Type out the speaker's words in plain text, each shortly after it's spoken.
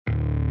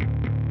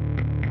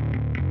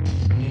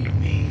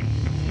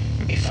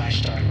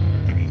started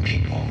murdering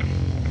people.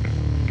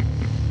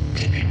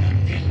 Did none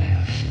of you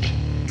left?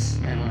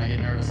 And when I get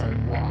nervous, I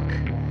walk.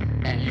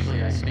 And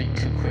usually I speak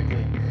too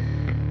quickly.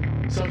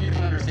 So if you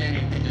don't understand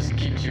anything, just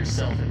keep it to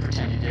yourself and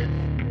pretend you did.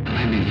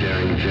 I'd be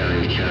very,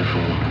 very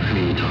careful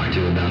who you talk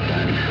to about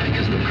that,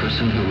 because the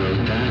person who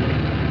wrote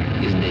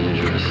that is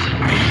dangerous.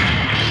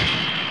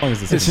 As long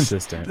as it's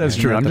consistent. That's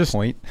And true. you're at I'm the just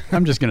point.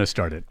 I'm just gonna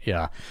start it.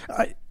 Yeah,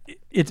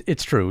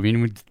 it's true. I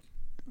mean,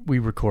 we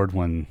record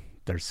when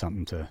there's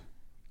something to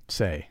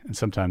say, and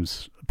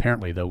sometimes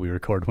apparently though we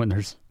record when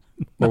there's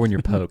Or when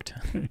you're poked.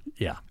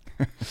 yeah,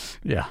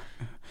 yeah.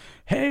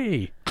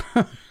 Hey,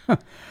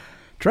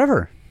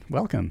 Trevor,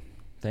 welcome.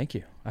 Thank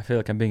you. I feel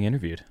like I'm being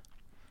interviewed.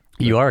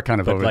 You are kind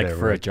of But over like there,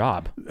 for a right?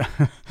 job.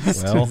 Well,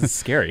 It's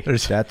scary.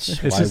 that's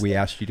It's why just- we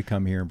asked you to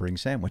come here and bring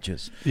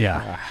sandwiches.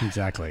 Yeah,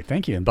 exactly.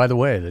 Thank you. And by the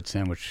way, that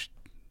sandwich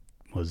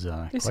was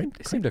It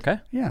quite, seemed okay.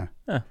 yeah,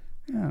 Yeah.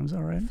 yeah, it was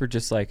all right. For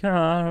just like, oh,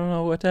 I don't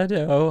know what to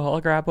do. I'll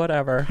grab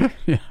whatever.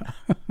 Yeah,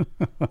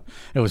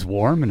 it was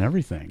warm and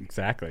everything.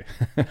 Exactly.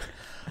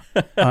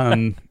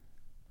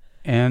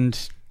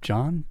 And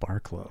John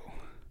Barklow.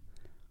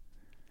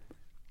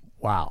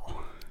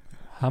 Wow.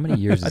 How many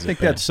years I has think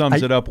it been? that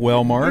sums it up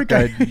well, Mark.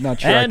 I'm not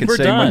sure I And could we're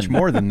say much done.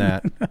 more than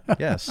that.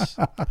 Yes,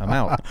 I'm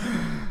out.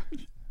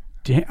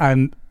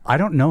 I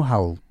don't know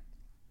how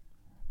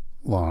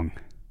long.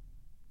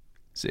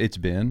 It's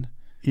been.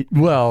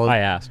 Well, I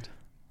asked.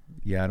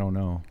 Yeah, I don't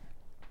know.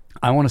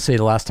 I want to say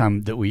the last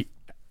time that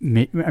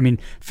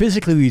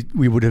physically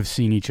we would have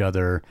seen each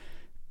other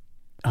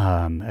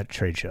at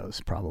trade shows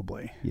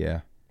probably.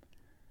 Yeah.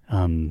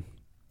 And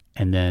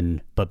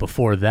then, but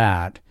before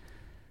that,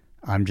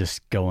 I'm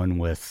just going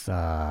with,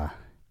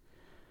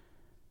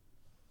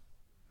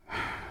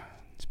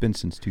 It's been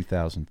since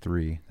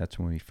 2003. That's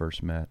when we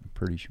first met. I'm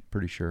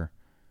pretty sure.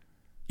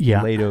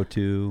 yeah. Late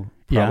 02,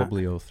 Yeah.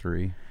 probably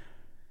 03.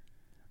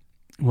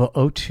 Well,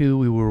 02,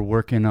 we were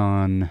working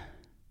on,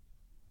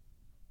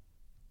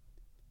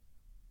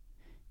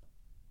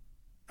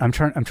 I'm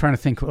trying to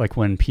think like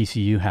when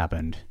PCU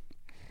happened,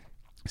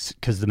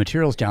 because the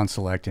materials down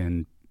select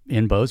in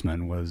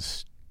Bozeman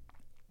was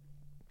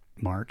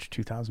March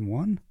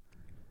 2001.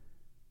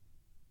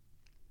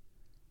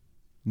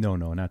 No,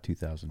 not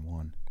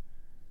 2001.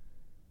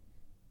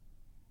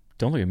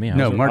 Don't look at me.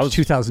 No, I was, March I was,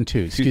 2002.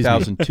 Excuse me.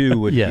 2002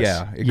 would, Yes.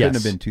 yeah. It Yes. couldn't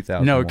have been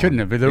 2001. No, it couldn't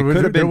have. It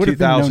could have been would have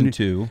no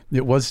 2002.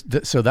 It was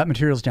so that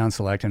materials down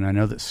select, and I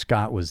know that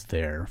Scott was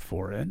there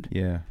for it.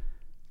 Yeah.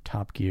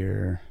 Top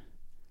Gear,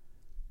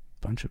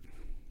 bunch of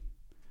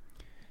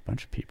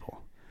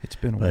people. It's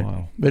been a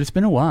while. But it's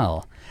been a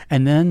while.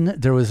 And then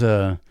there was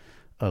a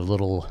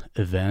little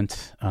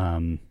event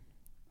on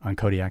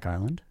Kodiak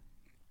Island.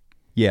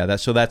 Yeah,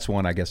 that's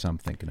one I guess I'm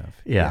thinking of.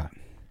 Yeah.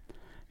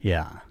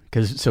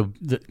 Because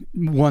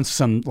once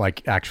some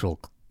like actual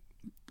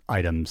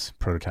items,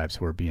 prototypes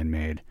were being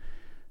made,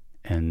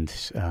 and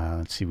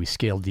let's see, we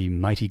scaled the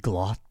mighty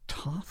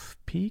Glotov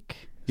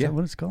Peak. Is that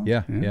what it's called?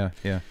 Yeah.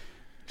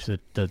 It's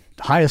the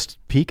highest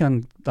peak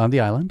on the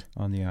island.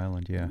 On the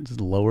island, yeah. It's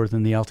lower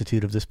than the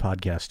altitude of this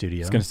podcast studio.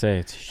 I was going to say,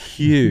 it's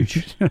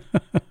huge.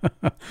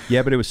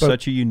 Yeah, but it was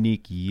such a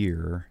unique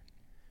year.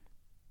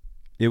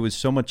 It was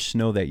so much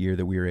snow that year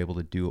that we were able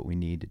to do what we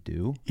need to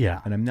do.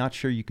 Yeah. And I'm not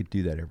sure you could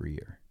do that every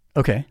year.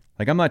 Okay.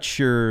 Like, I'm not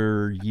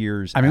sure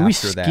years I mean, we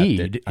after skied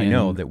that I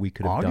know in that we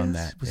could have done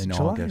that August? Was it in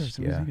July or August.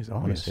 something? I Yeah. think it was I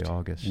want to say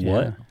August. August.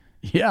 What?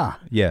 Yeah.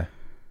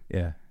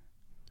 Yeah.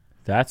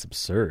 That's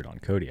absurd on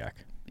Kodiak.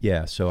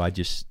 Yeah, so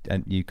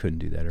and you couldn't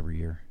do that every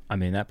year. I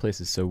mean, that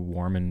place is so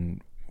warm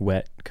and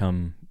wet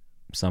come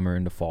summer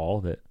into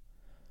fall that,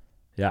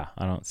 yeah,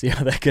 I don't see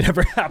how that could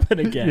ever happen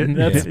again.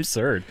 That's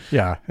absurd.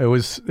 Yeah. It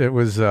was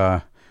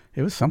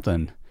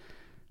something.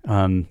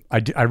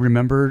 I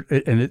remember,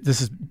 this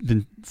has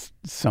been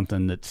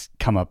something that's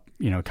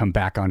come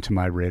back onto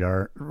my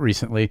radar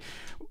recently,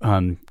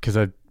 because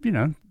I've,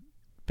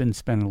 been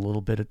spending a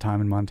little bit of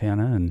time in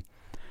Montana,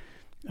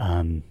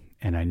 and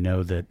I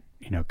know that,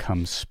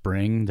 come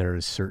spring,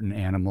 there's certain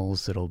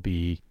animals that'll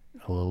be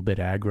a little bit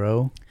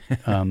aggro,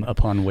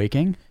 upon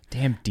waking.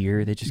 Damn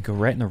deer, they just go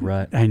right in the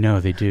rut. I know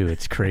they do.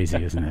 It's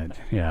crazy, isn't it?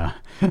 Yeah.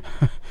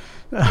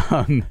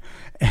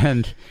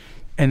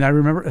 And I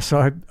remember,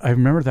 I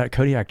remember that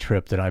Kodiak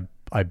trip that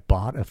I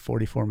bought a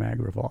 44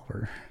 mag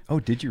revolver. Oh,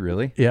 did you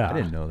really? Yeah. I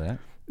didn't know that.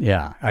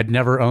 Yeah. I'd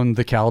never owned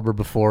the caliber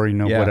before,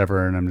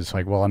 whatever. And I'm just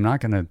like, well,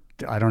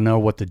 I don't know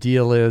what the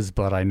deal is,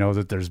 but I know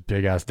that there's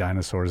big ass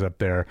dinosaurs up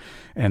there.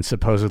 And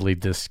supposedly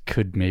this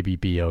could maybe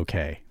be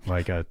okay.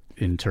 Like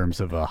in terms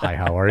of a hi,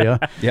 how are you?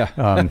 Yeah.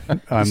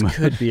 This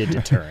could be a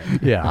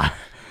deterrent. Yeah.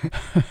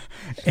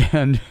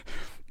 And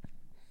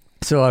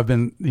so I've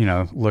been,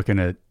 looking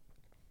at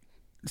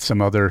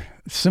some other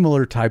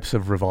similar types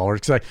of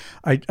revolvers, because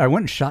I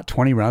went and shot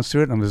 20 rounds to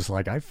it, and I was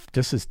like,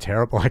 this is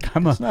terrible. Like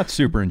It's not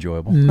super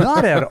enjoyable.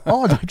 not at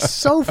all, like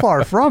so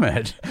far from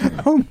it.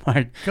 Oh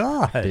my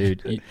God.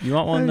 Dude, you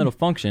want one that'll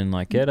function,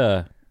 like get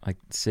a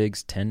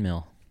SIG's 10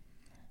 mil.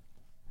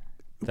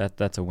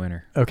 That's a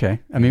winner. Okay.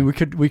 I mean, we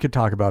could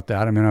talk about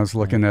that. I mean, I was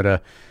looking at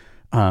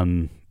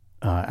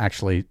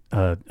actually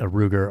a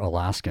Ruger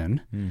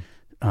Alaskan,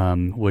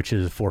 which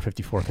is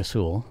 454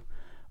 Casull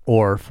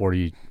or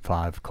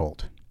 45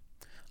 Colt.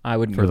 I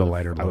wouldn't for go the with,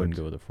 lighter I wouldn't loads.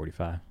 go with a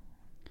 45.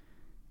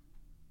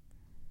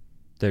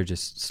 They're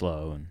just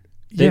slow, and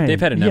Yeah, they've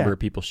had a number yeah. of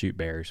people shoot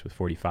bears with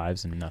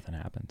 45s and nothing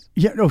happens.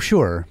 Yeah, no,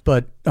 sure,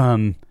 but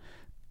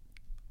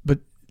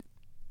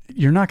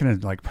you're not going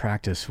to like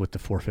practice with the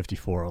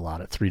 454 a lot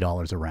at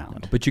 $3 a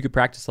round. But you could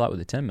practice a lot with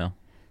a 10 mil.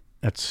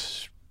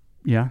 That's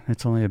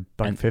it's only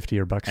 $1.50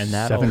 or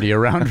 $1.70 a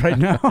round right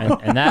now.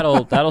 and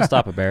that'll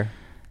stop a bear.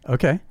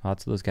 Okay.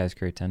 Lots of those guys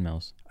carry 10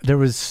 mils. There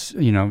was,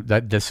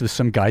 that this was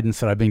some guidance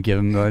that I've been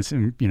given by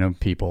some,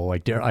 people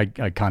like I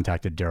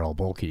contacted Daryl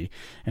Bulkey,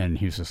 and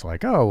he was just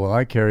like, oh, well,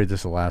 I carried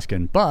this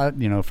Alaskan, but,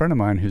 a friend of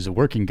mine who's a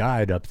working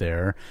guide up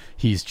there,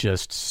 he's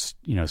just,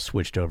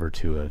 switched over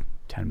to a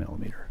 10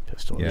 millimeter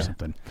pistol or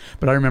something.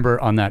 But I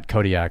remember on that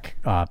Kodiak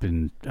op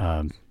in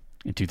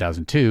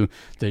 2002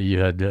 that you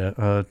had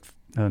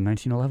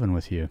 1911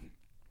 with you.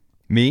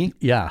 Me?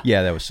 Yeah.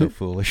 Yeah, that was so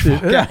foolish.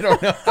 I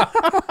don't know.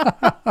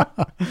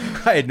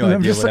 I had no And I'm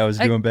idea just what like, I was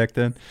doing back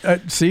then.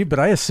 See, but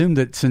I assumed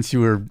that since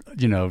you were,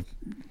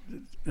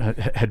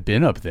 had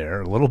been up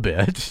there a little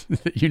bit,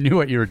 that you knew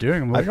what you were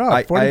doing. I'm like,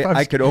 I 45.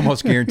 I could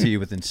almost guarantee you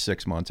within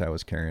 6 months I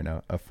was carrying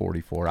a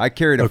 44. I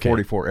carried a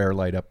 44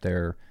 Airlight up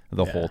there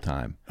the whole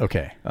time.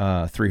 Okay.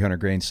 300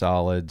 grain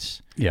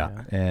solids.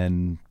 Yeah.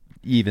 And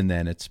even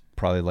then, it's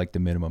probably like the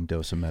minimum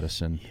dose of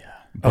medicine. Yeah.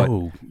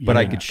 But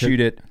I could shoot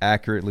it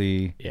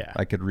accurately. Yeah.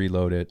 I could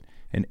reload it.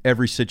 In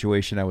every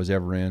situation I was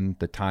ever in,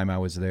 the time I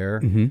was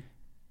there,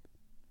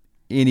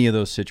 any of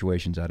those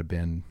situations I'd have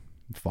been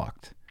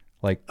fucked.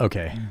 Like,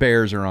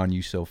 bears are on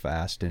you so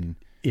fast in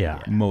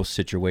most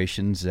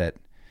situations that,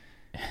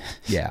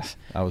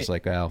 I was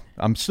like, well,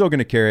 I'm still going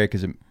to carry it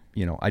because,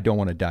 I don't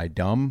want to die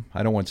dumb.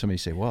 I don't want somebody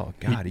to say, well,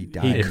 God, he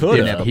died. He could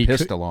didn't have a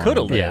pistol on him. Could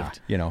have Yeah.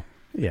 lived.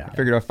 Yeah. I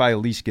figured if I at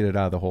least get it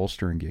out of the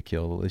holster and get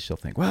killed, at least they'll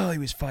think, well, he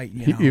was fighting.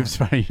 He was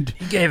fine.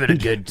 He gave it a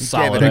good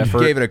solid gave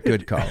effort. it a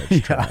good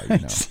college try.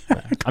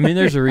 I mean,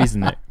 there's a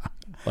reason that,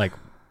 like,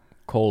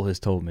 Cole has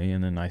told me,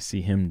 and then I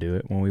see him do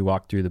it. When we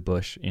walk through the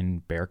bush in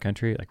bear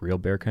country, like real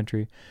bear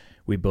country,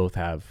 we both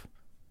have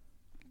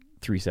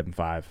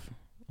 375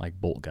 like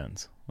bolt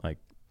guns, like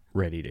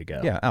ready to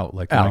go. Yeah, out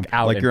like out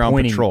like you're and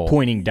on patrol.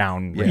 pointing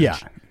down range. Yeah.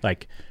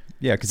 Like,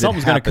 yeah, because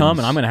something's going to come,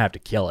 and I'm going to have to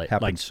kill it.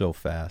 Happens Like, so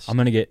fast. I'm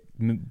going to get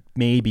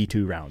maybe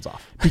 2 rounds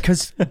off.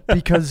 Because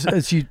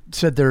as you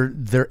said,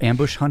 they're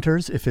ambush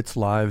hunters if it's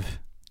live.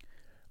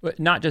 But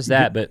not just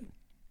that, but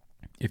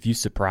if you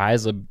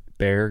surprise a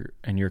bear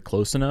and you're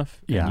close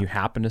enough, and you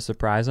happen to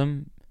surprise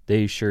them,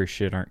 they sure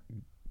shit aren't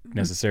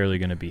necessarily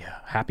going to be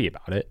happy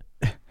about it.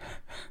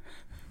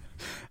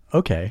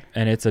 Okay.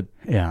 And it's a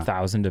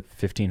 1,000 to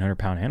 1,500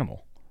 pound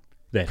animal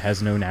that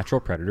has no natural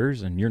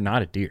predators, and you're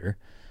not a deer.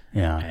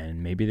 Yeah.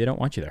 And maybe they don't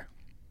want you there.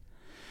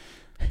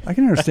 I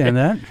can understand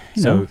that.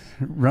 You So- know,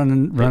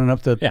 running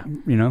up the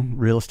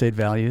real estate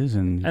values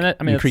and that,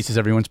 I mean, increases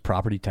everyone's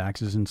property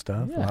taxes and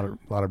stuff. Yeah.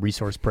 A lot of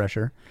resource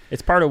pressure.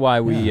 It's part of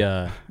why we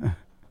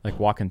like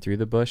walking through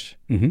the bush.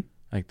 Mm-hmm.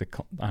 Like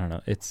I don't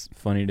know. It's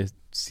funny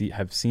to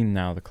have seen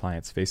now the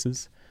clients'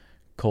 faces.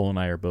 Cole and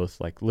I are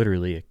both like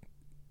literally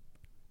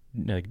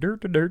like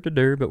dirt to dirt to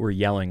dirt, but we're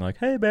yelling like,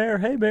 hey bear,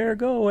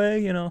 go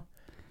away,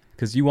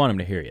 because you want them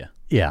to hear you.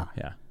 Yeah.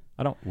 Yeah.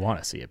 I don't want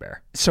to see a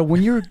bear. So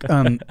when you're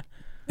and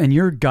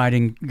you're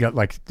guiding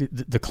like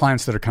the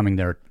clients that are coming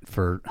there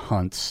for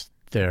hunts,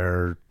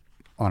 they're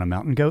on a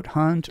mountain goat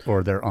hunt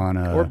or they're on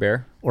a Or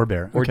bear. or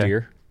Or okay.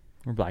 deer.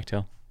 Or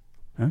blacktail.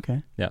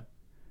 Okay. Yeah.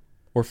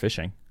 Or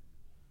fishing.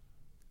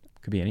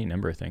 Could be any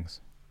number of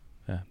things.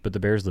 Yeah. But the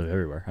bears live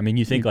everywhere. I mean,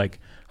 you think like,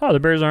 oh, the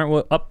bears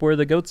aren't up where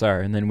the goats are.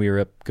 And then we were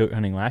up goat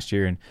hunting last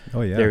year, and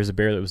there was a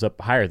bear that was up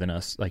higher than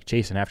us, like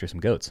chasing after some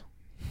goats.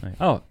 Like,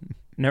 oh,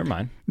 never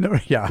mind. No,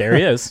 yeah. There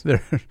he is.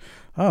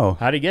 Oh.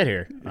 How'd he get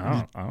here?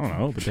 I don't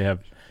know. But they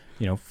have,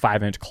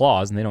 5-inch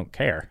claws, and they don't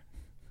care.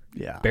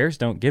 Yeah. Bears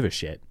don't give a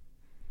shit.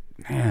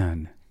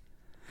 Man.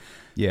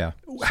 Yeah.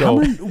 So,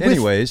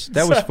 anyways,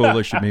 that was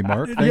foolish of me,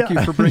 Mark. Thank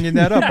you for bringing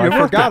that up. I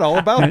forgot all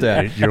about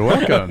that. You're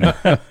welcome.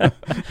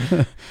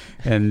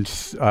 And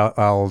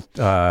I'll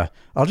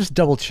just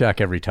double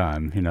check every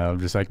time. I'm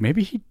just like,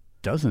 maybe he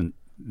doesn't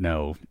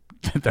know.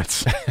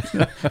 That's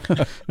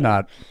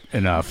not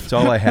enough. It's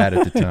all I had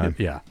at the time.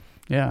 Yeah.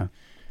 Yeah.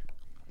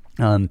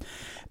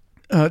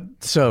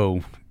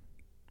 So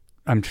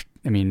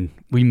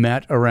we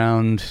met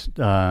around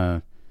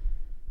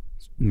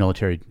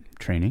military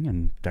training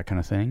and that kind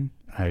of thing.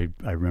 I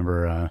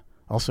remember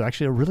also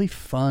actually a really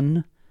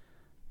fun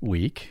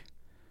week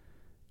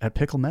at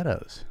Pickle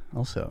Meadows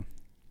also.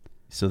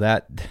 So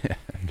that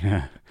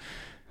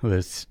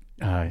was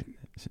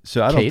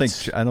so I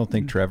don't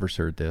think Trevor's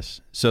heard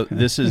this. So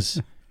this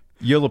is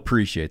you'll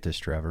appreciate this,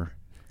 Trevor.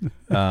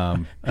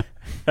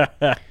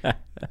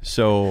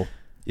 So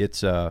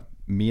it's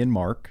me and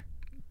Mark,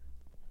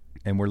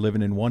 and we're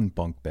living in one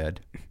bunk bed,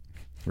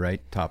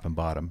 right, top and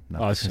bottom.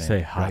 Not I was the going to same,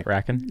 say hot right?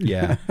 racking.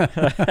 Yeah.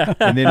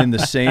 And then in the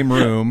same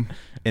room,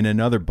 in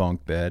another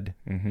bunk bed,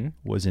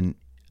 was an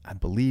I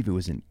believe it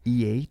was an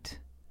E8.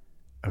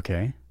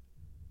 Okay.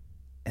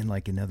 And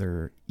like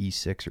another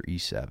E6 or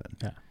E7.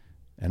 Yeah.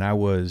 And I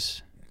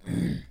was,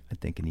 I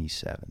think, an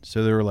E7.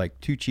 So there were like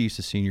 2 chiefs,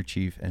 a senior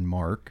chief, and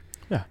Mark.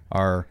 Yeah.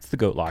 Our it's the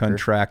goat locker.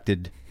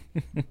 Contracted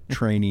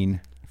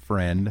training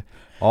friend,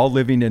 all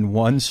living in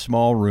one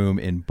small room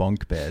in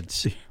bunk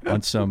beds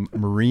on some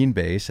marine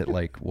base at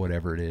like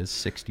whatever it is,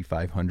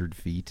 6,500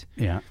 feet.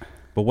 Yeah.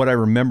 But what I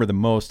remember the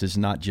most is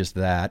not just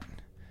that,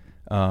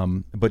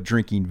 but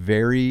drinking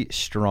very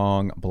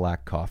strong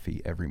black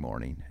coffee every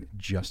morning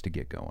just to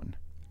get going.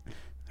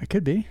 It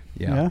could be.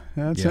 Yeah.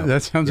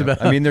 That sounds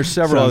about. I mean, there's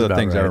several other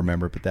things right. I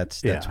remember, but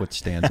that's what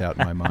stands out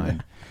in my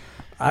mind.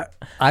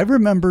 I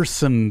remember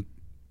some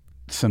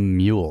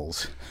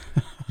mules.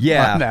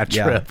 Yeah, on that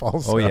trip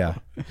also. Oh yeah,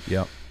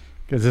 yep.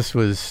 Because this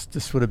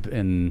would have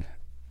been.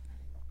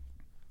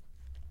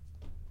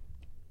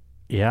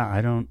 Yeah,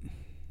 I'm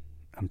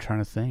trying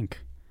to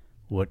think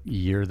what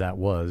year that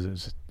was. It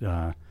was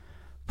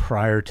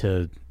prior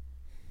to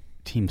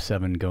Team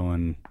 7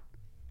 going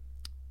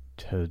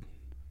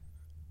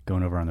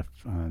over on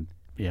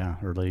the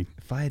early.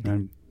 If I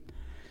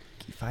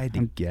had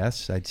to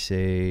guess, I'd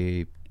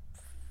say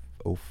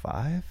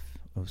 05,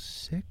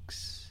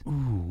 06.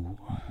 Ooh,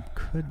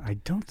 I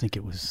don't think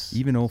it was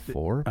even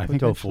 04. I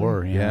think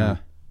 04. Yeah.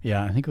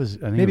 I think it was.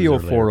 Maybe it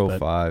was 04, earlier,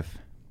 05.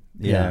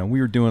 Yeah, and we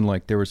were doing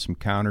like there was some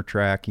counter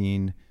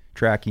tracking.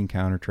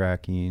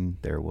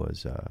 There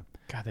was a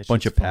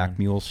bunch of pack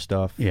mule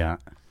stuff. Yeah.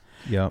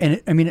 Yeah.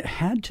 And it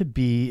had to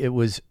be, it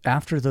was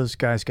after those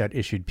guys got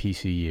issued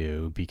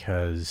PCU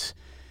because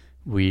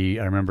I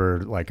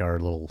remember like our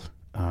little,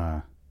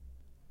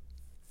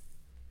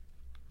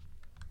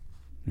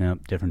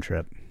 different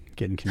trip.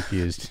 Getting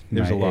confused.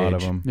 There's a lot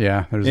of them.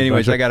 Yeah.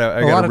 Anyways, I got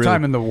a lot of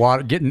time in the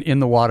water, getting in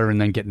the water and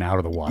then getting out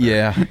of the water.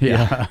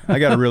 Yeah. I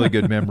got a really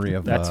good memory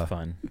of that's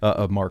fun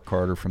of Mark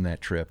Carter from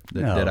that trip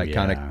that I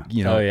kind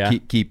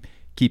of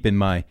keep in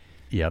my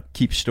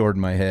keep stored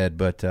in my head.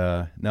 But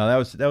no,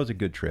 that was a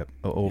good trip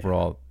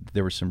overall.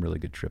 There were some really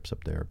good trips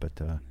up there.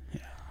 But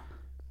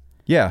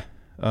yeah.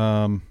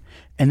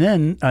 And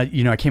then,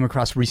 I came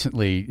across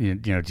recently,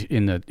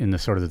 in the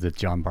sort of the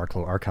John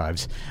Barklow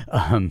archives,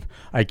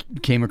 I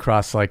came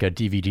across like a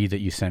DVD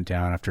that you sent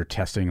down after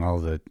testing all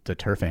the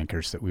turf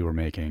anchors that we were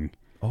making.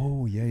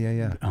 Oh,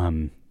 yeah.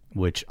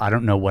 Which I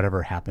don't know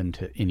whatever happened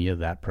to any of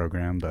that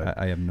program, but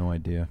I have no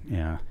idea.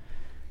 Yeah.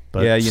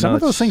 But some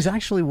of those things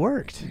actually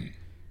worked.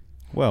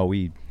 Well,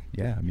 we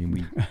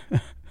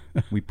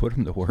put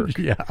them to work.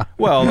 Yeah.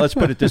 Well, let's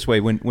put it this way.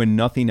 When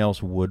nothing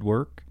else would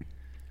work.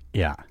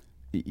 Yeah.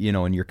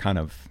 And you're kind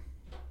of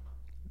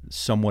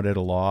somewhat at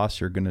a loss,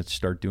 you're going to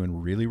start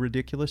doing really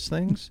ridiculous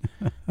things.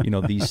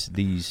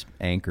 These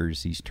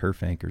anchors, these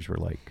turf anchors were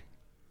like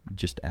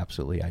just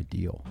absolutely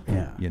ideal.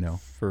 Yeah.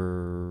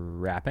 For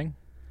wrapping?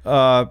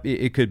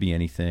 It could be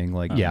anything.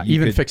 Like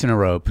even fixing a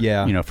rope.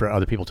 Yeah. For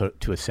other people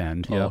to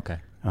ascend. Oh, okay.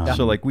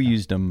 So like we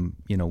used them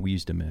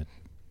at,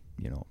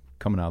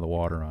 coming out of the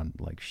water on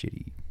like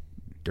shitty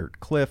dirt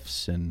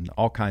cliffs and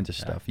all kinds of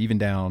stuff. Even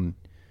down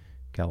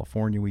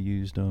California, we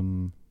used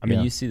them. I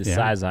mean, you see the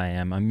size I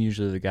am. I'm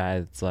usually the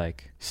guy that's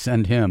like...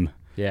 Send him.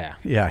 Yeah.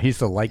 Yeah, he's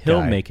the light guy.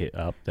 He'll make it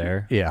up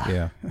there.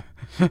 Yeah.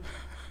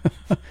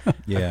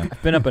 Yeah.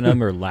 I've been up a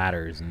number of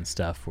ladders and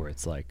stuff where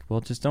it's like, well,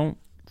 just don't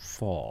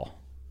fall.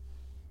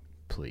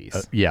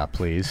 Please.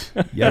 Please.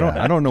 Yeah,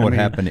 I don't know what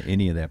happened to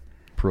any of that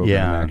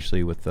program,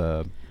 actually, with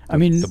the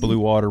blue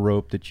water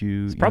rope that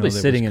you... It's probably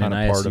sitting in an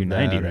ISU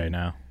 90 right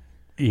now.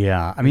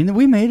 Yeah, I mean,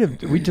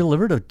 we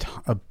delivered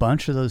a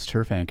bunch of those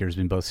turf anchors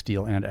in both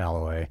steel and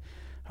alloy,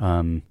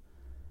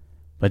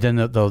 but then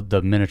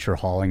the miniature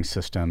hauling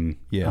system.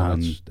 Yeah,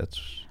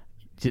 that's.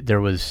 There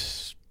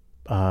was,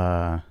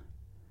 it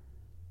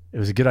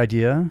was a good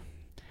idea.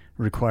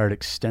 Required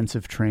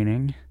extensive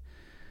training,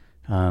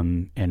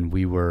 and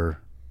we were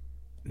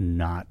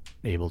not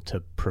able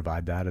to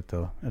provide that at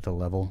the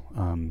level.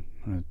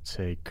 I'd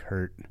say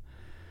Kurt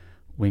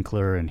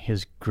Winkler and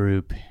his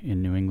group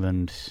in New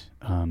England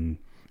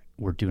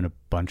were doing a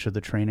bunch of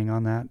the training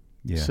on that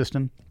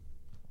system.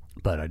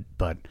 But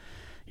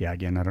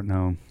again, I don't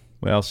know.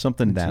 Well,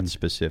 something that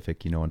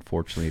specific,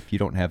 unfortunately, if you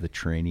don't have the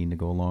training to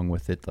go along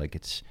with it, like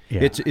it's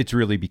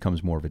really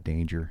becomes more of a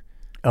danger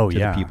to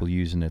the people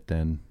using it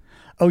than.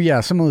 Oh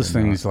yeah, some of those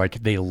things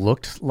like they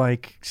looked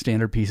like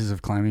standard pieces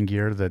of climbing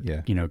gear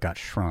that got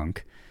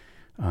shrunk.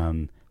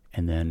 And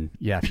then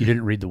if you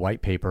didn't read the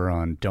white paper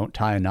on don't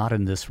tie a knot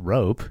in this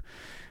rope,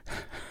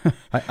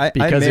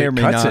 because it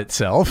cuts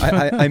itself.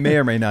 I may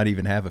or may not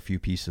even have a few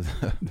pieces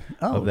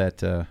of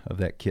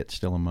that kit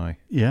still in my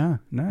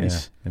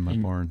nice in my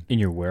barn in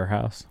your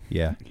warehouse.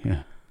 Yeah.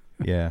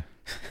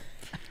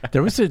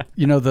 There was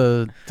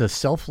the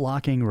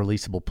self-locking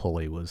releasable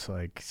pulley was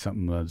like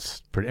something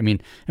that's pretty. I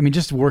mean,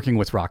 just working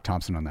with Rock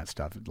Thompson on that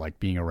stuff, like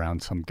being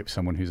around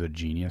someone who's a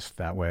genius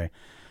that way.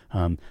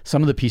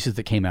 Some of the pieces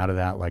that came out of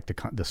that, like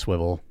the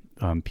swivel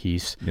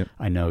piece,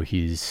 I know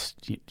he's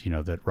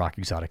that Rock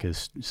Exotic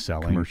is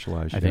selling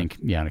commercialized. I think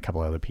and a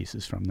couple other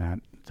pieces from that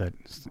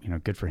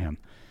good for him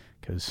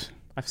because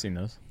I've seen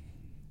those.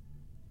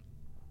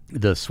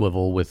 the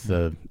swivel with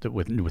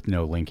with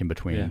no link in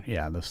between.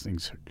 Yeah, those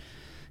things.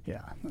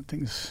 That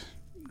thing's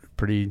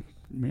pretty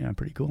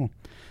cool.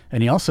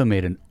 And he also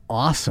made an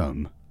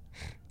awesome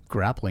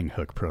grappling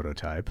hook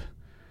prototype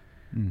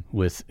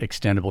with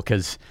extendable,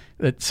 because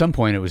at some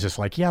point it was just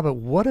like, yeah, but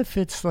what if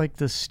it's like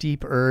the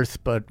steep earth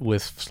but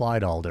with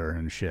slide alder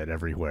and shit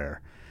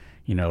everywhere,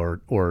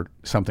 or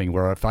something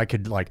where if I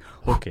could like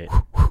hook it,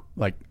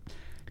 like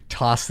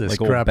toss this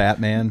like old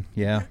Batman,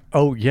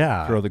 oh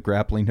yeah, throw the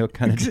grappling hook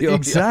kind of deal.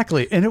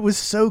 Exactly. And it was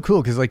so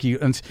cool because like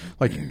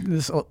like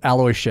this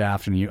alloy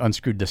shaft, and you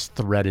unscrewed this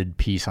threaded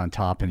piece on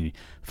top, and you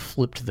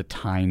flipped the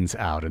tines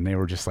out, and they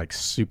were just like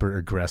super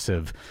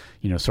aggressive,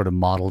 sort of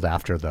modeled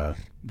after the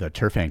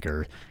turf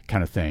anchor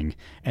kind of thing,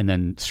 and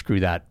then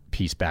screw that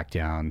piece back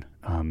down.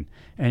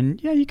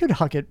 And yeah, you could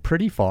huck it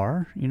pretty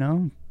far,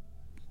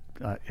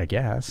 I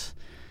guess.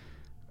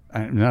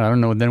 I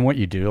don't know then what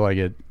you do,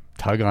 like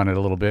tug on it a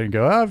little bit and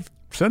go,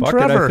 send Fuck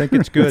Trevor. I think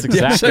it's good.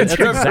 That's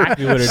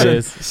exactly what it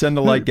is. Send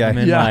the light guy. I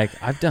mean, like,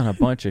 I've done a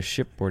bunch of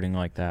shipboarding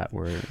like that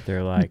where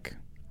they're like,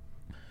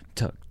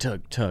 tug,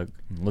 tug, tug.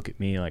 And look at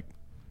me like,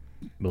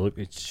 look,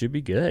 it should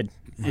be good.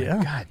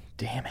 Yeah. God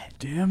damn it.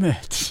 Damn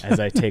it. As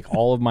I take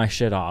all of my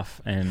shit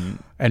off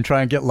and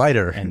try and get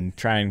lighter. And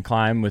try and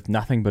climb with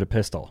nothing but a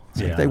pistol.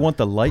 Yeah. They want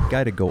the light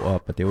guy to go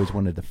up, but they always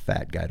wanted the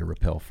fat guy to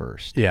rappel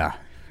first. Yeah.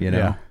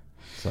 Yeah.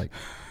 It's like,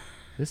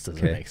 this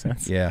doesn't make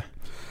sense. Yeah.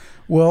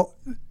 Well,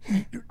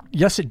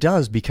 yes, it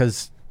does,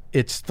 because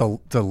it's the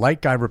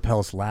light guy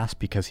repels last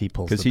because he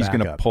pulls the back up. Because he's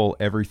going to pull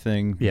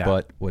everything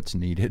but what's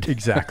needed.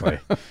 Exactly.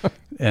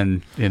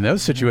 And in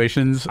those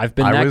situations, I've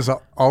been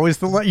always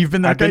the light. You've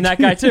been that guy. I've been that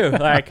guy too.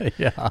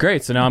 Like,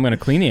 great. So now I'm going to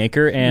clean the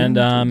anchor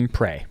and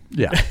pray.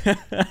 Yeah.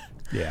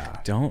 Yeah.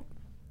 Don't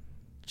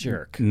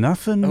jerk.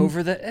 Nothing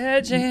over the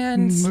edge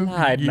and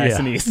slide nice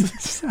and easy.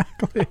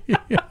 Exactly.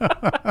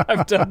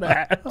 I've done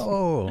that.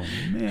 Oh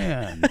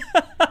man.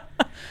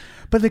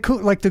 But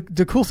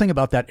the cool thing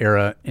about that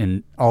era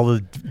and all the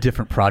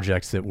different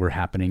projects that were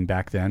happening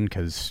back then,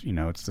 because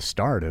it's the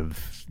start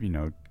of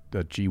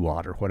the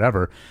GWAT or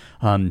whatever,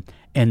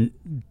 and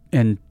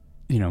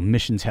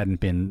missions hadn't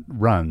been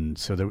run,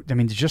 so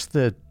just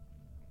the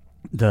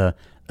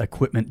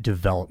equipment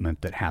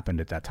development that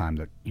happened at that time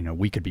that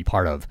we could be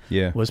part of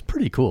was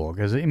pretty cool,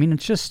 because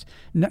it's just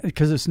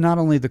because it's not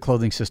only the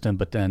clothing system,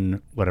 but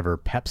then whatever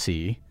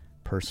Pepsi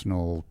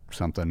personal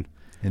something.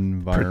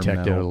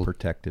 Environmental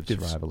protective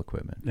survival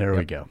equipment. There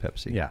we go.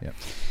 Pepsi. Yeah.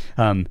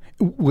 Yep.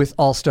 With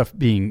all stuff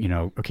being,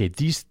 okay,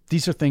 these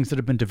are things that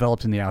have been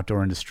developed in the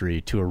outdoor industry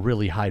to a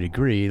really high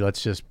degree.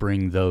 Let's just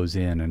bring those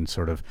in and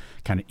sort of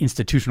kind of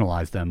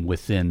institutionalize them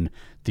within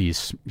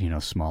these,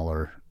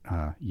 smaller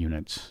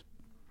units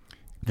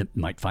that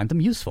might find them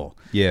useful.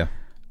 Yeah.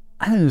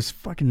 I think it's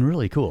fucking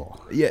really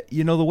cool. Yeah.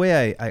 The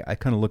way I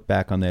kind of look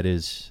back on that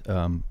is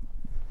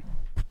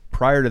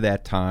prior to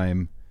that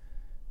time,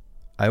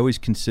 I always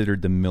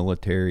considered the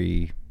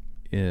military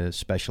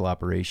special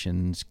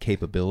operations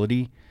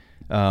capability,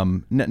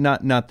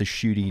 not the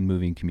shooting,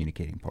 moving,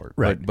 communicating part,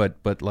 right?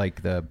 But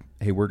like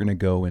hey, we're going to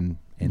go and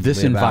this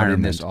live environment, out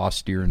in this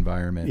austere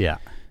environment. Yeah,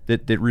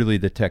 that really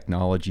the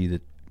technology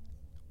that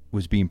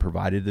was being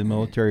provided to the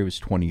military was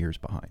 20 years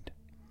behind.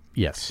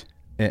 Yes,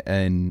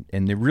 and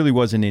there really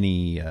wasn't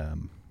any.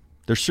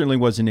 There certainly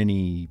wasn't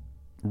any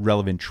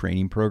relevant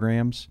training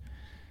programs.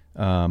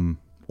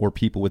 Or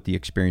people with the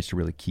experience to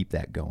really keep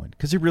that going.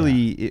 Because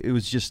it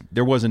was just,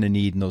 there wasn't a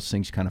need, and those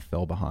things kind of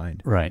fell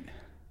behind. Right.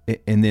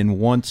 And then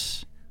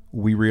once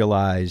we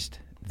realized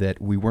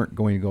that we weren't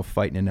going to go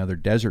fight in another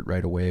desert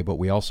right away, but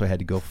we also had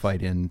to go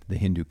fight in the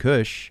Hindu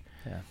Kush.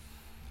 Yeah.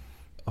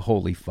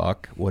 Holy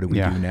fuck, what do we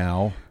do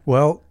now?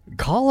 Well,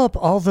 call up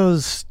all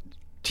those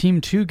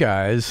Team 2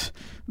 guys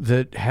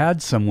that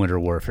had some winter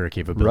warfare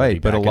capability.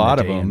 Right, but a lot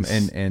of them,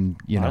 and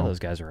a lot of those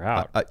guys are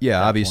out.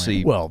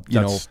 Obviously, well,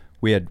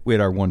 we had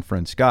our one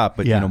friend Scott,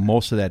 but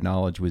most of that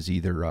knowledge was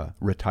either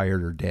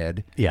retired or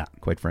dead. Yeah,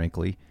 quite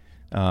frankly,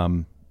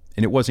 and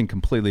it wasn't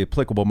completely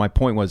applicable. My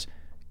point was,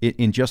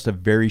 in just a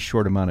very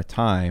short amount of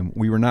time,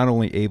 we were not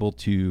only able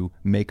to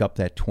make up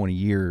that 20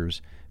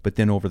 years, but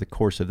then over the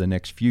course of the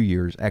next few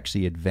years,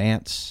 actually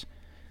advance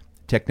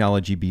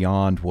technology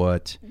beyond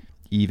what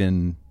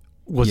even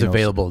was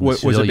available.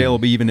 Was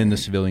available even in the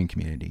civilian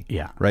community.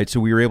 Yeah, right. So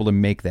we were able to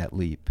make that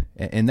leap,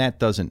 and that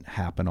doesn't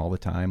happen all the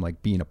time.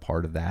 Like being a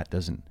part of that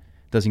doesn't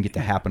get to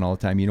happen all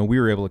the time. We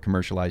were able to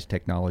commercialize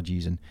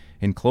technologies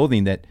and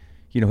clothing that,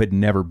 had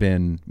never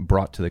been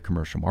brought to the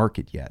commercial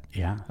market yet.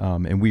 Yeah.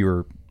 And we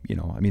were,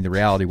 the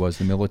reality was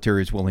the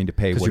military is willing to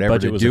pay whatever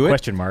to was do a it.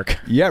 Question mark.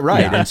 Yeah,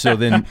 right. Yeah. And so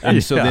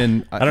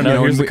then, I don't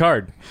know. Here's the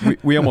card.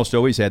 We almost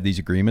always had these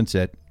agreements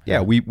that,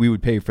 we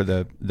would pay for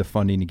the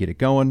funding to get it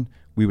going.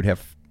 We would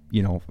have,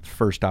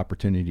 first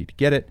opportunity to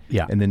get it.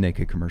 Yeah. And then they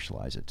could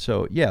commercialize it.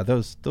 So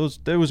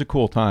that was a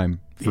cool time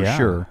for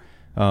sure.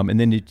 And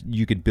then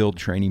you could build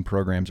training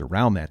programs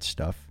around that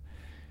stuff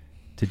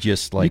to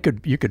just like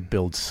you could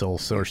build sole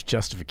source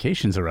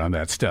justifications around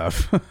that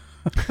stuff.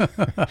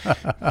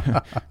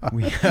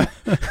 We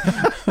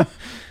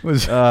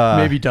was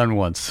maybe done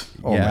once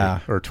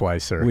only, or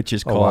twice, or which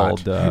is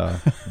called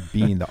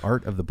being the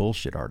art of the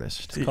bullshit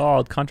artist. It's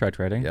called contract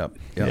writing. Yep.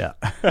 Yeah.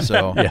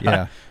 So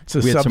yeah.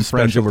 We had some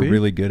friends that were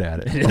really good at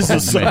it. It is a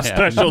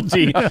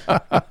subspecialty.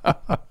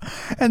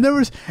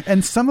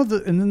 And some of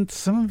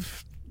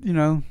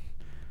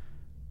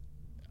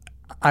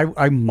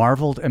I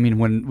marveled. I mean,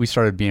 when we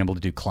started being able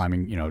to do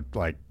climbing,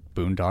 like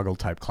boondoggle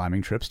type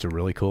climbing trips to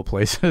really cool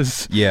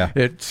places. Yeah.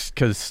 It's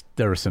because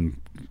there were some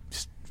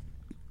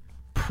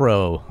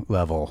pro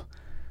level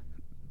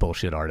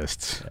bullshit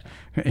artists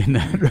in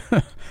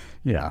that.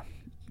 Yeah,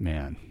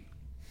 man.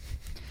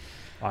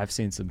 I've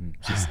seen some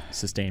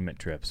sustainment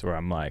trips where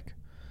I'm like,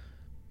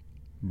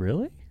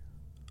 really?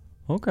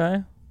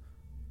 Okay.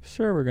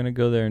 Sure, we're going to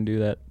go there and do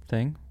that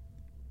thing.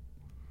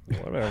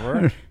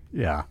 Whatever.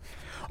 Yeah.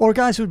 Or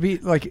guys would be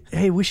like,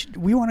 hey,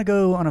 we want to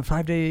go on a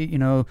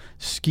 5-day,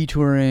 ski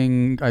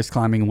touring, ice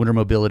climbing, winter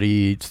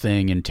mobility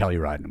thing in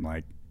Telluride. And I'm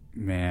like,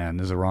 man,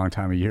 this is the wrong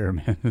time of year,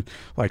 man.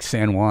 Like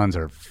San Juans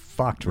are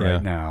fucked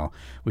right now.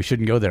 We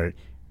shouldn't go there.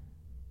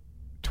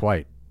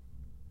 Dwight,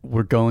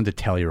 we're going to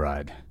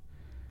Telluride.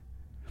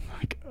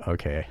 Like,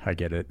 okay, I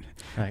get it.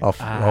 Right.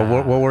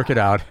 We'll work it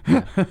out.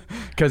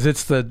 Because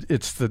it's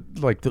the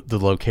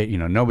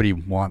location. Nobody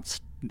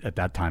at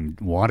that time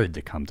wanted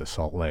to come to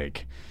Salt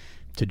Lake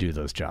to do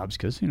those jobs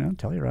because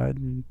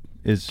Telluride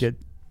is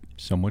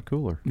somewhat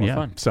cooler. More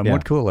fun.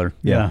 Somewhat cooler.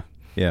 Yeah.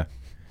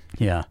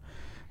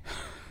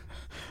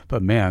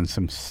 But man,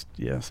 some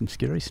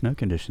scary snow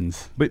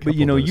conditions. But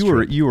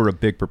you were a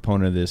big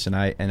proponent of this, and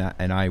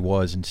I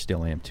was and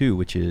still am too,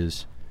 which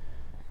is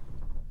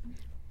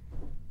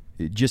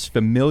just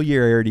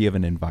familiarity of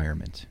an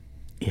environment.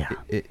 Yeah,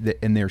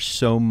 and there's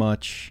so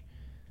much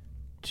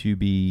to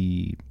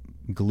be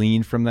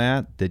gleaned from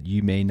that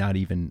you may not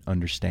even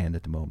understand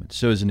at the moment.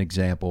 So as an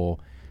example,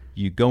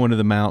 you go into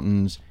the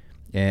mountains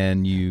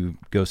and you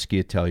go ski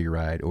at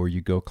Telluride, or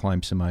you go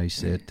climb some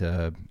ice at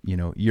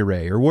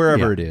Ouray or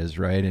wherever it is,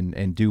 right?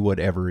 And do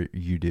whatever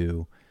you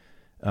do.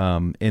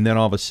 And then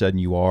all of a sudden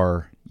you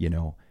are,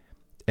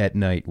 at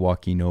night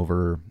walking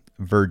over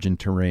virgin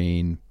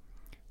terrain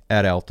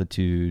at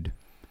altitude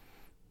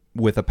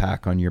with a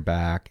pack on your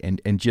back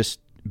and just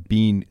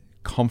being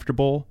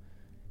comfortable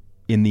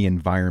in the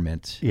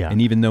environment. Yeah.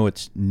 And even though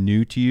it's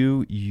new to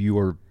you,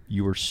 you're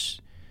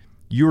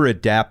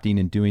adapting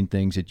and doing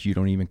things that you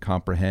don't even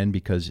comprehend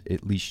because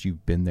at least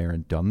you've been there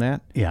and done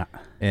that. Yeah.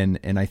 And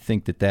I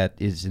think that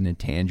is an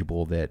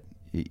intangible that,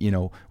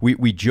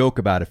 we joke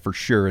about it for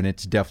sure, and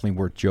it's definitely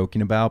worth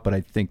joking about, but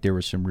I think there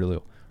was some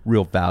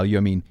real value.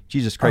 I mean,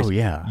 Jesus Christ. Oh,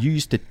 yeah. You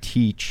used to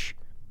teach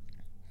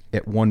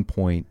at one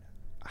point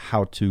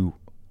how to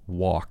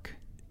walk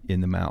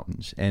in the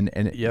mountains. And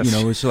yes.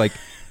 It's like,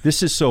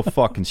 this is so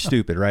fucking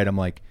stupid, right? I'm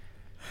like,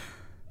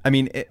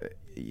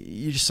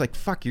 you're just like,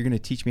 fuck, you're going to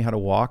teach me how to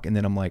walk? And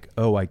then I'm like,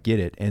 oh, I get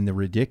it. And the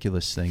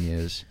ridiculous thing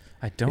is,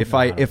 if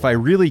I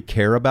really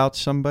care about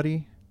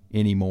somebody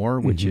anymore,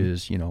 which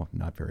is,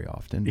 not very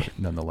often, but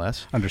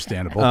nonetheless.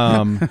 Understandable.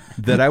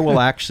 That I will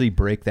actually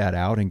break that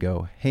out and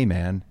go, hey,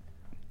 man,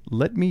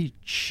 let me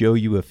show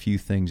you a few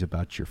things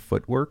about your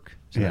footwork.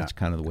 So that's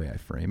kind of the way I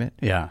frame it.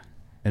 Yeah.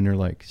 And they're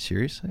like,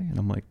 seriously? And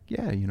I'm like,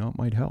 yeah, it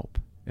might help.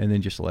 And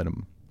then just let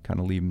them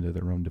kind of leave them to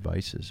their own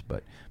devices.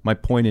 But my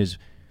point is,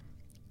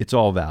 it's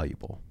all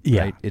valuable.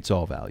 Yeah. Right? It's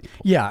all valuable.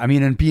 Yeah. I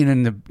mean, and being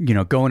in the,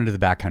 going into the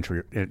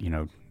backcountry,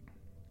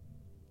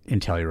 in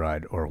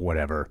Telluride or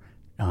whatever.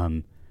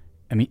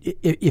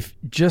 If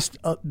just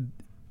a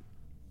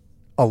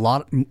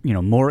lot,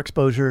 more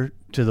exposure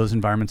to those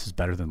environments is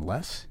better than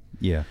less.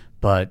 Yeah.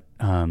 But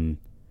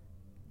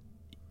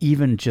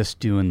even just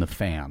doing the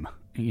fam,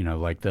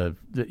 like the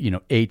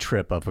a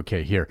trip of,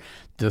 okay, here,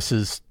 this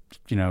is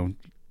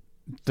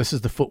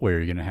the footwear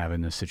you're going to have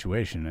in this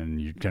situation,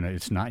 and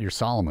it's not your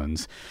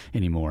Solomon's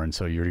anymore. And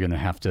so you're going to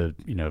have to,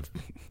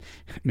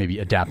 maybe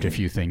adapt a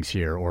few things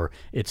here, or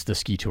it's the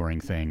ski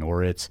touring thing,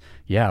 or it's,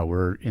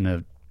 we're in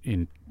a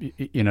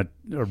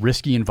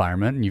risky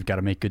environment and you've got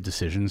to make good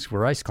decisions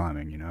for ice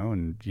climbing,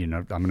 and,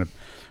 I'm going to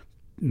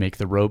make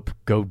the rope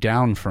go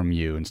down from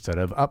you instead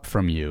of up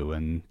from you.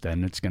 And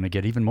then it's going to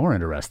get even more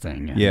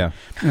interesting.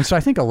 And so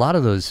I think a lot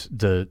of those,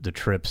 the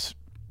trips,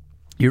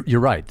 you're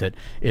right that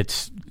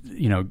it's,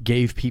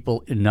 gave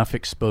people enough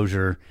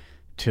exposure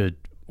to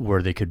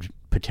where they could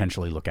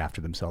potentially look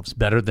after themselves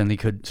better than they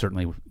could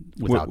certainly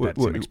without that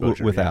same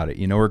exposure. Without it,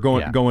 we're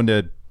going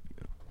to,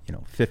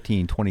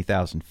 15,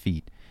 20,000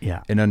 feet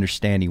and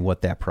understanding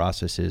what that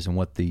process is and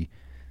what the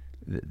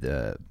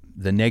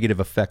negative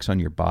effects on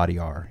your body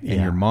are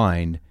and your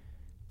mind,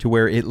 to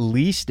where at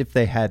least if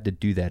they had to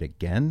do that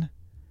again,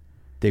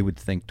 they would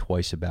think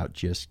twice about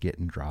just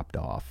getting dropped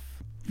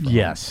off.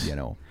 Yes.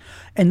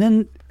 And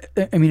then,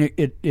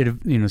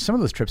 it some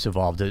of those trips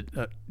evolved.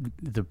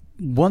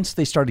 Once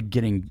they started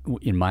getting,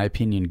 in my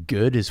opinion,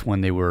 good is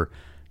when they were,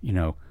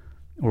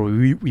 or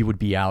we would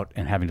be out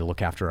and having to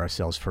look after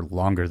ourselves for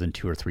longer than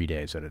 2 or 3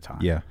 days at a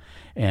time. Yeah.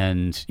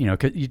 And, you know,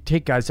 you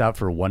take guys out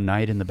for one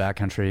night in the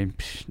backcountry,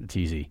 it's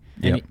easy.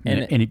 Any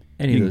of you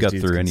can those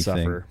get through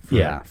anything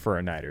for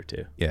a night or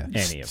two. Yeah. Any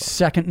of them.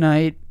 Second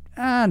night,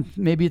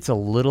 maybe it's a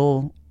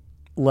little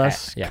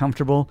less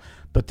comfortable,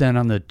 but then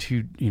on the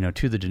to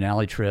the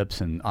Denali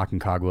trips and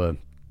Aconcagua,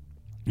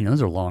 you know,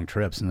 those are long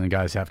trips, and the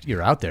guys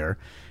you're out there,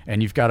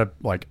 and you've got to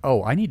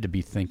I need to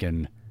be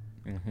thinking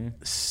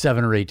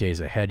 7 or 8 days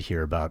ahead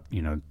here about,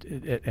 you know,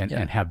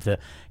 and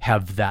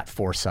have that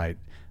foresight.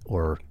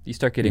 Or you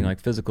start getting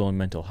like physical and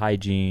mental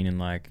hygiene, and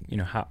like, you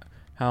know, how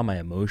am I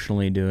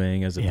emotionally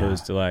doing, as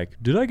opposed to like,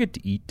 did I get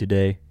to eat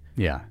today?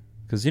 Yeah,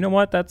 because you know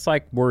what, that's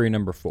like worry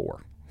number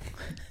 4.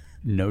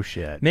 No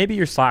shit. Maybe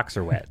your socks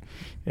are wet.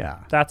 Yeah,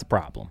 that's a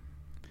problem.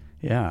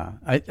 Yeah,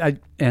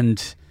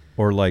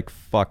 or like,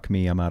 fuck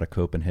me, I'm out of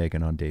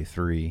Copenhagen on day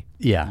 3.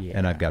 Yeah.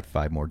 And I've got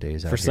 5 more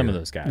days out for some here. of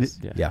those guys.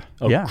 Yeah.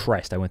 Oh yeah.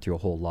 Christ, I went through a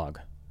whole log.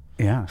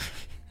 Yeah.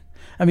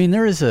 I mean,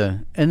 there is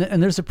and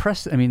there's a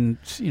I mean,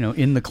 you know,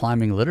 in the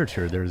climbing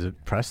literature, there's a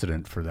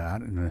precedent for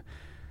that. In the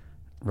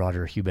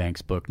Roger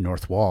Hubank's book,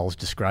 North Walls,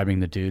 describing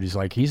the dude, is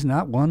like, he's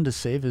not one to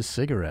save his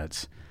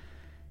cigarettes.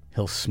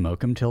 He'll smoke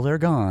them till they're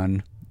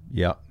gone.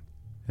 Yeah.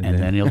 And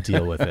then he'll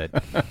deal with it.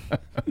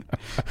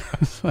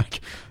 It's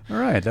like, all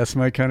right, that's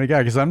my kind of guy,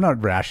 because I'm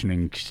not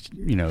rationing,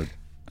 you know.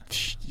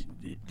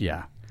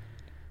 Yeah.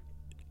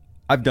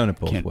 I've done it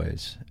both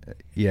ways.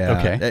 Yeah.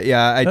 Okay.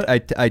 Yeah.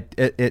 I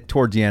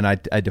towards the end,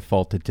 I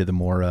defaulted to the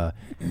more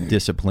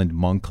disciplined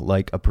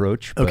monk-like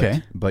approach. But,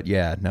 okay. But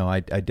yeah, no, I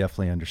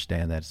definitely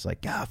understand that. It's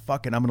like,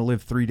 fuck it, I'm going to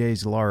live 3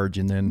 days large,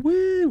 and then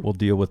we'll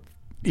deal with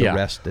the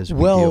rest as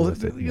we deal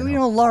with it. You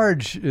know,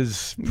 large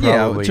is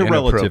probably it's a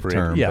relative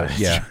term.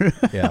 Yeah.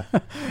 But yeah.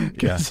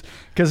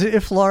 Because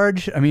if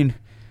large, I mean,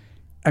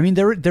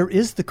 there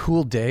is the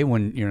cool day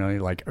when, you know,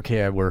 you're like,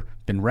 okay, we're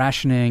been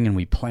rationing and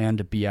we plan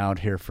to be out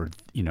here for,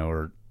 you know,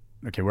 or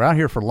okay, we're out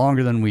here for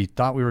longer than we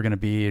thought we were going to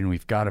be, and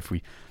we've got, if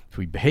we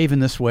behave in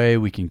this way,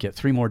 we can get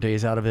 3 more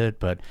days out of it.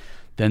 But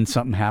then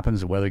something happens,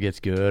 the weather gets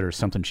good or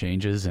something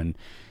changes, and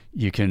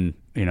you can,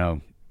 you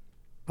know,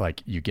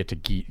 like, you get to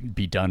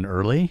be done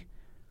early.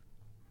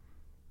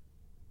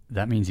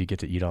 That means you get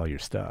to eat all your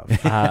stuff.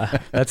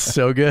 That's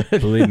so good.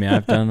 Believe me,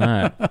 I've done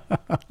that.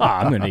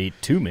 I'm going to eat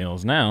 2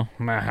 meals now.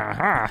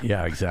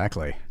 Yeah,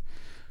 exactly.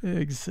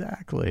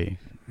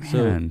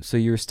 Man. So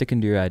you're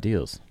sticking to your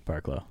ideals,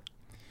 Barklow.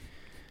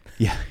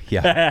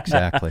 Yeah,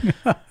 exactly.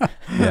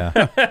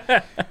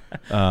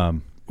 Yeah.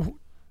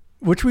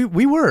 Which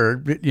we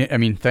were. I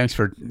mean, thanks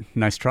for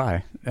nice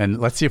try, and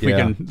let's see if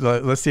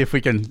we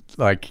can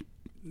like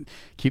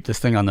keep this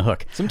thing on the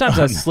hook. Sometimes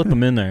I slip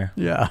them in there.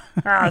 Yeah.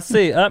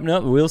 See, up,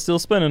 no, the wheel's still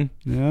spinning.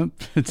 Yep,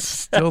 it's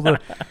still the.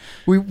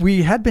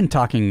 We had been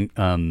talking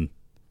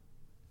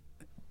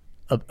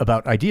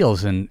about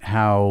ideals and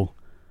how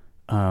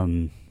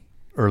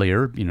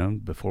earlier, you know,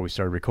 before we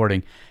started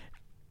recording,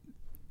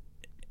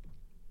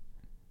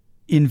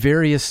 in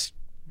various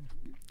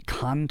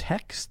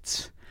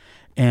contexts,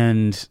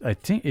 and I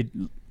think a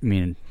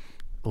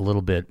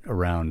little bit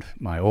around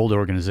my old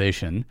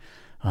organization,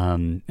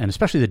 and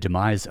especially the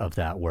demise of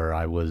that, where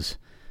I was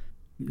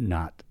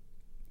not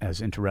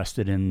as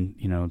interested in,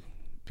 you know,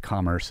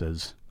 commerce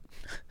as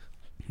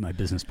my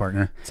business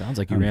partner. Sounds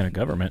like you ran a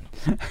government.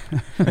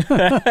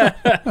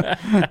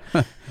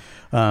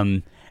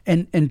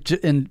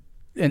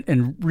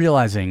 And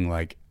realizing,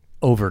 like,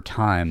 over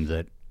time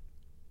that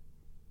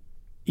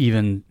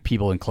even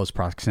people in close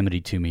proximity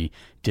to me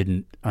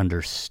didn't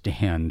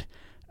understand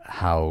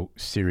how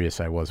serious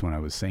I was when I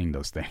was saying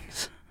those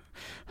things,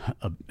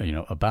 you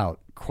know, about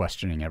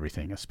questioning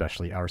everything,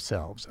 especially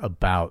ourselves,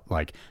 about,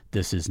 like,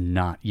 this is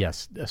not,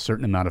 yes, a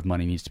certain amount of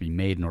money needs to be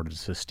made in order to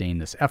sustain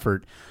this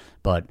effort,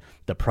 but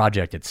the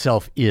project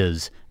itself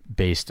is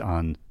based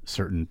on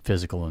certain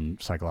physical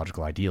and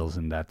psychological ideals,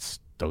 and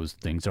those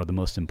things are the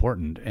most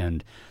important,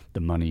 and the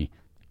money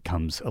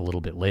comes a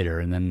little bit later.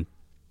 And then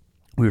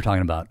we were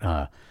talking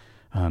about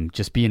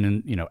just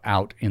being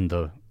out in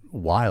the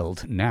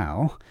wild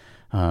now,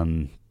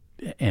 and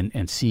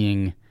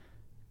seeing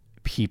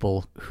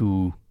people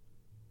who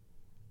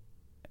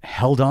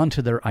held on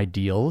to their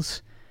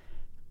ideals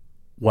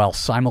while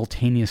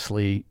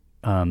simultaneously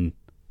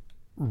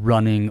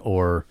running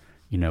or,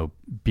 you know,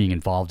 being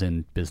involved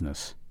in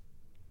business,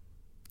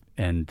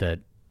 and that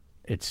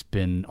it's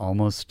been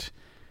almost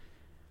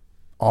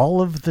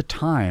all of the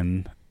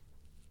time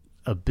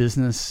a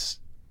business.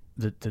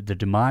 The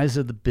demise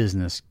of the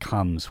business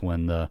comes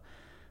when the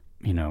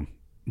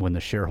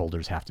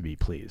shareholders have to be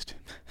pleased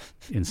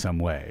in some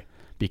way,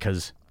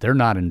 because they're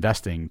not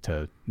investing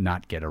to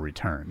not get a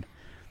return.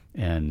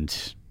 And,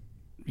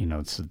 you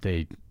know, so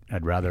I'd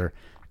rather,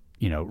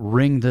 you know,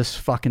 wring this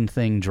fucking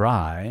thing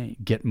dry,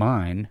 get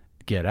mine,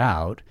 get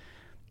out.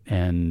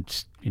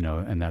 And, you know,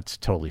 and that's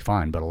totally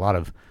fine. But a lot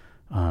of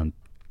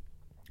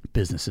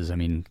businesses, I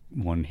mean,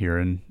 one here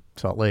in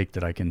Salt Lake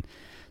that I can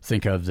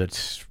think of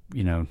that's,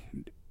 you know,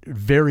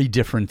 very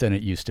different than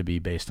it used to be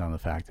based on the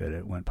fact that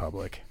it went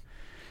public.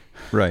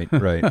 Right.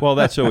 Well,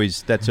 that's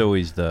always the, that's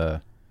always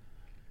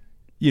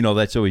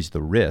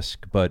the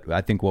risk. But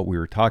I think what we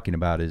were talking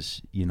about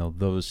is,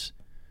 those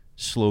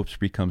slopes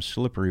become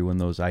slippery when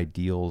those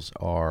ideals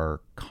are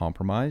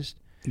compromised.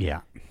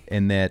 Yeah.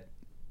 And that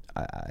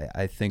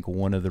I think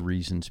one of the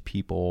reasons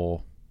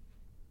people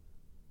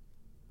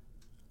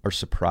are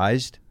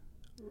surprised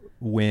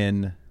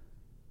when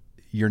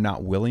you're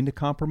not willing to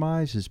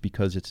compromise is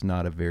because it's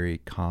not a very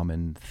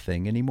common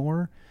thing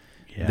anymore.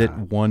 Yeah.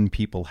 That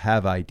people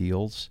have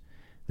ideals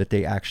that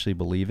they actually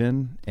believe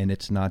in, and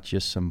it's not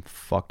just some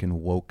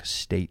fucking woke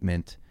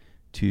statement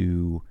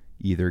to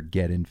either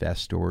get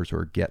investors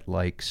or get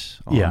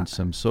likes on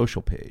some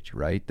social page,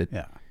 right?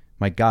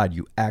 My God,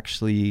 you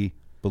actually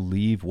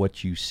believe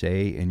what you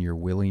say, and you're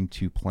willing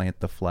to plant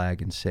the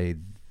flag and say,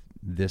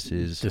 this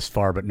is this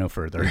far but no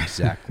further.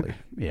 Exactly.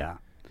 Yeah.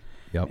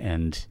 Yep.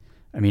 And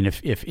I mean,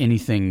 if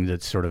anything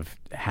that sort of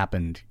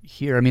happened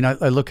here, I mean, I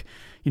look,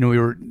 we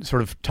were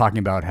sort of talking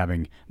about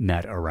having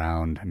met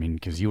around, I mean,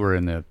 because you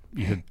had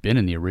been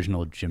in the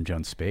original Jim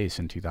Jones space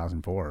in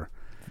 2004.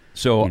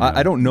 So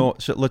I don't know.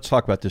 So let's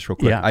talk about this real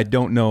quick. Yeah. I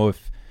don't know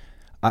if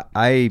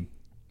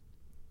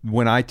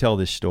when I tell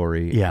this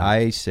story,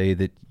 I say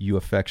that you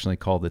affectionately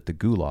called it the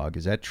Gulag.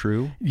 Is that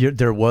true?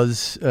 There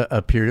was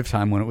a period of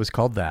time when it was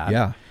called that.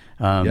 Yeah.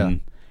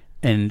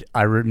 And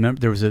I remember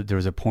there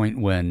was a point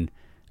when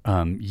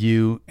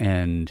you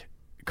and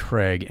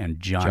Craig and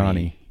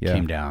Johnny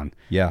came down.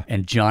 Yeah.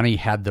 And Johnny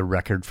had the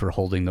record for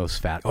holding those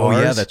fat bars. Oh,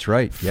 yeah, that's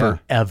right.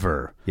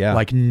 Forever. Yeah.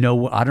 Like,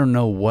 I don't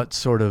know what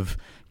sort of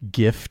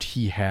gift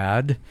he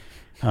had.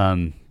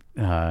 That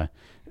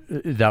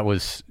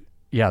was,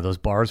 those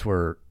bars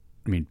were,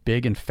 I mean,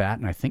 big and fat,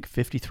 and I think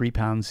 53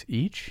 pounds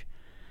each.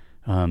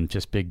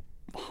 Just big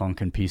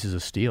honking pieces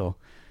of steel.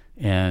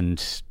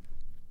 And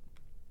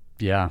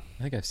yeah,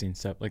 I think I've seen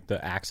stuff like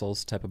the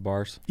axles type of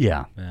bars.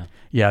 Yeah.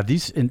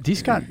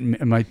 These got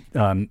my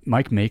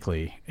Mike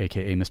Makeley,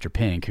 aka Mr.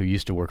 Pink, who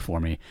used to work for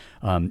me.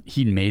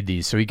 He made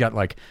these, so he got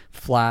like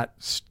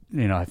flat,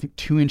 I think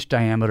 2-inch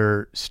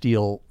diameter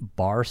steel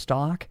bar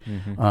stock,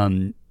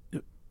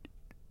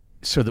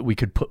 so that we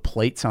could put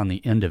plates on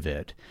the end of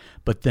it,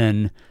 but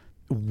then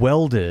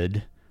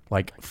welded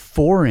like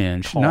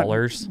 4-inch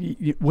collars.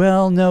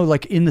 No,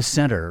 like in the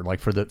center, like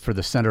for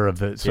the center of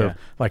the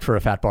like for a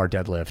fat bar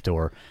deadlift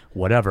or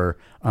whatever.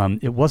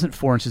 It wasn't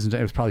 4 inches,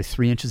 it was probably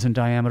 3 inches in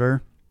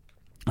diameter.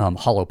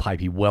 Hollow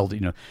pipe. He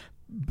welded,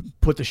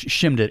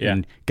 shimmed it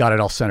and got it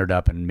all centered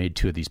up and made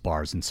 2 of these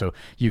bars. And so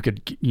you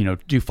could,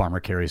 do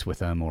farmer carries with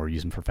them or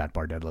use them for fat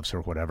bar deadlifts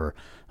or whatever.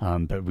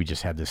 But we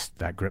just had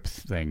that grip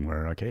thing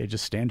where, okay,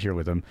 just stand here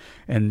with them.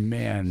 And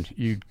man,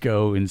 you'd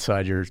go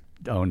inside your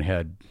own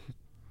head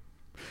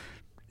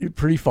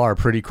pretty far,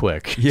 pretty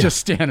quick. Yeah. Just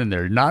standing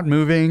there, not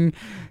moving,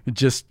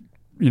 just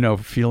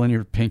feeling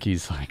your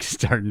pinkies like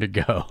starting to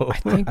go.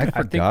 I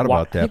forgot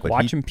about that. But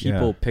watching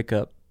people pick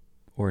up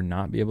or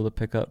not be able to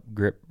pick up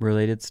grip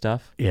related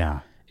stuff,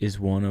 is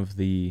one of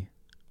the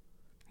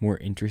more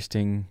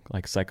interesting,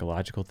 like,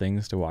 psychological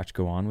things to watch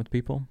go on with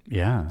people.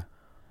 Yeah.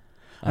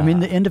 I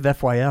mean, the end of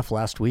FYF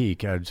last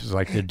week, just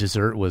like the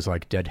dessert was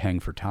like dead hang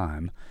for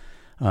time,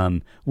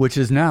 which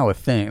is now a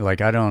thing.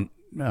 Like, I don't,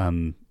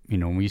 when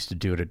we used to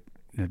do it at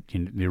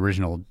the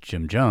original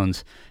Jim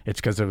Jones,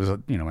 it's because it was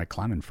my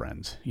climbing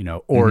friends,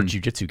 or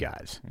jiu-jitsu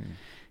guys,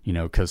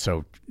 because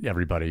so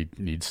everybody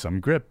needs some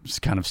grips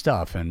kind of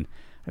stuff. And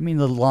I mean,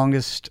 the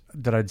longest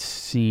that I'd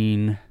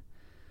seen,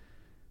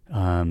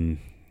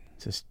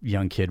 this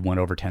young kid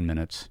went over 10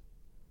 minutes,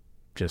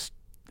 just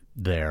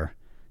there.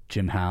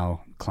 Jim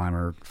Howe,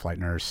 climber, flight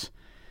nurse.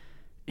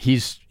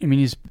 He's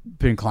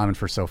been climbing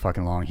for so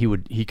fucking long.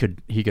 He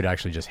could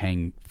actually just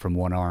hang from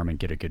one arm and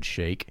get a good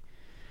shake.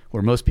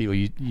 Where most people,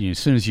 as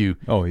soon as you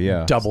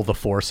double the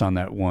force on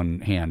that one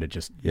hand, it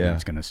just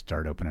it's going to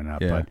start opening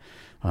up. Yeah.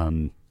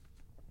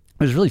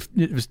 But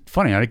it was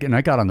funny. And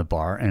I got on the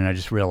bar and I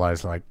just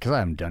realized, like, because I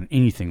haven't done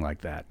anything like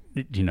that,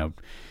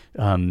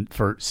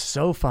 for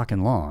so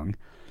fucking long,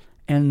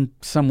 and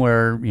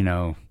somewhere,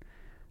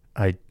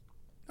 I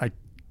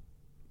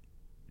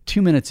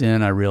 2 minutes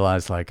in, I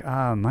realized, like,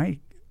 I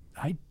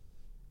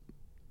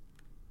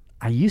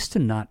used to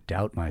not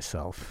doubt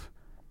myself.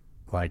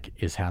 Like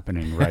is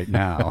happening right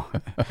now.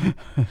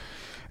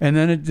 And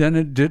then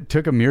it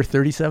took a mere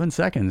 37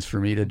 seconds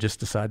for me to just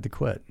decide to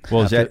quit.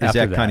 Well, is that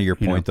kind of your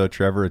point though,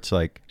 Trevor? It's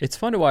like, it's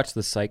fun to watch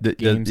the psych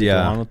games that go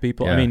on with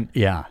people. Yeah. I mean,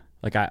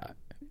 like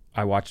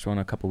I watched one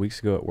a couple weeks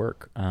ago at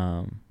work.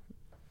 So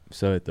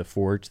at the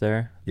forge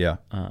there,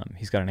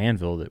 he's got an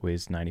anvil that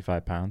weighs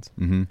 95 pounds.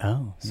 Mm-hmm.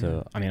 Oh,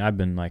 so I mean, I've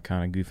been like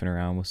kind of goofing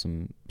around with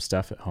some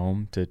stuff at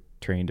home to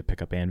train to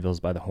pick up anvils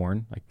by the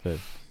horn, like the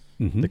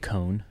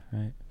cone,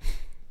 right?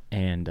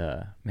 And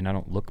I mean, I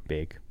don't look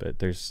big, but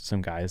there's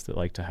some guys that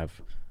like to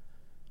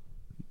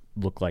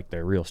look like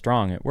they're real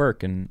strong at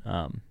work. And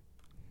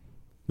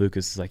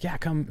Lucas is like, yeah,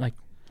 come, like,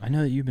 I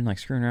know that you've been like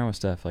screwing around with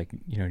stuff. Like, do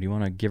you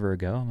want to give her a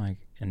go? I'm like,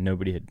 and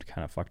nobody had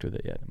kind of fucked with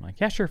it yet. I'm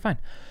like, yeah, sure, fine.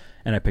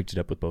 And I picked it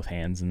up with both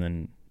hands and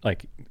then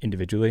like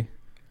individually.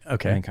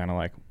 Okay. And kind of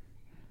like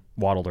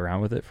waddled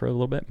around with it for a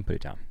little bit and put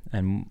it down.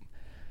 And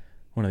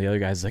one of the other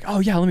guys is like, "Oh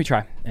yeah, let me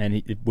try," and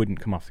it wouldn't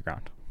come off the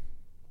ground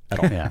at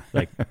all. Yeah,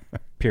 like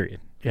period.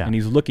 Yeah, and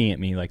he's looking at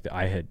me like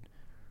I had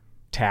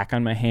tack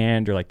on my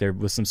hand or like there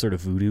was some sort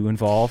of voodoo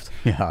involved.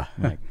 Yeah,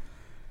 I'm like,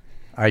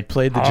 I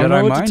played the I don't know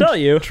Jedi what mind to tell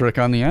you. trick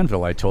on the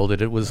anvil. I told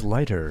it was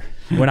lighter.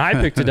 When I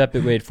picked it up,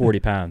 it weighed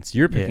 40 pounds.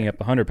 You're picking up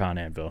a 100-pound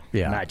anvil.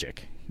 Yeah,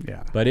 magic.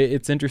 Yeah, but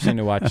it's interesting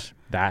to watch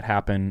that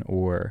happen.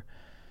 Or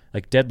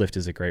like deadlift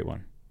is a great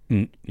one.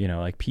 You know,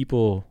 like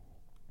people,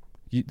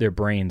 their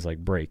brains like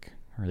break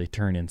or they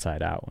turn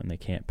inside out when they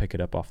can't pick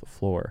it up off the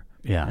floor.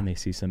 Yeah, and they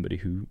see somebody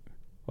who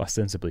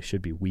ostensibly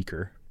should be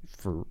weaker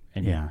for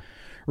any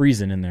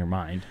reason in their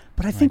mind.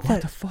 But I think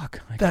what the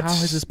fuck? Like, how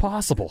is this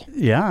possible?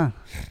 Yeah,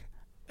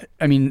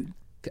 I mean,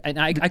 and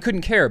I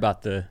couldn't care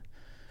about the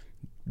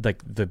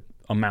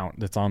amount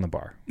that's on the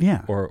bar.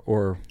 Yeah,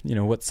 or you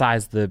know what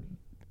size the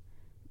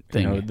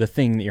thing. You know, the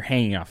thing that you're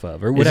hanging off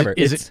of or whatever.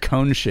 Is it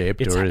cone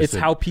shaped or is it's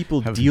how people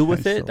deal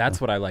with it?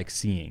 That's what I like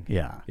seeing.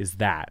 Yeah, is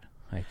that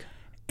like?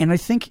 And I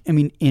think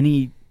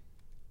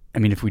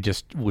if we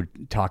just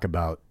would talk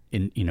about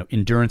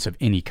endurance of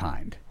any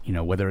kind,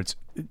 whether it's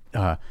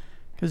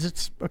because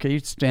it's okay, you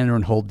stand there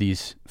and hold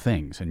these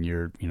things and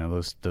you're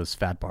those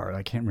fat bar,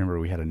 I can't remember,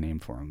 we had a name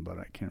for them, but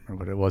I can't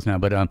remember what it was now,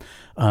 but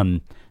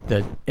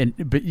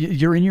but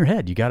you're in your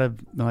head, you gotta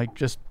like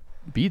just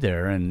be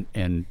there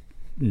and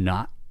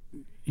not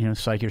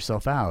psych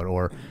yourself out.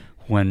 Or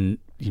when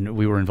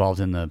we were involved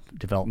in the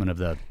development of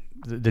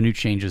the new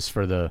changes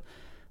for the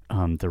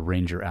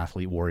Ranger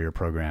Athlete Warrior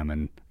program,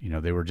 and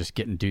they were just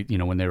getting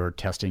when they were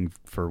testing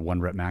for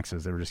 1 rep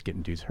maxes, they were just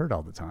getting dudes hurt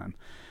all the time.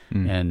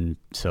 And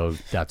so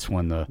that's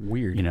when the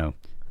weird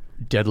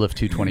deadlift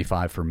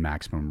 225 for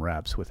maximum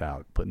reps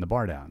without putting the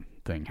bar down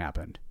thing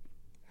happened,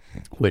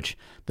 which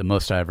the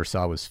most I ever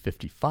saw was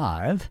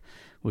 55,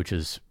 which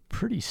is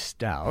pretty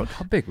stout.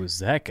 How big was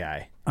that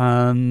guy?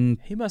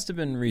 He must have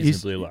been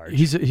reasonably large.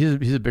 He's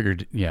a bigger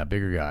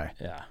guy.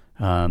 Yeah.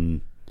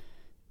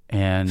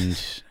 And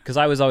because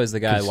I was always the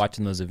guy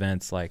watching those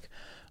events, like,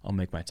 I'll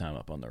make my time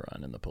up on the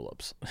run and the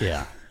pull-ups.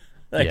 Yeah.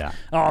 Like,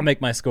 I'll make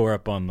my score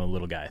up on the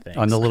little guy things.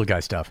 On the little guy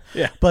stuff.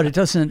 Yeah. But it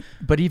doesn't,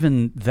 but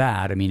even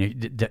that, I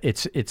mean,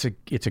 it's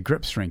a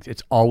grip strength.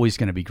 It's always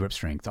going to be grip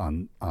strength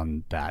on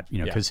that,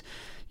 because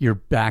your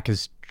back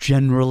is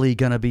generally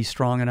going to be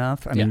strong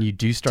enough. I mean, you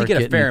do start to get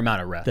getting a fair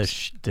amount of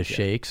reps. The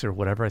shakes or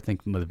whatever. I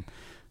think the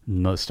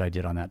most I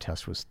did on that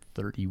test was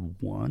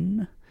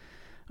 31.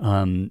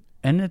 And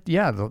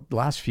the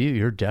last few,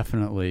 you're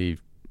definitely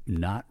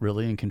not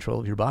really in control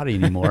of your body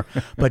anymore.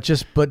 but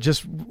just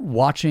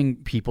watching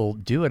people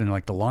do it, and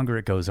like the longer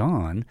it goes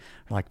on,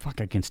 like,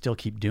 fuck, I can still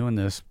keep doing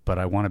this, but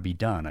I want to be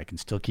done. I can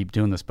still keep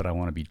doing this, but I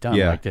want to be done.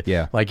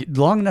 Like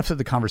long enough that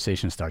the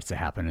conversation starts to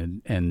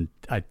happen, and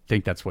I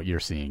think that's what you're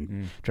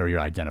seeing, Joe.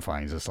 You're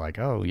identifying is just like,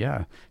 oh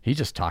yeah, he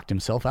just talked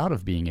himself out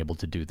of being able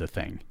to do the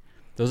thing.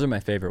 Those are my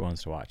favorite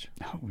ones to watch.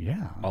 Oh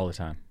yeah, all the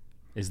time.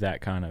 Is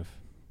that kind of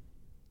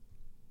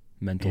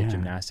mental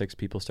gymnastics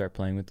people start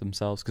playing with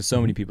themselves, because so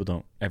many people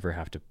don't ever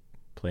have to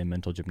play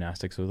mental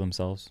gymnastics with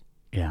themselves.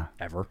 Yeah.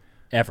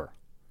 Ever.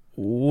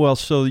 Well,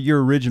 so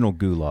your original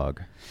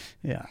Gulag.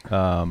 Yeah.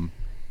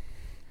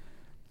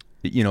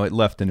 It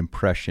left an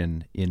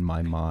impression in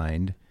my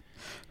mind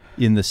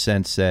in the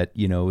sense that,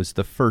 it was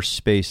the first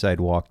space I'd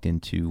walked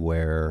into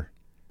where,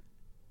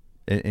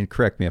 and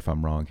correct me if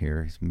I'm wrong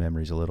here, his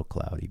memory's a little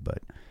cloudy,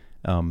 but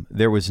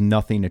there was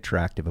nothing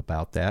attractive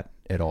about that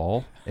at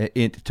all,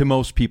 to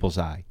most people's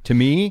eye. To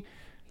me,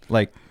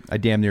 like, I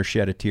damn near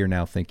shed a tear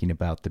now thinking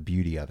about the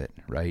beauty of it,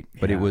 right?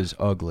 But it was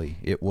ugly.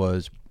 It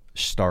was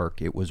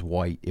stark. It was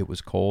white. It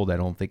was cold. I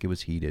don't think it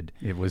was heated.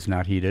 It was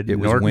not heated. It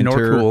was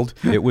winter. Nor cooled.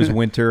 It was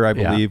winter, I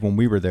believe, when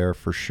we were there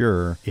for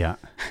sure. Yeah.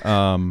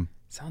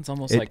 Sounds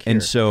almost like here.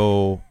 And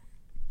so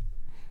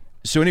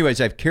anyways,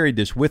 I've carried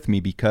this with me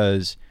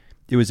because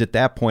it was at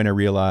that point I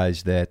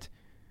realized that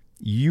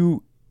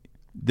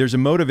there's a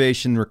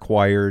motivation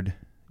required,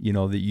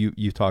 that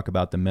you talk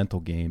about the mental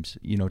games,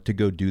 to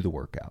go do the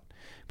workout.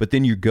 But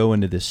then you go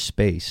into this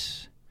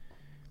space,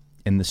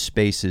 and the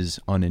space is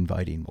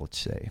uninviting, let's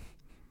say.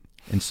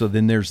 And so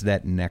then there's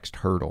that next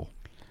hurdle.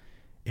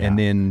 Yeah. And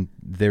then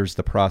there's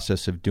the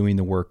process of doing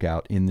the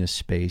workout in this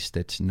space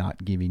that's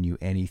not giving you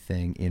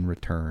anything in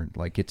return.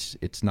 Like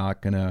it's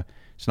not gonna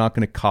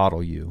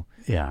coddle you.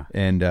 Yeah.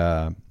 And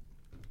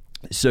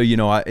so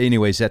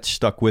anyways, that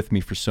stuck with me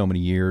for so many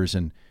years.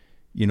 And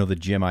the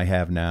gym I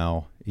have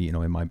now,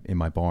 in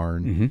my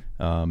barn,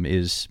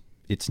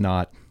 it's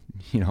not,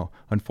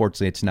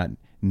 unfortunately, it's not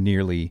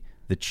nearly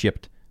the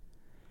chipped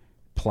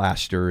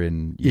plaster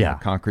and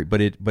concrete,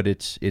 but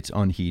it's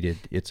unheated,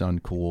 it's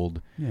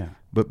uncooled. Yeah.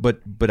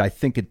 But I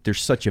think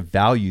there's such a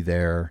value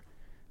there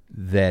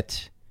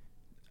that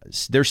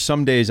there's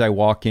some days I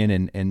walk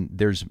in and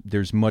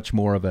there's much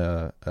more of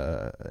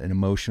an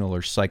emotional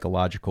or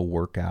psychological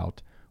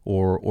workout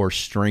or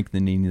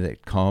strengthening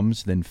that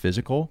comes than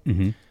physical.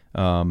 Mm-hmm.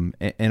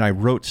 And I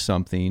wrote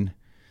something,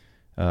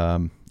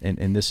 and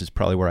this is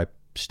probably where I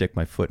stick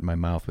my foot in my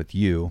mouth with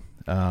you.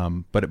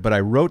 But I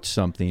wrote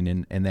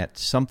something, and that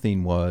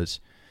something was,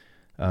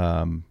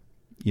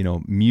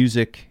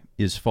 music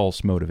is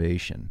false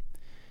motivation.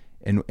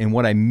 And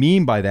what I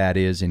mean by that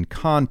is, in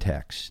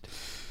context,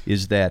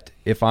 is that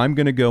if I'm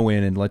going to go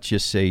in and let's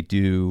just say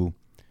do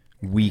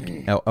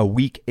a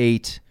week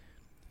 8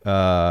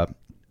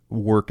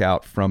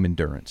 workout from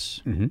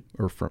endurance,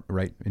 or from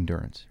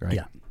endurance, right?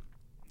 Yeah.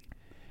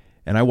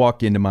 And I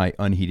walk into my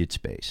unheated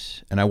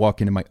space, and I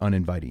walk into my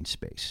uninviting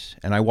space,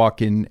 and I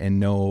walk in and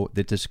know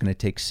that this is going to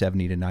take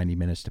 70 to 90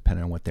 minutes,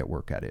 depending on what that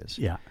workout is.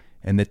 Yeah.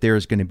 And that there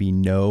is going to be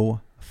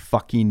no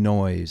fucking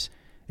noise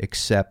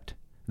except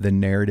the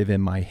narrative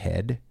in my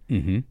head.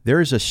 There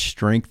is a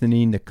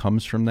strengthening that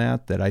comes from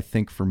that I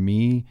think for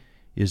me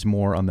is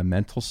more on the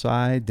mental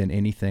side than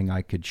anything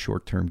I could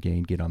short-term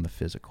gain get on the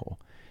physical.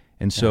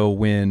 And so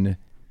when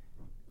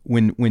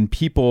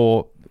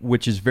people,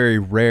 which is very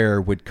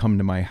rare, would come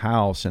to my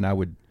house and I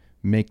would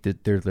make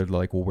they're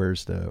like, well,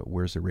 where's the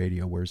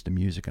radio? Where's the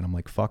music? And I'm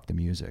like, fuck the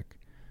music.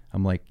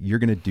 I'm like, you're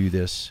going to do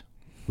this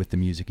with the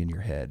music in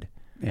your head.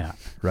 Yeah.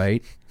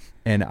 Right.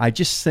 And I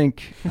just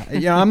think,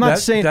 I'm not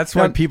saying that's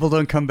why people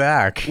don't come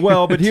back.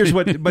 Well, but now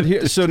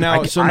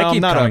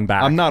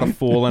I'm not a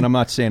fool, and I'm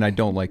not saying I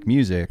don't like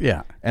music.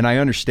 Yeah. And I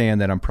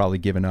understand that I'm probably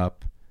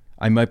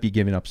I might be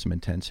giving up some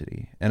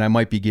intensity, and I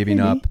might be giving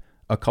up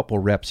a couple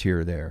reps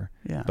here or there.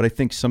 Yeah. But I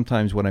think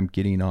sometimes what I'm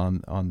getting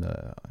on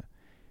the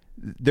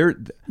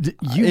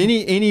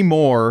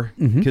anymore,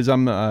 because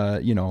I'm a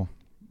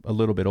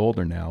little bit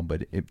older now,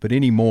 but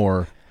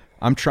anymore,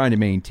 I'm trying to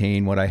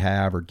maintain what I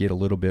have or get a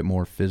little bit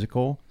more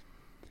physical.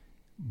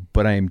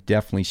 But I am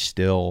definitely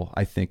still,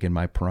 I think, in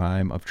my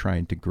prime of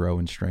trying to grow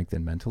and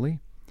strengthen mentally.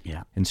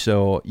 Yeah. And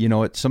so,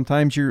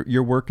 sometimes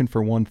you're working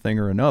for one thing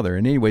or another.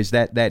 And anyways,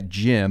 that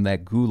gym,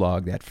 that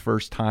gulag, that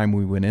first time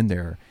we went in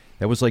there,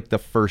 that was like the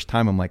first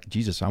time I'm like,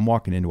 Jesus, I'm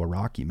walking into a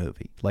Rocky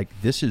movie. Like,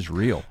 this is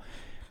real.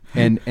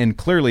 And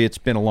clearly it's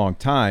been a long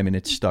time, and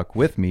it's stuck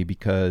with me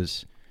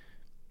because,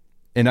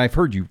 and I've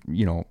heard you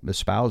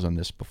espouse on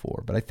this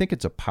before, but I think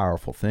it's a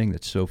powerful thing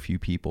that so few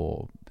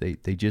people, they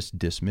just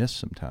dismiss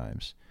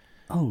sometimes.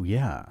 Oh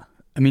yeah.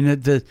 I mean,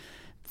 the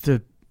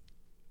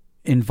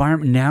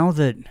environment now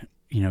that,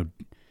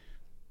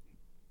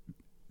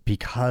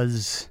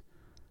 because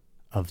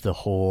of the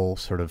whole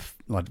sort of,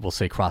 we'll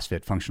say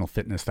CrossFit, functional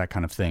fitness, that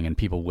kind of thing, and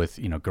people with,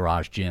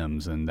 garage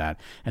gyms and that,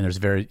 and there's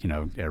very,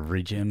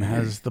 every gym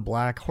has the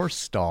black horse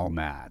stall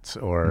mats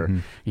or,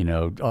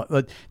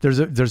 there's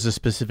a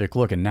specific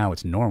look, and now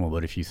it's normal.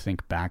 But if you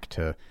think back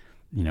to,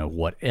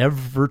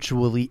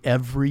 virtually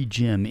every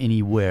gym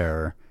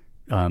anywhere,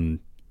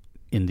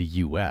 in the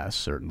U.S.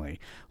 certainly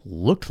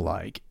looked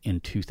like in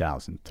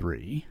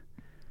 2003,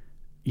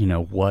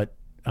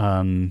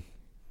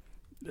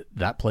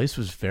 that place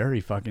was very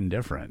fucking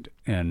different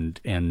and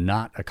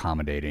not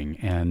accommodating.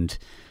 And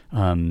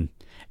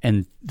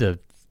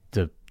the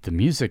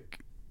music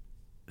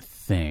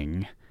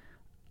thing,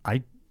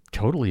 I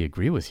totally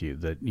agree with you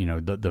that,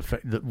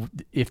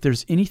 if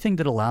there's anything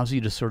that allows you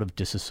to sort of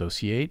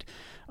disassociate,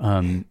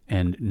 and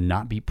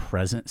not be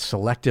present,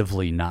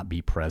 selectively not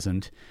be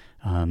present,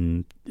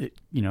 it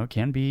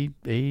can be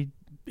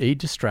a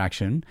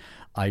distraction.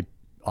 I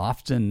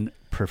often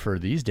prefer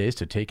these days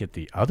to take it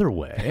the other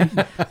way.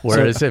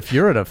 Whereas if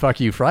you're at a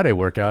Fuck You Friday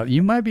workout,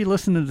 you might be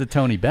listening to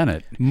Tony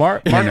Bennett.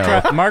 Mark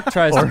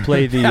tries to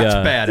play the...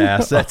 That's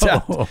badass.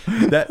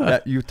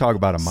 That you talk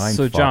about a mind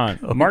So, fuck. John,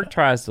 Mark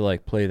tries to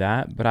play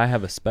that, but I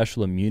have a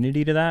special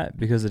immunity to that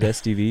because at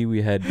SDV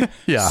we had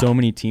so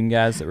many team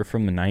guys that were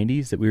from the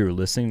 90s that we were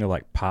listening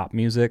to pop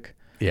music.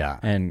 Yeah.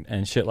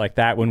 And shit like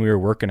that when we were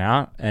working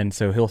out. And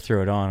so he'll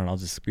throw it on and I'll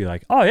just be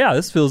like, oh yeah,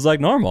 this feels like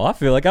normal. I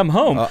feel like I'm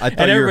home. And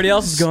everybody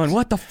else is going,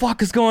 what the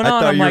fuck is going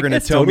on? I thought you were going to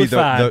tell me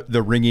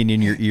the ringing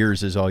in your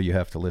ears is all you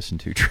have to listen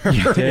to,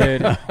 Trevor.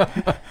 Dude.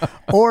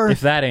 Or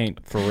if that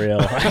ain't for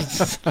real.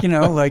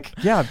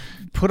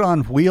 Put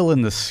on Wheel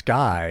in the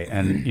Sky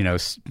and,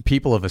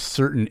 people of a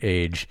certain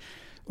age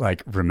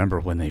remember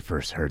when they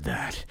first heard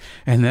that,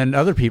 and then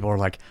other people are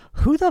like,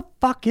 "Who the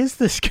fuck is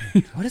this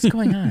guy? What is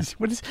going on?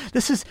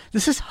 This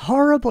is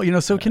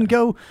horrible." So it can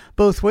go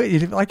both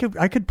ways. I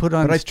could put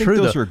on. But I think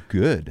those are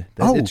good.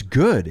 It's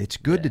good. It's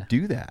good to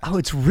do that. Oh,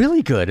 it's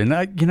really good. And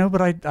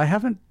but I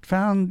haven't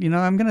found.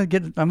 I'm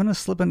gonna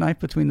slip a knife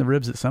between the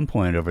ribs at some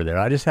point over there.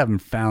 I just haven't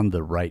found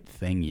the right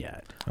thing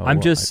yet.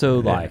 I'm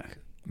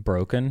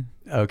broken.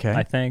 Okay.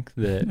 I think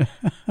that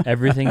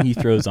everything he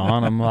throws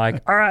on, I'm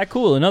like, all right,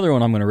 cool. Another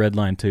one I'm going to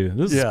redline too.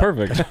 This is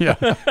perfect. Yeah.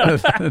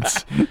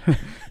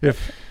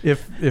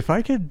 If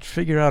I could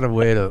figure out a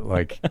way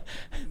to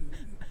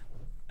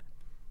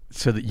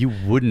so that you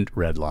wouldn't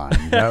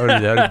redline,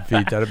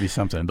 that'd be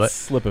something. But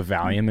slip a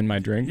Valium in my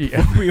drink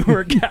before we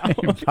work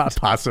out.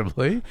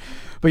 Possibly.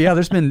 But yeah,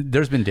 there's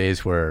been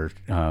days where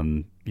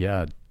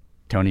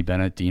Tony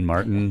Bennett, Dean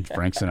Martin,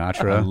 Frank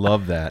Sinatra. I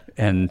love that.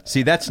 And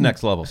see, that's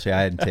next level. See,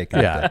 I hadn't taken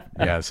that.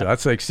 Yeah. So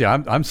that's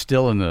I'm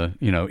still in the,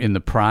 in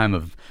the prime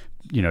of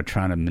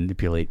trying to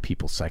manipulate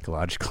people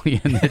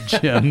psychologically in the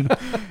gym.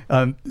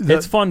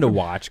 It's fun to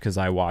watch because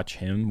I watch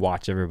him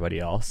watch everybody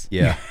else.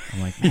 Yeah.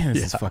 I'm like, man,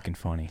 this is fucking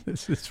funny.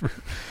 This is,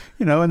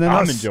 and then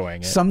I'm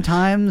enjoying it.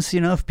 Sometimes,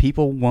 if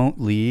people won't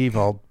leave,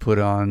 I'll put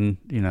on,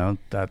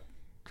 that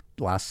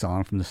last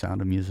song from The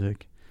Sound of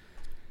Music.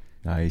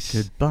 Nice.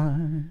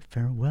 Goodbye,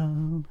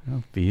 farewell,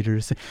 I'll be to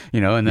sing.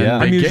 And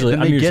then I'm usually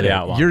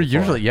out long. You're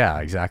before. usually,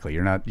 exactly.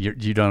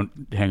 You don't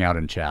hang out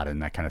and chat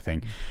and that kind of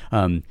thing.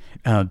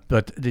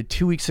 But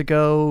 2 weeks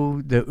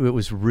ago, it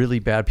was really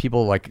bad.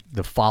 People like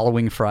the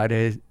following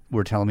Friday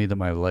were telling me that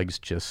my legs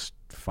just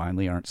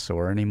finally aren't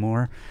sore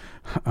anymore.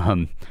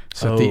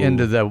 So at the end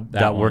of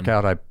that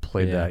workout, I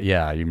played that.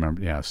 Yeah, you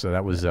remember? Yeah. So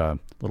that was a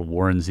little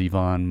Warren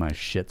Zevon. My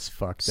shit's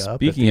fucked up.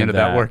 Speaking at the end of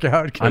that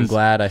workout, I'm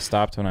glad I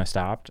stopped when I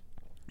stopped.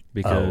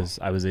 Because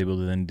I was able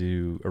to then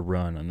do a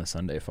run on the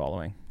Sunday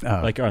following,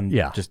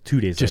 just 2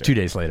 days. Just later. 2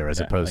 days later, as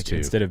opposed to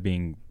instead of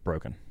being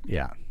broken.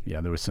 Yeah.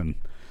 There was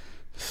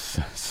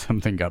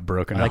something got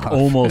broken. Like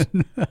almost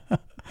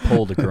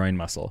pulled a groin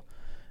muscle,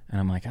 and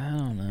I'm like, I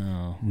don't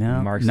know.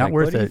 No, Mark's not like,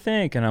 worth what do you it.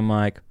 think? And I'm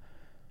like,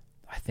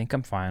 I think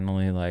I'm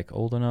finally like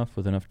old enough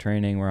with enough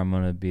training where I'm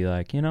gonna be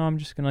like, I'm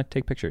just gonna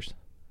take pictures.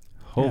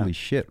 Holy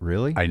shit!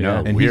 Really? I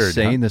know. And weird, he's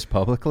saying this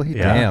publicly.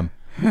 Yeah.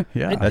 Damn.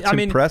 Yeah. That's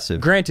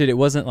impressive. Granted, it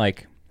wasn't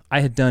like. I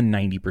had done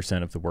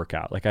 90% of the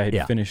workout. Like I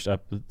had finished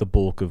up the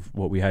bulk of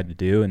what we had to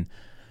do. And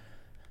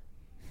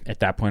at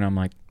that point, I'm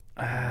like,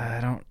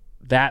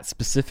 that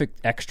specific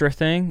extra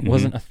thing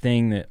wasn't a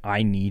thing that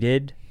I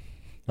needed,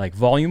 like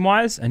volume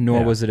wise. And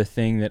nor was it a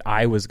thing that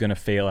I was going to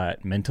fail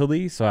at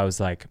mentally. So I was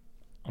like,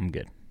 I'm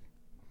good.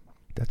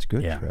 That's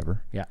good,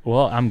 Trevor. Yeah.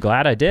 Well, I'm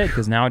glad I did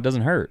because now it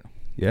doesn't hurt.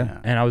 Yeah.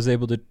 And I was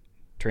able to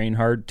train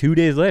hard 2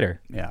 days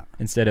later. Yeah.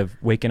 Instead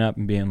of waking up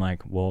and being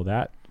like, well,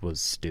 that was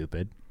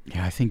stupid.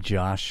 Yeah, I think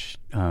Josh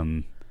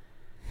came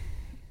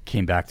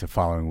back the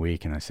following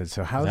week, and I said,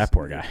 "So how's that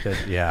poor guy?"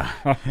 Yeah.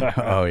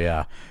 Oh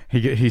yeah.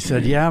 He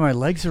said, "Yeah, my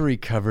legs are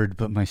recovered,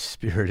 but my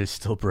spirit is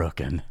still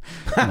broken."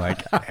 I'm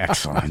like,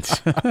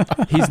 excellent.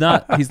 He's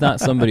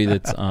not somebody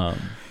that's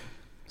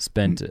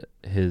spent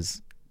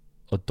his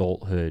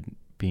adulthood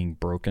being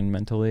broken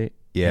mentally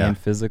and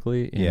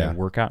physically in a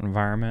workout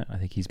environment. I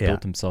think he's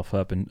built himself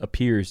up and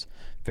appears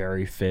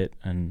very fit,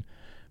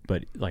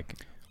 but like.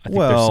 I think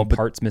there's some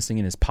parts missing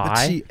in his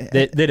pie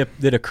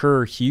that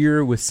occur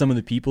here with some of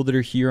the people that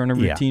are here on a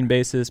routine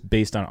basis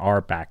based on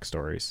our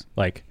backstories.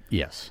 Like,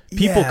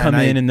 people come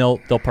in and they'll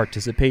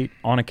participate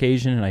on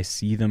occasion, and I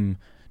see them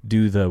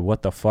do the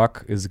 "what the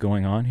fuck is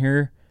going on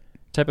here"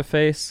 type of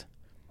face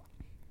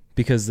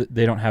because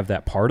they don't have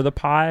that part of the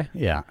pie.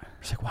 Yeah,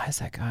 it's like, why is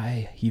that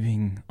guy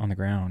heaving on the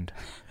ground?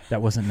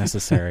 That wasn't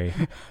necessary.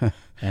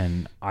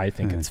 And I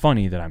think it's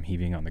funny that I'm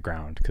heaving on the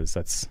ground because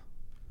that's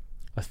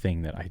a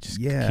thing that I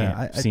just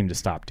can't seem to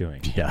stop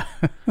doing. Yeah.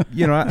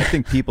 I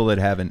think people that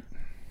haven't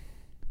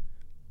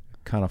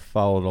kind of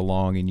followed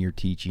along in your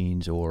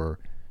teachings or,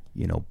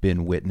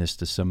 been witness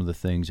to some of the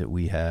things that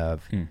we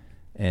have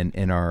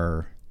and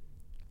are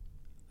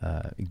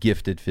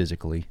gifted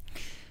physically,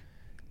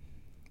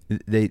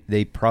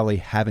 they probably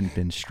haven't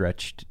been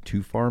stretched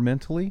too far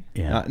mentally.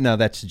 Yeah. Now,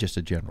 that's just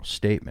a general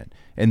statement.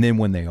 And then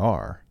when they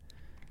are,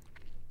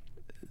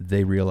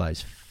 they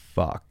realize,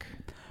 fuck.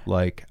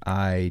 Like,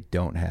 I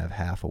don't have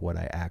half of what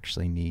I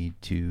actually need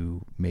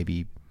to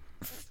maybe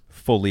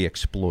fully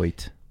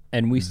exploit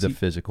the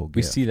physical gift.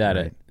 We see that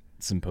at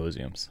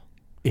symposiums.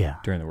 Yeah.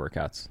 During the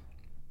workouts.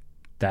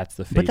 That's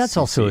the face. But that's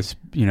also,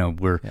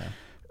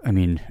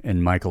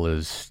 and Michael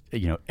is,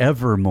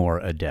 ever more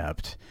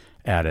adept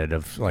at it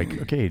of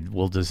like, okay,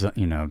 we'll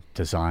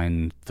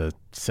design the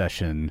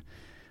session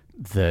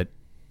that,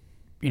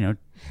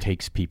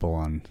 takes people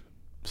on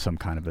some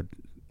kind of a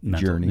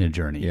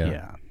journey.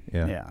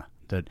 Yeah.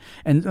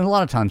 And a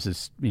lot of times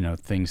it's,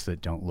 things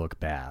that don't look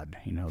bad,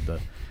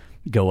 the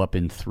go up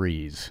in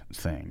threes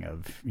thing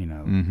of,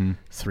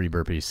 3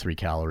 burpees, 3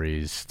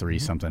 calories, 3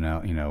 something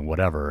else,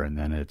 whatever. And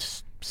then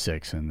it's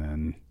 6 and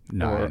then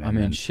 9.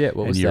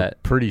 What was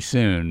that? Pretty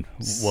soon,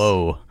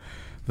 whoa,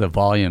 the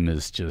volume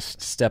is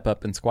just. Step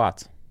up in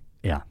squats.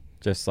 Yeah.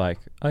 Just like,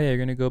 oh yeah, you're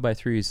going to go by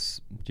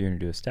 3s. You're going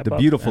to do a step up. The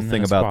beautiful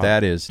thing about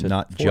that is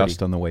not 40.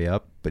 Just on the way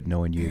up, but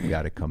knowing you've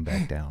got to come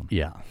back down.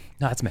 Yeah.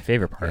 No, that's my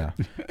favorite part.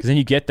 Because then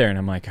you get there and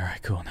I'm like, all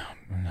right, cool.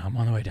 Now I'm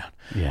on the way down.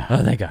 Yeah.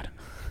 Oh, thank God.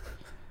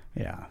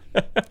 Yeah.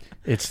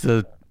 It's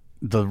the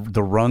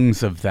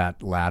rungs of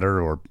that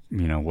ladder or,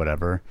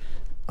 whatever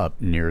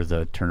up near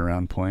the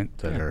turnaround point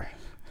that are.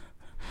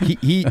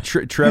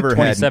 Trevor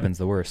had 27's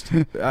the worst.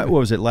 What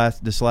was it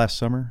this last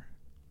summer?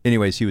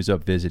 Anyways, he was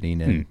up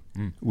visiting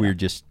and we were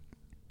just,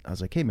 I was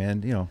like, hey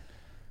man,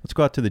 let's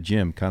go out to the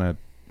gym, kind of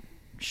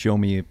show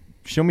me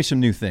some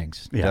new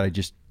things that I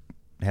just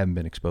haven't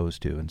been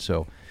exposed to. And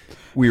so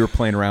we were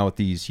playing around with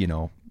these,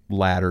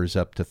 ladders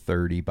up to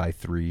 30 by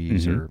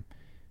 3s or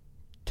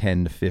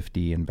 10 to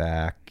 50 and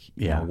back,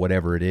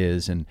 whatever it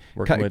is. And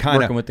working with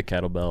the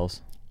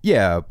kettlebells.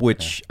 Yeah,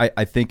 which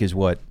I think is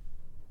what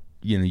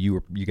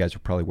you guys were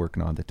probably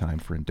working on at the time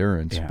for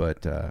endurance,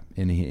 but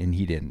and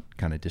he didn't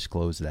kind of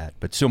disclose that.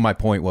 But so my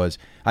point was,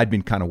 I'd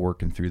been kind of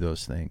working through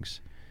those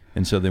things,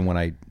 and so then when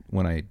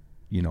I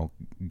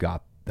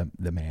got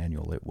the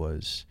manual, it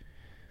was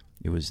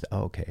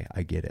okay,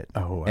 I get it.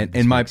 Oh,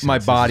 and my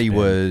body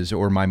was,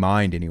 or my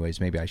mind, anyways,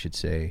 maybe I should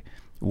say,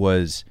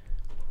 was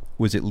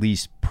at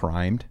least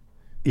primed,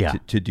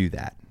 to do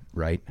that,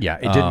 right? Yeah,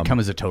 it didn't come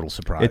as a total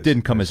surprise. It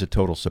didn't come as a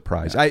total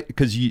surprise.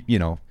 Because you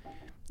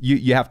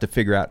have to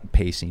figure out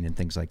pacing and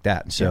things like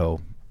that. And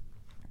so,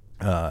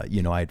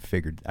 I'd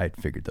figured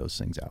those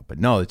things out. But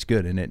no, it's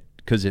good. And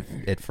because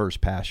at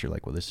first pass, you're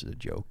like, well, this is a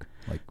joke.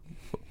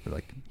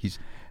 Like he's,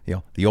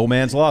 the old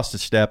man's lost a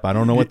step. I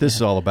don't know what this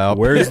is all about.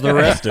 Where's the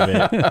rest of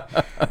it?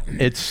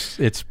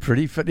 It's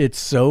pretty fun. It's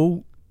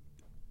so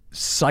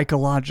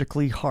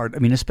psychologically hard. I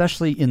mean,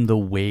 especially in the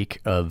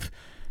wake of,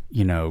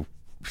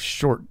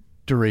 short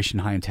duration,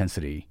 high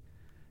intensity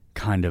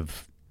kind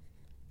of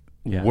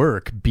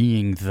work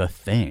being the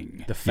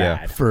thing, the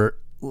fad for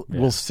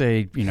we'll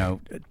say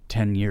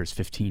 10 years,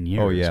 15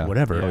 years,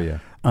 whatever.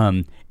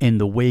 In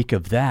the wake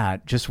of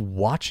that, just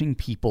watching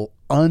people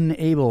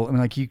unable. I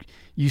mean, like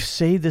you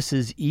say this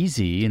is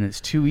easy and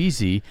it's too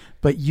easy,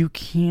 but you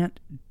can't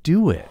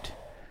do it.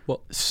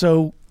 Well,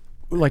 so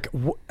like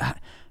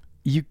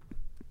you.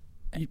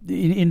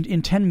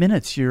 In 10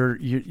 minutes, you're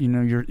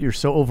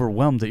so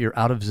overwhelmed that you're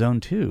out of zone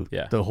 2.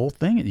 Yeah. The whole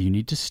thing, you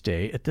need to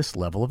stay at this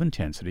level of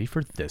intensity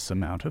for this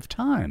amount of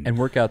time. And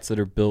workouts that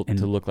are built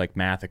to look like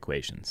math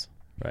equations,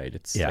 right?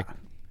 It's like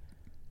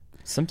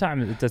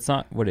sometimes that's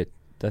not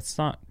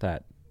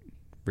that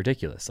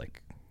ridiculous.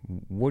 Like,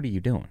 what are you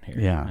doing here?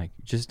 Yeah. Like,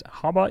 just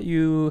how about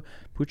you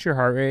put your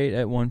heart rate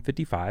at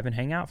 155 and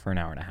hang out for an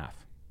hour and a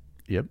half?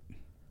 Yep.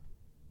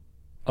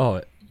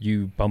 Oh,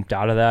 you bumped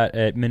out of that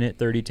at minute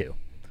 32.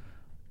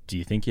 Do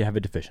you think you have a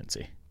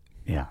deficiency?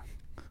 Yeah.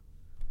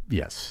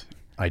 Yes,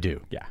 I do.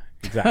 Yeah,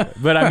 exactly.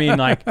 But I mean,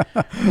 like,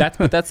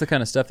 that's the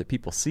kind of stuff that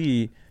people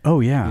see.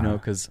 Oh, yeah.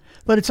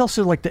 But it's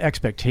also like the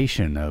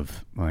expectation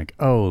of like,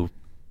 oh,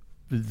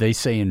 they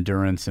say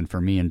endurance, and for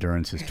me,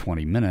 endurance is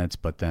 20 minutes,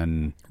 but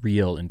then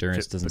real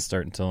endurance doesn't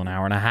start until an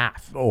hour and a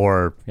half.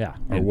 Or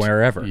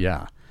wherever.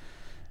 Yeah.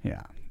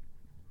 Yeah.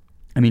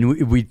 I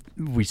mean,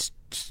 we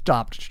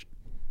stopped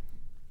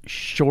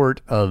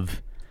short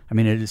of. I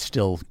mean, it is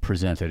still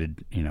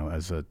presented,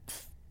 as a,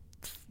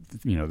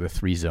 the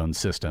 3-zone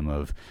system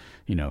of,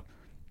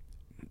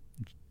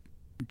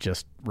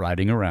 just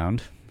riding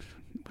around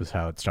was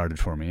how it started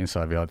for me. And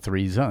so I've got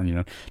 3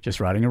 zones, just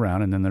riding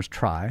around, and then there's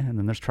try, and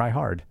then there's try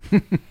hard.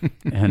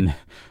 And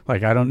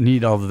like, I don't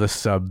need all of this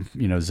sub,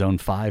 zone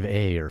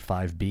 5A or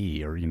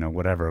 5B or,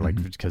 whatever,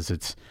 like, because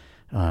it's,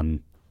 I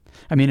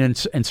mean, and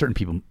certain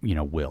people,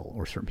 will,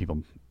 or certain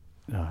people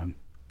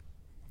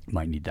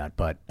might need that,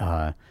 but,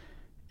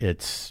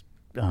 it's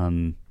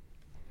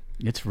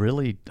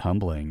really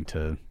humbling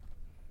to,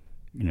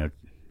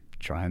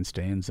 try and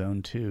stay in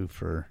zone 2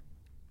 for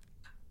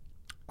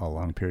a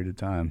long period of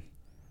time,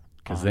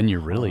 because then you're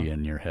really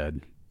in your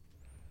head.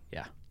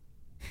 Yeah.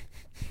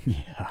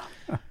 Yeah.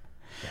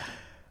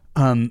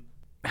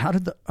 How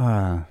did the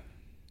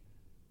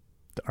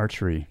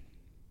archery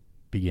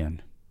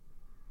begin?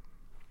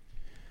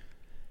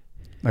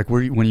 Like,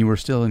 when you were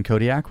still in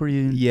Kodiak, were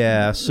you?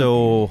 Yeah.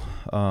 So,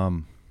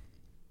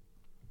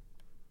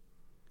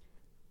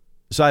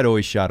 So I'd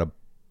always shot a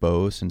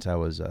bow since I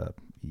was,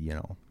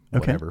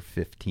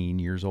 15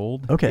 years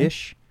old.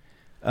 Ish.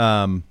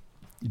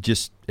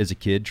 Just as a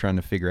kid trying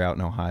to figure out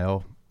in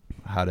Ohio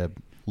how to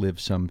live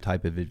some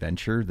type of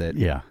adventure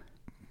that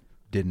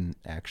didn't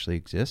actually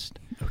exist.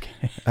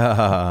 Okay.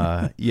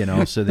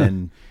 So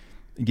then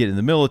get in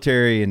the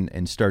military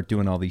and start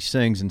doing all these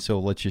things. And so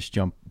let's just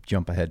jump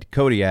ahead to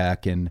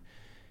Kodiak and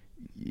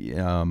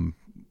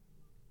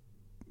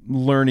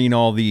learning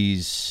all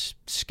these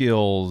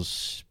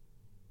skills,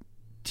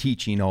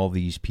 teaching all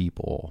these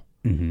people,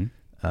 being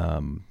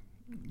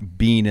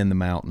in the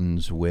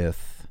mountains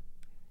with,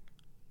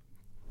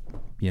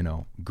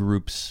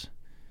 groups,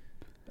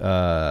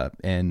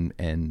 and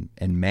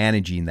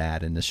managing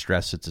that and the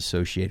stress that's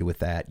associated with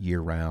that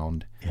year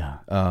round. Yeah.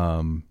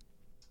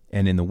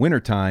 And in the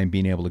wintertime,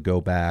 being able to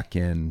go back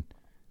and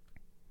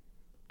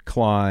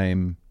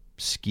climb,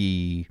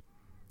 ski,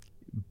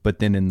 but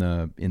then in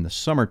the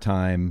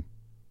summertime,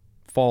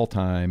 fall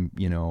time,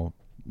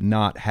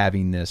 not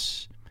having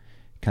this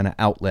kind of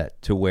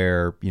outlet to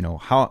where,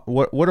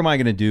 what am I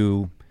going to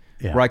do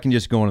where I can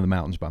just go into the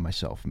mountains by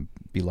myself and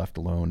be left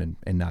alone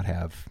and not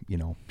have,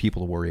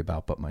 people to worry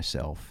about but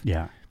myself.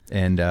 Yeah.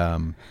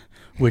 And,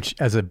 which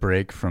as a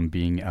break from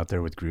being out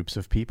there with groups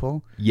of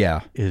people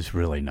is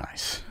really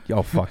nice.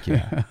 Oh, fuck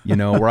yeah.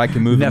 Where I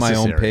can move at my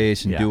own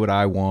pace and do what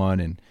I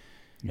want and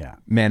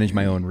manage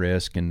my own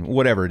risk and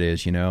whatever it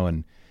is,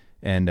 and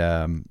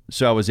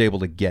so I was able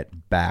to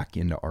get back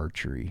into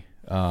archery.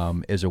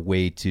 As a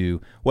way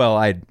to,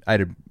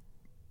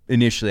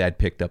 initially I'd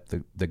picked up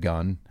the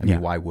gun. I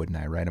mean, why wouldn't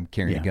I, right? I'm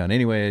carrying a gun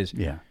anyways.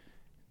 Yeah.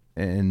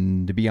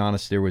 And to be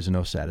honest, there was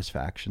no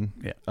satisfaction.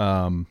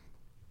 Yeah.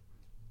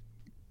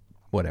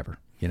 Whatever,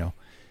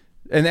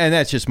 And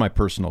that's just my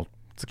personal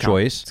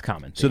choice. It's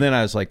common. So then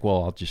I was like,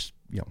 well, I'll just,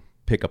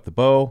 pick up the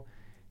bow.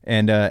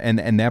 And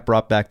that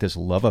brought back this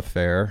love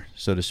affair,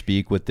 so to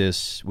speak, with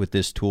this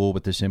tool,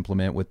 with this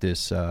implement, with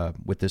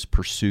this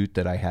pursuit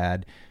that I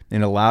had,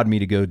 and allowed me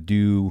to go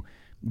do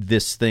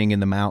this thing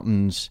in the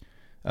mountains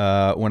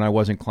when I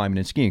wasn't climbing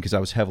and skiing, because I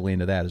was heavily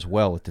into that as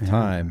well at the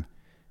time.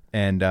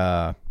 And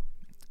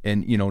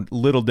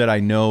little did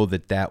I know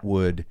that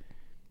would,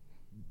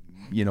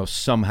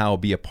 somehow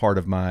be a part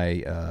of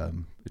my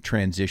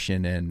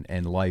transition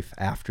and life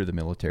after the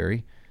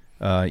military.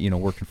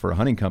 Working for a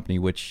hunting company,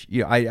 which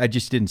I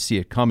just didn't see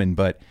it coming.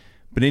 But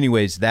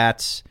anyways,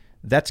 that's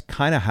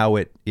kind of how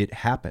it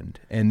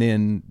happened. And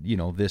then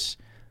this,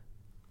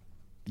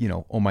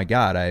 oh my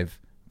God, I've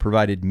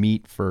provided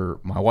meat for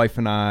my wife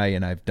and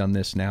and I've done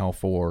this now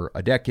for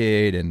a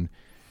decade, and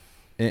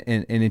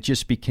it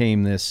just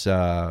became this,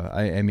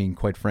 I mean,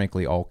 quite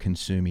frankly,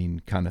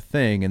 all-consuming kind of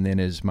thing. And then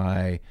as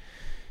my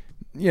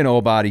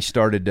body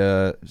started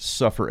to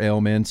suffer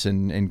ailments,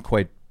 and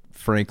quite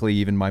frankly,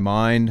 even my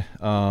mind,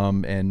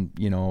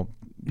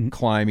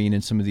 climbing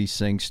and some of these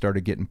things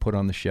started getting put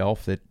on the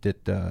shelf, that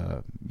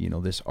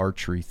this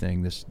archery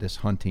thing, this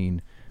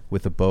hunting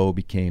with a bow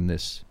became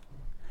this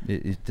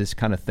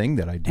kind of thing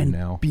that I do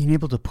now. Being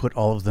able to put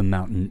all of the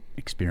mountain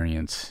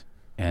experience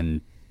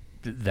and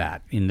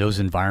that in those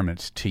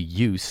environments to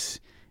use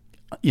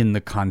in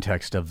the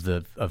context of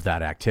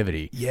that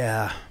activity,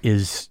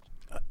 is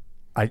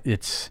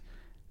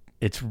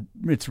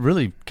it's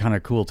really kind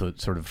of cool to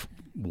sort of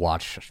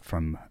watch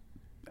from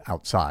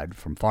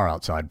far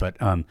outside, but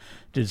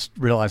just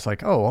realize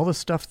like, all the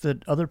stuff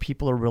that other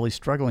people are really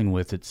struggling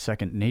with, it's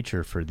second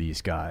nature for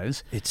these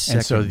guys.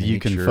 And so you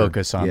can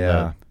focus on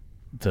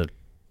the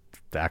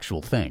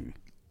actual thing.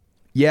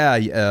 Yeah.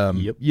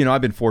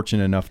 I've been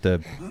fortunate enough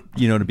to,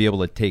 to be able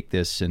to take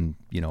this and,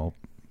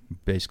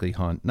 basically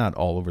hunt, not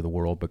all over the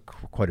world, but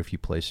quite a few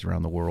places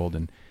around the world.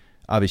 And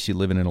obviously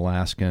living in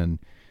Alaska and,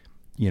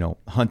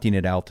 hunting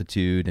at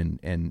altitude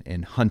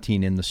and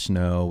hunting in the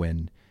snow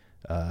and,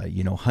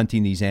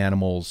 hunting these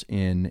animals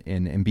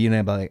and being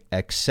able to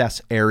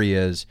access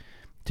areas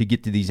to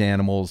get to these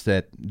animals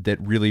that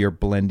really are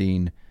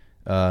blending,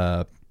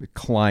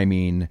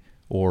 climbing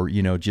or,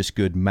 just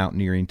good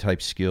mountaineering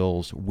type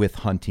skills with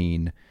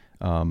hunting,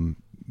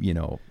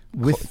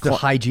 with the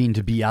hygiene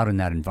to be out in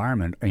that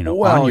environment, on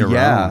your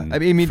own. I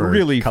mean, for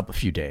really a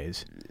few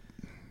days.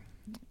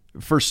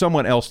 For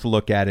someone else to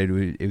look at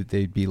it,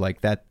 they'd be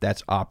like,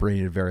 that's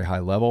operating at a very high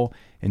level.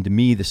 And to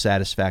me, the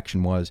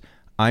satisfaction was,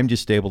 I'm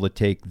just able to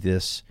take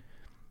this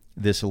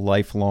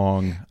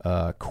lifelong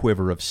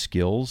quiver of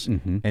skills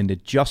and to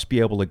just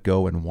be able to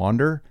go and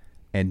wander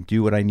and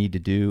do what I need to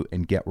do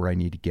and get where I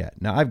need to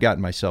get. Now, I've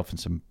gotten myself in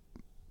some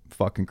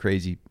fucking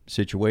crazy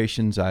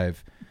situations.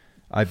 I've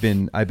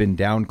been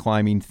down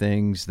climbing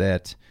things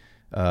that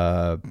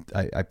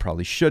I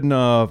probably shouldn't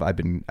have. I've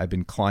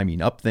been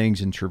climbing up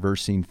things and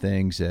traversing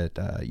things that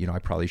I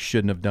probably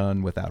shouldn't have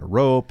done without a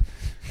rope,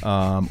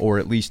 or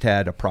at least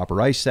had a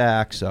proper ice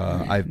axe.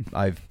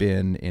 I've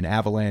been in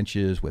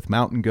avalanches with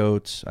mountain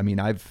goats. I mean,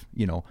 I've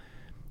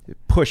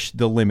pushed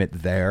the limit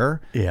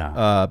there.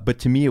 Yeah. But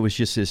to me, it was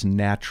just this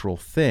natural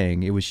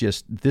thing. It was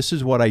just, this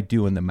is what I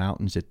do in the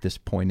mountains at this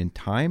point in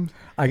time,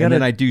 and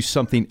then I do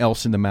something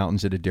else in the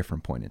mountains at a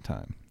different point in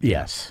time.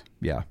 Yes.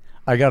 Yeah.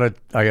 I gotta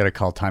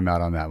call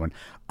timeout on that one.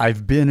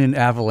 I've been in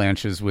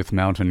avalanches with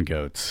mountain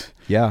goats.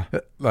 Yeah,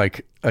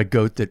 like a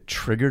goat that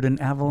triggered an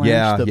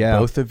avalanche. Yeah.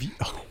 Both of you.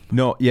 Oh.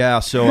 No, yeah.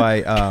 So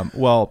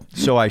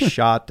I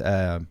shot.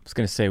 I was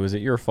gonna say, was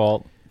it your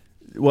fault?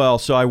 Well,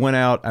 so I went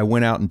out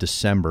in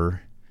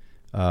December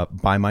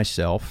by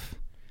myself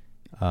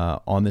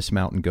on this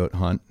mountain goat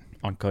hunt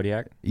on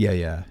Kodiak.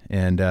 Yeah.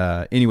 And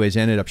anyways,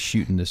 I ended up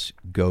shooting this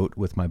goat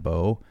with my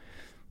bow,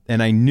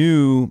 and I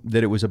knew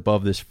that it was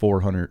above this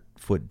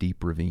 400-foot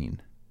deep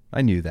ravine.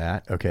 I knew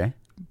that. Okay.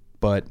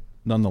 But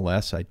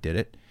nonetheless, I did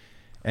it.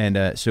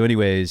 And so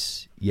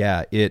anyways,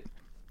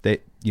 they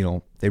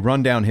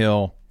run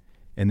downhill,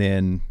 and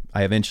then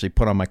I eventually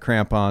put on my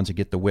crampons, I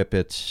get the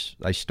whippets,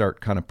 I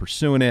start kind of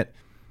pursuing it,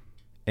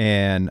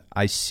 and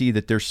I see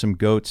that there's some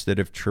goats that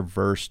have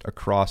traversed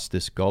across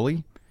this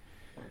gully,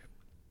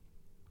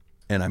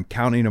 and I'm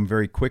counting them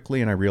very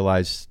quickly, and I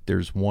realize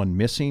there's one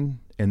missing,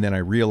 and then I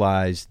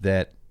realize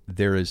that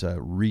there is a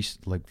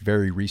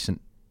very recent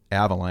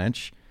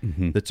avalanche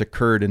that's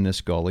occurred in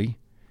this gully,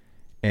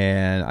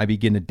 and I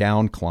begin to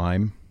down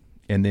climb,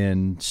 and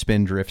then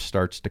spindrift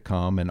starts to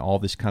come and all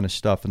this kind of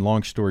stuff. And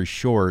long story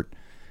short,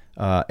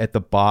 at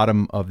the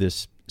bottom of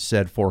this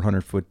said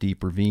 400-foot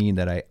deep ravine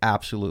that I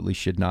absolutely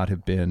should not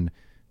have been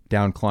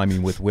down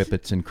climbing with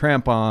whippets and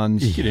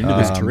crampons. Get into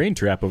this terrain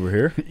trap over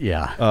here.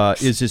 Yeah.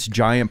 Is this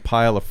giant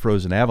pile of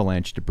frozen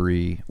avalanche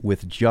debris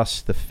with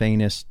just the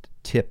faintest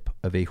tip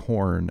of a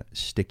horn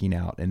sticking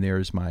out, and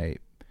there's my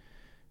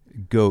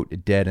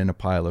goat dead in a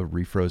pile of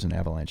refrozen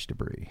avalanche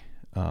debris.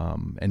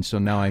 And so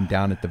now I'm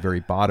down at the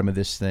very bottom of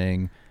this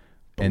thing,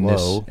 and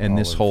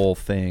this whole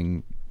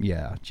thing,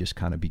 just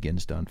kind of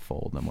begins to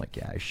unfold. And I'm like,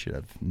 I should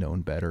have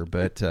known better,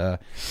 but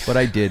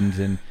I didn't.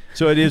 And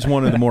so it is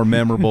one of the more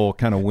memorable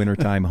kind of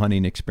wintertime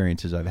hunting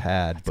experiences I've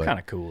had. It's kind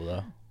of cool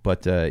though.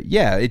 But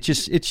it's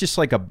just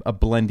like a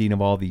blending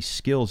of all these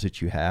skills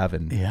that you have,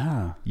 and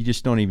you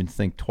just don't even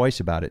think twice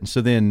about it. And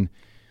so then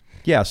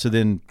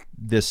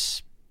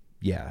this,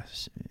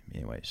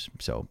 anyways.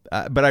 So,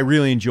 but I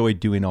really enjoyed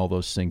doing all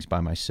those things by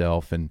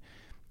myself. And,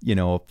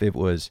 if it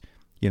was,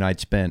 I'd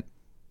spent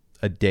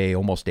a day,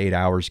 almost 8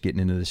 hours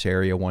getting into this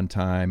area one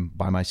time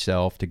by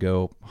myself to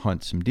go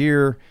hunt some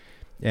deer.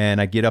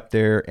 And I get up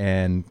there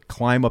and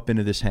climb up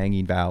into this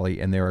hanging valley,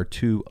 and there are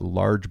 2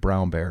 large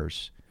brown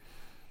bears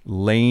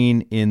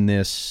laying in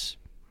this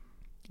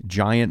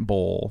giant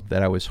bowl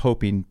that I was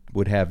hoping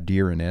would have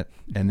deer in it.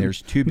 And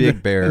there's 2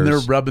 big bears. And they're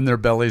rubbing their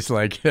bellies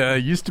like,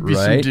 used to be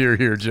some deer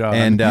here, John.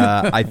 And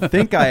I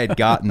think I had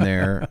gotten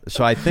there.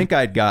 So I think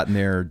I had gotten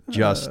there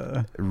just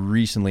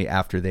recently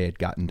after they had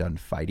gotten done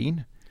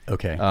fighting.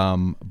 Okay.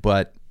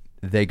 But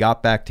they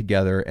got back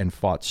together and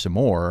fought some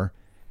more.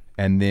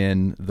 And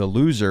then the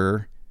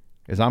loser,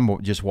 as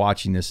I'm just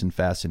watching this in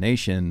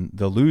fascination,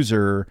 the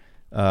loser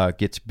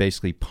gets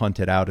basically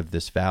punted out of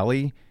this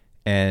valley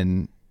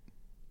and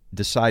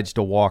decides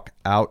to walk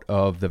out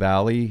of the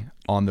valley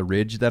on the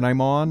ridge that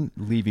I'm on,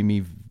 leaving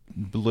me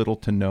little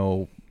to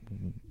no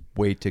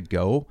way to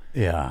go.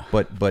 Yeah.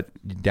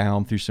 But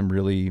down through some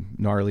really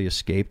gnarly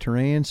escape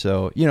terrain.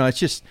 So, it's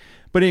just,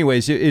 but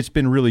anyways, it's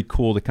been really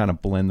cool to kind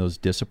of blend those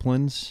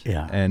disciplines.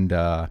 Yeah. And,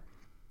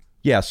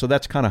 so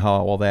that's kind of how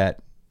all that,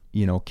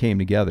 came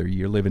together.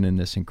 You're living in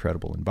this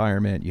incredible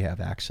environment. You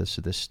have access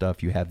to this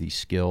stuff. You have these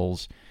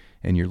skills,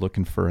 and you're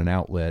looking for an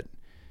outlet.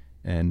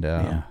 And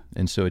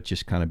so it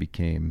just kind of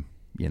became,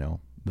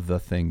 the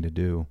thing to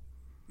do.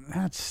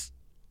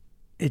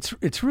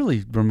 It's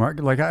really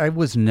remarkable. Like, I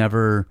was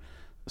never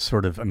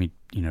sort of,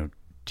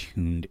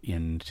 tuned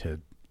into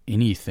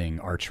anything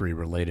archery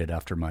related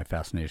after my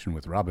fascination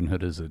with Robin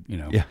Hood as a,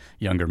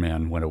 younger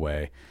man went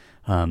away.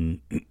 And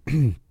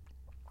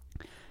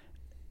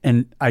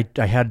I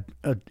had,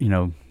 a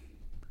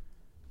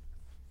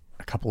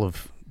couple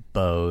of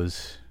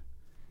bows,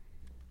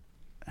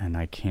 and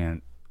I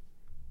can't,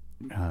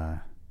 I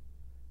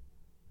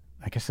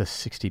guess a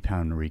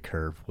 60-pound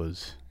recurve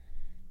was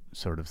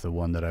sort of the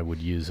one that I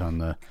would use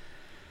on I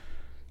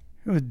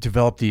would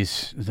develop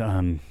these,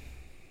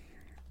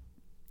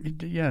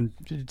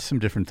 did some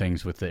different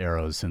things with the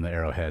arrows and the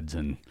arrowheads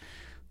and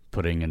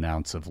putting an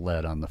ounce of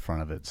lead on the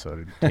front of it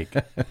so to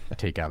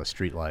take out a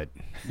street light,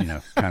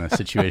 kind of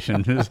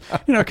situation.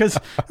 Because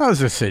I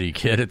was a city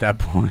kid at that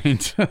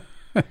point.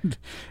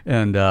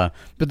 And but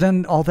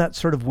then all that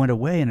sort of went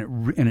away,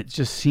 and it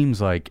just seems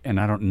like, and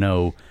I don't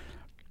know,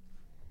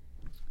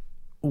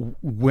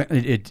 when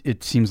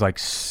it seems like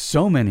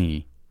so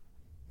many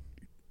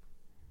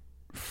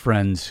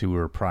friends who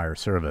were prior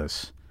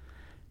service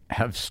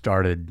have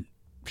started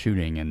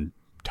shooting and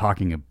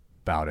talking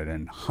about it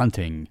and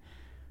hunting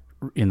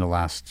in the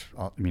last,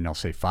 I'll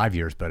say 5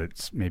 years, but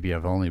it's maybe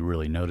I've only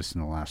really noticed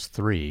in the last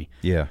 3.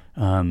 Yeah.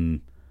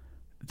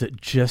 That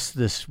just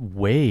this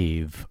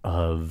wave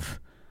of,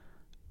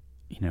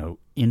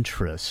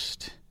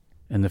 interest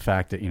in the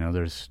fact that,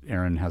 there's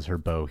Erin has her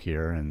bow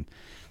here, and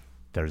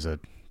there's a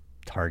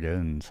target,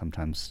 and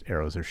sometimes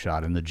arrows are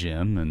shot in the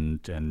gym,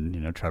 and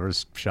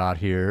Trevor's shot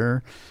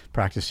here,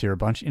 practiced here a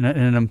bunch, and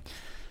I'm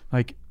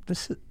like,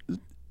 this is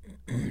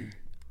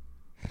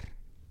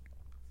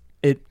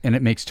it, and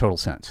it makes total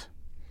sense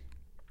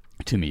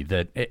to me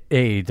that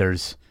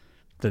there's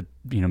the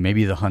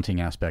maybe the hunting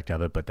aspect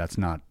of it, but that's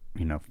not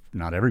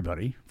not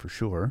everybody for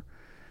sure,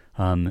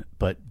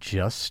 but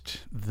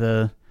just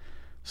the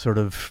sort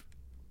of,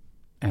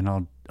 and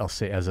I'll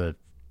say as a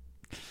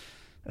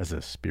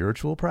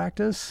spiritual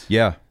practice,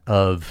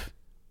 of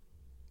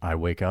I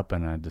wake up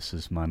and this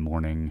is my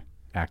morning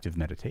active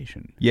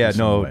meditation.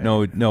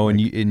 No,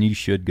 and you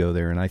should go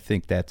there, and I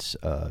think that's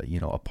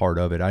a part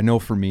of it. I know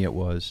for me it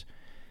was,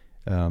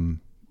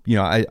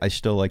 I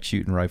still like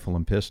shooting rifle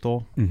and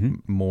pistol,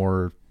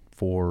 more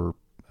for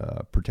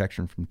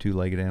protection from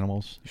 2-legged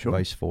animals,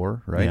 vice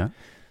versa, right? Yeah.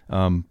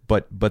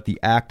 But the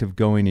act of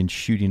going and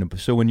shooting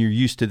so when you're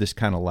used to this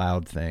kind of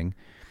loud thing,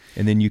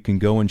 and then you can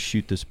go and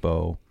shoot this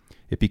bow,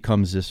 it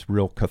becomes this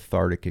real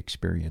cathartic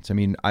experience. I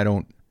mean, I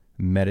don't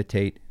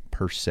meditate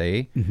per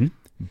se,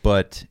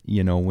 but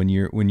when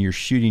you're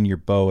shooting your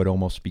bow, it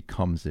almost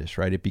becomes this,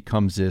 right? It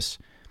becomes this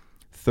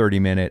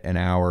 30-minute, an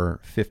hour,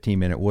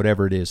 15-minute,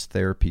 whatever it is,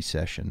 therapy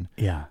session.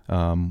 Yeah.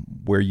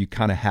 Where you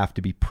kind of have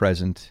to be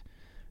present.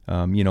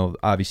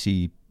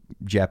 Obviously,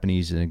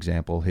 Japanese, as an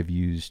example, have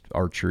used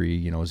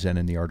archery, Zen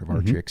and the art of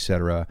archery, et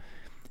cetera.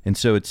 And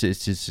so it's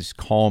just this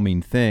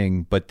calming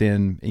thing. But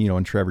then,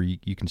 and Trevor,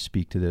 you can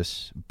speak to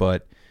this,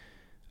 but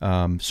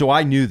so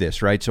I knew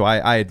this, right? So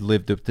I had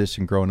lived with this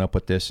and grown up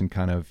with this and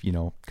kind of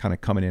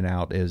coming in and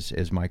out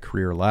as my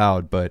career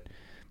allowed. But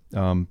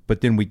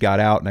then we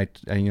got out, and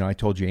I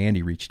told you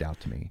Andy reached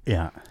out to me.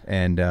 Yeah.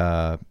 And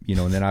and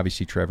then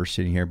obviously Trevor's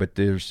sitting here, but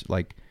there's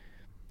like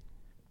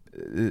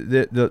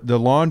the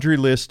laundry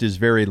list is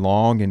very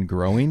long and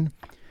growing.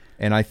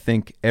 And I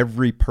think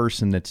every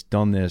person that's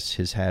done this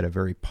has had a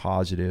very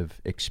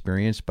positive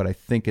experience. But I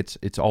think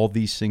it's all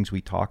these things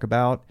we talk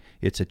about.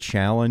 It's a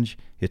challenge.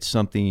 It's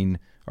something,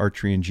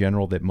 archery in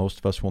general, that most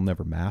of us will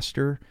never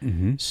master.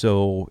 Mm-hmm.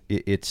 So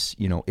it's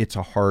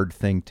a hard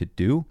thing to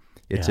do.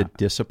 It's a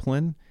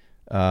discipline.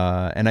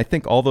 And I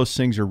think all those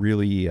things are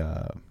really,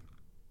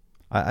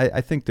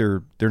 I think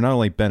they're not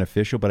only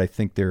beneficial, but I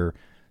think they're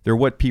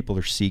what people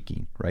are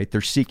seeking, right?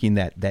 They're seeking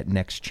that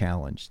next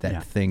challenge,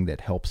 that thing that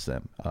helps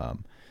them,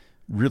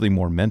 really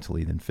more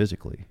mentally than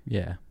physically.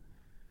 Yeah.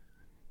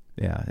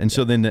 Yeah. And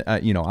so then,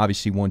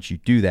 obviously once you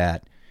do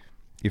that,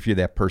 if you're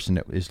that person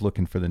that is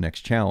looking for the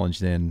next challenge,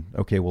 then,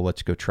 okay, well,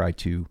 let's go try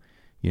to,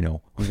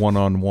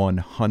 one-on-one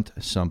hunt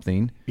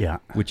something,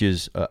 which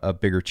is a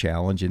bigger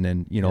challenge. And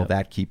then,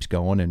 that keeps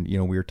going. And,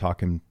 we were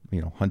talking,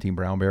 hunting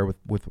brown bear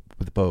with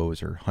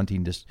bows, or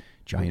hunting this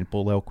giant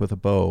bull elk with a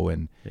bow,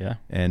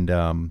 and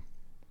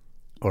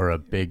or a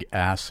big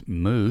ass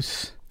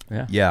moose.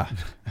 Yeah,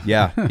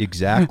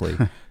 exactly.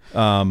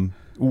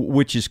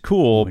 Which is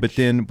cool. But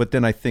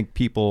then I think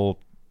people,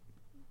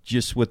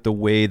 just with the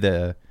way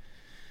the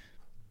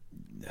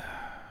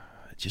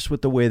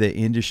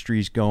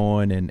industry's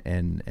going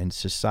and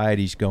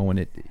society's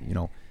going,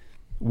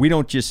 we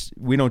don't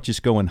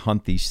just go and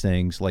hunt these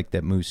things like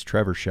that moose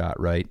Trevor shot,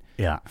 right?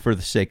 Yeah. For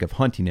the sake of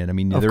hunting it. I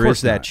mean, there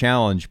is that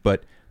challenge,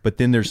 but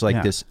then there's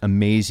this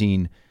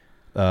amazing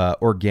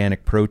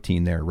organic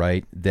protein there,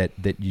 right? That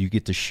you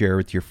get to share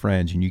with your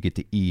friends, and you get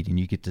to eat, and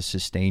you get to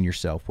sustain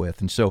yourself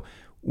with. And so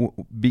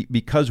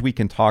because we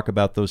can talk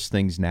about those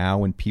things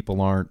now, and people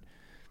aren't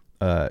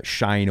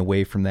shying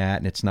away from that,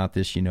 and it's not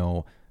this,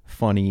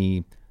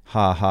 funny,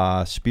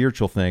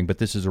 spiritual thing, but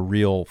this is a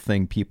real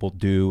thing people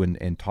do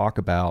and talk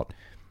about.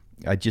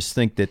 I just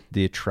think that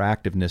the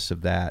attractiveness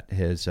of that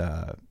has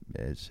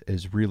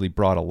really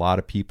brought a lot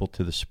of people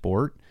to the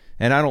sport.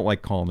 And I don't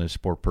like calling it a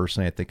sport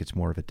personally. I think it's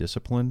more of a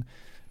discipline,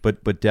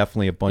 but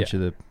definitely a bunch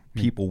of the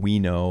people we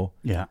know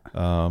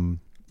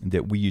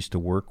that we used to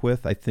work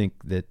with, I think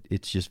that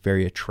it's just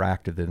very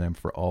attractive to them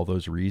for all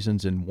those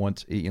reasons. And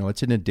once,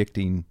 it's an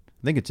addicting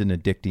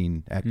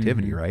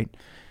activity, right?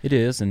 It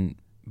is.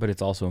 But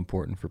it's also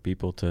important for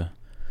people to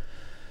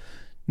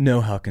know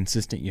how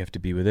consistent you have to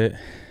be with it.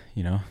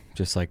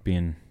 Just like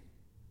being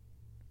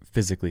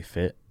physically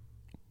fit,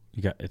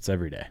 it's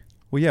every day.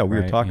 Well, yeah, we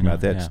were talking about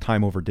that. It's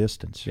time over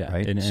distance,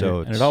 right? And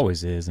it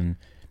always is. And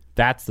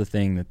that's the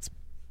thing that's,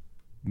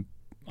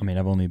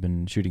 I've only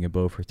been shooting a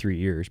bow for 3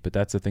 years, but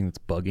that's the thing that's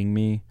bugging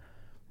me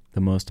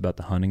the most about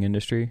the hunting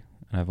industry.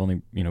 And I've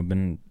only,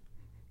 been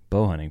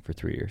bow hunting for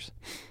 3 years.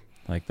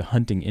 Like the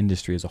hunting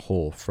industry as a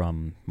whole,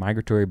 from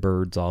migratory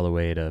birds all the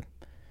way to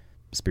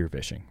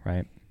spearfishing,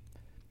 right?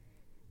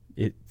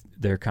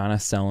 They're kind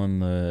of selling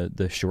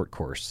the short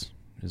course,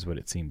 is what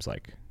it seems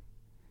like.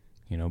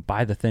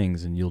 Buy the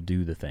things and you'll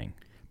do the thing.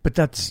 But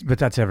that's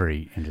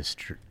every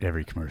industry,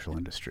 every commercial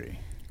industry.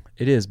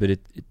 It is, but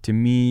to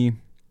me,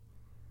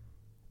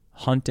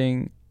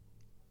 hunting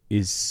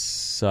is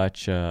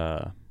such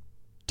a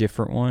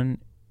different one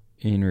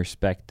in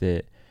respect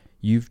that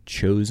you've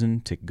chosen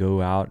to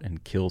go out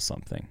and kill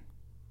something,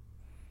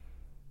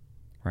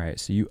 right?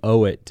 So you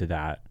owe it to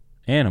that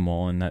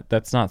animal, and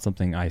that's not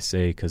something I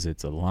say because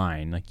it's a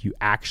line. Like, you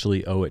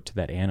actually owe it to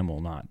that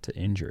animal not to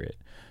injure it,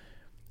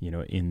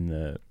 in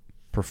the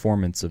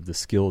performance of the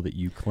skill that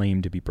you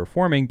claim to be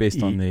performing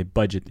based on the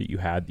budget that you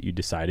had, that you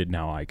decided,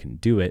 now I can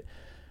do it.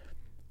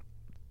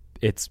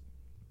 It's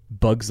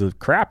bugs the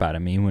crap out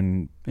of me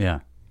when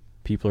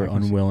people are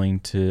unwilling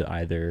to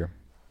either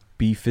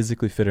be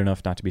physically fit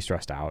enough not to be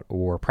stressed out,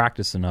 or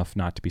practice enough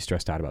not to be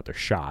stressed out about their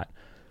shot.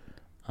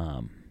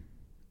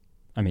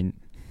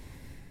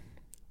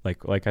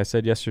 Like I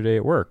said yesterday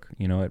at work,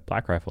 at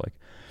Black Rifle, like,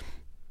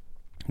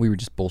 we were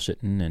just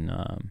bullshitting,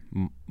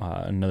 and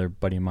another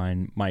buddy of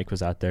mine, Mike,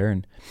 was out there,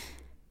 and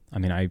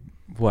I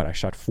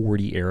shot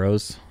 40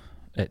 arrows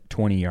at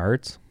 20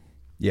 yards.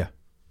 Yeah.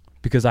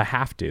 Because I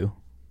have to.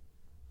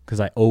 Because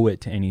I owe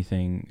it to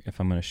anything, if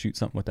I'm going to shoot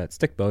something with that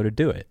stick bow, to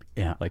do it.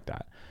 Yeah. Like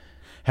that.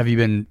 Have you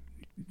been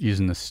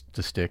using the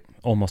stick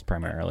almost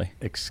primarily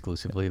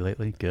exclusively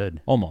lately? Good.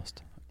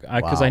 Almost.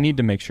 Because I need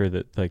to make sure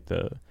that, like,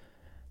 the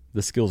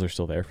skills are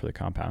still there for the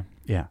compound.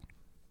 Yeah.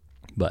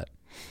 But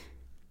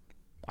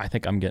I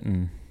think I'm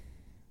getting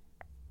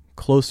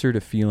closer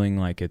to feeling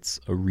like it's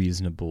a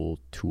reasonable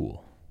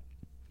tool.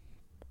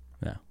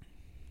 Yeah.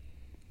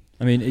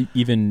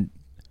 Even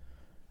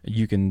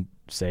you can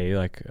say,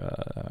 like,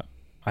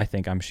 I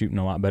think I'm shooting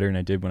a lot better than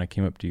I did when I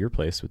came up to your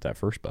place with that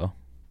first bow.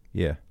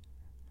 Yeah.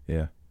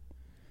 Yeah.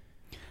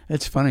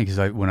 It's funny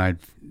because when I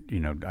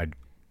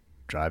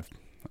drive,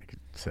 like I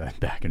said,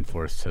 back and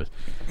forth to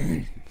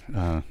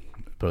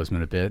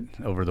Bozeman a bit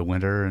over the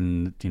winter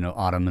and,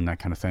 autumn and that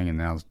kind of thing, and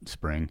now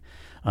spring.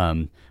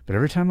 But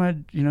every time I,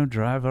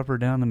 drive up or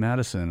down the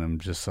Madison, I'm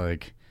just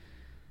like,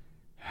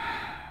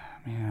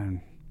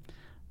 man,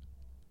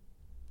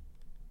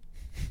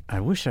 I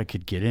wish I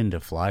could get into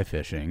fly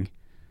fishing,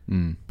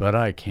 but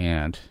I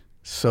can't.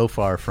 So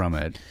far from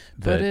it.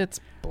 But it's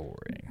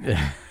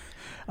boring.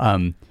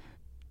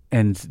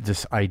 and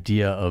this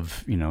idea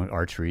of,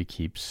 archery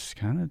keeps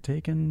kind of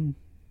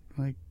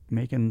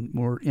making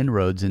more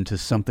inroads into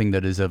something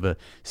that is of a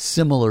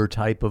similar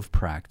type of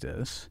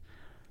practice.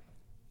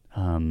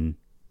 And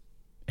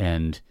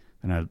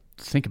I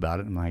think about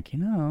it, and I'm like,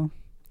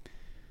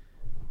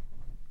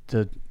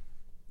 the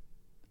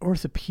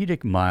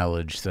orthopedic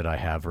mileage that I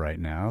have right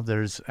now,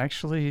 there's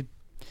actually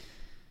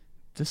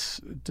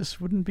this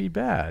wouldn't be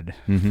bad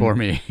for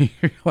me.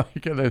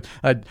 Like,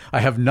 I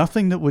have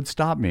nothing that would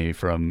stop me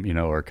from,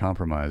 or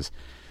compromise,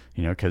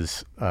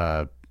 because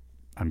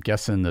I'm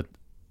guessing that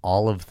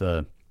all of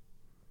the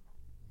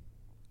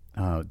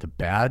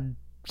bad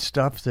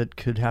stuff that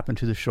could happen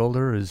to the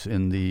shoulder is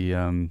in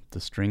the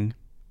string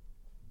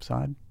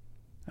side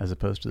as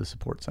opposed to the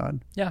support side.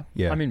 Yeah.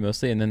 I mean,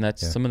 mostly. And then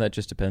some of that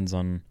just depends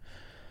on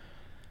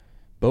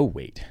bow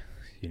weight,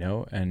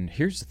 and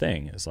here's the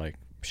thing is like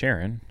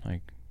Sharon,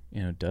 like,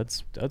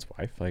 Dud's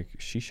wife, like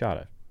she shot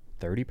a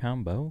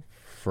 30-pound bow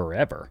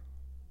forever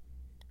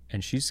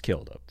and she's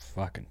killed a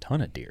fucking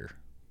ton of deer.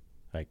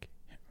 Like,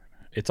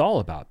 it's all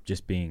about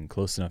just being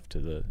close enough to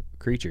the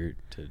creature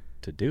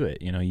to do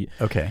it.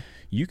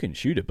 You can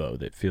shoot a bow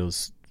that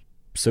feels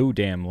so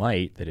damn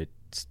light that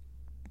it's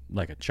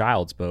like a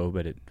child's bow,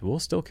 but it will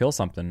still kill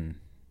something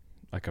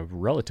like a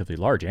relatively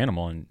large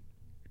animal, and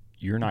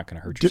you're not going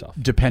to hurt yourself.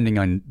 Depending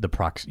on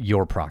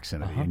your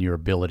proximity and your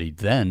ability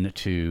then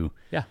to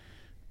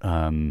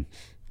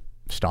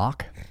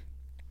stalk.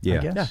 Yeah. I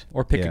guess. Yeah.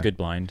 Or pick a good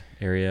blind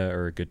area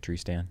or a good tree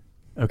stand.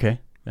 Okay.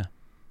 Yeah.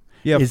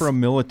 Yeah. For a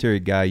military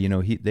guy,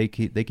 they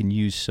can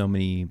use so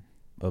many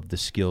of the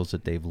skills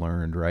that they've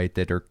learned, right?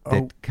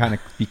 That kind of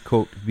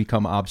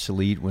become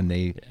obsolete when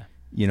they,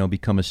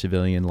 become a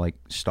civilian, like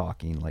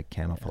stalking, like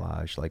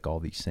camouflage, like all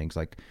these things,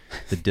 like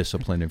the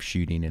discipline of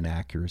shooting and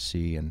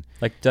accuracy. And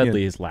like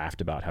Dudley has laughed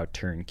about how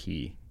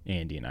turnkey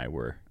Andy and I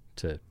were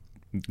to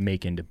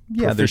make into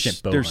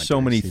proficient bow there's hunters.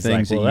 so many He's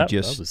things like, that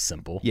that was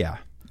simple. Yeah.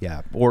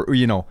 Or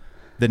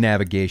the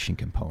navigation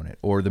component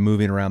or the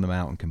moving around the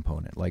mountain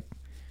component. Like,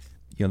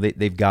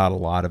 they've got a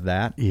lot of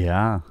that.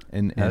 Yeah.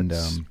 And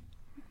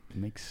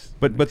makes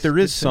there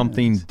is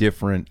something sense.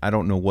 different. I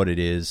don't know what it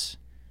is,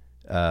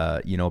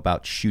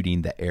 about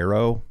shooting the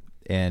arrow.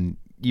 And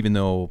even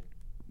though,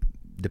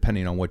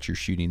 depending on what you're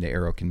shooting, the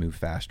arrow can move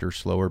faster or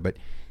slower, but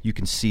you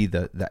can see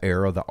the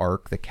arrow, the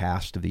arc, the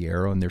cast of the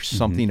arrow. And there's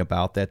something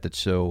about that that's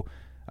so,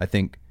 I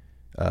think,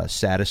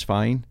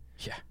 satisfying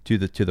to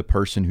the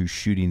person who's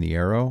shooting the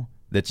arrow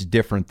that's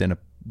different than a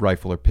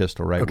rifle or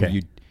pistol, right? Okay.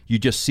 Where you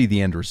just see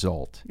the end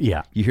result.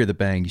 Yeah. You hear the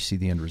bang, you see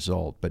the end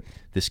result. But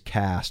this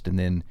cast, and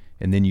then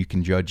you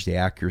can judge the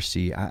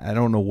accuracy. I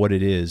don't know what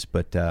it is,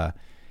 but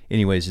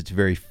anyways, it's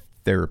very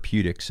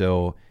therapeutic.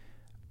 So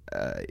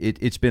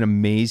it's been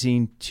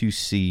amazing to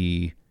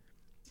see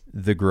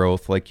the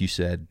growth, like you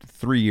said,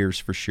 3 years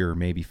for sure,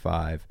 maybe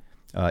 5,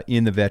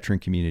 in the veteran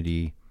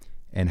community,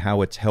 and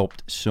how it's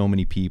helped so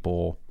many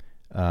people,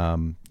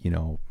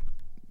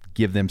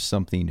 give them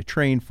something to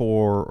train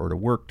for or to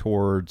work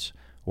towards,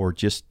 or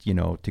just,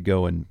 to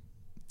go and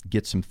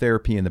get some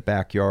therapy in the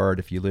backyard.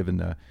 If you live in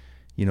the,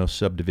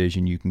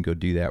 subdivision, you can go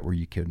do that where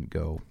you couldn't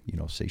go,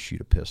 say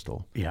shoot a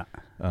pistol. Yeah.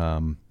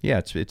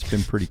 It's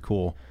been pretty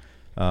cool.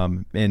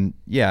 And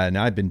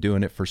I've been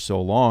doing it for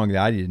so long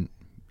that I didn't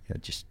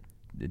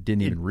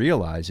even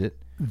realize it.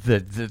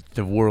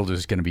 The world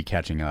is going to be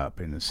catching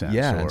up in a sense.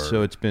 Yeah.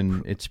 So it's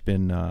been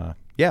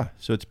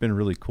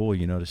really cool,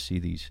 to see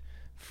these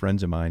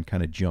friends of mine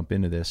kind of jump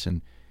into this.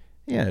 And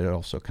it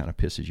also kind of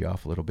pisses you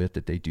off a little bit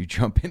that they do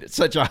jump in at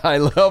such a high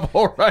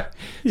level, right?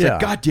 It's like,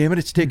 God damn it,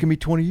 it's taken me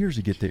 20 years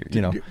to get there,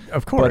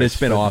 Of course. But it's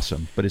been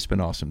awesome. But it's been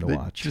awesome to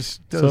watch.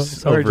 Just those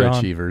sorry,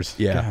 overachievers.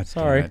 John. Yeah. God,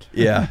 sorry.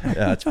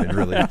 It's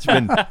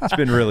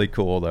been really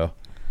cool though.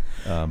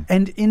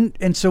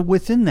 And so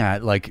within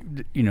that, like,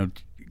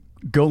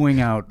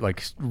 going out,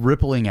 like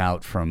rippling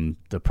out from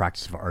the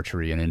practice of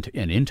archery and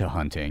into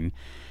hunting,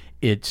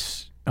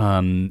 it's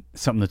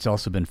something that's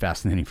also been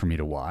fascinating for me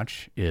to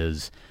watch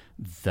is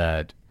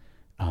that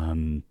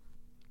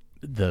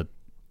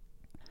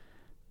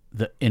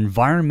the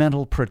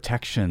environmental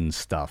protection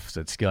stuff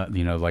that's got,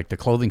 like the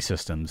clothing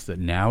systems that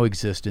now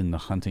exist in the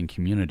hunting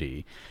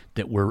community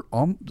that were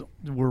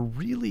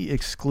really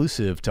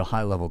exclusive to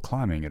high level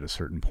climbing at a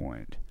certain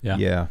point.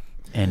 Yeah.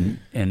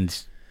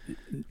 And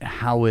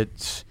how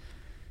it's,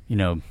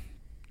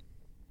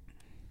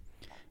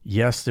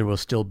 yes, there will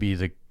still be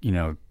the,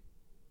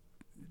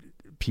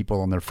 people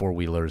on their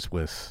 4-wheelers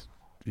with,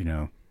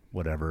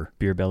 whatever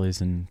Beer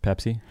bellies and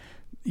Pepsi.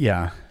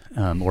 Yeah.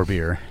 Or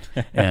beer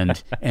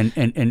and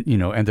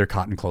their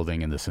cotton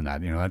clothing and this and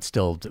that, that's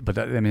still, but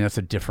that's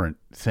a different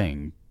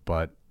thing.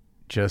 But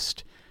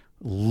just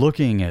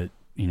looking at,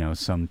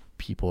 some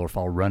people, or if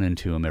I'll run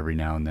into them every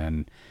now and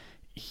then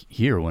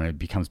here when it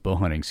becomes bow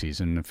hunting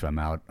season, if I'm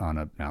out on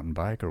a mountain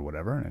bike or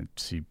whatever, and I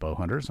see bow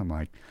hunters, I'm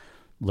like,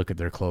 look at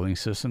their clothing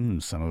system,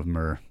 and some of them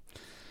are,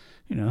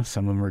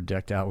 some of them are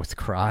decked out with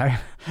cry.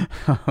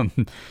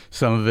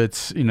 Some of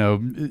it's, it'll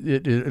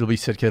be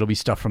Sitka. It'll be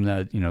stuff from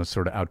that,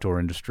 sort of outdoor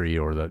industry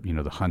or the,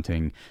 the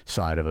hunting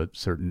side of a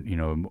certain,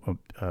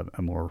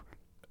 a more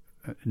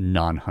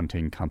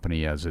non-hunting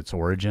company as its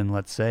origin,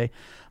 let's say.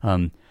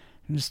 I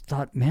just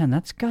thought, man,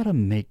 that's got to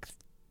make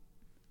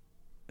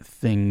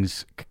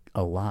things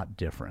a lot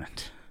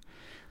different.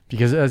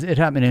 Because as it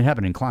happened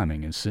in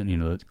climbing, and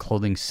the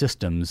clothing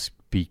systems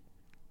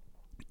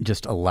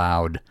just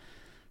allowed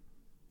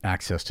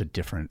access to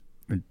different,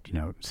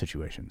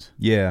 situations.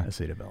 Yeah, as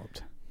they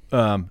developed.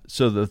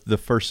 So the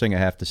first thing I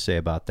have to say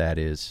about that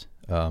is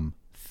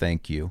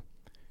thank you,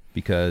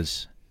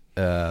 because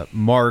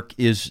Mark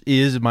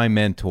is my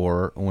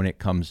mentor when it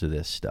comes to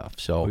this stuff.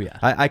 So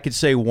I could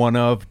say one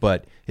of,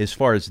 but as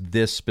far as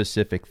this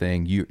specific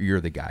thing,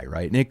 you're the guy,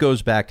 right? And it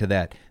goes back to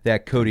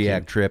that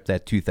Kodiak trip,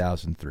 that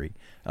 2003.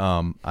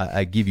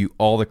 I give you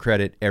all the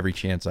credit every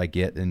chance I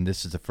get, and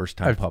this is the first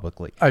time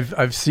publicly.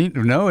 I've seen.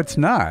 No, it's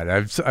not.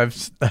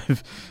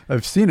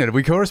 I've seen it.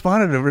 We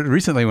corresponded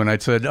recently when I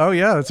said, "Oh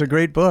yeah, it's a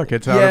great book.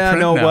 It's out of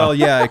print now." Well,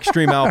 yeah.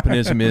 Extreme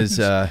alpinism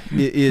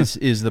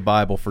is the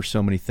Bible for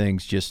so many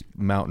things, just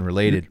mountain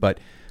related.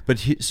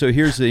 So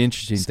here's the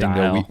interesting thing,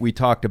 though. We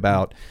talked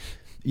about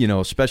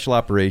special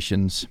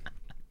operations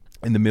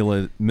and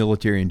the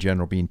military in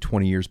general being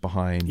 20 years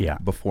behind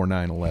before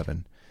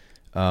 9/11.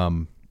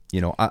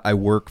 I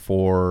work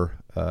for,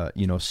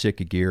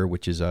 Sitka Gear,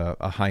 which is a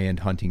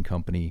high-end hunting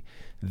company.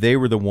 They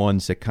were the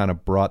ones that kind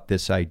of brought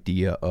this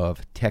idea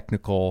of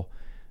technical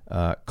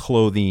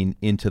clothing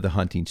into the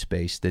hunting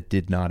space that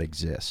did not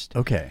exist.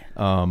 Okay.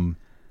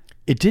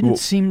 It didn't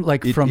seem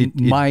like from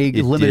my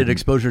limited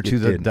exposure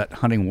to that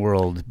hunting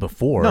world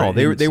before. No,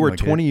 they were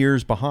 20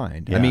 years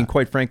behind. Yeah. I mean,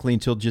 quite frankly,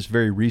 until just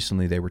very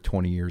recently, they were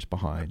 20 years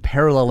behind.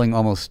 Paralleling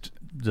almost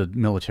the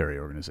military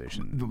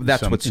organization.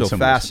 That's what's so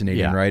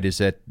fascinating, right? Is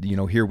that,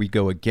 here we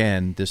go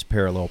again, this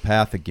parallel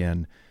path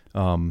again.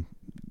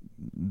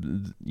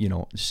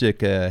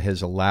 Sitka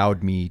has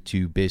allowed me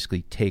to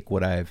basically take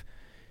what I've,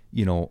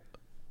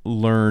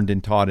 learned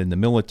and taught in the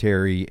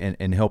military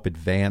and help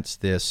advance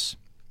this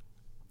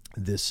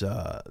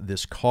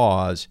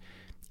cause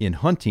in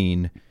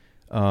hunting,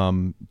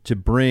 to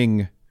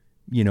bring,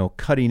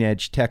 cutting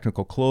edge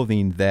technical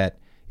clothing that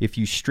if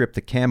you strip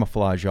the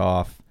camouflage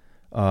off,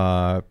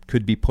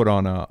 could be put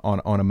on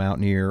a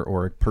mountaineer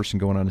or a person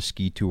going on a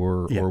ski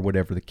tour or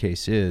whatever the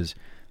case is,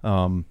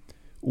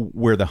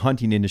 where the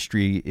hunting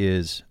industry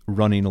is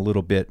running a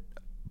little bit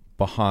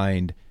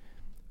behind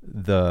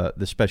the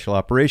special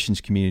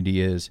operations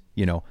community is,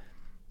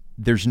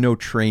 there's no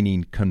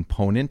training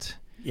component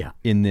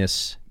in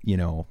this,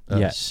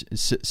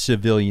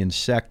 civilian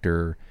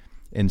sector.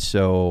 And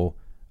so,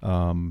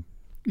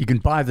 you can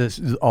buy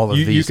all of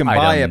these. You can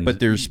buy it,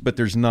 items. but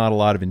there's not a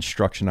lot of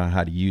instruction on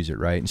how to use it,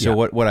 right? And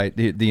so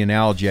the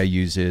analogy I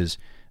use is,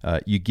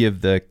 you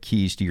give the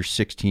keys to your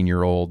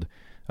 16-year-old,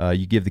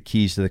 you give the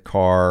keys to the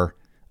car,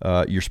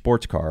 your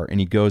sports car, and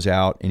he goes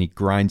out and he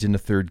grinds into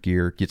third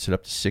gear, gets it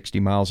up to 60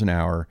 miles an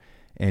hour,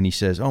 and he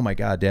says, "Oh my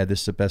God, Dad, this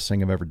is the best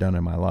thing I've ever done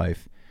in my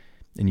life."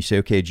 And you say,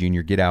 "Okay,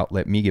 Junior, get out.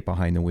 Let me get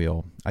behind the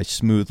wheel." I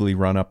smoothly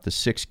run up the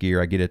sixth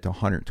gear. I get it to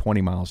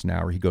 120 miles an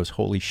hour. He goes,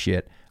 "Holy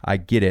shit, I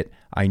get it.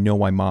 I know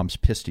why Mom's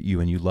pissed at you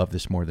and you love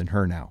this more than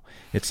her now."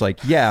 It's like,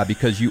 yeah,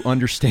 because you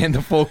understand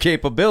the full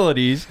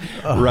capabilities,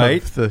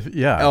 right?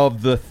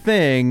 Of the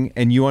thing,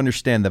 and you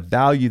understand the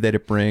value that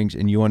it brings,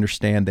 and you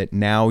understand that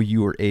now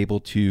you are able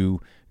to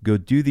go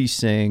do these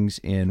things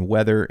in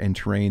weather and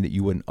terrain that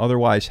you wouldn't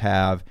otherwise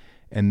have.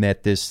 And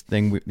that this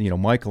thing,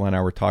 Michael and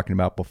I were talking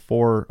about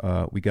before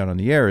we got on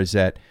the air, is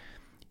that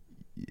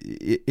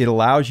it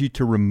allows you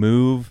to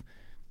remove,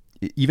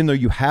 even though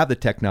you have the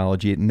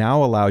technology, it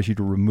now allows you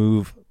to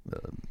remove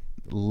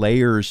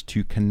layers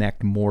to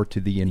connect more to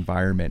the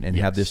environment and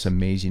have this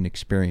amazing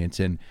experience.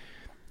 And,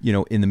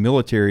 in the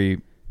military,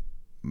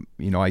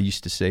 I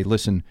used to say,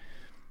 listen,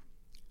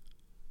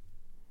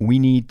 we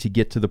need to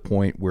get to the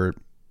point where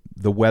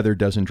the weather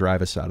doesn't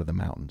drive us out of the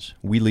mountains.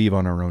 We leave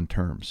on our own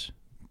terms.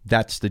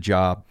 That's the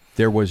job.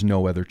 There was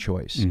no other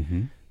choice.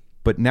 Mm-hmm.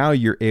 But now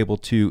you're able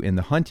to, in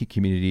the hunting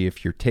community,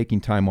 if you're taking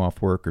time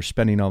off work or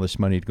spending all this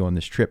money to go on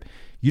this trip,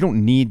 you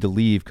don't need to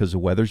leave because the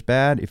weather's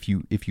bad. If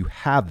you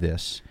have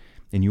this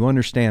and you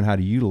understand how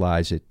to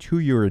utilize it to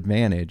your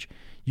advantage,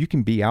 you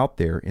can be out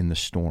there in the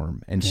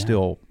storm and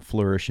still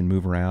flourish and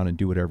move around and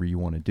do whatever you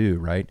want to do,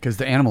 right? Because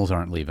the animals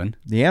aren't leaving.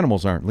 The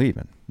animals aren't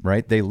leaving,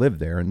 right? They live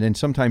there. And then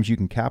sometimes you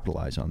can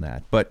capitalize on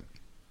that. But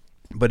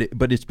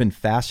it's been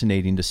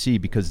fascinating to see,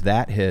 because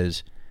that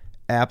has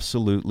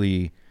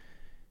absolutely,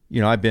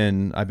 I've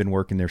been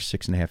working there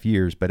 6.5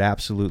 years, but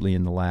absolutely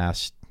in the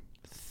last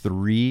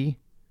 3,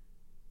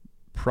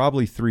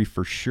 probably 3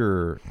 for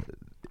sure,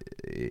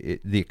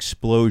 the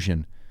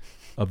explosion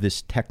of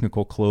this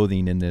technical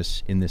clothing in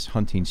this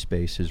hunting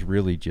space has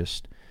really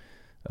just,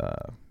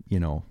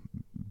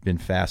 been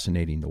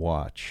fascinating to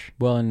watch.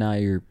 Well, and now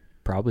you're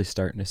probably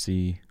starting to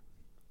see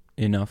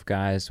enough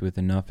guys with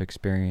enough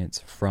experience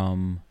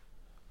from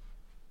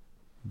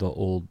the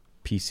old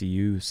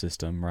PCU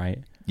system, right?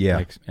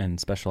 Yeah. And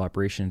special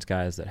operations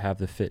guys that have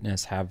the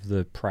fitness, have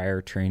the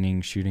prior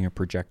training shooting a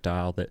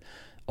projectile, that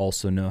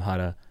also know how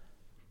to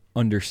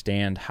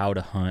understand how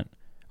to hunt,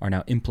 are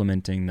now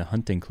implementing the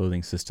hunting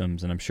clothing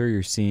systems. And I'm sure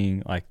you're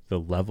seeing like the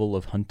level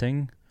of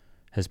hunting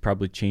has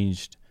probably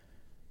changed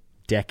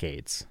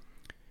decades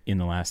in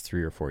the last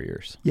 3 or 4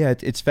 years. Yeah,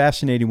 it's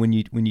fascinating when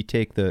you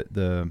take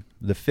the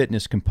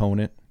fitness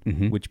component,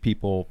 which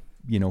people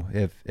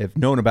have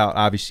known about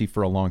obviously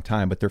for a long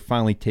time, but they're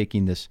finally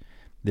taking this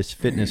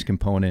fitness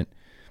component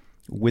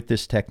with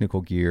this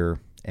technical gear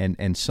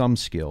and some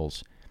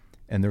skills,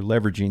 and they're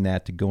leveraging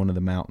that to go into the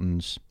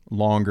mountains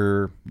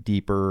longer,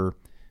 deeper,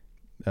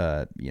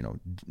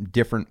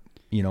 different,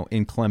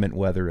 inclement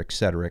weather, et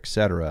cetera, et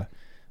cetera.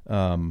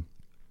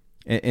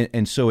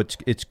 And so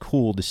it's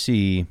cool to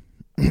see.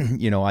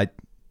 I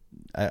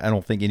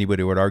don't think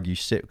anybody would argue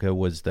Sitka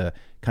was the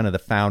kind of the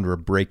founder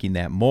of breaking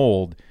that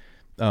mold.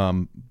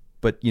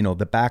 But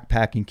the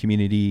backpacking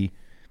community,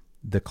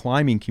 the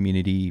climbing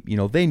community,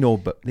 they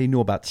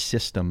know about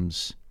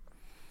systems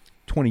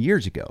 20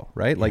 years ago,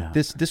 right? Yeah. Like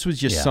this was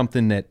just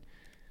something that,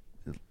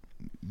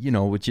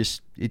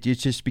 it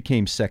just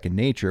became second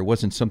nature. It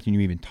wasn't something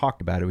you even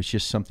talked about. It was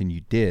just something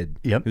you did.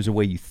 Yep. It was a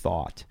way you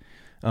thought.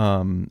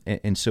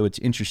 And so it's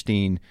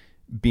interesting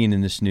being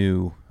in this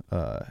new,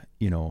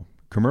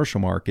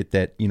 commercial market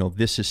that,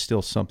 this is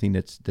still something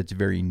that's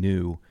very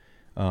new,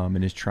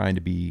 and is trying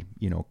to be,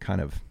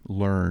 kind of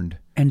learned.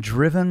 And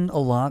driven a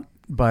lot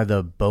by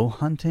the bow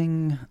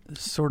hunting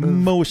sort of?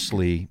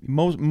 Mostly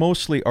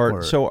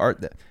art. So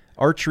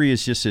archery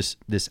is just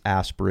this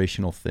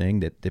aspirational thing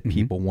that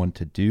people want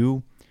to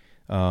do.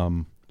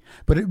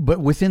 But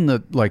within the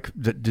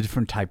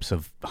different types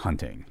of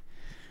hunting,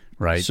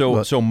 right?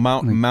 So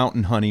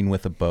mountain hunting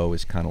with a bow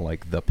is kind of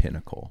like the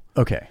pinnacle.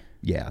 Okay.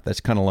 Yeah, that's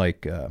kind of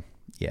like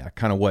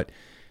kind of what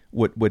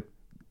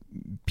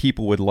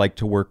people would like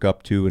to work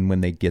up to, and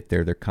when they get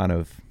there, they're kind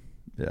of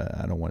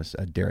I don't want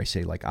to dare I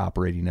say like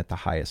operating at the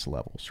highest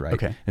levels, right?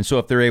 Okay. And so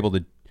if they're able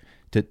to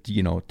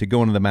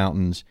go into the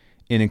mountains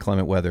in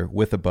inclement weather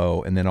with a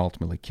bow and then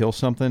ultimately kill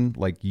something,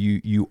 like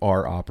you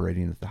are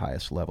operating at the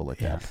highest level at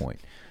that point.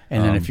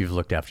 And then if you've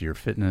looked after your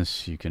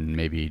fitness, you can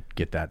maybe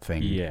get that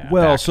thing. Yeah.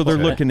 Well, so they're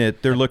looking at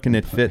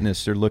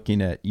fitness, they're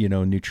looking at,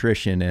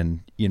 nutrition, and,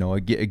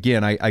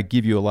 again, I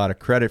give you a lot of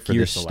credit for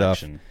this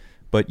stuff,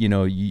 but you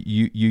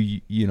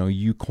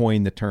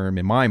coined the term,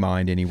 in my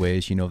mind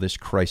anyways, this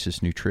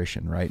crisis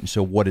nutrition, right? And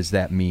so what does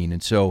that mean?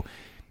 And so,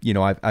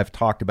 I've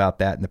talked about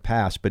that in the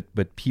past,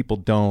 but people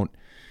don't.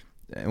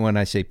 When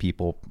I say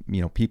people,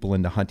 people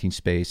in the hunting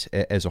space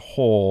as a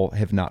whole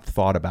have not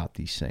thought about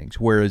these things.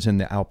 Whereas in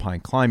the alpine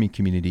climbing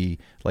community,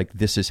 like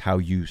this is how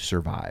you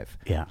survive.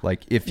 Yeah.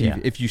 Like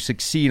if you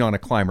succeed on a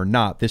climb or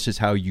not, this is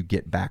how you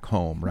get back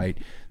home, right?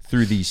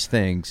 Through these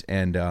things.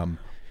 And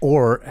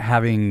or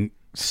having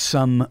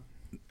some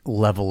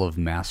level of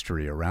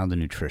mastery around the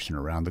nutrition,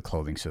 around the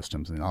clothing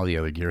systems and all the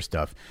other gear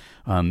stuff,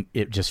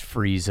 it just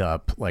frees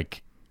up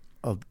like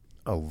a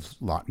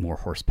lot more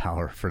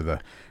horsepower for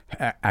the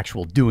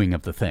actual doing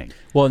of the thing.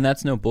 Well, and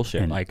that's no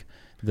bullshit. Like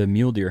the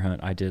mule deer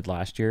hunt I did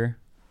last year,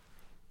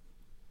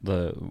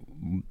 the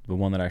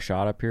one that I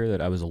shot up here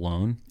that I was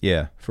alone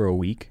for a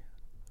week,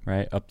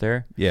 right, up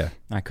there. Yeah.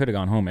 I could have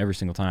gone home every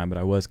single time, but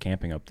I was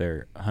camping up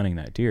there hunting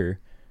that deer.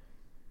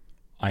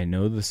 I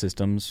know the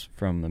systems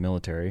from the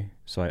military,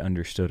 so I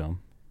understood them.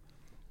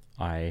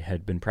 I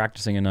had been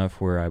practicing enough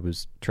where I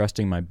was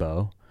trusting my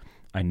bow.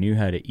 I knew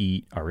how to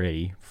eat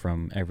already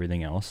from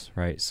everything else,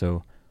 right?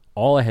 So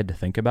all I had to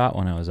think about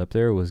when I was up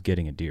there was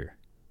getting a deer.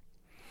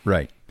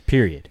 Right.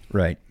 Period.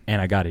 Right.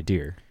 And I got a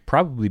deer,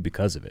 probably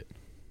because of it,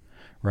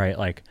 right?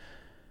 Like,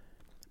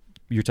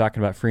 you're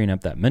talking about freeing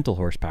up that mental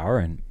horsepower,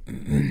 and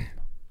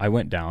I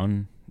went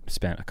down,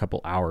 spent a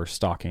couple hours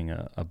stalking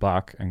a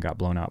buck, and got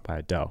blown out by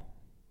a doe,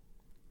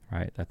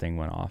 right? That thing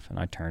went off, and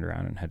I turned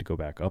around and had to go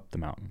back up the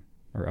mountain,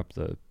 or up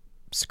the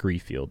scree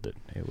field that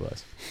it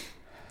was.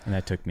 And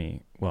that took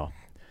me, well,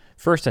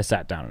 first I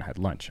sat down and had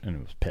lunch and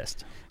was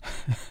pissed.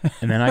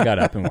 And then I got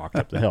up and walked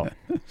up the hill.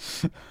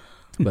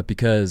 But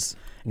because...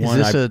 Is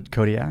this a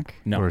Kodiak?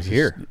 No, or is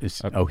here.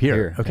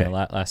 Here. Okay.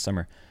 Last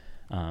summer.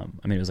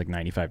 It was like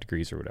 95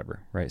 degrees or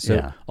whatever, right?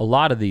 So a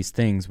lot of these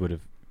things would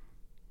have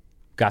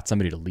got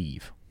somebody to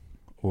leave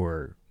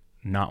or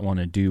not want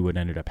to do what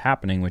ended up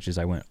happening, which is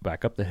I went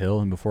back up the hill,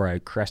 and before I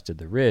crested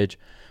the ridge,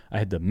 I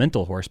had the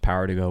mental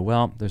horsepower to go,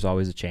 well, there's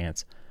always a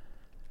chance.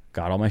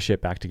 Got all my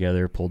shit back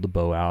together, pulled the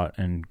bow out,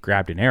 and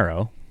grabbed an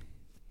arrow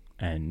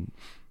and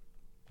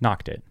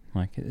knocked it.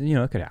 Like,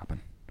 it could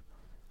happen.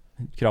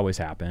 It could always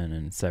happen,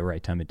 and it's the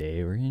right time of day,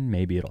 or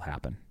maybe it'll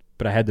happen.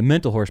 But I had the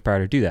mental horsepower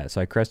to do that.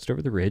 So I crested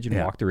over the ridge and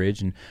walked the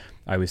ridge, and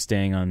I was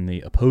staying on the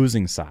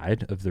opposing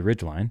side of the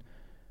ridgeline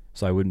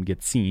so I wouldn't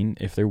get seen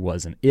if there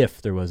was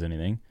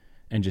anything,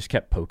 and just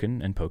kept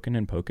poking and poking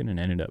and poking, and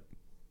ended up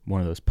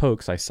one of those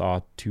pokes, I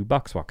saw 2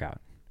 bucks walk out,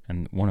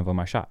 and one of them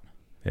I shot.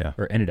 Yeah.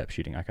 Or ended up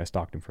shooting. Like, I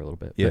stalked him for a little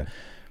bit. Yeah. But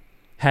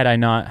had I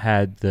not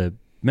had the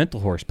mental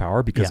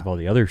horsepower because of all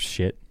the other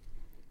shit,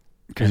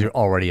 Because you're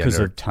already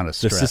under a ton of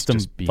stress. The system,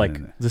 just being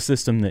like the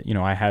system that,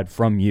 I had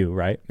from you,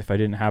 right? If I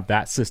didn't have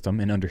that system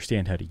and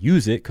understand how to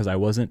use it, because I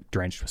wasn't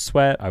drenched with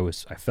sweat, I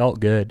felt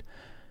good,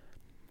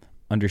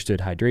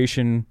 understood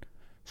hydration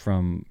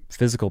from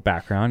physical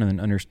background, and then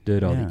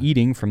understood all the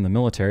eating from the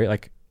military,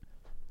 like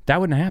that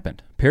wouldn't have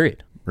happened,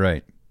 period.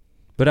 Right.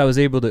 But I was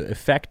able to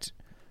effect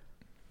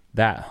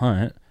that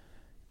hunt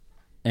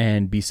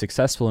and be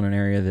successful in an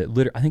area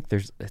that I think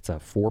it's a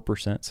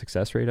 4%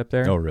 success rate up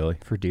there. Oh, really?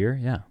 For deer,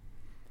 yeah.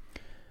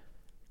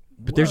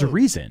 But there's a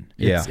reason.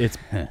 It's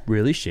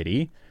really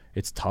shitty.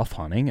 It's tough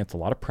hunting. It's a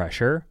lot of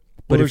pressure.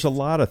 But there's a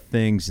lot of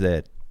things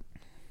that,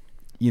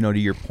 to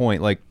your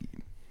point, like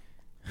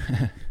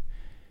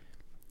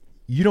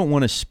you don't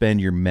want to spend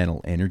your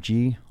mental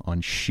energy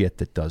on shit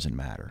that doesn't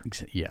matter.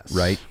 Yes.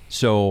 Right?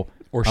 So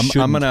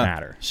shouldn't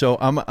matter. So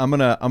I'm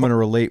gonna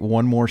relate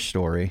one more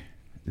story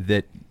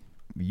that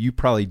you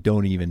probably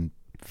don't even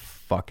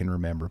fucking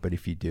remember, but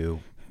if you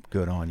do,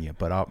 good on you.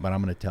 But I'm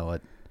gonna tell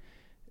it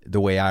the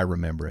way I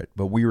remember it.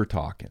 But we were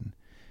talking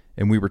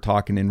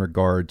in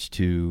regards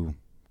to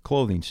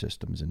clothing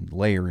systems and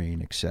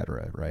layering,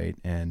 etc. Right?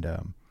 And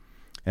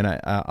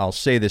I'll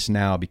say this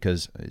now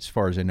because as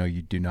far as I know,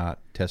 you do not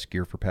test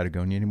gear for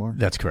Patagonia anymore.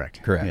 That's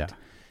correct. Correct.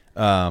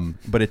 Yeah.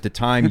 But at the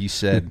time you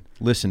said,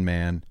 listen,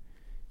 man,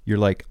 you're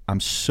like,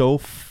 I'm so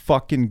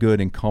fucking good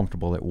and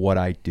comfortable at what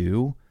I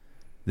do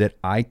that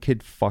I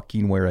could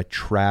fucking wear a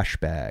trash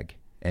bag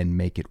and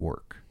make it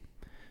work.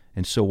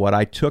 And so what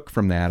I took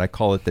from that, I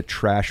call it the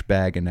trash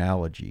bag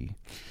analogy.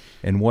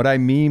 And what I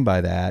mean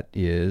by that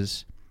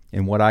is,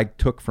 and what I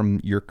took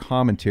from your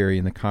commentary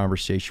and the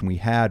conversation we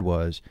had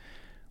was,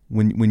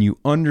 when you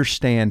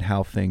understand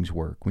how things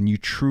work, when you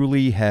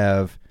truly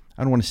have,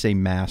 I don't want to say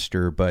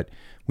master, but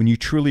when you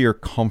truly are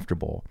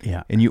comfortable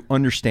and you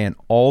understand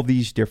all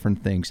these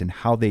different things and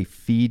how they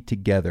feed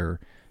together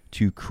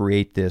to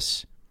create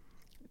this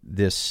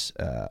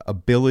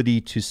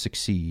ability to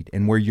succeed,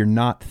 and where you're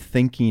not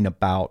thinking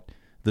about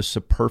the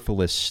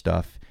superfluous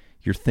stuff,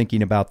 you're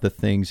thinking about the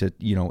things that,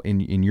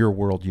 in your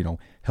world,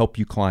 help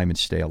you climb and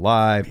stay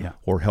alive,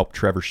 or help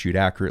Trevor shoot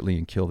accurately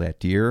and kill that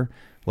deer.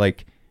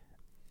 Like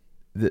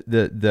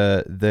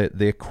the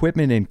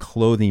equipment and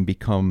clothing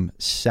become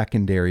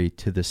secondary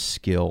to the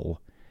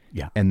skill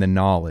and the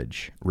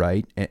knowledge,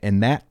 right?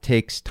 And that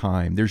takes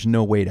time. There's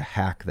no way to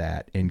hack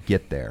that and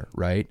get there,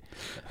 right?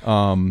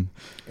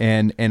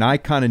 And I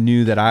kind of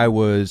knew that I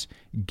was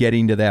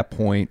getting to that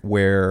point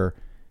where,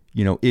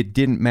 it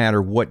didn't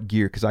matter what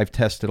gear, because I've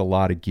tested a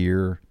lot of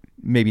gear,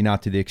 maybe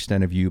not to the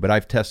extent of you, but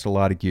I've tested a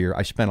lot of gear.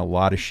 I spent a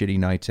lot of shitty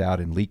nights out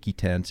in leaky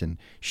tents and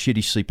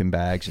shitty sleeping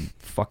bags and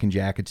fucking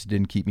jackets that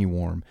didn't keep me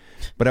warm.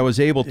 But I was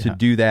able to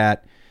do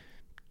that,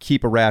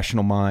 keep a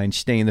rational mind,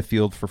 stay in the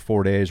field for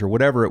 4 days or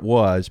whatever it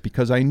was,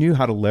 because I knew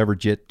how to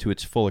leverage it to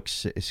its full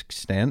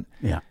extent.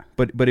 Yeah.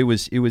 But it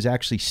was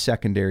actually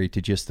secondary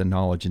to just the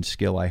knowledge and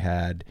skill I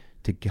had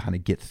to kind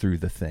of get through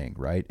the thing,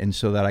 right? And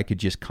so that I could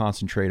just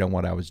concentrate on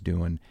what I was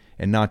doing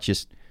and not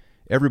just,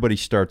 everybody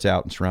starts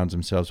out and surrounds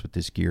themselves with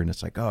this gear and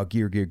it's like, oh,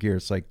 gear.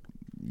 It's like,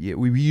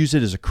 we use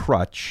it as a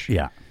crutch.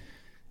 Yeah.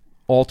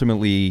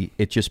 Ultimately,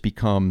 it just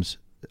becomes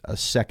a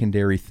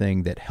secondary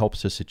thing that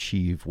helps us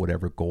achieve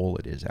whatever goal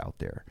it is out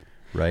there,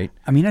 right?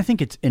 I mean, I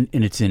think it's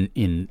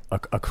in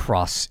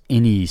across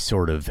any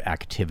sort of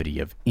activity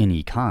of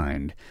any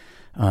kind,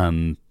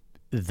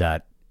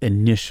 that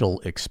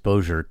initial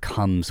exposure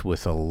comes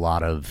with a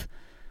lot of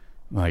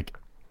like,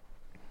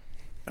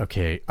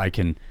 okay,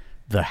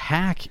 the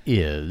hack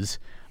is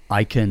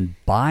I can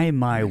buy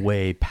my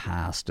way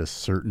past a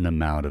certain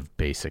amount of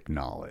basic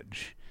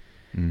knowledge.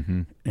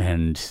 Mm-hmm.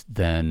 And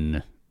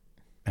then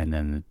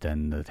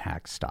the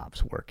hack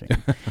stops working.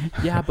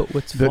 Yeah, but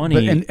what's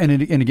funny... and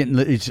again,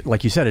 it's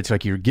like you said, it's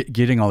like you're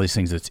getting all these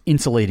things that's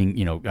insulating,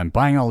 I'm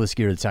buying all this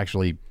gear that's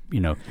actually,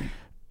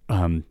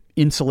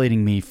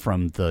 insulating me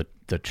from the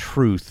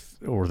truth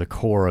or the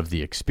core of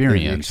the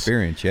experience. The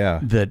experience, yeah.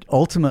 That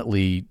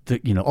ultimately,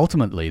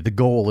 the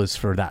goal is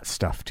for that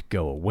stuff to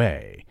go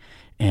away.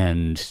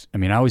 And I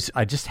mean,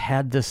 I just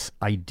had this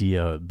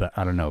idea, but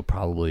I don't know,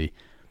 probably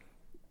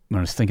when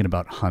I was thinking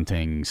about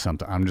hunting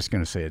something, I'm just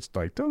going to say it's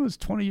like, it was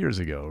 20 years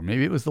ago, or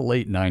maybe it was the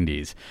late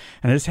 90s.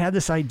 And I just had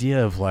this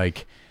idea of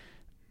like,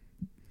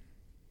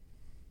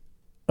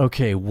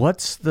 okay,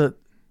 what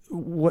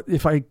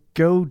if I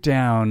go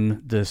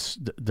down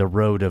the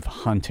road of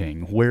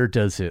hunting, where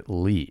does it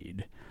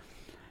lead?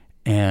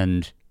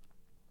 And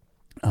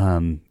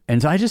so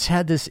I just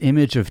had this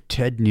image of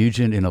Ted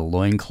Nugent in a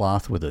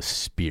loincloth with a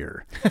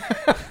spear.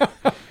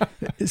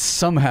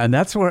 Somehow, and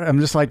that's where I'm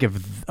just like,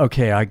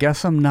 I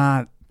guess I'm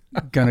not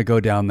going to go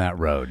down that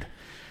road,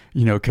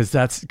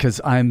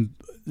 because I'm,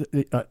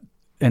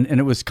 and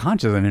it was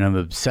conscious. I mean, I'm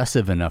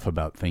obsessive enough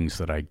about things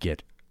that I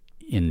get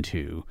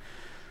into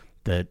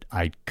that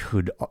I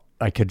could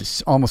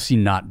almost see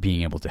not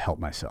being able to help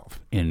myself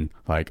in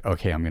like,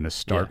 okay, I'm going to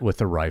start with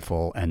the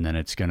rifle, and then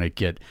it's going to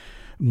get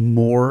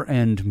more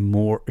and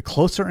more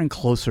closer and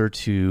closer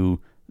to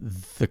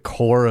the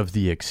core of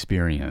the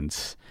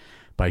experience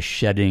by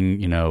shedding,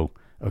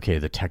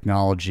 the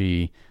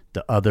technology,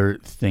 the other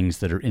things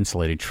that are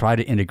insulating, try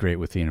to integrate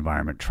with the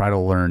environment, try to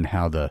learn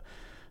how the,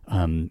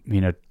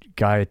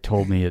 guy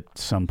told me at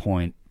some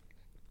point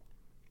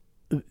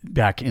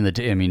back in the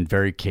day,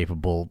 very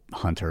capable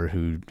hunter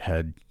who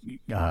had,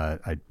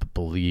 I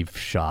believe,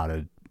 shot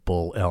a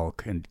bull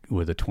elk and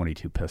with a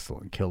 .22 pistol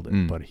and killed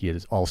it. But he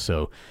has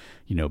also,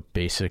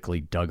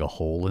 basically dug a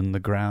hole in the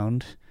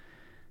ground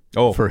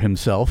for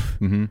himself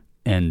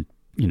and,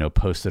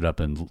 posted up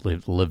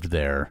and lived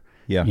there.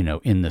 Yeah.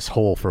 In this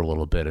hole for a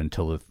little bit and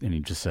he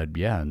just said,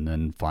 yeah. And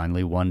then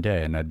finally one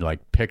day, and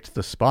I'd picked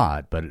the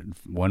spot, but at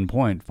one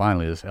point,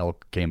 finally this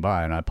elk came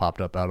by and I popped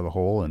up out of the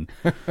hole and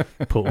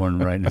put one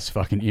right in his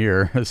fucking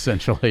ear,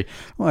 essentially.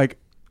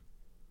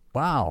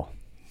 Wow.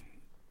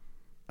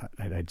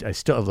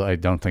 I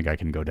don't think I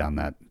can go down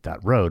that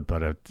road,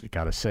 but I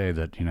got to say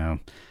that, every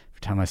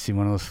time I see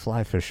one of those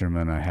fly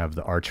fishermen, I have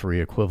the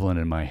archery equivalent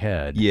in my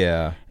head.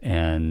 Yeah.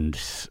 And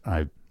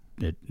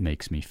it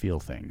makes me feel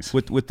things.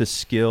 With the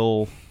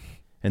skill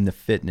and the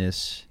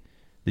fitness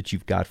that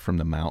you've got from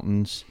the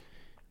mountains,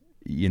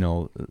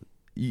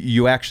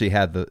 you actually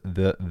had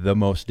the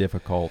most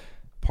difficult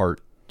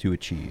part to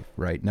achieve,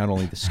 right? Not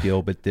only the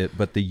skill, but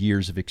the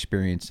years of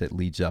experience that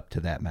leads up to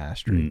that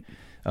mastery.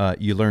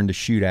 You learn to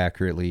shoot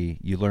accurately.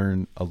 You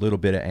learn a little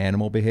bit of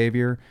animal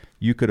behavior.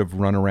 You could have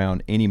run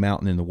around any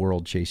mountain in the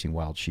world chasing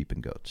wild sheep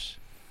and goats.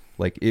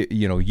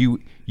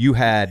 You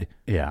had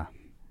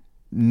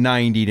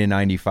 90 to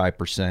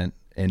 95%,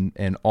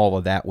 and all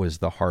of that was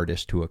the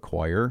hardest to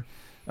acquire.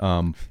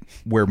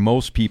 Where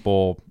most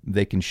people,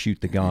 they can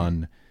shoot the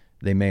gun,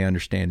 they may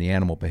understand the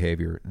animal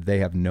behavior. They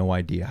have no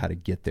idea how to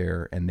get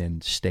there and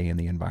then stay in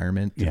the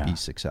environment to be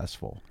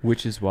successful.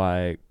 Which is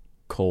why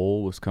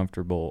Cole was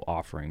comfortable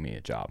offering me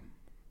a job.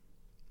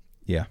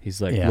 Yeah.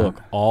 He's like,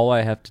 look, all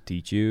I have to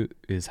teach you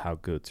is how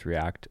goats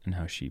react and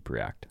how sheep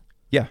react.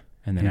 Yeah.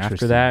 And then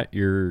after that,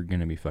 you're going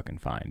to be fucking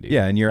fine, dude.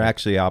 Yeah, and you're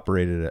actually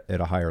operated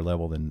at a higher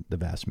level than the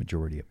vast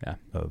majority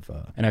of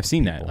and I've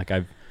seen people.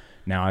 that.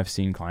 I've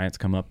seen clients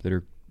come up that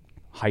are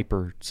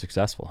hyper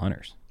successful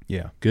hunters.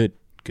 Yeah. Good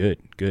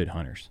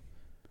hunters.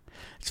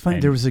 It's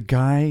funny. There was a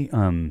guy,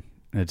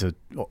 it's an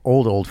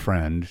old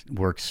friend,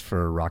 works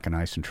for Rock and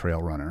Ice and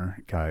Trail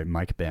Runner, guy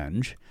Mike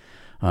Benge.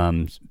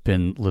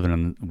 Been living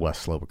on the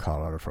west slope of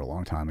Colorado for a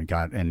long time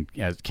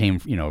and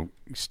came,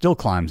 still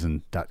climbs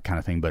and that kind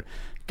of thing, but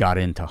got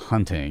into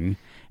hunting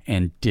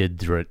and did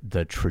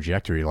the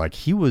trajectory.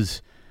 He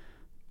was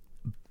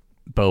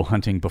bow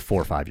hunting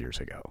before 5 years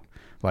ago.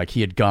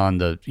 He had gone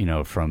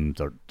from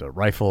the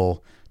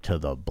rifle to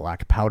the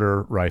black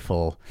powder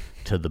rifle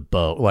to the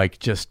bow,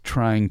 just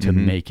trying to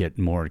make it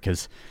more,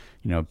 because,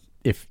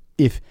 if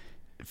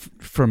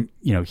from,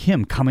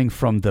 him coming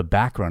from the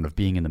background of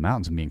being in the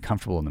mountains and being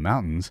comfortable in the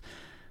mountains,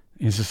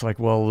 it's just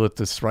with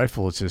this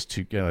rifle, it's just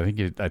too,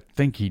 I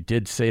think he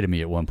did say to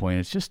me at one point,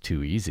 it's just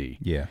too easy.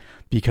 Yeah.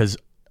 Because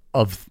the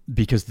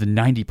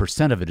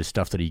 90% of it is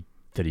stuff that he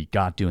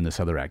got doing this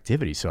other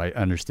activity. So I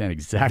understand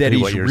exactly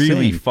what you're saying. That he's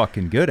really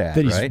fucking good at,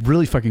 that he's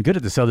really fucking good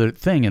at this other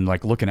thing and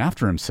looking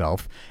after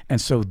himself.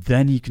 And so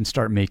then he can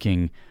start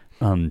making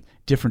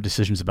different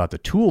decisions about the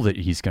tool that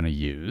he's going to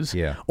use,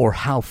 or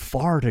how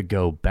far to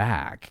go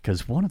back.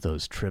 Because one of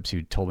those trips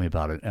you told me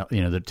about it,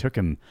 that took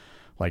him,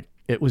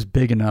 it was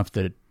big enough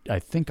that I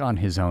think on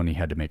his own he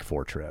had to make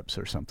 4 trips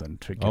or something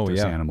to get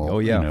this animal. Oh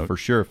yeah, for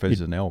sure. If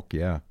it's an elk,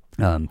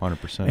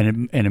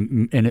 100%.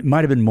 And it might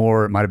have been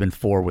more. It might have been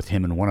 4 with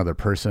him and one other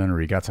person, or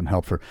he got some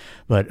help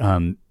but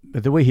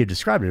the way he had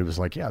described it was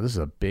this is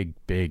a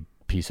big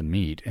piece of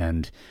meat,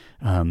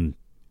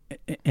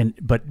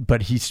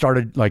 but he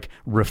started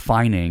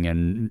refining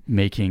and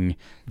making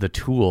the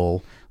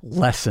tool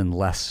less and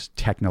less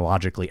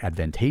technologically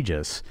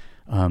advantageous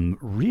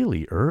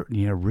really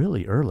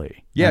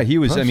early. Yeah, he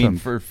was.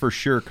 For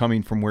sure,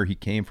 coming from where he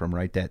came from,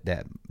 right?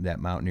 That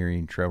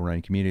mountaineering trail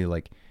running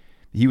community,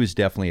 he was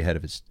definitely ahead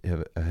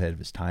of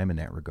his time in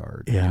that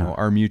regard. Yeah.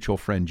 Our mutual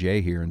friend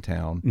Jay here in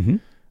town.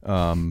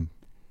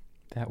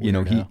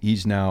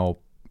 He's now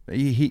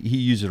he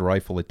uses a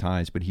rifle at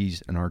times, but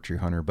he's an archery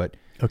hunter. But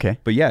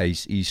yeah,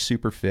 he's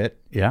super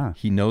fit. Yeah,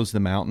 he knows the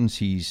mountains.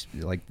 He's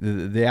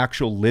the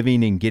actual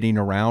living and getting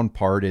around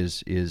part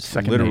is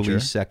literally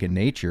second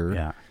nature.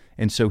 Yeah,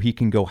 and so he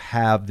can go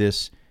have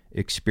this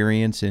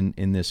experience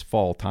in this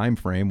fall time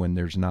frame when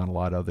there's not a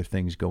lot of other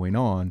things going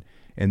on,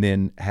 and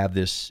then have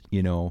this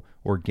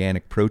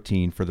organic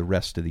protein for the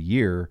rest of the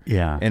year.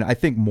 Yeah. And I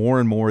think more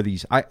and more of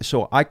these,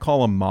 I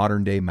call them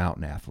modern day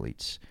mountain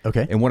athletes.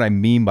 Okay. And what I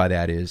mean by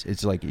that is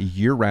it's a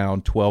year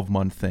round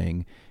 12-month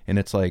thing. And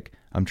it's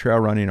I'm trail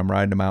running, I'm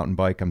riding a mountain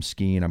bike, I'm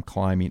skiing, I'm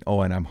climbing,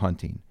 and I'm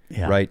hunting.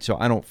 Yeah. Right. So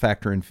I don't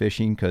factor in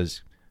fishing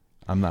because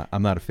I'm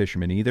not a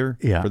fisherman either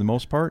for the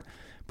most part.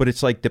 But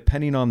it's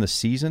depending on the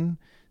season,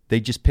 they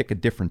just pick a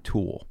different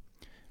tool.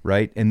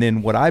 Right. And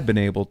then what I've been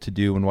able to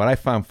do and what I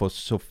found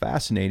so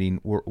fascinating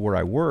where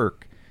I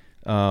work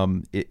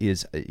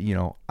is,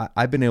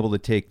 I've been able to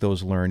take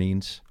those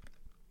learnings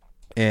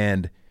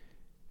and,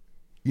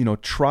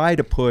 try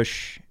to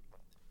push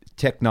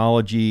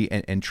technology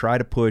and try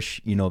to push,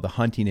 the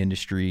hunting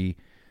industry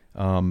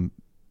out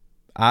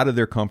out of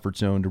their comfort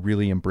zone to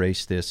really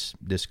embrace this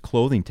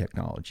clothing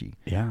technology.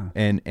 Yeah.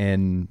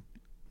 And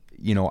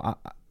you know,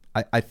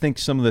 I think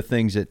some of the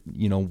things that,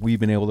 you know, we've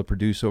been able to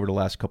produce over the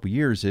last couple of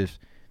years,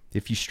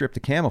 if you strip the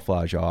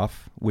camouflage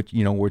off, which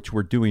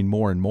we're doing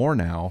more and more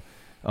now,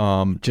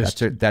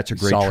 that's a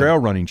great solid trail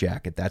running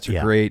jacket. That's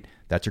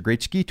a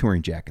great ski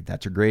touring jacket.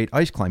 That's a great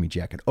ice climbing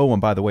jacket. Oh,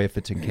 and by the way, if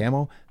it's in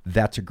camo,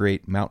 that's a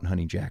great mountain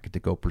hunting jacket to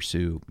go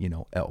pursue, you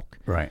know, elk.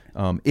 Right.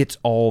 It's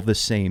all the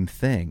same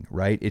thing,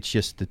 right? It's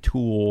just the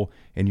tool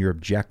and your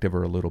objective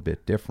are a little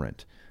bit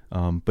different.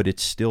 But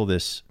it's still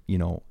this, you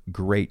know,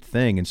 great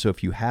thing. And so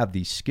if you have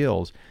these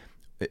skills,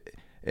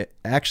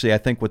 actually, I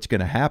think what's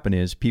going to happen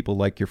is people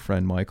like your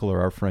friend Michael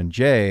or our friend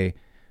Jay,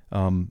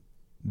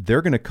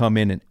 they're going to come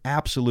in and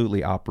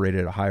absolutely operate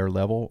at a higher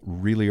level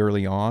really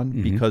early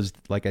on because,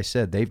 like I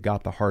said, they've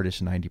got the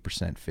hardest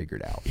 90%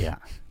 figured out. Yeah.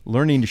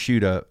 Learning to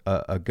shoot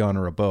a gun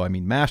or a bow, I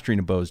mean, mastering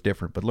a bow is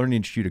different, but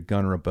learning to shoot a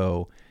gun or a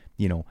bow,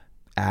 you know,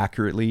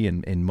 accurately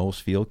in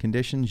most field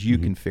conditions, you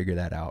can figure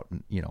that out,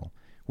 you know,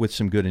 with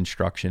some good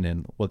instruction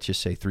in, let's just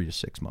say 3 to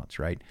 6 months,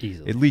 right?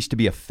 Easily. At least to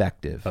be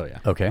effective. Oh, yeah.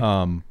 Okay.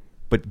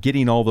 But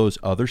getting all those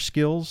other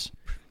skills,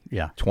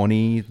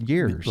 20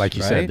 years. Like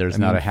you right? said, there's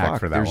not a hack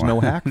for that There's one. no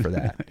hack for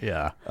that.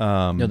 Yeah.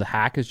 No, the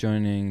hack is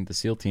joining the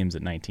SEAL teams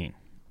at 19.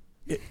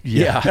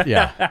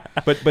 Yeah.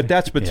 But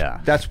that's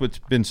what's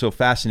been so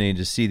fascinating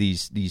to see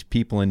these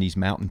people in these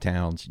mountain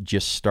towns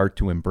just start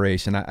to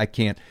embrace. And I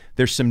can't.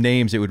 There's some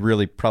names that would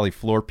really probably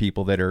floor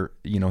people that are,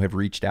 you know, have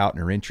reached out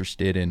and are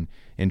interested in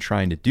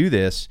trying to do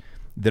this,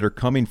 that are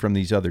coming from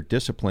these other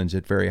disciplines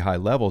at very high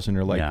levels, and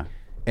they're like,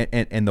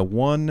 and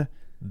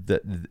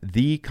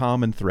the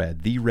common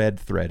thread, the red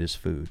thread is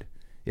food.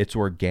 It's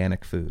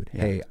organic food.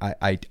 Yeah. Hey,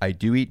 I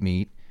do eat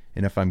meat.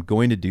 And if I'm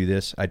going to do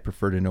this, I'd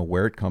prefer to know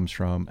where it comes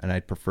from, and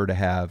I'd prefer to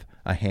have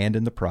a hand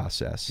in the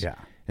process. Yeah.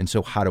 And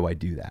so how do I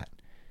do that?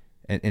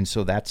 And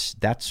so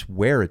that's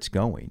where it's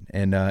going.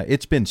 And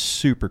it's been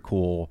super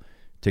cool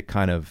to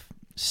kind of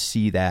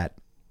see that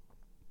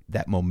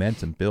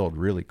momentum build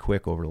really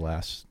quick over the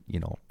last, you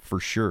know, for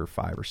sure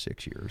 5 or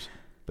 6 years,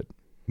 but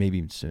maybe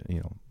even, you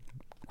know,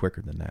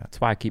 quicker than that.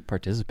 That's why I keep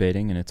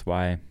participating, and it's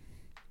why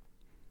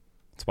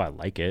I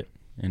like it,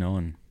 you know.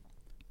 And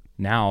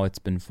now it's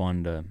been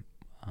fun to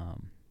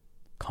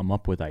come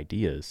up with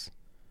ideas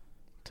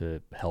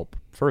to help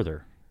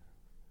further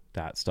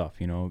that stuff,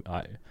 you know,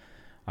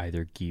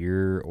 either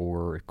gear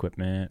or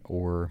equipment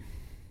or,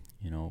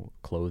 you know,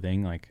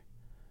 clothing. Like,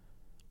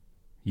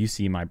 you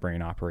see my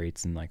brain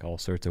operates in like all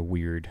sorts of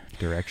weird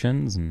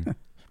directions, and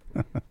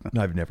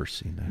I've never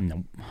seen that.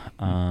 Nope.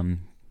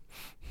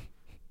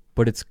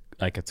 But it's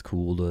like, it's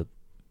cool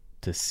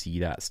to see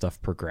that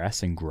stuff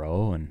progress and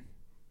grow and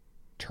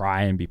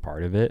try and be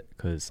part of it,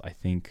 because I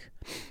think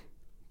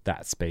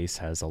that space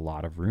has a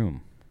lot of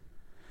room.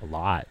 A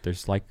lot.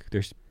 There's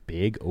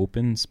big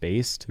open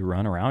space to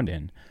run around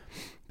in,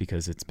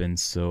 because it's been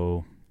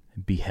so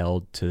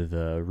beheld to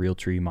the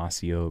Realtree,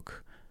 Mossy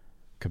Oak,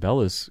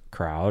 Cabela's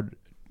crowd.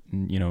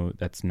 You know,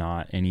 that's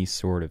not any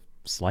sort of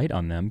slight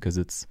on them, because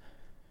it's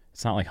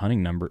not like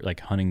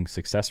hunting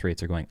success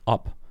rates are going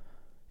up.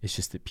 It's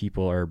just that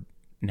people are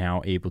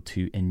now able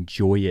to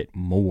enjoy it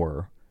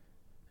more,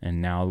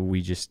 and now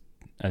we just,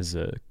 as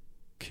a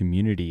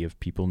community of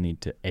people,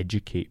 need to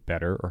educate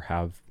better or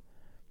have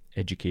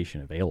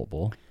education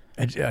available.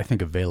 I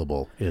think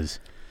available is,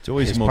 it's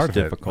always the most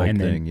difficult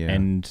thing. Yeah.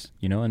 And,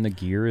 you know, and the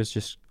gear is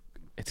just,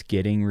 it's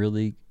getting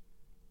really,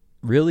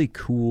 really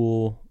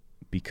cool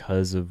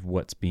because of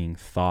what's being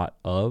thought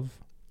of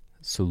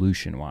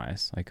solution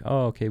wise. Like,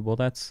 oh, okay, well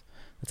that's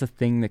a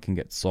thing that can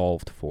get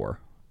solved for,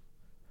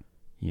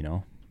 you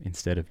know,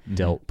 instead of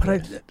dealt but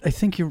with. I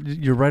think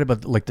you're right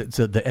about like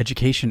the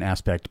education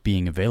aspect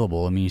being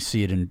available. I mean, you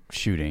see it in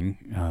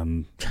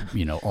shooting,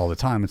 you know, all the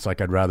time. It's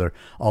like,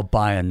 I'll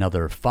buy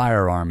another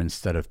firearm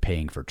instead of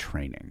paying for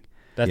training.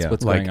 That's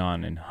what's going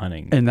on in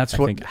hunting, and that's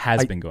what I think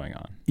has been going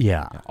on.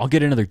 Yeah. I'll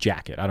get another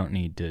jacket. I don't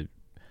need to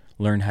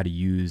learn how to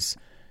use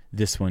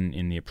this one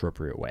in the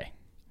appropriate way.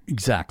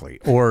 Exactly.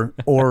 Or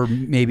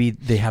maybe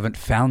they haven't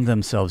found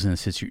themselves in a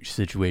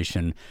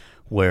situation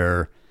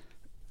where,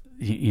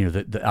 you know,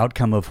 the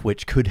outcome of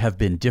which could have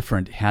been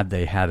different had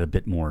they had a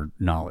bit more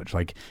knowledge.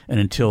 Like, and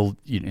until,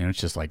 you know, it's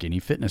just like any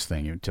fitness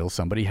thing. Until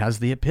somebody has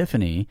the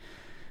epiphany,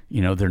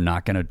 you know, they're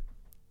not going to.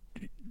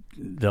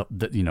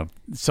 You know,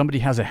 somebody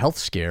has a health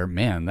scare.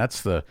 Man,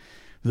 that's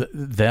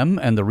them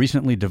and the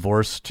recently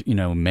divorced, you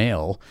know,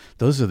 male.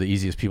 Those are the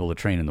easiest people to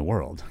train in the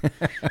world,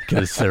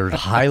 because they're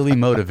highly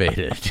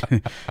motivated.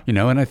 You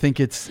know, and I think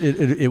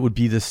it would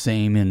be the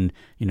same in,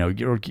 you know,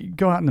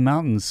 go out in the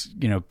mountains,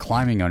 you know,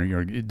 climbing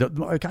on it.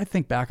 Like, I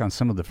think back on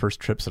some of the first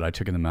trips that I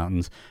took in the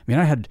mountains. I mean,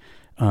 I had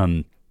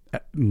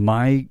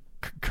my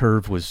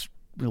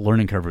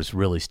learning curve was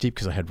really steep,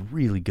 because I had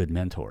really good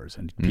mentors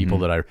and people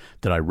that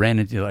I ran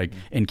into, like,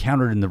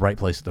 encountered in the right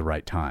place at the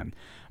right time.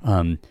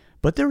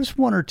 But there was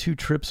 1 or 2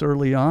 trips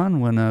early on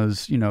when I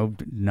was, you know,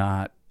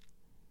 not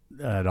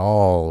at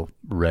all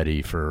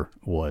ready for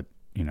what,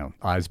 you know,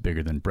 eyes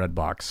bigger than bread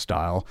box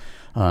style,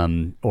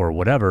 or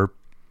whatever.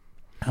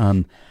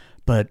 But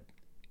But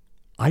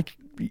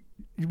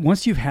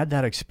once you've had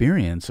that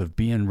experience of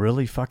being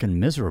really fucking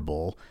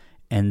miserable,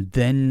 and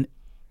then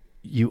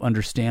you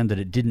understand that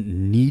it didn't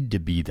need to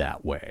be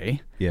that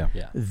way,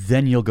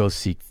 then you'll go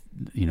seek,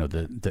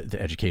 the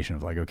education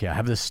of like, okay, I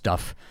have this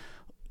stuff.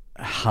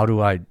 How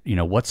do I,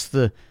 what's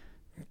the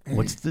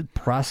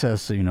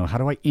process? How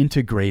do I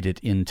integrate it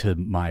into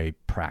my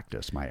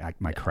practice,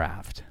 my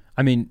craft?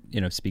 I mean,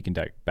 speaking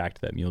back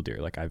to that mule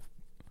deer, like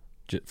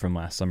from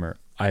last summer,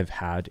 I've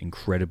had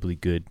incredibly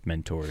good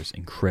mentors,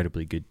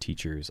 incredibly good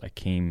teachers. I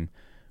came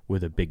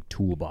with a big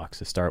toolbox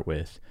to start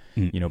with,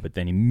 but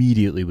then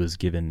immediately was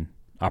given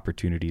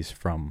opportunities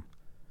from,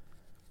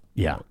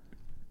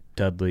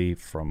 Dudley,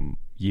 from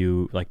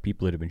you, like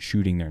people that have been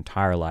shooting their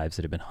entire lives,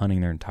 that have been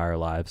hunting their entire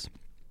lives.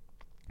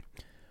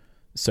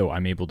 So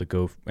I'm able to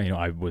go,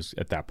 I was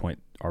at that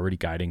point already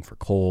guiding for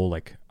Cole.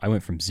 Like I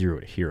went from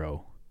 0 to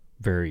hero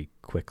very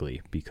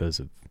quickly because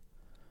of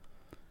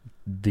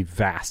the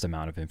vast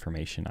amount of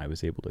information I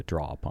was able to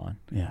draw upon.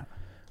 Yeah.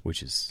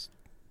 Which is,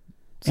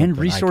 and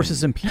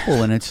resources and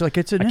people. And it's like,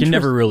 I can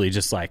never really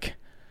just like,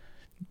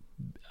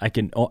 I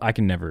can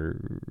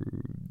never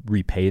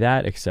repay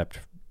that except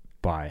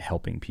by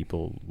helping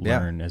people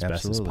learn as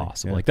best as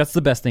possible. Yeah. Like that's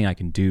the best thing I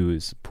can do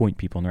is point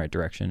people in the right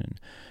direction and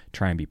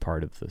try and be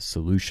part of the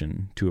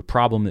solution to a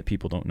problem that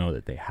people don't know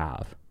that they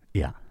have.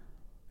 Yeah.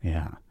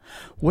 Yeah.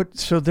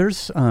 So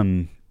there's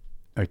a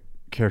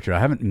character, I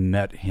haven't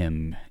met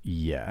him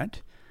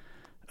yet,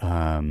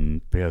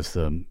 because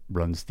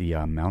runs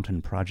the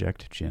Mountain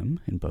Project gym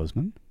in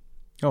Bozeman.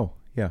 Oh,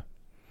 yeah.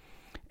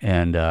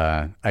 And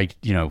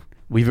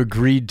we've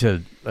agreed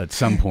to, at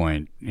some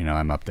point,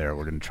 I'm up there,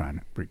 we're going to try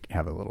and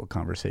have a little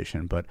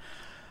conversation, but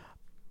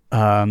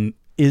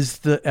is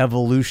the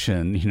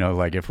evolution,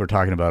 like if we're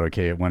talking about,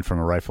 okay, it went from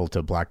a rifle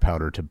to black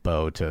powder to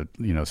bow to,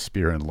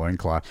 spear and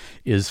loincloth,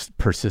 is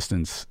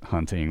persistence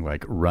hunting,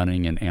 like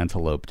running an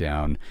antelope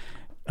down,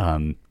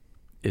 I'm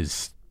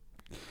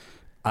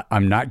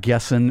not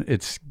guessing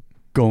it's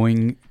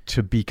going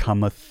to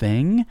become a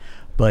thing,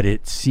 but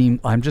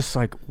I'm just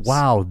like,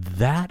 wow,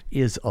 that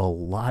is a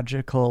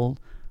logical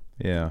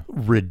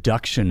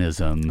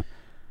reductionism.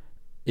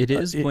 It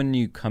is when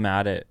you come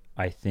at it,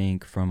 I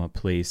think, from a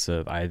place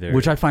of either,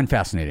 which I find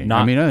fascinating.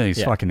 I think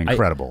it's fucking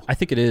incredible. I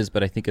think it is,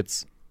 but I think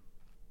it's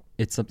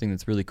something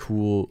that's really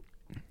cool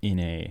in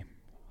a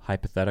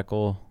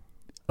hypothetical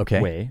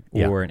way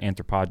or an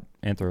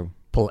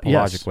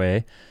anthropologic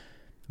way.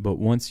 But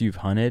once you've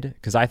hunted,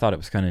 because I thought it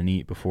was kind of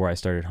neat before I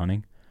started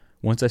hunting.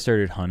 Once I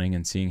started hunting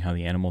and seeing how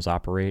the animals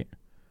operate,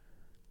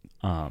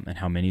 and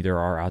how many there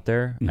are out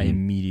there, I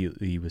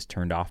immediately was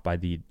turned off by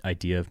the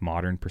idea of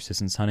modern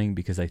persistence hunting,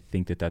 because I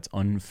think that that's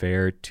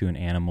unfair to an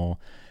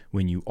animal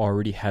when you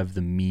already have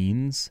the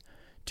means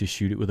to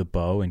shoot it with a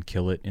bow and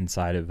kill it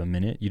inside of a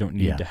minute. You don't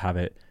need to have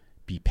it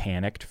be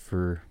panicked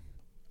for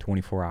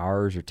 24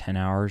 hours or 10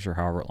 hours or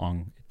however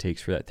long it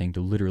takes for that thing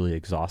to literally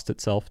exhaust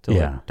itself till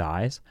it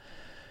dies.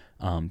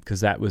 Because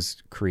that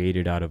was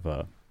created out of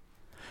a...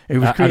 It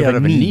was created out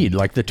of a need.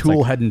 Like the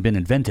tool hadn't been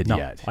invented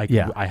yet.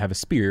 I have a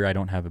spear. I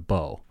don't have a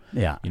bow.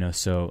 Yeah.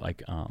 So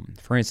like,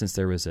 for instance,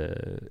 there was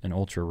an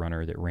ultra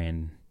runner that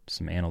ran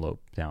some antelope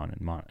down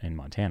in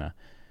Montana.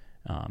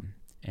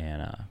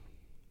 And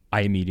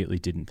I immediately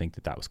didn't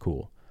think that was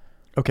cool.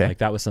 Okay. Like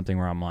that was something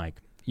where I'm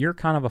like, you're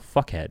kind of a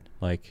fuckhead.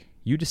 Like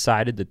you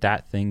decided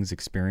that thing's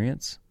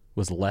experience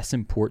was less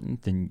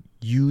important than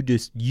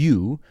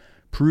you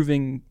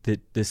proving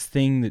that this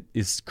thing that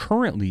is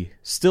currently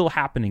still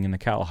happening in the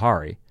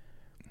Kalahari,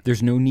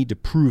 there's no need to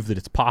prove that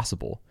it's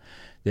possible.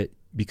 That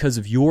because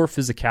of your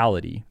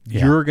physicality,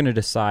 you're going to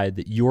decide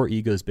that your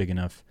ego is big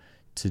enough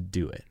to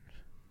do it.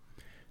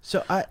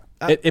 So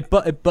it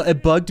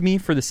bugged me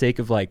for the sake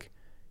of like,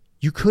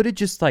 you could have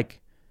just like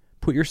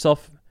put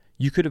yourself.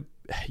 You could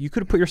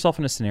have put yourself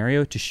in a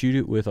scenario to shoot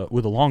it with a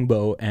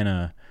longbow and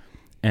a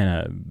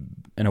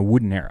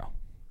wooden arrow,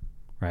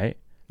 right?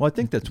 Well, I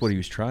think that's what he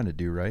was trying to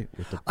do, right?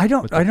 I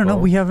don't know.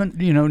 We haven't,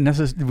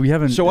 we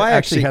haven't. So I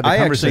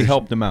actually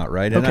helped him out,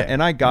 right?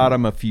 And I got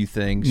him a few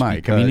things.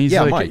 Mike, because, he's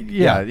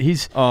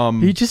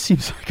Mike. He just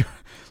seems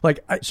like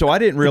so I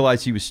didn't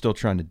realize he was still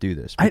trying to do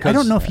this. Because, I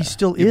don't know if he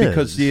still is.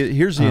 Because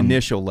here's the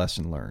initial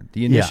lesson learned.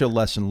 The initial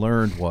lesson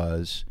learned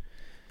was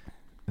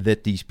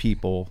that these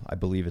people, I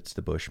believe it's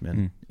the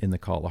Bushmen in the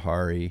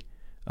Kalahari,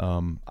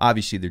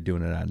 obviously they're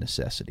doing it out of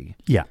necessity.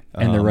 Yeah,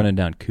 and they're running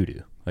down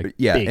kudu. Like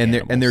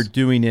and they're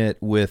doing it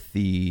with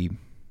the,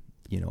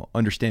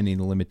 understanding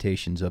the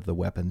limitations of the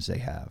weapons they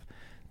have,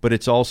 but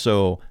it's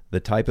also the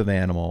type of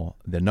animal,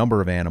 the number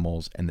of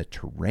animals, and the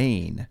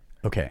terrain.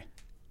 Okay,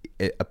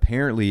 it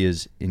apparently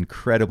is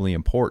incredibly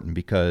important,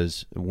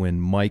 because when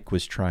Mike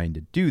was trying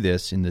to do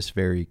this in this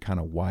very kind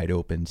of wide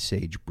open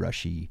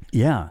sagebrushy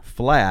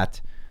flat,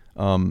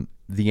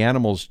 the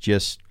animals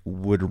just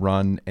would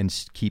run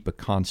and keep a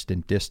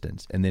constant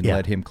distance, and then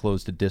let him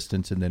close the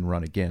distance and then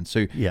run again.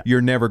 So you're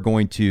never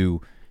going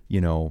to,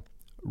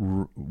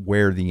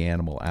 wear the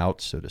animal out,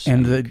 so to speak.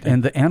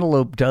 And the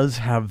antelope does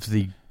have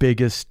the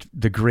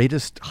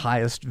greatest,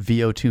 highest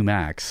VO2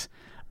 max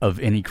of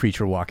any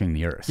creature walking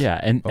the earth. Yeah,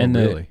 and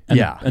really?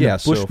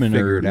 the Bushmen so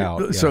figured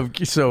out.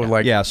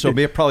 Yeah.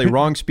 So probably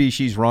wrong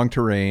species, wrong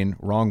terrain,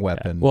 wrong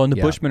weapon. Well, and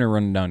the Bushmen are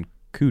running down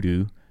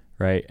kudu,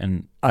 right?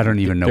 And I don't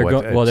even know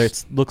what.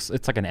 It's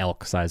like an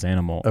elk-sized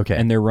animal. Okay,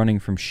 and they're running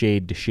from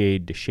shade to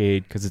shade to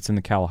shade because it's in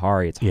the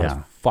Kalahari. It's hot as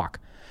fuck.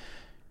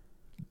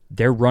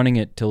 They're running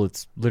it till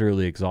it's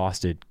literally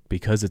exhausted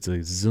because it's a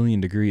zillion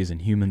degrees,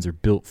 and humans are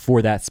built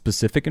for that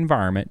specific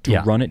environment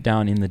to run it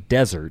down in the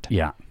desert.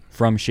 Yeah.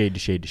 From shade to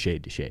shade to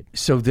shade to shade.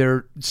 So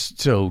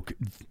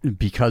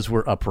because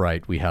we're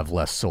upright, we have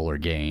less solar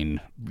gain.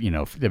 You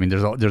know, I mean,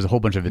 there's a whole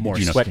bunch of more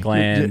sweat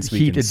glands,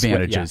 heat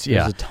advantages.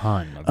 There's a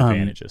ton of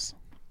advantages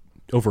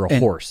over a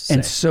horse.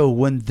 And so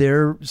when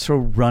they're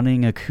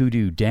running a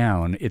kudu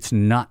down, it's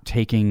not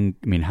taking.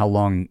 I mean, how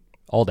long?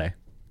 All day.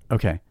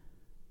 Okay.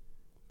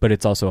 But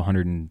it's also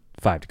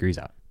 105 degrees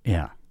out.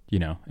 Yeah. You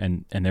know,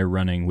 and they're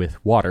running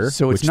with water,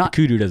 so which it's not, the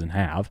kudu doesn't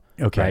have.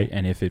 Okay. Right?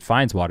 And if it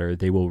finds water,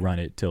 they will run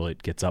it till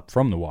it gets up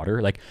from the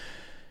water. Like,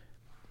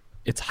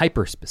 it's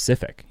hyper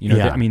specific. You know,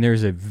 I mean,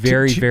 there's a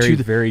very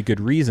good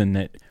reason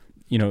that,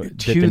 you know, that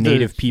the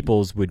native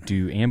peoples would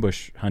do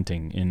ambush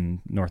hunting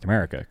in North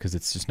America because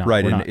it's just not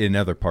right in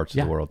other parts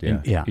of the world.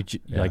 Yeah.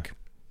 Like,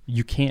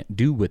 you can't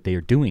do what they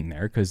are doing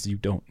there because you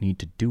don't need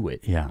to do it.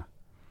 Yeah.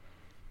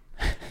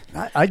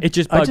 It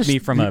just bugged me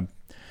from a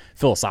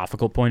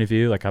philosophical point of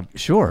view. Like, I'm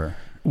sure,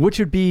 which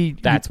would be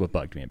that's what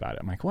bugged me about it.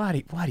 I'm like, what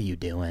are you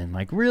doing?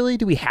 Like, really?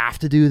 Do we have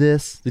to do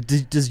this?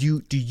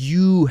 Do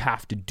you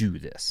have to do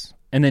this?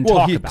 And then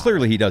talk about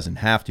clearly it. He doesn't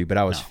have to, but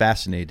I was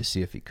fascinated to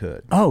see if he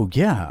could. Oh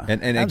yeah,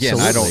 and again,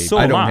 I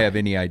don't have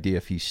any idea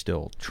if he's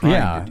still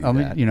trying to do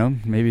that. You know,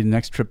 maybe the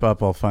next trip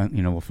up, we'll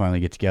finally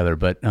get together.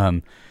 But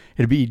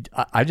it'd be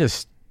I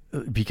just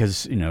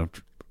because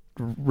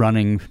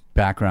running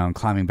background,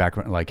 climbing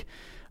background, like.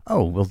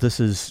 Oh, well,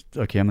 this is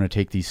okay. I'm going to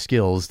take these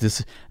skills.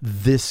 This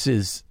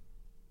is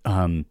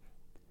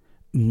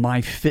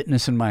my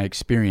fitness and my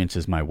experience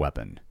is my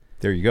weapon.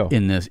 There you go.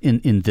 In this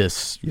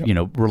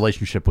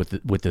relationship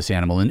with this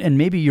animal, and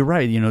maybe you're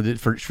right. You know, that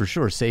for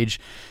sure,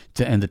 Sage,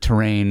 and the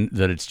terrain,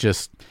 that it's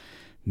just,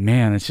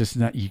 man, it's just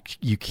not.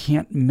 You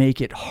can't make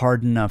it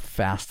hard enough,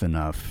 fast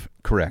enough.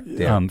 Correct.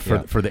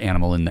 For the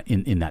animal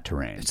in that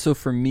terrain. So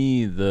for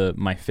me,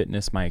 my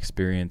fitness, my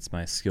experience,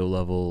 my skill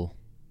level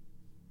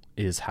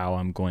is how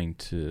I'm going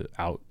to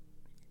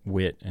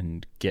outwit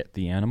and get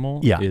the animal.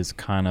 Is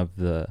kind of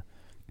the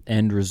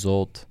end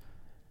result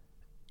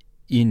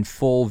in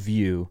full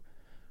view.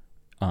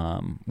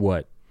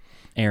 What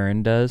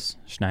Aaron does,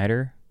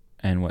 Schneider,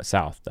 and what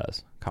South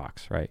does,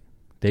 Cox, right?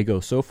 They go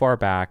so far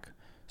back,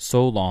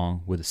 so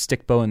long, with a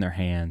stick bow in their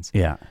hands.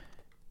 Yeah.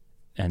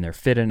 And they're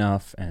fit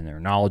enough and they're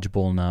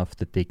knowledgeable enough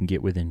that they can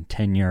get within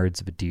 10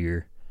 yards of a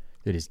deer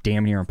that is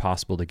damn near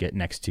impossible to get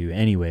next to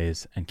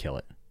anyways and kill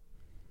it.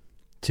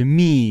 To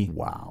me,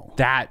 wow,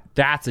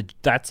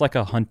 that's like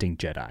a hunting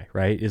Jedi,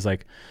 right? Is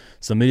like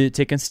somebody that's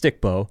taking stick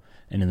bow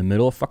and in the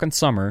middle of fucking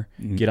summer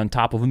get on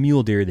top of a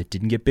mule deer that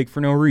didn't get big for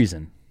no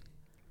reason.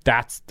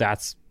 That's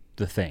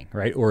the thing,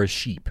 right? Or a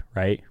sheep,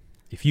 right?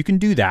 If you can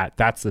do that,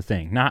 that's the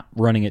thing. Not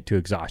running it to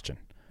exhaustion.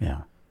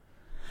 Yeah.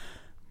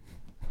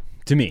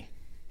 To me.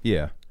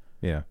 Yeah.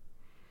 I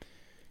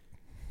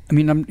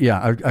mean,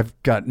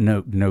 I've got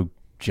no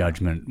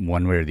judgment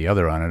one way or the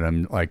other on it.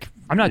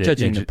 I'm not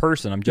judging the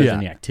person. I'm judging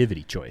the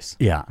activity choice.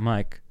 Yeah. I'm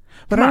like,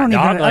 but I don't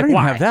even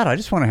have that. I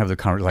just want to have the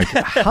conversation.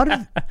 Like, how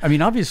did? I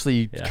mean,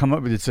 obviously, come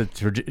up with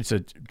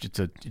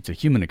it's a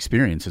human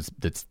experience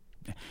that's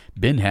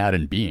been had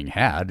and being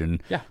had,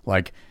 and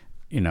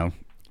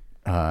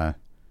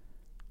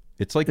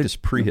it's like this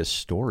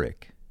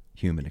prehistoric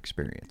human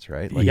experience,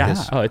 right? Like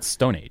it's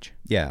Stone Age.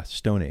 Yeah,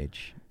 Stone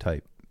Age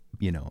type.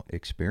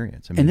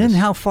 Experience. I mean, and then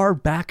how far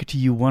back do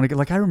you want to go?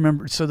 Like, I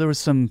remember, so there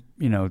was there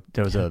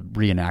was a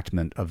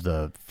reenactment of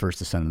the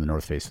first ascent of the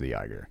North Face of the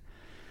Eiger.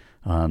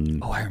 I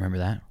remember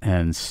that.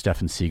 And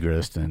Stefan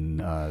Segrist and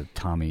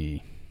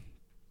Tommy,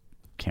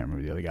 can't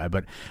remember the other guy,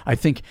 but I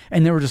think,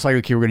 and they were just like,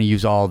 okay, we're going to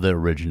use all the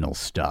original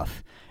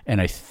stuff. And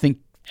I think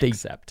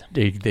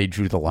they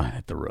drew the line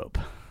at the rope.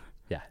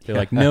 Yeah, they're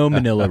like, no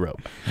manila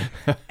rope.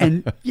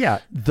 And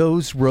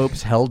those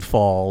ropes held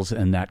falls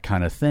and that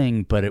kind of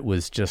thing, but it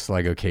was just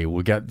like, okay,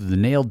 we got the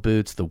nailed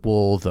boots, the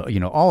wool,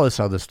 all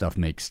this other stuff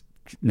makes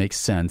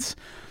sense.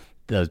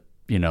 The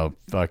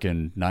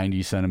fucking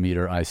 90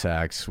 centimeter ice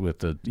axe with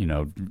the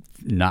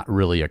not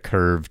really a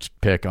curved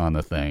pick on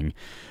the thing,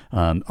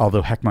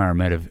 although Heckmeyer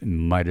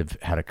might have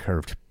had a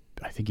curved.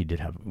 I think he did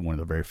have one of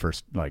the very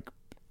first like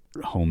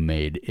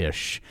homemade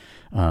ish.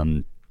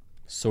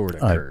 Sort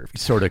of curved.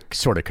 Sort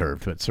of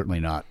curved, but certainly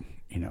not,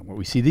 what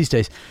we see these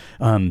days.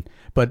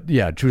 But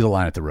yeah, drew the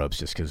line at the ropes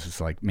just because it's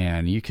like,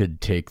 man, you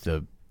could take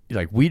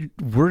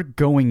we're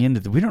going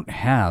into we don't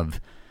have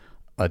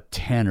a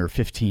 10 or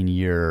 15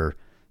 year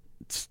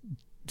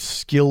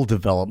skill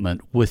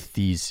development with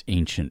these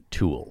ancient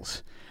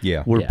tools.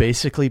 Yeah. We're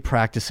basically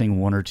practicing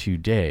 1 or 2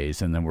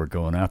 days, and then we're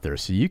going out there.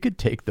 So you could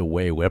take the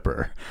way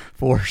whipper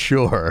for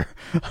sure.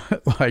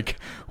 Like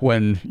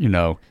when,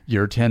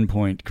 your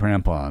 10-point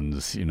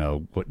crampons,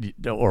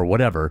 or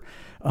whatever.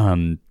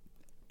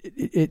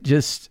 It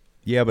just...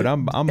 Yeah, but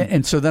I'm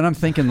and so then I'm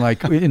thinking,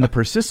 like, in the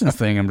persistence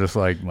thing, I'm just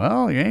like,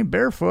 well, you ain't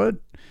barefoot.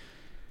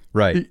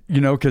 Right.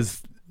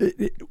 Because...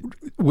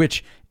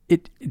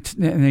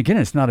 and again,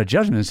 it's not a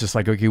judgment. It's just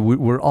like, okay,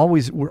 we're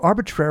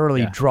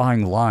arbitrarily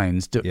drawing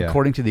lines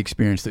according to the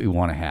experience that we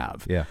want to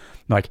have. Yeah.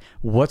 Like,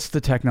 what's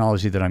the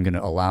technology that I'm going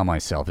to allow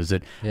myself? Is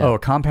it, a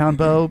compound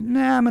bow?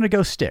 Nah, I'm going to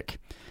go stick.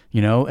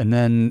 And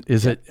then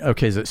is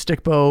it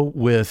stick bow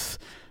with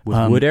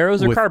wood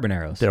arrows or carbon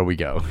arrows? There we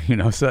go.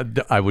 So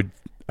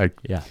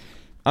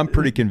I'm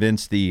pretty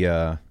convinced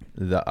the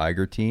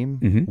Eiger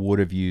team would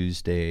have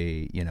used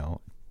a,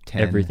 10,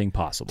 everything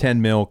possible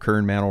 10 mil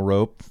Kern mantle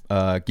rope,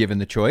 given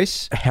the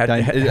choice,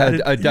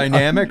 a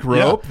dynamic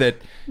rope that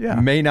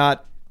may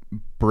not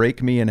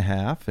break me in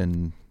half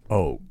and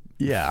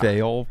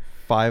fail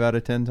 5 out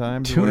of 10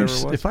 times. 2 inch,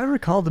 if I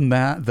recall the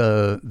math,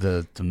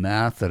 the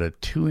math that a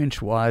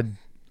 2-inch wide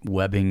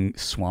webbing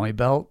Swami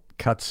belt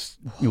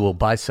will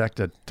bisect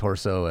a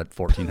torso at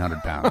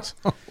 1,400 pounds.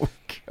 Oh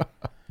God.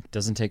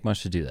 Doesn't take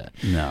much to do that.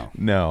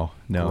 No,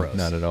 Gross.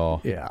 Not at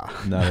all. Yeah,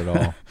 not at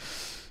all.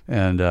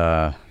 And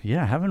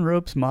having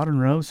ropes, modern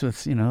ropes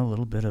with a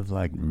little bit of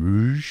like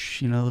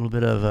rouge, a little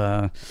bit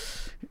of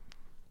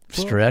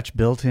stretch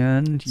built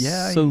in.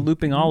 Yeah. So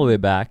looping all the way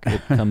back,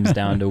 it comes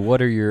down to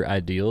what are your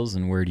ideals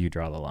and where do you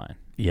draw the line?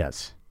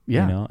 Yes.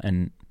 Yeah.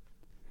 And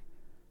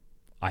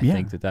I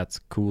think that's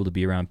cool to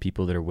be around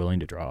people that are willing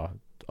to draw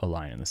a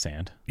line in the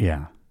sand.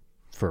 Yeah.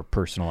 For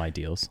personal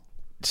ideals,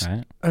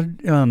 right?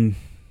 There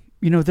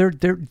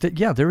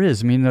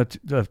is. I mean, a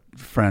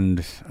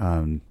friend.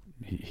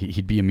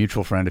 He'd be a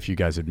mutual friend if you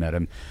guys had met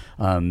him,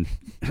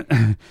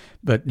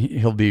 but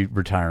he'll be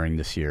retiring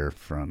this year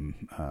from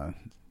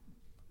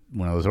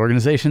one of those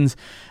organizations.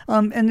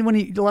 And a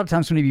lot of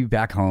times when he'd be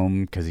back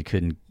home because he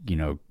couldn't,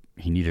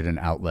 he needed an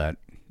outlet,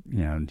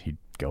 and he'd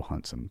go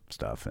hunt some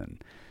stuff.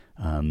 And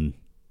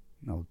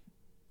I'll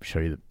show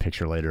you the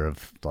picture later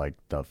of like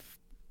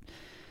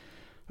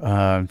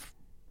a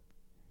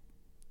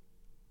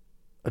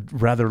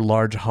rather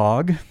large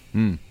hog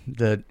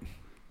that.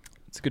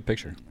 It's a good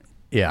picture.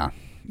 Yeah,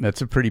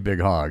 that's a pretty big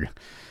hog.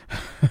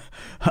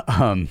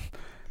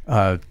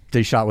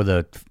 They shot with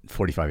a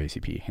 45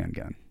 ACP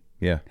handgun.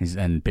 Yeah.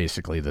 And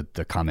basically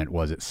the comment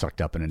was it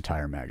sucked up an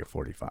entire mag of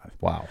 45.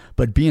 Wow.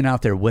 But being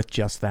out there with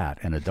just that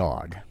and a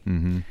dog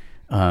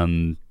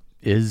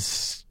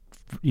is,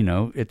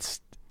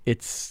 it's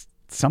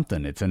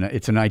something. It's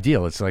an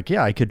ideal. It's like,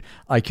 I could,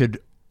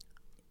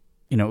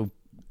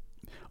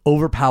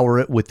 overpower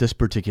it with this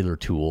particular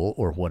tool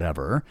or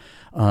whatever.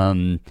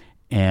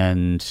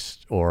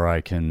 Or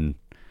I can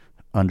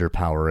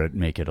underpower it,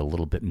 make it a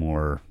little bit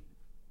more,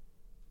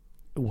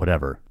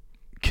 whatever,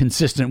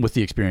 consistent with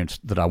the experience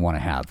that I want to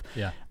have.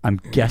 Yeah. I'm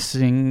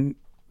guessing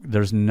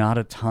there's not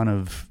a ton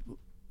of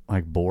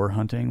like boar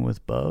hunting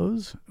with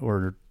bows,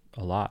 or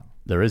a lot.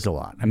 There is a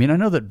lot. I mean, I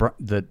know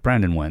that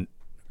Brandon went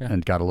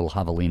and got a little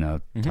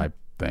javelina type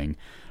thing.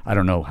 I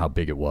don't know how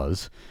big it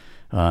was,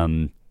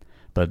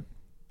 but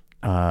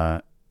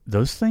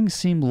those things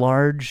seem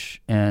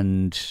large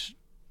and.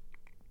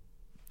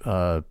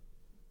 Not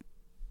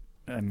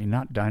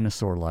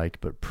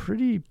dinosaur-like, but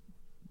pretty...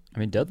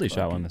 Dudley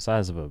shot one the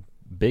size of a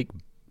big,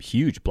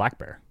 huge black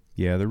bear.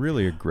 Yeah, they're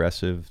really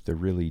aggressive. They're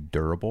really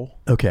durable.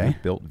 Okay. They're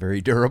built very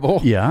durable.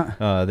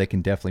 Yeah. They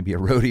can definitely be a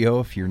rodeo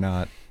if you're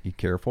not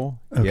careful.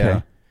 Okay.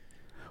 Yeah.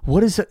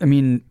 What is it?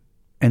 And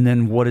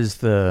then what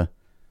is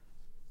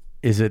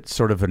is it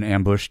sort of an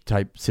ambush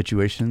type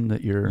situation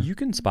that You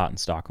can spot and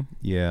stalk them.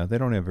 Yeah, they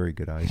don't have very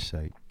good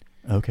eyesight.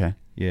 Okay.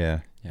 Yeah.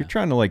 You're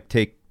trying to like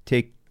take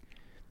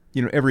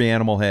every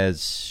animal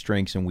has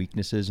strengths and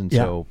weaknesses, and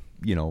so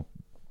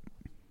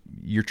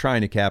you're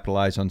trying to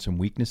capitalize on some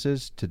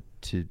weaknesses to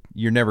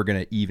you're never going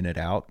to even it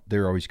out.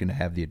 They're always going to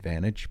have the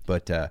advantage,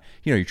 but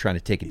you're trying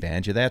to take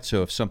advantage of that.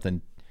 So if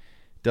something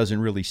doesn't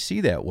really see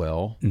that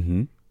well,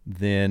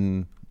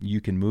 then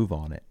you can move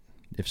on it.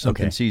 If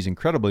something sees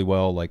incredibly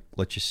well, like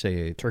let's just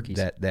say turkeys,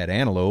 that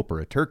antelope or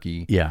a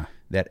turkey,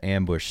 that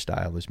ambush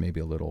style is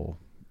maybe a little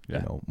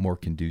more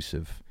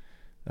conducive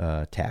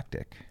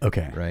tactic.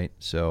 Okay. Right.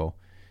 So.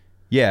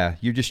 Yeah,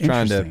 you're just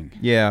trying to.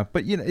 Yeah,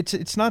 but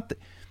it's not.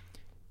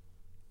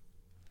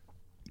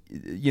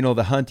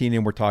 The hunting,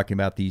 and we're talking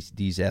about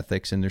these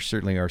ethics, and there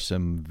certainly are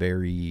some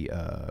very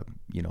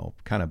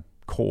kind of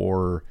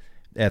core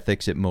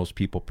ethics that most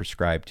people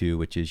prescribe to,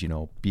 which is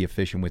be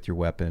efficient with your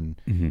weapon,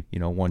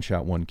 one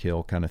shot, one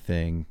kill kind of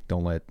thing.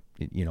 Don't let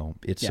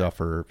it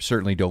suffer.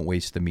 Certainly, don't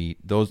waste the meat.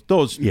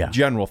 Those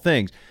general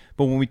things.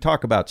 But when we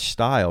talk about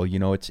style,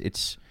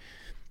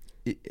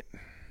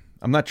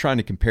 I'm not trying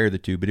to compare the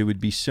two, but it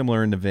would be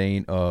similar in the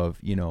vein of,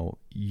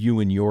 you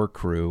and your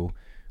crew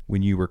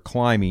when you were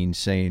climbing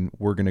saying,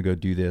 we're going to go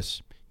do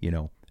this,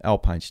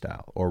 alpine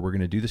style, or we're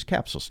going to do this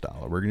capsule style,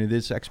 or we're going to do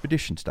this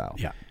expedition style.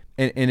 Yeah.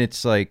 And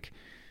it's like,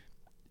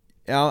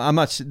 I'm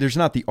not. There's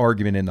not the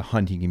argument in the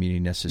hunting community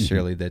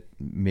necessarily that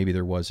maybe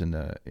there was in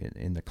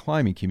the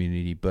climbing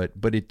community, but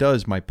it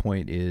does. My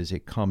point is,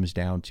 it comes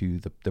down to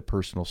the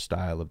personal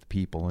style of the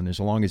people, and as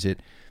long as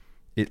it,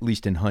 at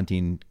least in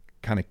hunting,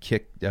 kind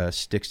of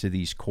sticks to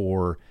these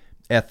core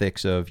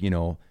ethics of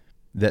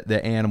that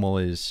the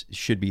animal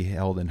should be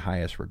held in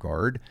highest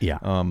regard. Yeah.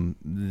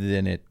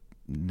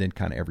 Then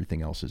kind of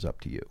everything else is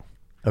up to you.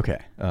 Okay.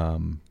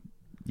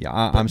 Yeah,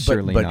 I'm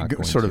certainly not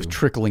going sort of to.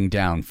 trickling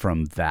down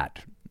from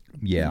that.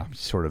 Yeah.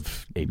 Sort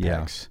of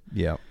apex.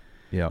 Yeah.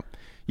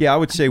 I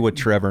would say what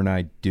Trevor and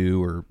I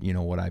do, or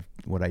what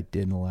I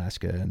did in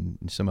Alaska, and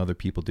some other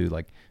people do.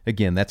 Like,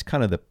 again, that's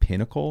kind of the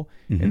pinnacle,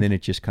 and then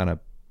it just kind of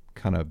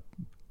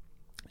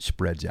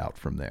spreads out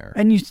from there.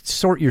 And you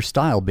sort your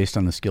style based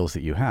on the skills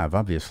that you have.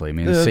 Obviously, I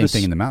mean, the same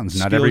thing in the mountains.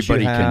 Not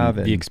everybody can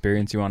the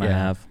experience you want to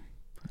have.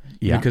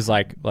 Yeah, because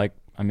like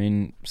I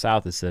mean,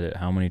 South has said it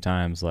how many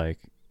times? Like,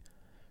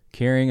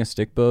 carrying a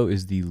stick bow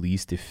is the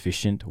least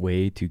efficient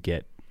way to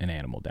get an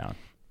animal down.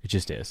 It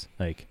just is.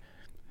 Like,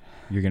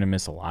 you're gonna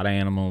miss a lot of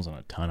animals and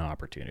a ton of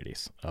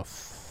opportunities. A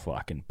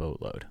fucking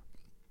boatload.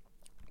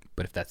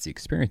 But if that's the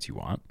experience you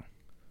want,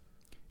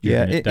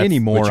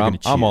 anymore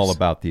I'm all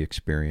about the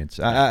experience.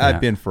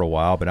 I've been for a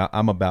while, but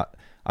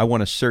I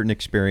want a certain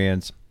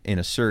experience in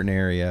a certain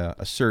area,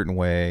 a certain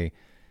way.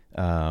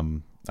 I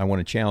want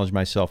to challenge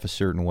myself a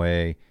certain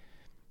way,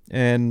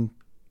 and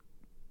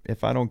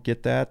if I don't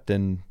get that,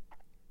 then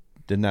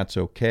that's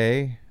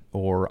okay.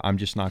 Or I'm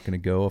just not going to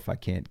go if I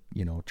can't,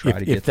 try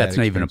to get that. If that's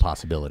not even a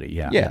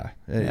possibility,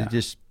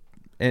 just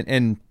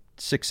and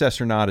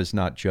success or not is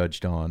not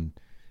judged on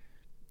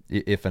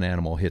if an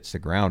animal hits the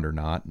ground or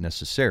not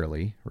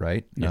necessarily,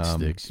 right?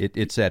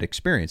 It's that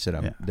experience that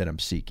I'm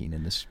seeking,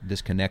 and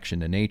this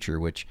connection to nature,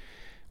 which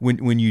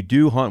when you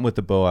do hunt with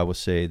the bow, I will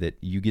say that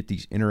you get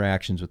these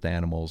interactions with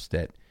animals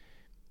that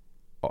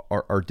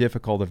are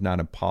difficult, if not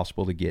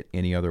impossible, to get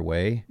any other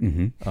way,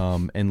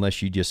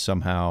 unless you just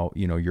somehow,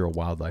 you're a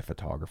wildlife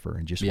photographer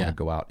and just want to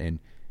go out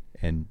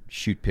and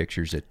shoot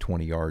pictures at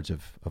 20 yards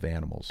of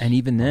animals. And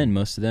even then,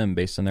 most of them,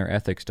 based on their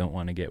ethics, don't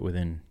want to get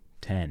within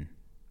 10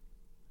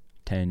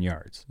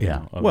 yards.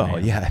 Yeah.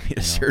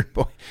 A certain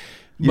point.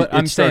 But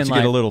I'm saying, to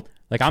get a little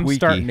I'm tweaky.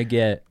 starting to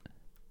get,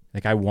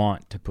 I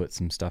want to put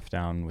some stuff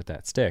down with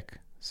that stick.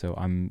 So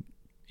I'm,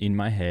 in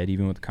my head,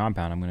 even with the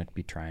compound, I'm going to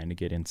be trying to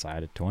get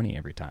inside of 20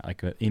 every time.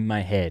 Like, in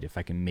my head, if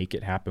I can make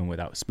it happen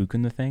without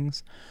spooking the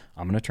things,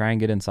 I'm going to try and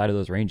get inside of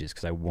those ranges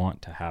because I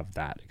want to have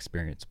that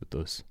experience with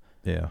those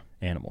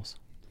animals.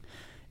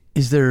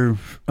 Is there,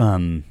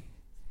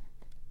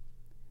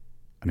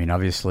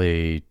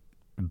 obviously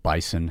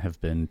bison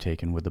have been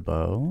taken with the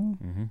bow.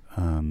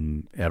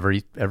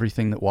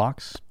 Everything that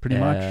walks, pretty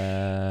much?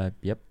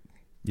 Yep.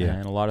 Yeah.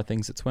 And a lot of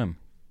things that swim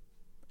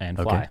and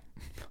fly. Okay.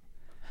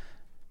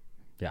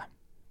 Yeah.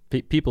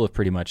 People have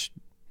pretty much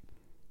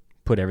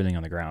put everything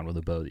on the ground with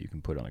a bow that you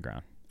can put on the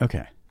ground.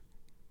 Okay.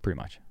 Pretty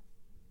much.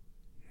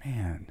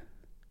 Man.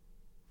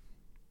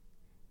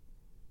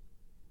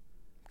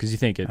 Because you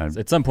think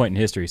at some point in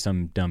history,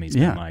 some dummy's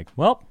been like,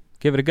 well,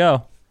 give it a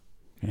go.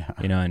 Yeah.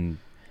 And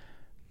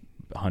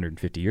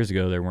 150 years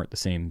ago, there weren't the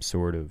same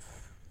sort of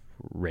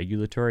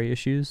regulatory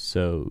issues,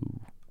 so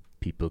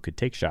people could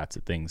take shots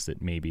at things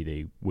that maybe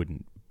they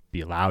wouldn't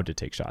be allowed to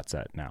take shots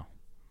at now.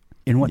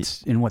 In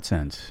what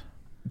sense?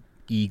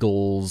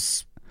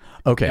 Eagles.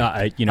 Okay.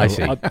 I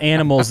see.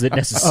 Animals that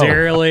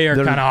necessarily are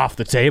kind of off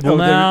the table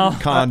now.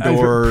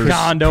 Condors.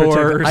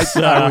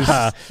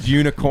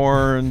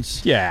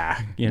 Unicorns.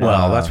 Yeah.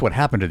 Well, that's what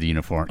happened to the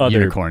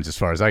unicorns, as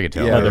far as I could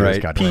tell. Others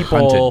got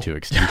hunted to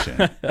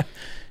extinction.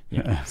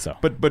 So,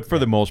 but for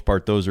the most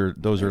part, those are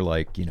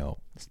like,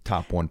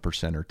 top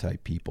 1%er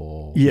type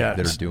people that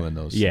are doing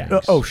those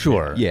things. Oh,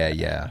 sure.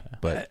 Yeah.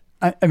 But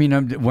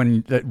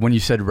when you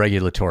said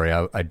regulatory,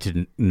 I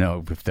didn't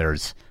know if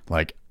there's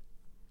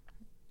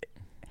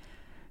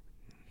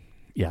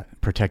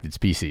protected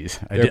species.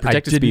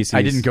 Species.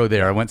 I didn't go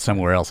there. I went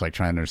somewhere else, trying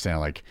to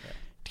understand,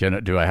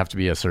 do I have to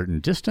be a certain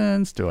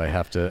distance? Do I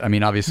have to?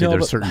 Obviously,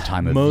 there's a certain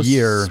time of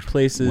year. Most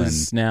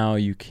places now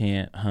you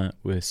can't hunt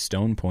with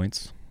stone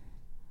points.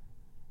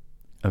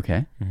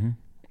 Okay. Mm-hmm.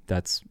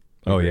 That's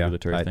a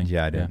regulatory thing.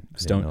 Yeah, I didn't.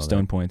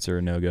 Stone points are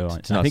a no-go. I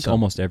think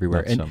almost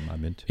everywhere. And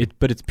I'm into.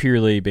 But it's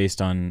purely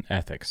based on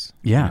ethics.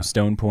 Yeah.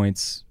 Stone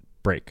points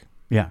break.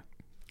 Yeah.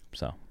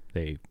 So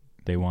they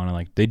want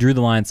to they drew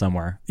the line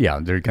somewhere. Yeah,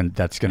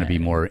 that's going to be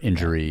more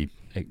injury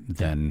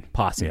than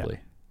possibly.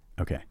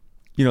 Yeah. Okay.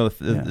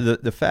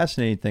 The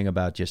fascinating thing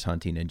about just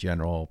hunting in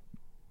general,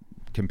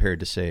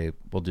 compared to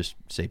we'll just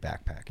say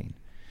backpacking.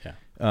 Yeah.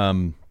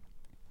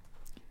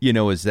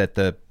 Is that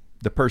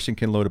the person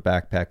can load a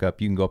backpack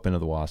up. You can go up into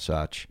the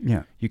Wasatch.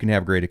 Yeah. You can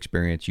have great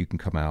experience. You can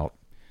come out.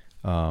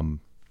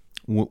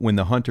 When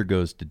the hunter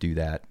goes to do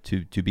that,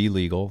 to be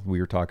legal,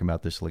 we were talking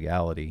about this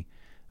legality.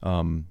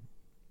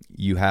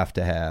 You have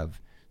to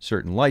have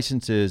certain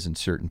licenses and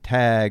certain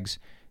tags,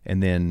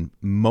 and then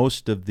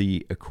most of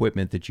the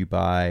equipment that you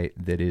buy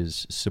that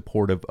is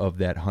supportive of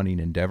that hunting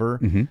endeavor,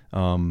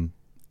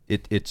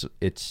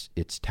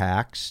 it's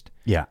taxed.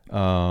 Yeah.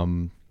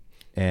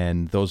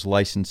 And those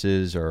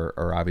licenses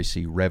are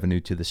obviously revenue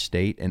to the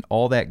state, and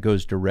all that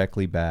goes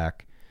directly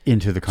back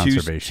into the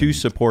conservation to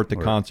support the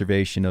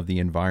conservation of the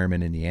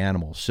environment and the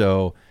animals.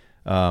 So,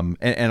 and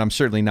I'm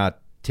certainly not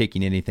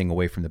taking anything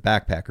away from the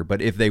backpacker,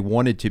 but if they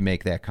wanted to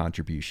make that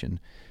contribution,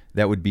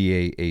 that would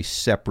be a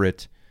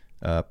separate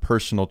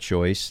personal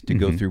choice to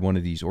go through one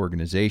of these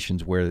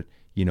organizations where,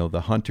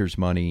 the hunter's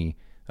money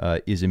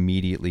is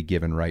immediately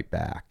given right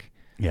back,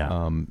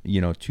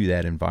 to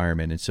that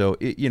environment. And so,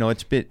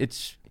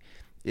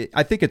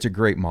 I think it's a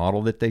great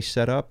model that they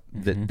set up,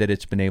 that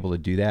it's been able to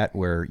do that,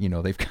 where,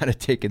 they've kind of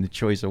taken the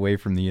choice away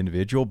from the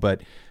individual,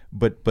 but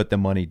the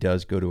money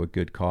does go to a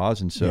good cause.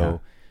 And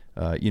so,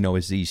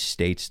 as these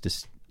states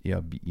just,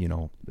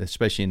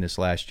 especially in this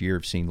last year,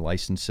 have seen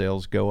license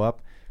sales go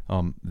up,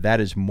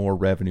 that is more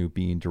revenue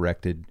being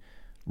directed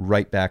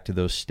right back to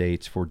those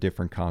states for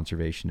different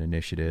conservation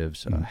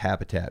initiatives,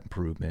 habitat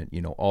improvement,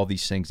 all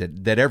these things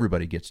that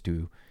everybody gets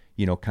to,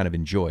 kind of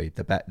enjoy,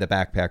 the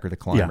backpacker, the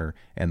climber,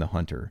 and the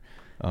hunter.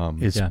 So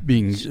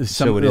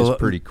it is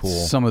pretty cool.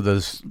 Some of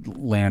those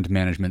land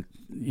management,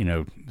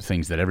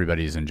 things that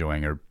everybody is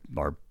enjoying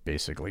are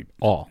basically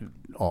all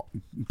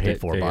paid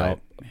for by.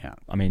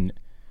 I mean,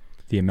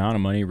 the amount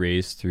of money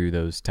raised through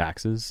those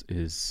taxes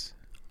is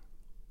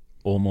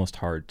almost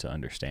hard to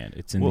understand.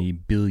 It's in the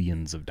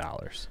billions of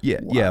dollars.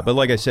 Yeah. But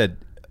like I said,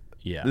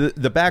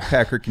 the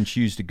backpacker can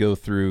choose to go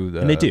through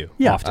and they do.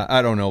 Yeah, often.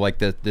 I don't know, like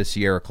the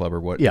Sierra Club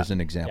or as an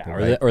example,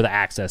 or the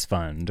Access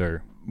Fund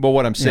or. But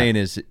what I'm saying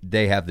is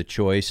they have the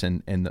choice,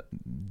 and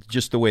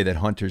just the way that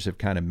hunters have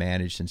kind of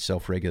managed and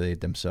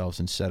self-regulated themselves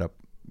and set up,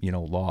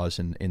 laws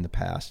in the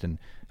past, and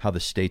how the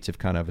states have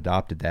kind of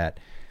adopted that.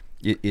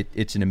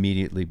 It's an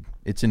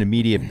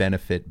immediate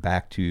benefit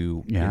back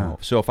to,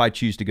 So if I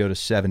choose to go to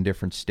 7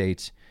 different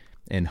states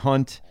and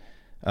hunt,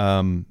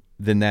 then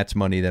that's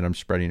money that I'm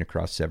spreading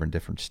across 7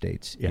 different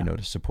states,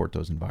 to support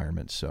those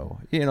environments.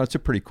 So, it's a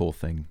pretty cool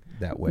thing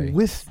that way.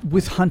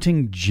 With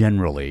hunting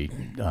generally,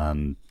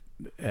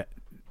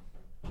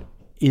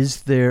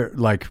 is there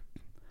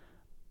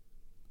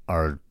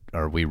are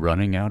we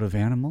running out of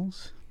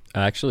animals?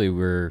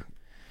 Actually,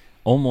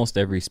 almost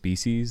every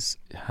species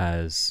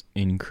has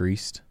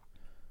increased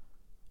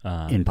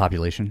in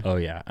population. Oh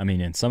yeah, I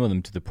mean, and some of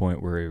them to the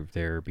point where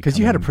they're because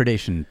you had a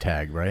predation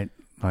tag, right?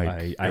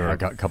 I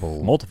got a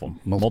couple, multiple.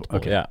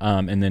 Okay, yeah.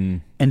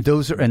 And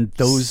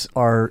those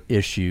are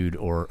issued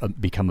or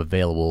become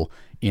available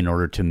in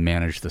order to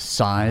manage the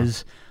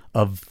size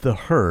of the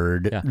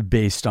herd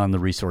based on the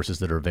resources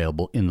that are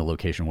available in the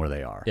location where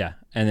they are. Yeah,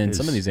 and then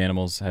some of these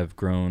animals have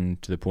grown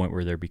to the point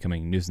where they're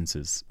becoming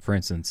nuisances. For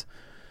instance,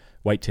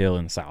 whitetail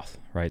in the South,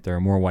 right? There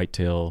are more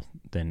whitetail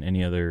than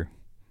any other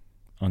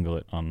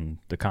ungulate on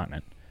the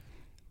continent,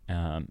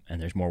 and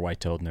there's more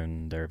whitetail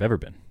than there have ever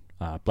been.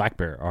 Black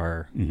bear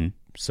are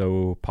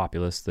so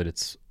populous that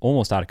it's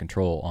almost out of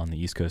control on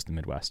the East Coast and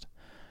Midwest.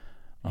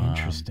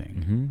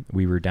 Interesting.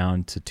 We were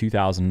down to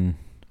 2,000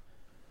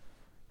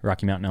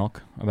 Rocky Mountain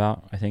elk,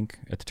 I think,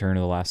 at the turn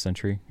of the last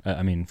century.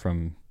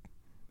 From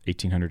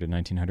 1800 to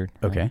 1900.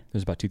 Okay. Right?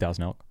 There's about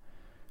 2,000 elk.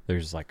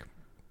 There's like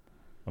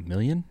 1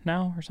 million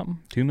now or something,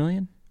 2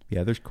 million.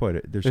 Yeah, there's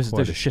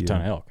a shit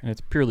ton of elk, and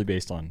it's purely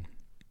based on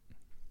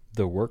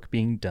the work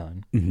being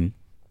done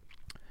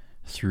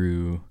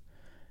through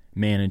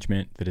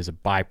management that is a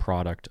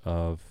byproduct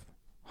of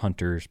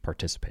hunters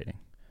participating.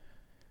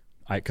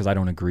 Because I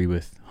don't agree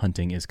with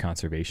hunting is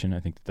conservation. I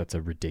think that's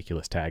a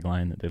ridiculous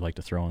tagline that they like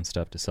to throw on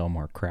stuff to sell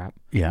more crap.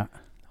 Yeah.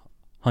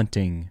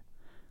 Hunting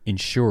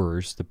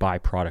ensures the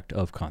byproduct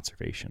of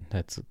conservation.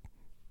 That's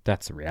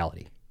the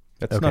reality.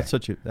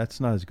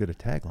 That's not as good a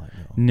tagline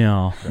though.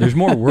 No. There's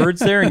more words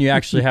there, and you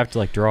actually have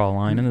to draw a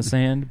line in the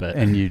sand,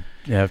 and you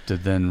have to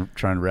then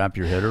try and wrap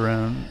your head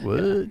around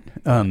what?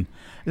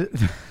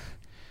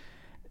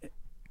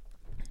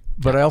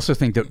 But I also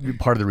think that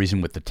part of the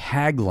reason with the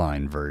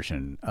tagline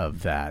version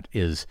of that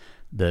is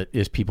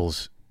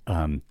people's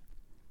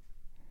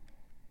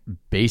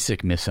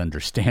basic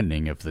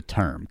misunderstanding of the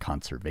term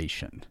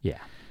conservation. Yeah.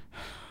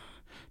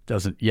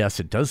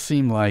 It does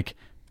seem like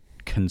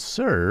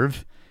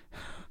conserve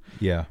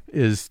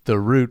is the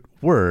root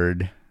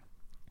word.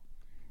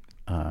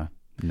 Not.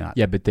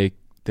 Yeah, but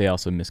they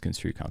also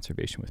misconstrue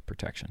conservation with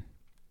protection.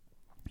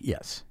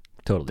 Yes.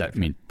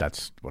 Totally.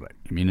 That's what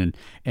I mean.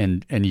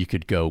 And you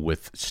could go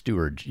with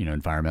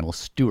environmental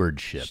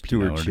stewardship.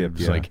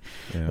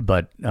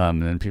 But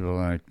then people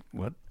are like,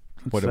 what?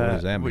 What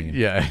does that mean?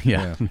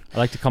 Yeah. I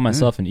like to call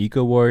myself an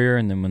eco warrior,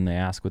 and then when they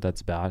ask what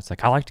that's about, it's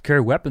like I like to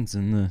carry weapons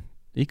in the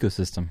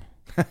ecosystem.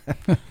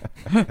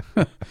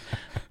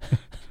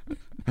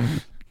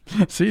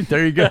 See,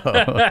 there you go.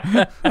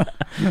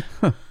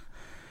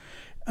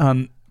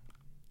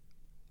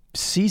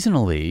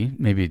 Seasonally,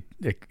 maybe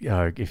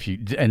if you,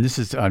 and this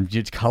is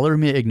just color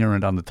me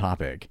ignorant on the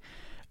topic.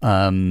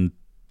 Hunting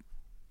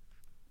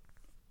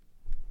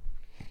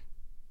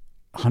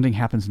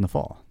happens in the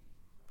fall.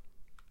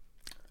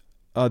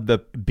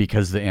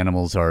 Because the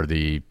animals are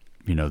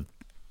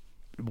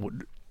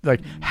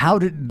how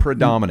did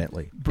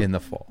predominantly in the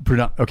fall.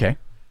 Okay.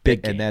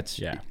 Big and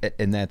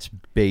game. that's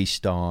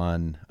based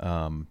on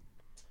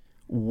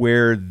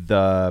where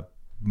the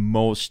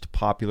most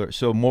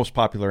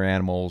popular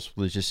animals,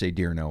 let's just say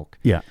deer and elk.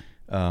 Yeah.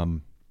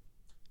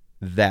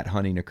 That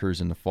hunting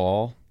occurs in the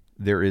fall.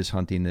 There is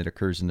hunting that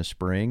occurs in the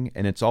spring,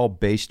 and it's all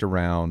based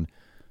around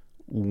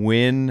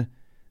when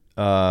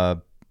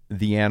the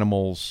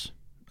animals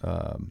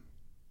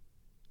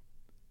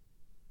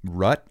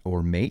rut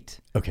or mate.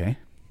 Okay.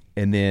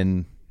 And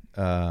then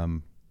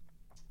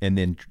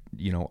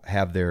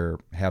have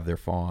their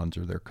fawns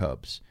or their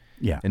cubs.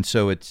 Yeah. And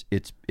so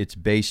it's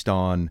based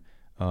on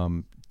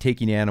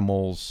taking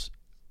animals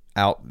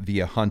out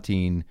via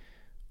hunting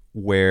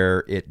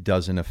where it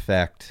doesn't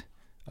affect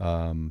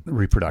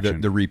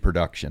reproduction. The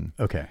reproduction.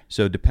 Okay.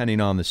 So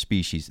depending on the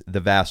species, the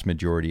vast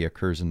majority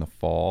occurs in the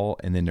fall,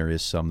 and then there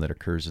is some that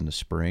occurs in the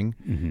spring.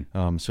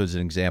 Mm-hmm. So as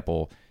an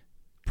example,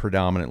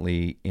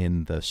 predominantly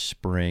in the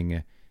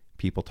spring,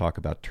 people talk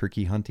about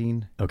turkey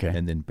hunting,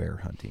 and then bear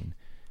hunting.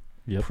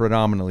 Yep.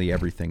 Predominantly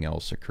everything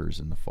else occurs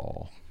in the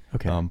fall.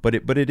 Okay. But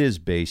it is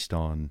based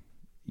on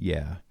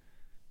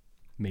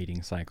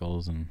mating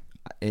cycles and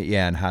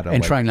how to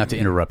trying not to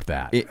interrupt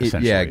that.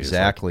 Essentially,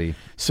 exactly.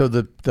 So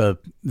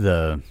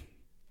the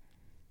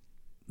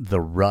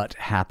rut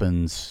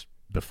happens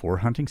before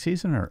hunting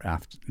season or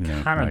after?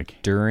 Kind of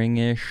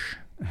during-ish.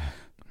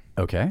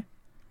 Okay.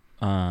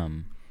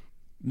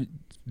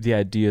 The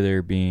idea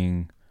there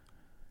being,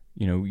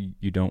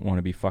 you don't want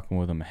to be fucking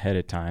with them ahead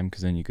of time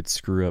because then you could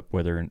screw up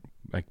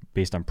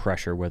based on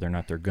pressure, whether or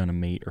not they're going to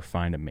mate or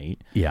find a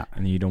mate. Yeah.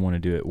 And then you don't want to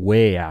do it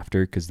way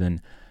after because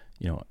then,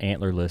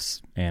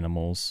 antlerless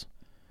animals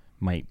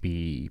might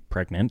be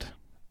pregnant,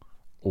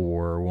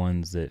 or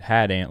ones that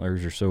had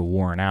antlers are so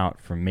worn out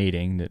from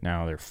mating that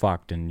now they're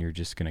fucked, and you're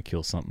just going to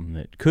kill something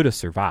that could have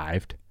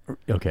survived.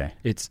 Okay.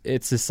 It's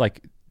just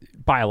like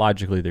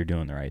biologically they're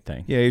doing the right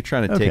thing. Yeah, you're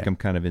trying to take them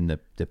kind of in the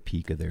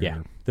peak of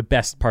their... the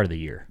best part of the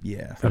year.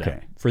 Yeah.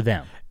 For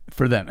them.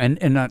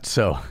 And not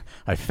so.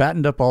 I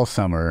fattened up all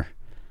summer.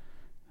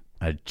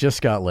 I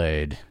just got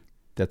laid.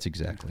 That's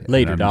exactly it.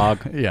 Later,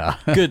 dog. Yeah.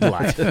 Good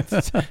luck.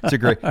 It's a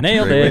great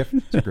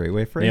It's a great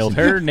way of phrasing nailed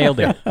her,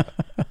 nailed it.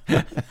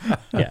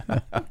 Yeah.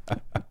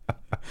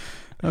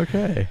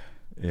 Okay.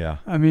 Yeah.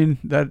 I mean,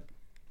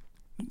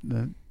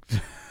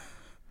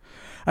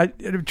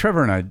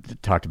 Trevor and I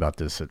talked about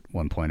this at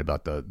one point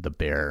about the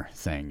bear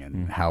thing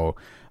and how,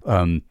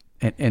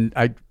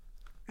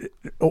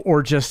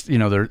 or just,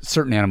 there are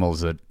certain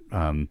animals that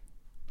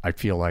I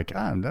feel like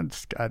I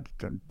don't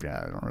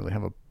really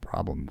have a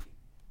problem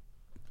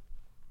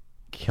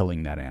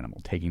killing that animal,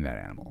 taking that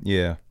animal.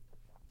 Yeah.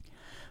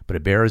 But a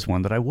bear is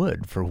one that I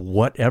would for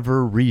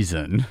whatever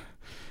reason,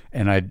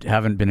 and I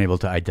haven't been able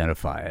to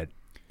identify it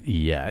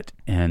yet.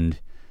 And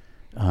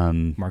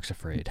Mark's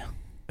afraid.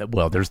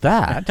 Well, there's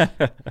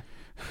that.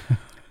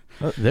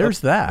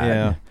 There's that.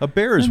 Yeah. A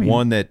bear is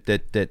one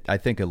that I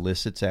think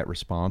elicits that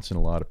response in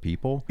a lot of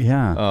people.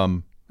 Yeah.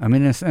 I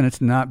mean,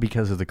 it's not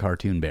because of the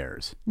cartoon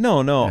bears.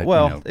 No.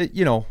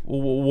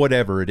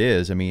 Whatever it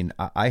is. I mean,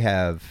 I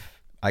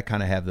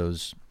kind of have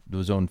those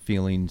own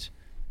feelings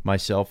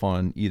myself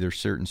on either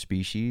certain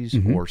species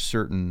or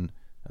certain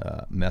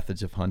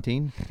methods of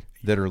hunting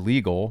that are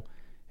legal,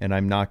 and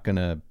I'm not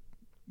gonna,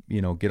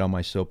 get on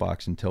my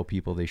soapbox and tell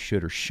people they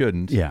should or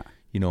shouldn't. Yeah.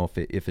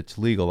 If it's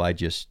legal, I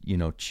just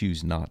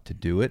choose not to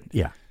do it.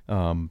 Yeah.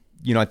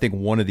 I think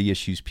one of the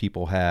issues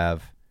people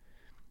have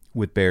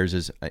with bears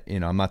is,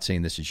 I'm not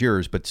saying this is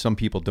yours, but some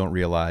people don't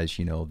realize,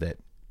 that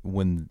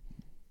when,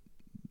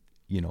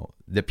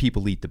 that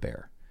people eat the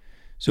bear.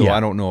 So I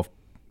don't know if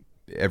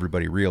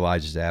everybody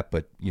realizes that,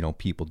 but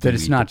people do. That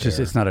it's not just,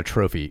 it's not a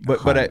trophy.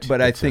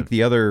 But I think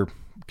the other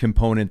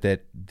component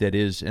that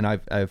is, and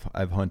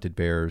I've hunted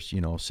bears,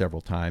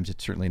 several times.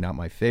 It's certainly not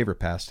my favorite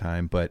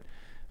pastime, but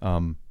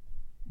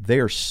they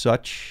are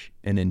such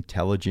an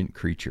intelligent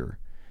creature,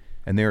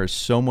 and there is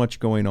so much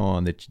going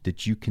on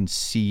that you can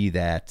see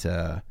that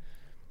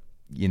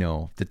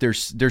that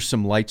there's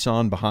some lights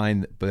on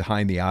behind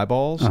the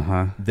eyeballs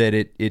that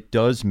it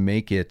does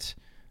make it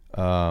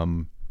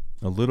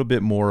a little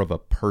bit more of a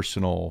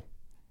personal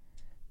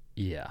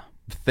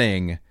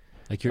thing.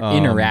 Like you're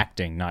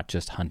interacting, not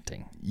just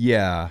hunting.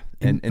 Yeah.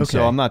 And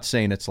so I'm not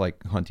saying it's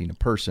like hunting a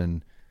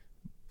person,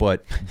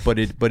 but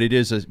it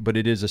is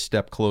a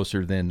step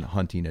closer than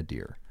hunting a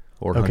deer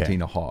or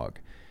hunting a hog.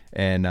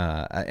 And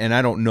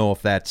I don't know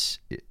if that's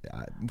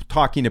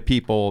talking to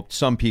people.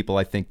 Some people,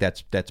 I think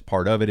that's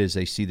part of it, is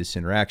they see this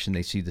interaction,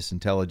 they see this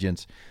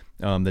intelligence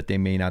that they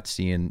may not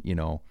see in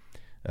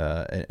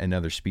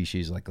another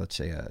species, like let's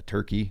say a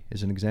turkey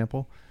is an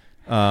example.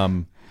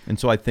 And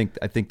so I think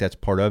that's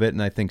part of it.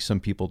 And I think some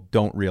people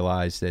don't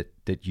realize that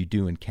you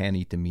do and can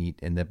eat the meat,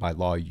 and that by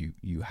law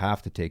you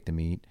have to take the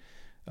meat.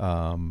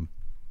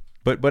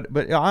 But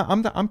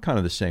I'm kind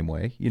of the same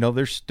way.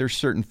 There's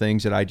certain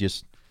things that I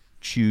just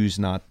choose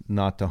not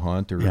to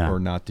hunt or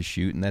not to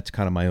shoot, and that's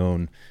kind of my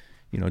own,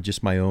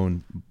 just my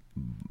own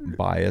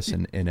bias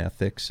and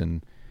ethics.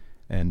 And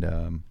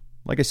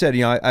like I said,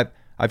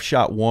 I've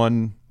shot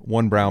one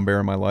brown bear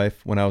in my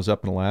life when I was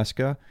up in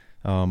Alaska.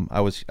 I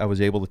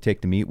was able to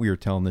take the meat. We were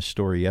telling this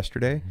story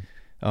yesterday.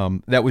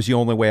 That was the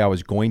only way I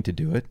was going to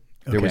do it.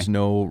 There was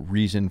no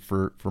reason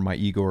for my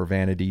ego or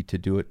vanity to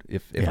do it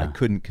if I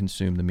couldn't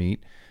consume the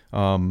meat.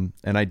 And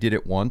I did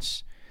it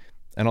once,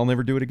 and I'll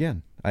never do it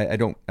again. I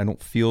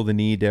don't feel the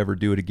need to ever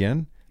do it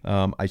again.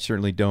 I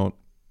certainly don't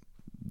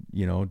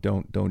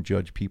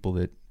judge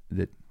people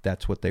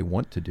that's what they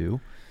want to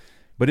do.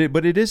 But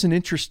it is an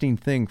interesting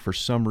thing. For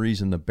some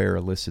reason, the bear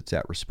elicits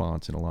that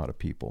response in a lot of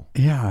people.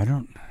 Yeah, I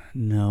don't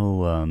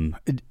know.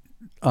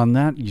 On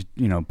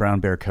that, brown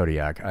bear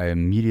Kodiak, I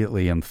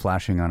immediately am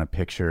flashing on a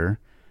picture.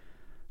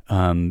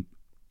 And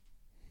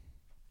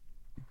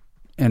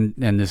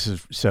this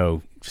is,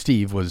 so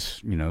Steve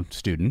was,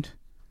 student.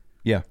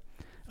 Yeah.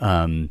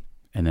 And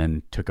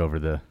then took over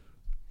the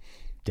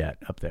debt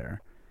up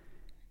there.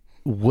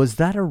 Was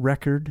that a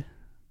record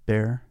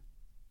bear?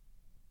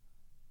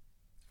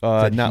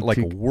 Not like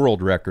a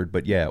world record,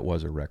 but yeah, it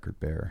was a record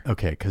bear.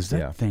 Okay, because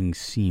that thing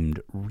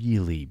seemed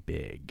really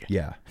big.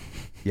 Yeah.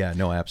 Yeah,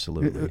 no,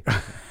 absolutely.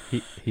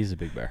 He's a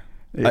big bear.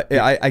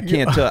 I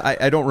can't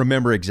I don't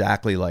remember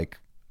exactly like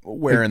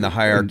where in the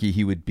hierarchy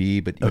he would be,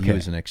 but he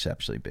was an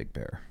exceptionally big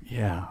bear.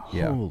 Yeah.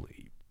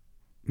 Holy.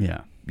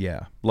 Yeah.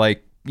 Yeah.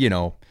 Like,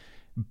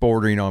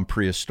 bordering on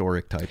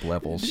prehistoric type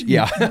levels.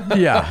 Yeah.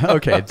 Yeah.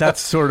 Okay.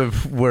 That's sort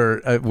of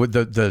where with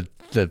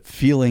the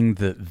feeling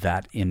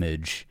that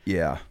image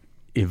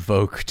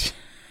evoked.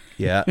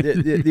 Yeah.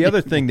 The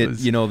other thing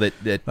that,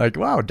 that like,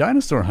 wow,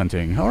 dinosaur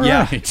hunting. All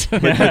right.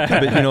 but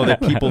that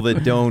people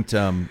that don't,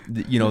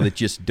 that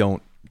just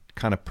don't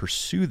kind of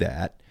pursue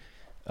that,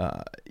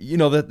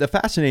 the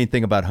fascinating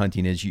thing about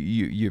hunting is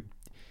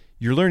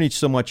you're learning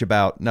so much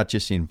about not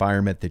just the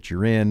environment that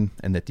you're in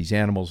and that these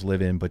animals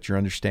live in, but you're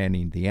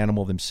understanding the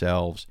animal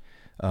themselves,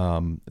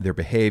 their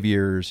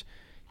behaviors,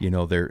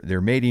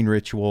 their mating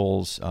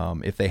rituals.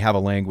 If they have a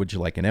language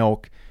like an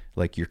elk,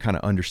 like you're kind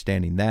of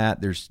understanding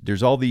that.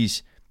 There's all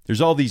these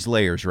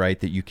layers, right,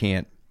 that you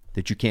can't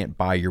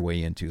buy your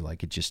way into.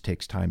 Like it just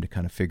takes time to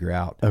kind of figure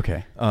out.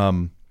 Okay.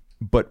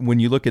 But when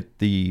you look at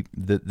the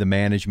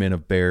management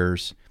of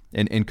bears,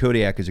 and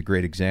Kodiak is a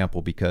great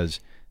example because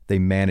they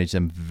manage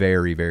them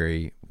very,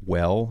 very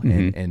well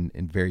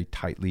and very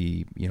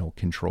tightly,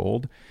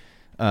 controlled.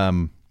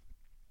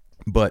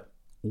 But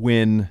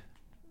when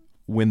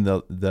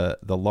the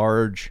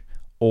large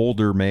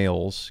older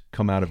males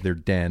come out of their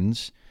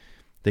dens,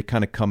 they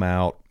kind of come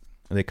out,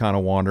 they kind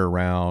of wander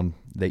around,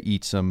 they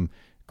eat some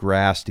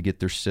grass to get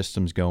their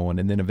systems going,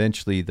 and then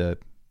eventually the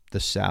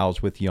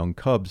sows with young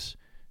cubs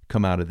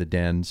come out of the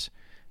dens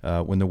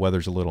when the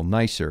weather's a little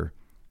nicer.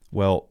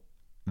 Well,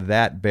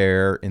 that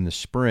bear in the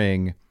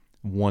spring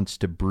wants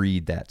to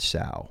breed that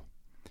sow.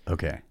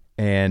 Okay.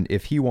 And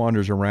if he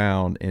wanders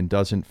around and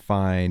doesn't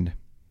find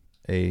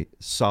a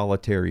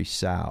solitary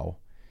sow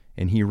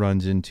and he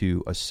runs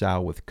into a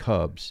sow with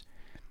cubs,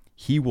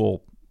 he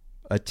will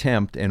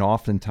attempt and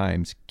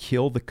oftentimes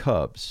kill the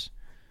cubs,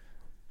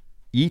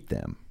 eat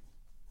them.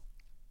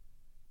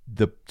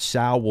 The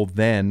sow will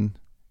then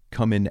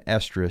come into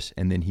estrus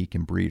and then he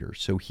can breed her.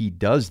 So he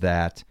does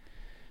that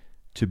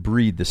to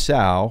breed the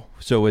sow.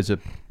 So as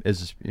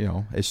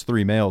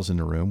three males in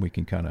the room, we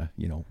can kind of,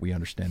 we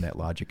understand that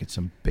logic at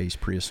some base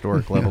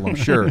prehistoric level, I'm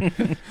sure.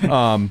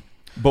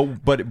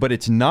 But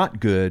it's not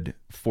good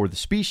for the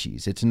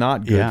species. It's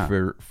not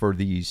good for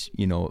these,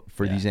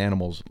 these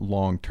animals'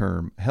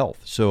 long-term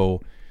health.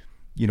 So,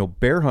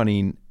 bear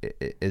hunting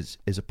as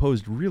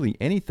opposed to really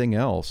anything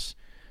else,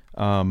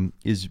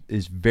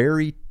 is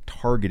very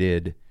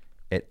targeted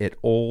at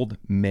old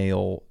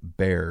male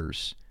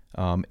bears.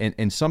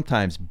 And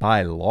sometimes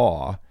by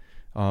law,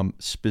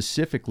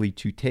 specifically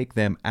to take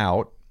them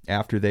out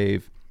after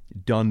they've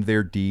done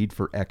their deed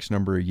for X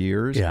number of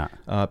years,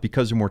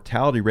 because the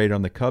mortality rate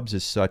on the cubs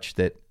is such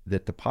that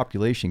the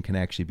population can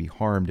actually be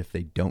harmed if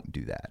they don't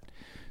do that.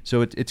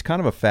 So it's kind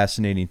of a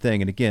fascinating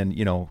thing. And again,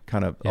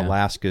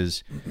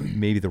 Alaska's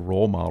maybe the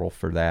role model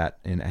for that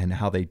and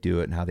how they do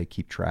it and how they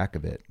keep track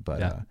of it.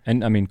 But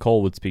and I mean,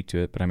 Cole would speak to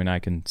it, but I mean, I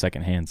can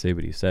secondhand say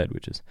what he said,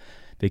 which is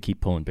they keep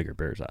pulling bigger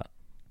bears out.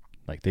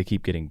 Like they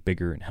keep getting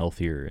bigger and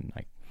healthier, and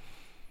like,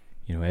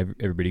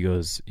 everybody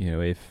goes,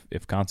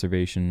 if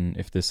conservation,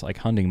 if this like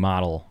hunting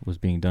model was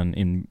being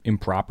done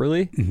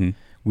improperly,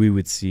 we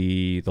would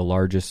see the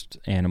largest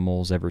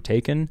animals ever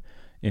taken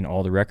in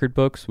all the record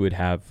books would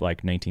have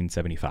like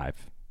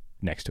 1975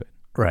 next to it.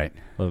 Right.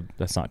 Well,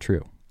 that's not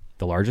true.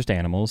 The largest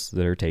animals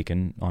that are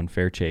taken on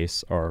fair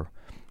chase are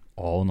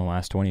all in the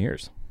last 20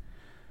 years.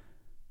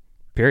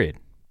 Period.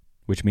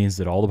 Which means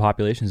that all the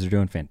populations are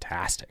doing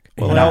fantastic.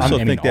 Well, I also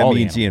think that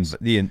means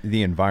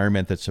the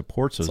environment that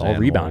supports those animals,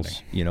 rebounding.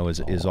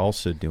 Is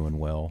also doing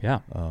well. Yeah.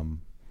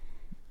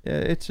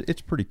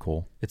 It's pretty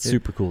cool. It's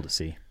super cool to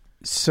see.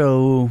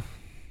 So,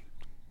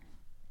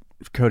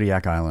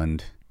 Kodiak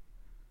Island.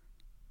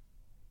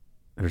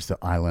 There's the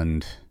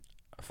island.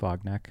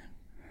 Fogneck.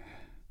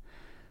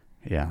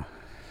 Yeah.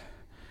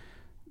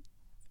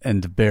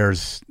 And the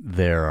bears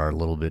there are a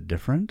little bit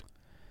different?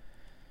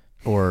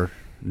 Or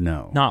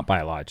no? Not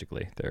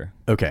biologically. They're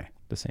okay.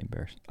 the same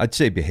bears. I'd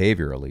say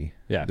behaviorally.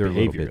 Yeah, they're a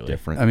little bit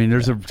different. I mean,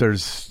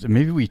 there's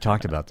maybe we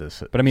talked about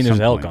this, but I mean, there's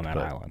some elk point, on that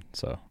island,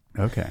 so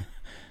okay.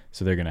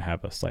 So they're going to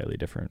have a slightly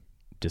different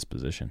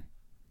disposition.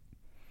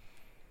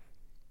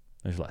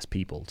 There's less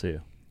people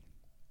too.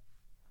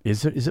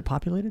 Is it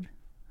populated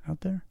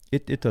out there?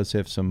 It does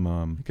have some.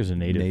 I think there's a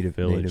native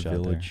village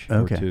or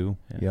okay. two.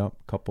 Yeah. Yep,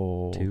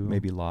 couple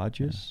maybe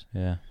lodges.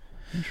 Yeah.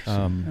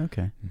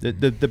 Okay.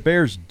 The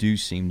bears do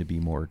seem to be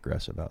more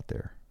aggressive out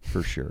there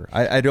for sure.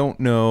 I don't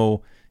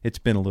know. It's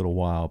been a little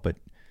while, but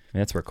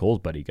that's where Cole's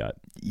buddy got.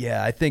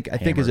 Yeah, I think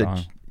as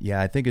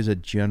a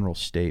general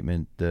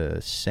statement,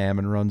 the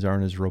salmon runs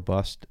aren't as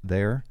robust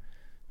there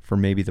for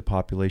maybe the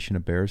population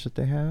of bears that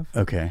they have.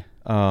 Okay.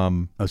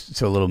 So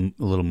a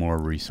little more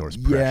resource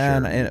pressure.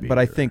 Yeah, but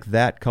I think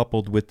that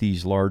coupled with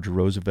these large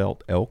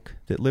Roosevelt elk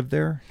that live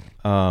there,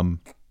 and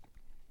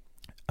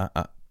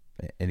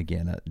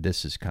again,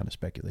 this is kind of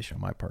speculation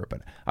on my part,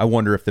 but I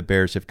wonder if the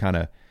bears have kind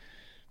of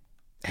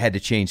had to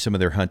change some of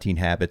their hunting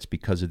habits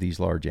because of these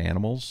large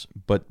animals,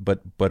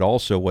 but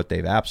also what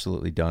they've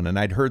absolutely done, and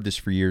I'd heard this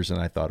for years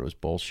and I thought it was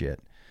bullshit,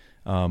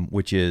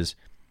 which is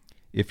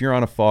if you're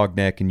on a fog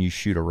neck and you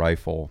shoot a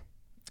rifle,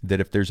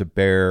 that if there's a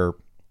bear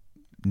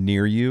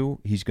near you,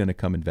 he's going to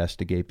come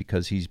investigate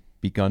because he's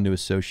begun to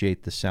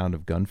associate the sound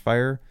of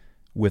gunfire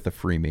with a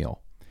free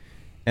meal.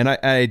 And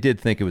I did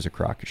think it was a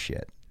crock of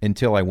shit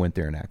until I went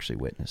there and actually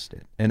witnessed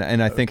it. And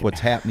I think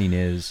what's happening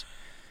is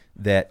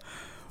that,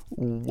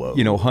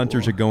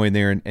 hunters are going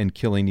there and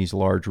killing these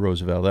large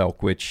Roosevelt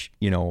elk, which,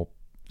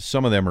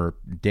 some of them are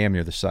damn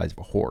near the size of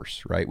a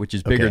horse, right? Which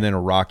is bigger than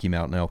a Rocky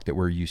Mountain elk that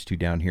we're used to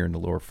down here in the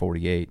lower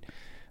 48.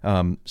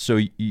 So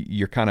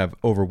you're kind of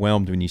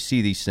overwhelmed when you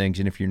see these things,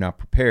 and if you're not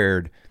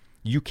prepared,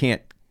 you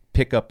can't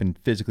pick up and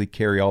physically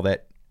carry all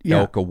that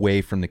elk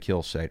away from the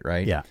kill site,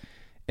 right? Yeah.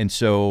 And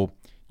so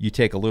you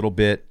take a little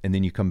bit, and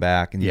then you come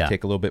back, and you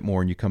take a little bit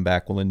more, and you come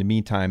back. Well, in the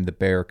meantime, the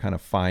bear kind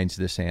of finds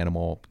this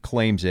animal,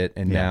 claims it,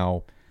 and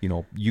now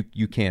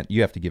you can't.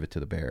 You have to give it to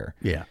the bear.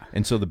 Yeah.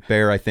 And so the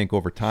bear, I think,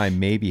 over time,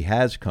 maybe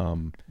has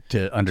come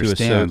to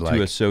understand,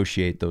 to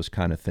associate those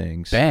kind of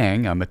things.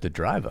 Bang! I'm at the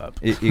drive up.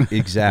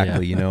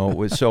 Exactly.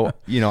 So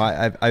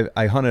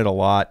I hunted a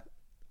lot,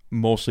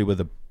 mostly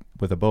with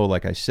a bow,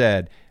 like I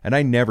said, and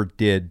I never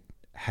did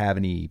have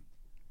any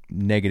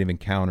negative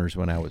encounters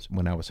when I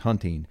was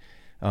hunting.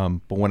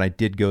 But when I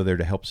did go there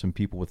to help some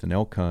people with an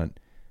elk hunt,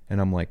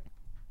 and I'm like,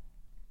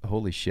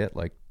 holy shit!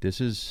 Like, this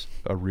is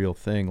a real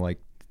thing. Like,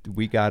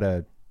 we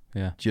gotta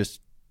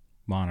just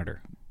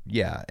monitor.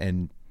 Yeah,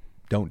 and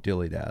don't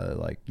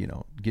dilly-dally,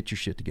 get your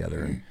shit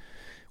together. And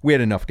we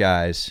had enough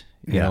guys,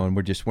 you know, and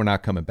we're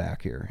not coming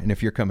back here. And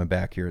if you're coming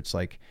back here, it's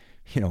like,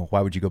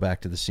 why would you go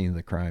back to the scene of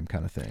the crime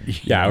kind of thing?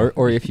 Yeah,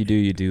 or if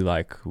you do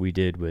like we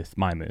did with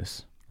my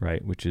moose,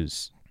 right? Which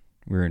is,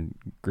 we're in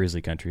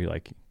grizzly country.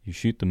 Like, you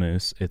shoot the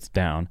moose, it's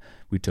down.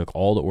 We took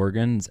all the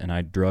organs, and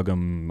I drug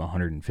them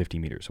 150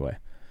 meters away.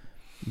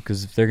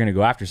 Because if they're going to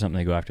go after something,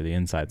 they go after the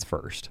insides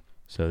first.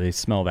 So they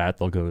smell that,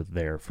 they'll go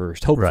there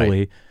first,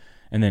 hopefully,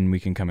 and then we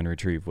can come and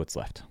retrieve what's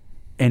left.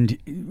 And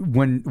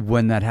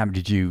when that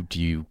happened, do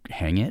you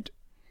hang it?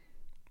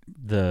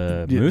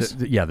 The moose?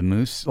 The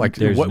moose. Like,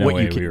 there's no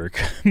way we were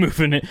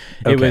moving it.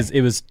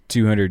 It was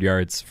 200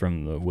 yards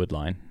from the wood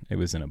line. It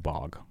was in a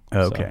bog.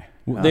 Okay.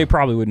 So they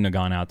probably wouldn't have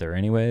gone out there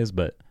anyways,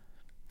 but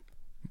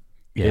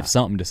if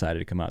something decided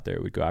to come out there,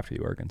 we'd go after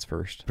the organs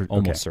first,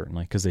 almost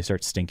certainly, because they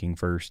start stinking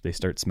first. They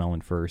start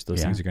smelling first.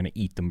 Those things are going to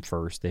eat them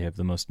first. They have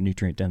the most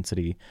nutrient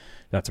density.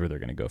 That's where they're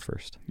going to go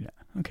first. Yeah.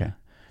 Okay.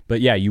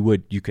 But yeah,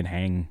 you can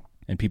hang,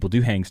 and people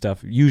do hang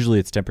stuff. Usually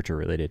it's temperature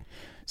related.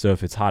 So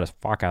if it's hot as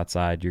fuck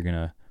outside, you're going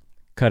to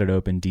cut it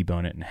open,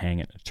 debone it, and hang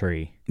it in a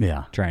tree.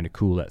 Yeah. Trying to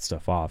cool that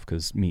stuff off,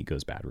 because meat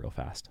goes bad real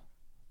fast.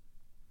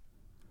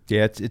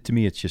 Yeah, to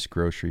me, it's just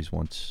groceries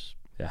once.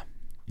 Yeah.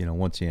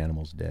 Once the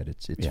animal's dead,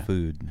 it's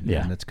food.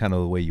 Yeah. And that's kind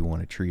of the way you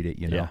want to treat it,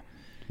 Yeah.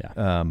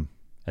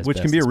 Which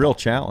can be a real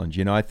challenge.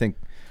 I think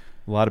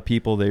a lot of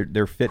people,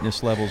 their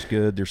fitness level's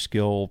good, their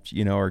skills,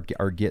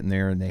 are getting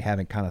there, and they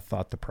haven't kind of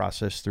thought the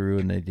process through,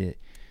 and they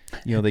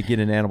get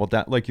an animal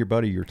down, like your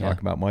buddy you were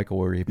talking about, Michael,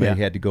 where he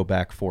had to go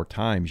back 4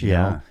 times, you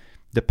know.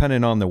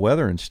 Depending on the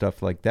weather and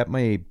stuff, like that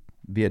may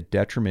be a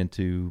detriment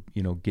to,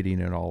 getting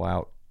it all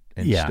out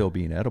and still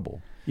being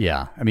edible.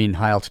 Yeah. I mean,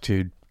 high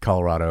altitude,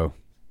 Colorado,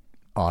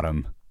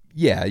 autumn.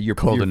 Yeah, you're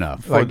cold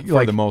enough. For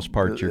the most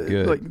part, you're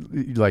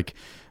good. Like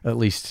at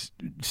least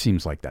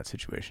seems like that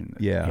situation.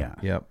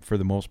 Yeah. For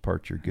the most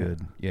part, you're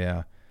good.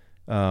 Yeah.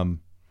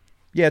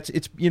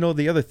 It's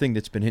the other thing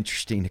that's been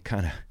interesting to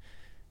kind of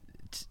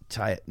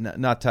tie it,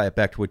 not tie it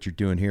back to what you're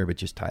doing here, but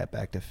just tie it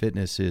back to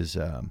fitness is,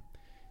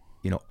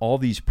 all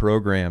these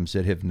programs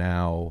that have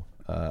now.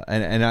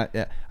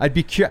 I'd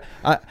be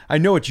I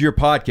know it's your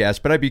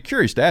podcast, but I'd be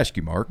curious to ask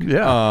you, Mark.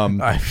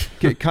 Yeah.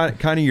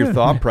 Kind of your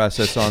thought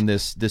process on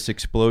this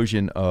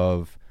explosion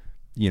of,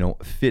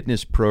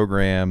 fitness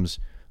programs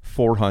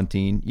for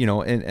hunting.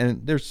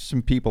 And there's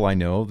some people I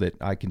know that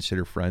I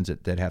consider friends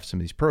that have some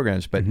of these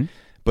programs, but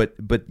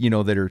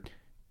that are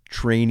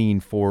training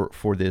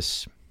for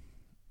this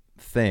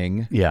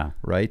thing. Yeah.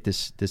 Right.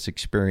 This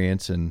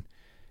experience. And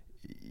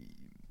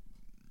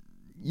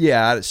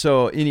yeah.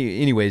 So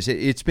anyways,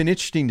 it's been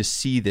interesting to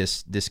see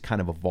this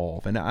kind of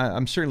evolve. And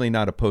I'm certainly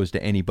not opposed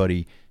to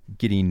anybody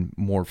getting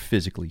more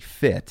physically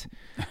fit.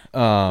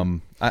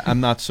 I'm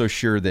not so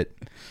sure that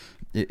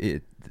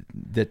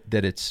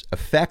that it's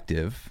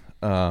effective.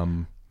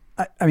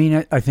 I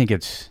mean, I think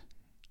it's,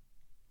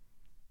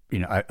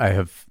 I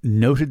have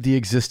noted the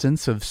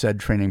existence of said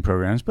training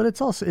programs, but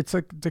it's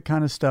like the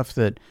kind of stuff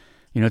that,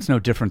 it's no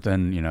different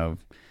than,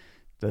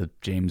 the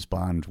James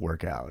Bond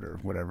workout or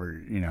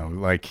whatever,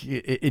 like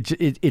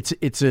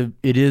it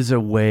is a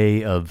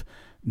way of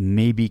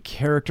maybe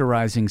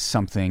characterizing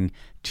something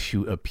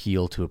to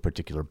appeal to a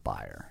particular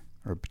buyer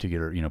or a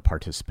particular,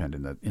 participant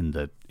in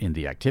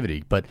the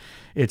activity. But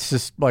it's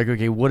just like,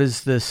 okay, what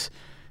is this,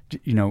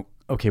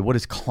 okay, what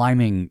is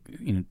climbing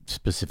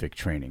specific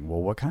training?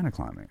 Well, what kind of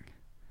climbing?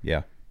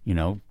 Yeah.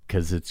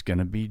 Because it's going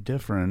to be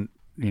different,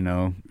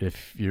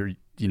 if you're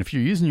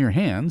using your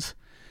hands,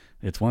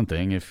 it's one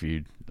thing. If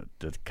you,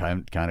 the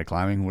kind of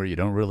climbing where you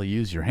don't really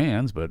use your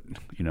hands, but,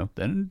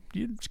 then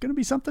it's going to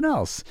be something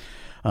else.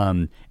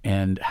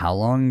 And how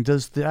long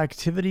does the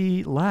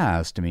activity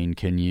last? I mean,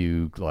 can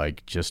you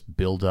like just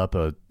build up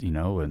a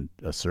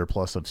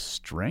surplus of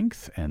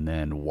strength and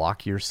then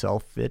walk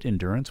yourself fit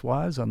endurance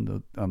wise on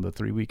the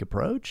 3-week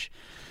approach,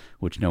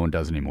 which no one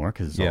does anymore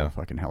because it's all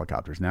fucking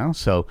helicopters now.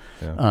 So,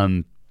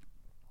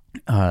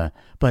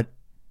 but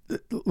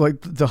like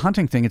the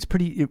hunting thing,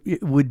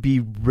 it would be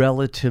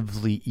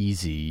relatively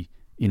easy.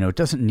 It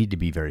doesn't need to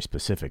be very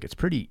specific. It's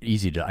pretty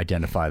easy to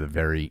identify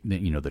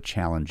the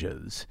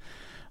challenges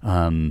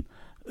that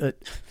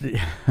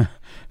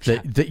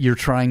you're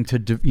trying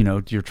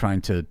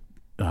to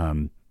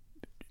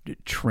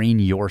train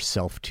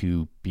yourself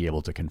to be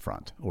able to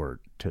confront or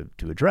to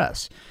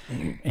address.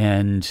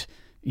 And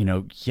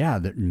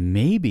that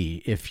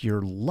maybe if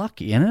you're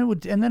lucky,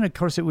 and then of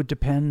course it would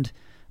depend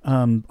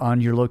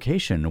on your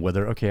location,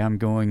 whether, okay, I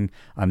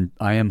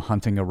am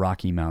hunting a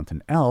Rocky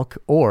Mountain elk,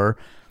 or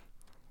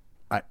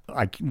I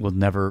will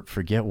never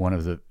forget one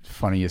of the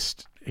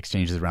funniest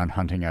exchanges around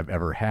hunting I've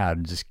ever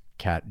had. Just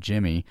cat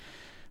Jimmy.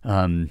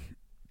 I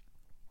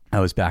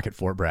was back at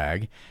Fort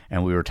Bragg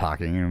and we were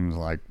talking and was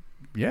like,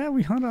 yeah,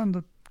 we hunt on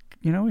the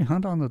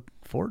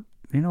fort,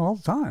 all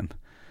the time.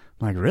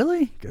 I'm like,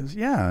 really? Because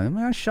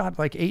I shot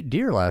like 8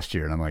 deer last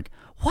year. And I'm like,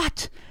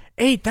 what?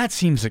 8? That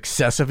seems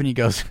excessive. And he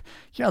goes,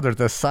 yeah, they're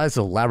the size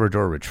of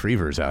Labrador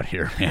retrievers out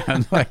here,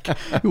 man. Like,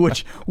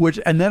 which,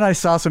 and then I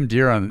saw some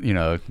deer on,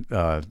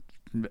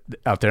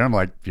 out there. I'm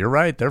like, you're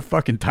right. They're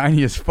fucking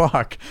tiny as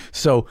fuck.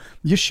 So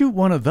you shoot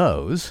one of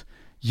those,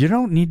 you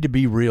don't need to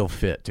be real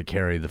fit to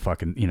carry the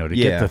fucking,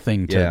 get the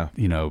thing to,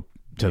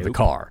 to the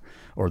car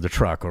or the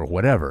truck or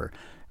whatever.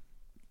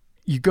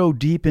 You go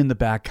deep in the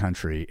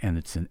backcountry and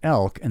it's an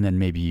elk, and then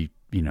maybe,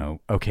 I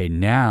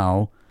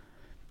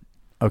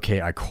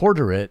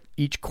quarter it.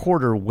 Each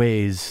quarter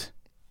weighs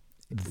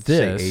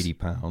this. Say 80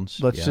 pounds.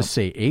 Let's just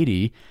say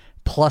 80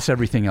 plus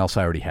everything else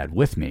I already had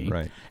with me.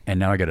 Right. And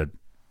now I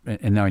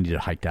need to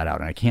hike that out.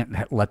 And I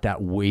can't let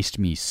that waste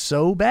me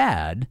so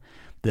bad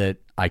that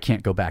I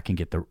can't go back and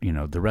get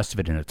the rest of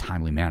it in a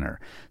timely manner.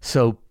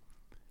 So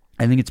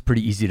I think it's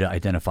pretty easy to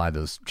identify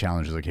those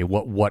challenges. Okay,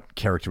 what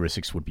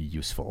characteristics would be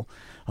useful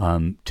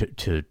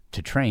to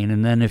train,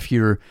 and then if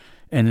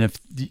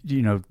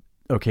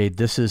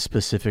this is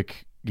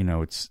specific,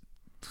 it's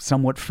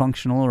somewhat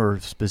functional or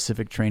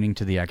specific training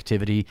to the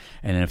activity,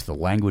 and if the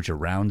language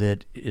around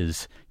it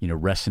is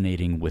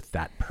resonating with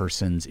that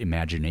person's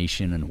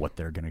imagination and what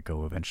they're going to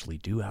go eventually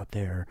do out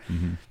there.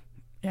 Mm-hmm.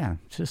 Yeah,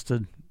 it's just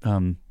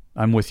I'm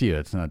with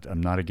you.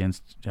 I'm not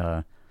against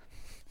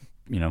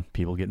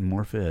people getting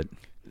more fit.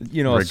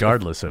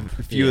 Regardless of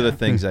a few of the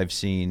things I've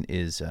seen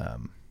is,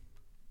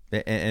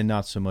 and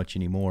not so much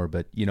anymore,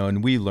 but,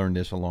 and we learned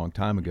this a long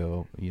time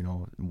ago,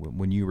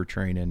 when you were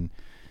training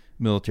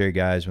military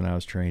guys, when I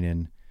was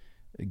training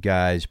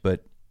guys,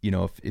 but,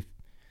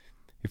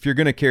 if you're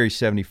going to carry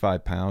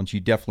 75 pounds, you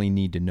definitely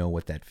need to know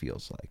what that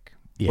feels like.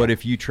 Yeah. But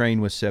if you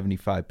train with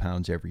 75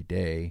 pounds every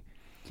day,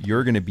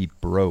 you're going to be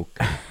broke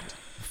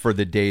for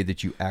the day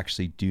that you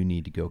actually do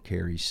need to go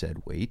carry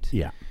said weight.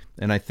 Yeah.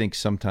 And I think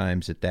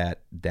sometimes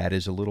that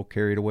is a little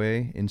carried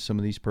away in some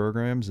of these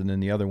programs. And then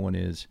the other one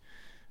is,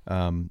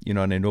 and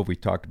I know we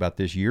talked about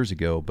this years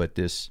ago, but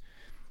this,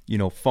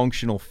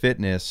 functional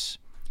fitness,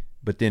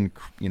 but then,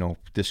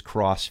 this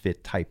CrossFit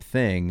type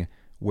thing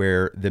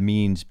where the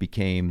means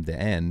became the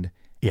end,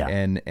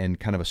 and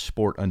kind of a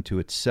sport unto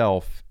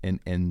itself,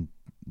 and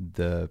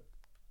the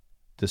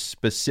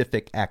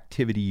specific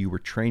activity you were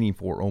training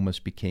for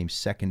almost became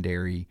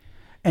secondary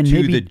and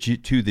to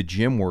the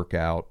gym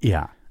workut.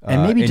 Yeah.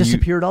 And maybe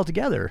disappeared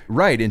altogether.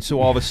 Right. And so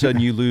all of a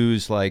sudden you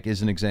lose, like,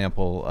 as an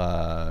example,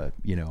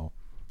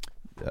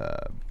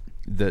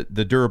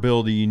 the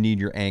durability you need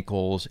your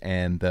ankles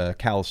and the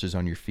calluses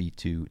on your feet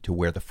to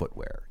wear the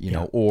footwear,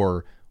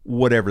 or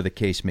whatever the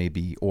case may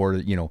be,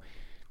 or,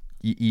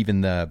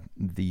 even the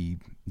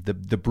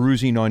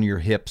bruising on your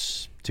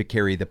hips to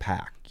carry the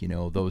pack,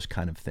 those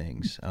kind of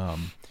things.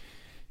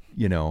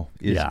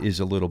 is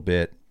a little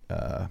bit,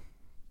 can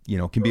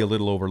be a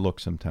little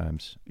overlooked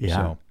sometimes. Yeah.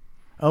 So.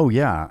 Oh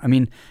yeah. I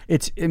mean,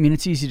 it's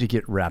easy to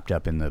get wrapped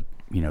up in the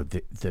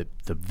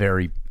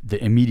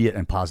immediate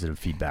and positive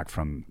feedback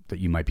that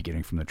you might be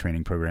getting from the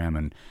training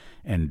program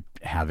and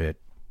have it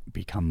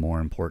become more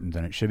important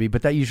than it should be.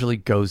 But that usually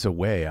goes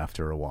away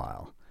after a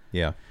while.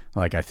 Yeah.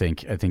 Like I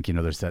think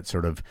there's that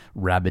sort of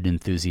rabid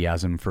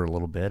enthusiasm for a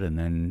little bit, and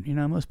then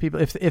most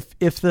people, if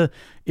the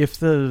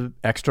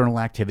external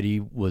activity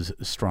was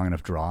a strong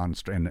enough draw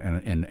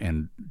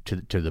and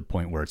to the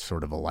point where it's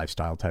sort of a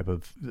lifestyle type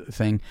of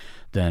thing,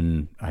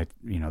 then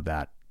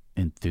that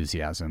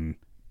enthusiasm,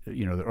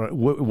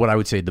 what I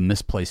would say the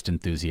misplaced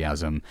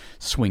enthusiasm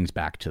swings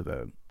back to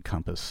the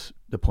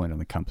point on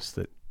the compass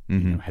that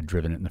had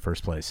driven it in the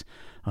first place.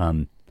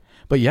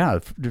 But yeah,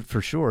 for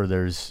sure,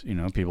 there's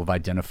people have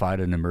identified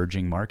an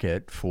emerging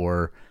market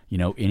for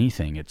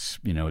anything. It's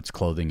it's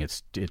clothing,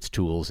 it's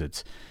tools,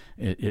 it's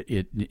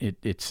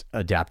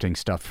adapting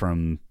stuff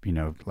from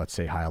let's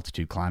say high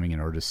altitude climbing in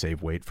order to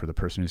save weight for the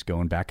person who's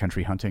going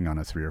backcountry hunting on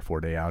a 3 or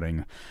 4 day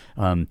outing,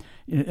 and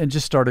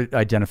just started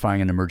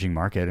identifying an emerging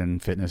market.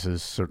 And fitness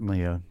is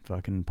certainly a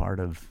fucking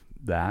part of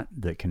that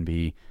can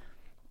be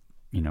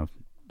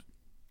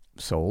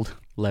sold,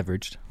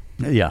 leveraged.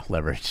 Yeah,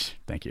 leveraged.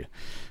 Thank you.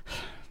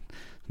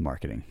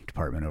 Marketing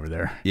department over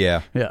there.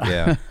 Yeah.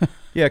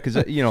 Because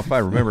if I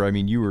remember, I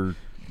mean, you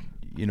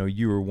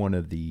were one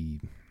of the,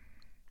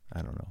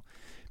 I don't know,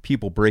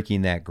 people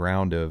breaking that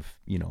ground of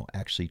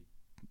actually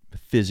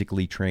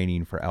physically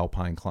training for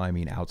alpine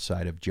climbing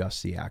outside of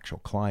just the actual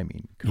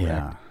climbing. Correct?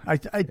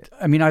 Yeah,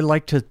 I mean, I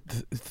like to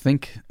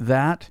think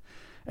that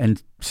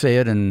and say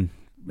it, and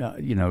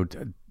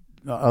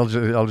I'll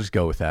just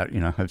go with that.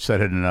 I've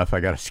said it enough. I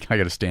got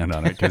to stand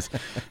on it, because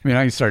I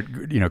can start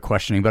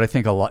questioning, but I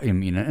think a lot.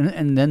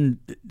 And then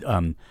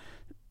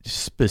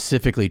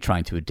specifically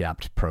trying to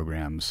adapt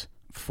programs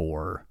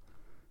for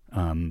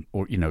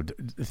or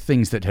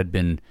things that had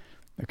been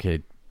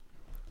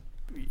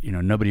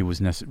nobody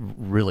was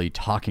really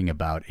talking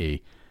about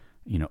a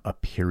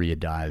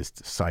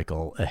periodized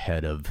cycle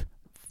ahead of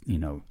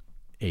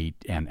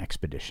an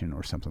expedition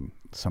or something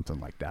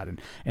like that,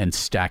 and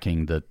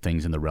stacking the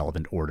things in the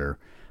relevant order,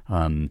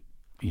 to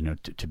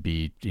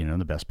be in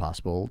the best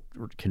possible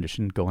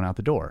condition going out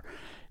the door.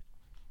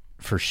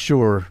 For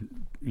sure,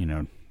 we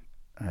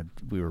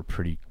were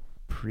pretty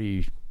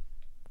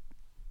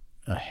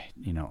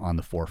on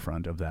the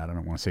forefront of that. I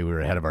don't want to say we were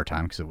ahead of our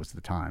time, because it was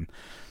the time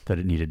that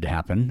it needed to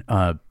happen.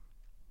 But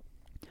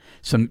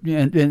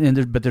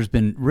there's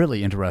been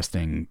really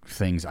interesting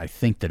things, I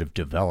think, that have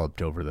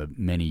developed over the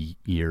many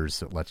years.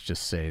 That let's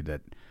just say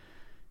that,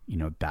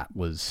 that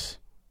was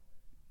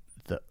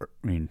just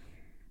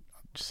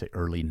say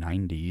early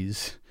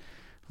 90s,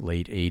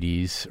 late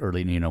 80s,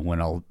 early,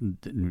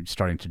 when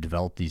starting to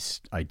develop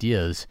these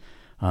ideas.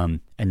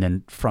 And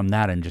then from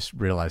that, and just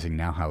realizing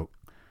now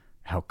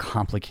how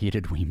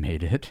complicated we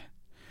made it,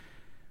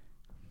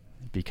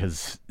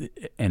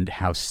 and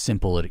how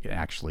simple it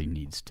actually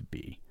needs to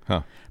be.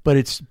 Huh. But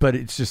it's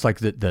just like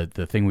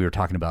the thing we were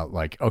talking about,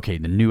 like, okay,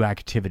 the new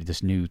activity,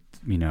 this new,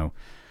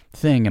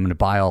 thing, I'm going to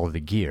buy all of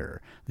the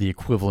gear. The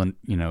equivalent,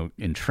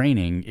 in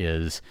training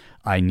is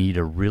I need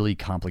a really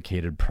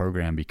complicated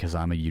program because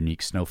I'm a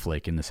unique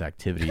snowflake in this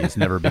activity. It's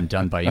never been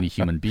done by any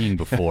human being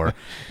before.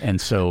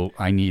 And so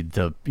I need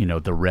the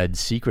red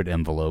secret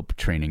envelope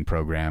training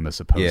program as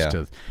opposed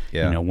to,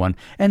 one.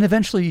 And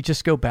eventually you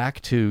just go back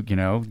to,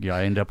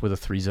 I end up with a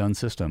 3-zone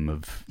system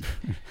of,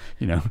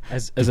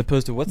 As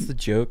opposed to, what's the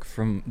joke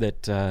from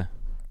that,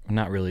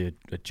 not really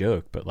a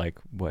joke, but like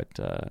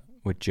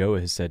what Joe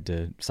has said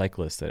to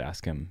cyclists that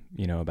ask him,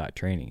 about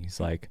training.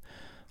 He's like,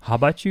 how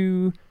about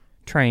you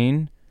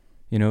train,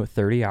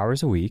 30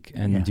 hours a week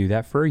and do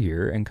that for a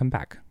year and come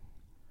back?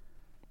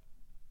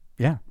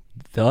 Yeah.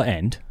 They'll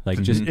end.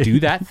 Like, just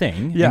do that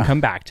thing and come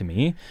back to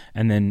me,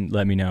 and then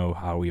let me know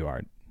how you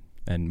are,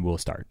 and we'll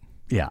start.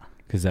 Yeah.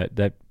 Because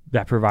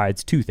that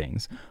provides 2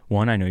 things.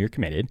 1, I know you're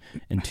committed,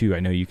 and 2, I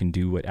know you can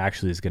do what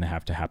actually is going to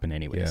have to happen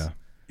anyways.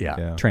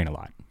 Yeah. Train a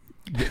lot.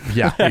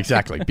 Yeah,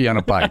 exactly. Be on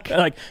a bike.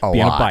 On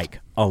a bike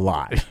a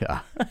lot. Yeah.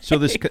 So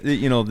this,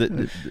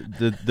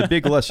 the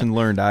big lesson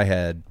learned I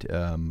had,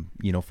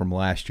 from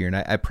last year, and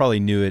I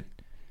probably knew it.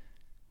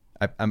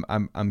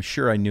 I'm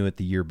sure I knew it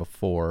the year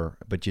before,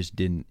 but just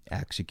didn't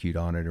execute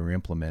on it or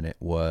implement it.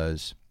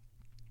 Was,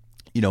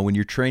 when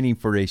you're training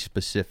for a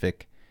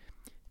specific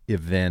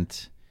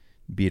event,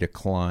 be it a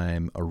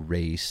climb, a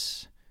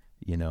race,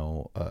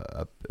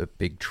 a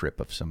big trip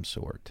of some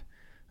sort,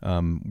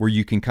 where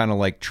you can kind of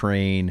like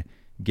train,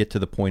 get to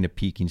the point of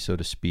peaking, so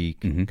to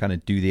speak, kind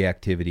of do the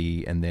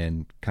activity and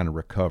then kind of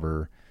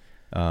recover.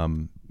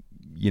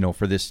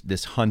 For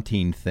this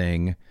hunting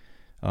thing,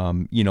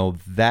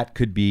 that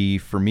could be,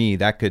 for me,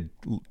 that could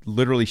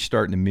literally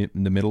start in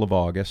the middle of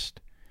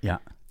August,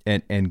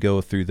 and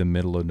go through the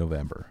middle of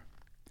November.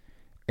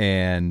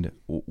 And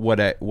what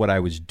I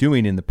was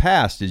doing in the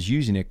past is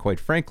using it, quite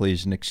frankly,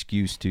 as an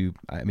excuse to,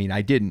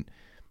 I didn't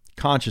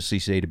consciously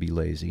say to be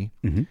lazy,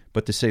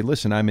 but to say,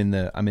 listen, I'm in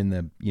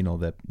the you know,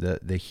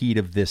 the heat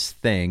of this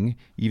thing,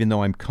 even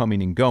though I'm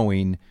coming and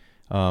going,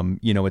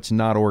 you know, it's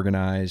not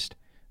organized.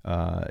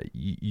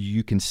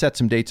 You can set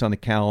some dates on the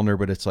calendar,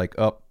 but it's like,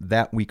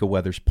 that week of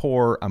weather's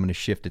poor, I'm going to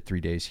shift it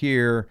 3 days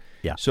here.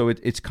 Yeah. So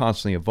it's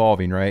constantly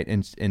evolving, right?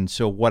 And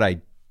so what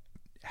I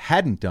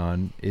hadn't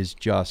done is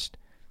just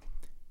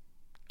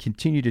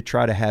continue to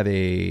try to have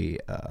a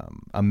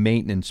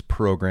maintenance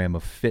program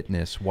of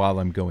fitness while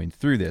I'm going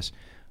through this.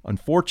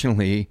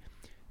 Unfortunately,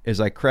 as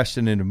I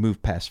crested and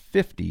moved past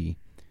 50,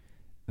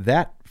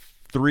 that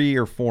 3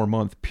 or 4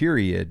 month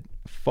period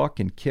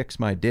fucking kicks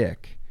my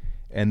dick.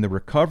 And the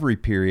recovery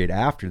period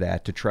after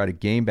that to try to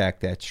gain back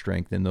that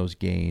strength and those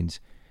gains,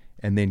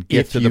 and then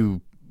get if to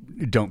you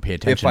don't pay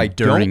attention. If I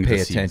during don't pay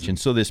the attention. season.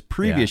 So this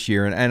previous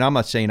year, and I'm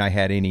not saying I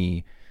had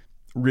any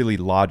really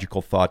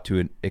logical thought to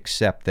it,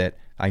 except that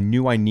I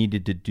knew I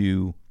needed to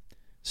do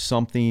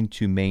something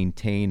to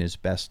maintain as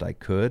best I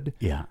could.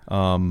 Yeah.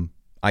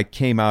 I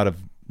came out of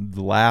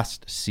the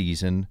last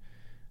season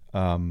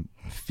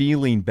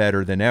feeling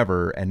better than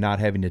ever and not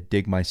having to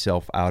dig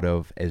myself out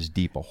of as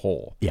deep a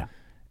hole. Yeah.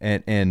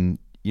 And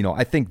you know,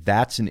 I think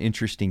that's an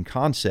interesting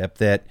concept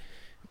that,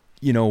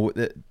 you know,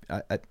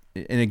 and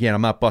again,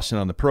 I'm not busting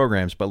on the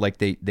programs, but like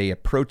they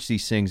approach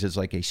these things as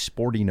like a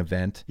sporting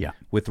event,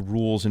 with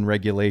rules and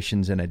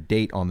regulations and a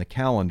date on the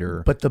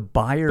calendar. But the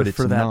buyer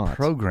for that not.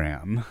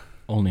 program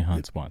only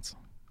hunts once.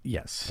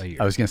 Yes,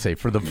 I was going to say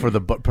for the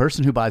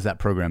person who buys that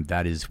program,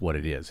 that is what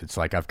it is. It's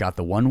like I've got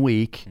the 1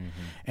 week,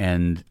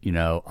 and you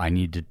know I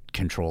need to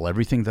control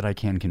everything that I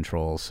can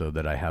control so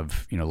that I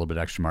have, you know, a little bit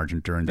extra margin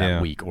during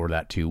that week or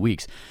that 2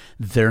 weeks.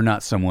 They're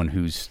not someone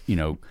who's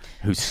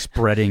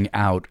spreading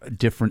out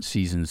different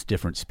seasons,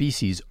 different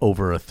species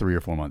over a 3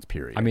 or 4 month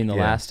period. I mean, the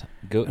last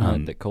goat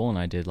hunt that Cole and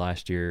I did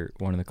last year,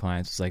 one of the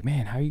clients was like,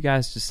 "Man, how are you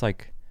guys just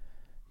like,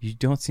 you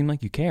don't seem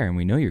like you care, and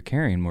we know you're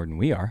carrying more than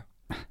we are."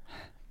 I'm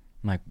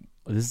like,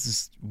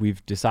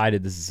 we've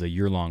decided this is a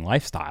year-long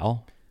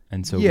lifestyle,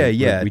 and so we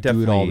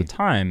do it all the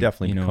time.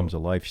 Definitely becomes a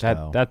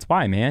lifestyle. That's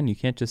why, man, you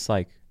can't just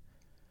like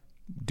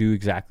do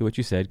exactly what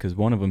you said, because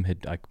one of them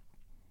had like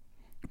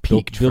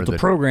built the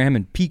program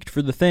and peaked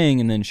for the thing,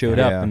 and then showed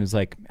up and was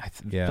like,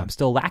 I'm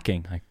still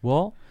lacking. Like,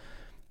 well,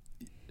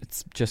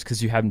 it's just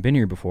because you haven't been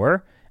here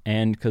before,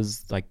 and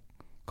because like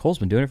Cole's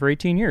been doing it for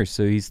 18 years,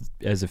 so he's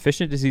as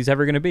efficient as he's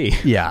ever going to be.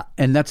 Yeah,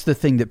 and that's the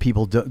thing that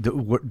people do.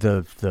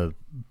 The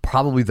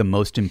probably the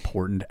most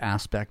important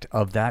aspect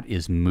of that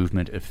is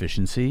movement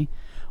efficiency,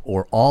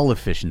 or all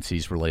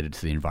efficiencies related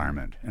to the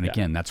environment. And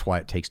again, that's why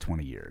it takes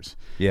 20 years.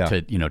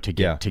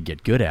 To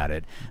get good at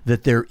it.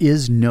 That there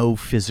is no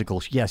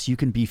physical. Yes, you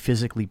can be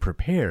physically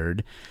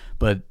prepared,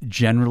 but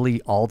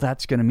generally, all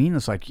that's going to mean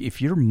is like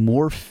if you're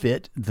more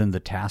fit than the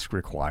task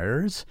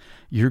requires,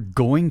 you're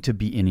going to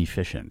be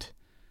inefficient.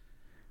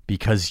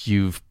 Because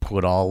you've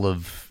put all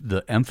of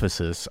the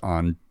emphasis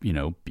on, you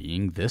know,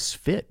 being this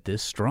fit,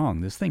 this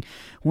strong, this thing.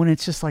 When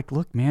it's just like,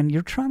 look, man,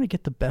 you're trying to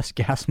get the best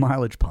gas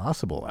mileage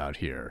possible out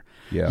here.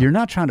 Yeah. You're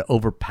not trying to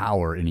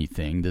overpower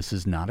anything. This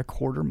is not a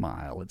quarter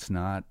mile. It's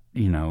not,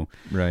 you know.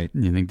 Right.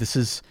 You think this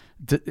is,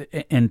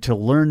 and to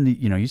learn the,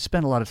 you know, you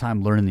spend a lot of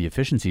time learning the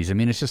efficiencies. I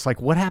mean, it's just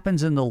like what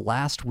happens in the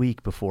last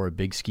week before a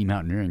big ski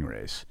mountaineering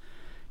race?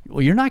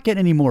 Well, you're not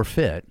getting any more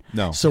fit.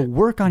 No. So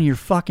work on your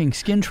fucking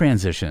skin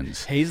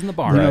transitions. Haze in the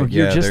bar. You know,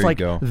 you're just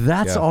like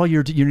that's all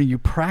you're. You're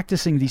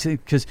practicing these things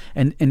because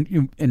and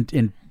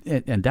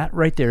that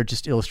right there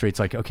just illustrates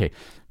like, okay,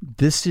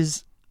 this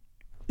is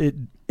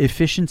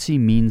efficiency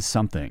means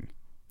something.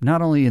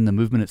 Not only in the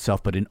movement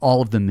itself, but in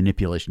all of the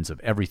manipulations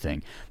of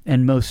everything.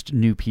 And most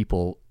new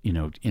people, you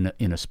know,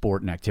 in a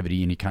sport and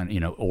activity, any kind, you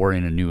know, or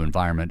in a new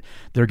environment,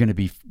 they're going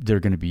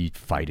to be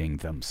fighting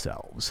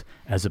themselves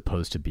as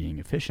opposed to being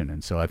efficient.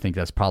 And so I think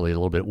that's probably a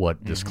little bit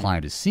what this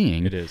client is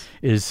seeing. It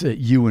is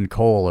you and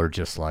Cole are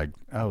just like,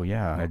 oh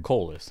yeah,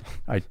 Cole is.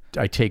 I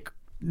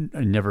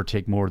never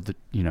take more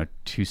than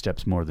 2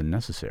 steps more than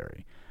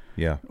necessary.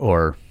 Yeah.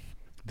 Or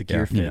the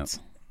gear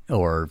fits.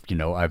 Or, you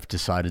know, I've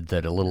decided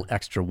that a little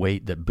extra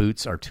weight, that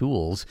boots are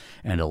tools,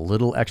 and a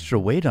little extra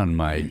weight on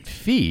my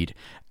feet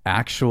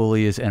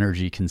actually is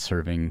energy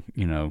conserving,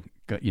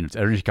 it's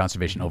energy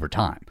conservation over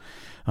time.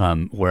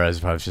 Whereas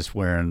if I was just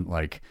wearing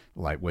like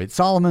lightweight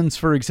Solomons,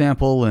 for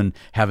example, and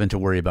having to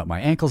worry about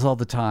my ankles all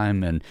the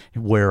time, and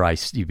where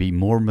you be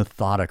more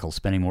methodical,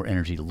 spending more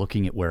energy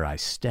looking at where I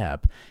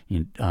step,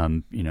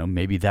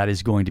 maybe that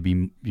is going to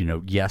be,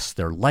 yes,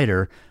 they're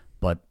lighter,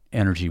 but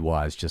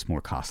energy-wise, just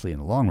more costly in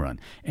the long run.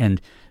 And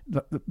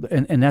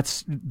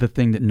that's the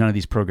thing that none of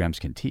these programs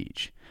can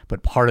teach.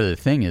 But part of the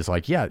thing is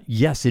like,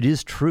 yes, it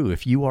is true.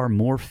 If you are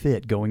more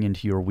fit going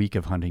into your week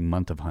of hunting,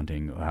 month of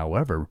hunting,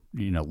 however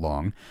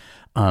long,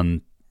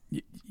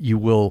 you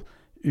will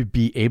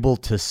be able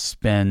to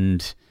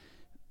spend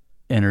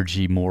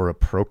energy more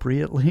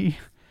appropriately.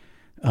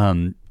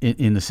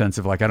 In the sense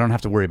of like, I don't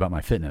have to worry about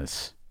my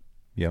fitness.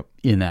 Yep.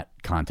 In that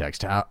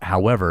context.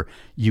 However,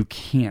 you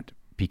can't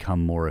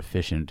become more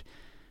efficient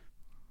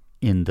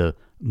in the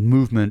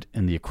movement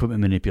and the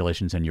equipment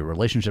manipulations and your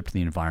relationship to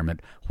the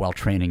environment while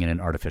training in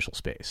an artificial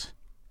space.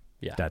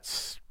 Yeah.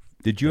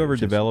 Did you ever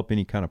develop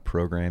any kind of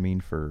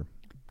programming for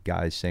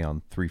guys, say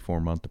on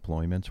 3-4 month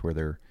deployments where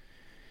they're,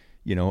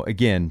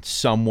 again,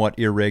 somewhat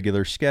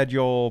irregular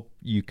schedule,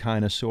 you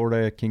kind of sort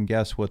of can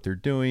guess what they're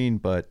doing,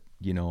 but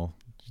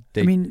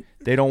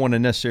they don't want to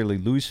necessarily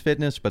lose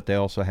fitness, but they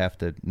also have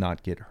to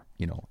not get,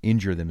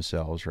 injure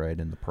themselves, right,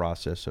 in the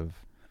process of...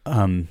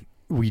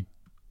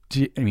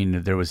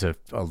 there was a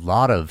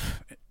lot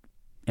of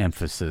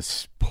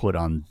emphasis put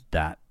on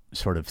that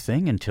sort of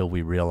thing until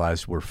we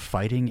realized we're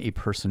fighting a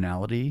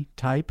personality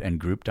type and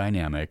group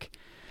dynamic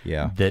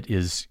that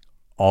is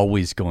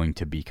always going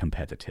to be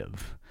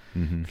competitive.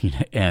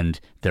 Mm-hmm.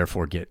 And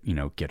therefore get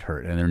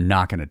hurt, and they're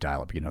not going to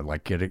dial up,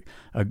 get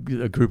a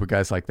group of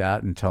guys like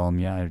that and tell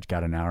them, I've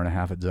got an hour and a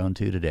half at zone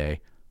 2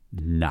 today.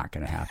 Not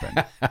going to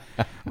happen.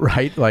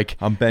 Right? Like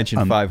I'm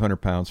benching 500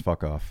 pounds.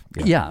 Fuck off.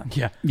 Yeah.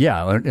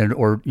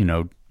 Or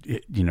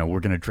we're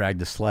going to drag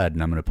the sled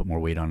and I'm going to put more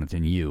weight on it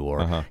than you,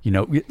 or,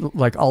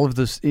 like all of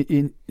this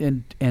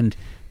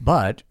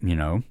but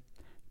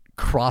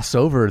cross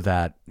over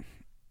that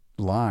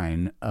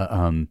line,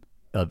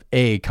 of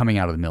coming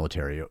out of the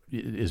military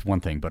is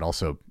one thing, but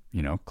also,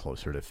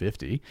 closer to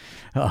 50,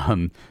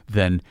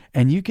 and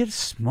you get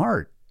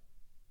smart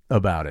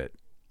about it.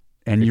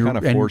 And it kind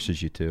of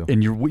forces you to,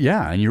 and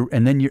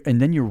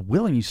then you're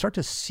willing, you start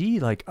to see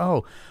like,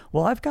 oh,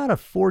 well, I've got a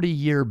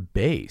 40-year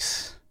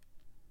base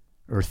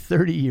or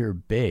 30-year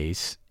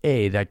base.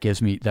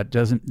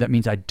 That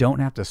means I don't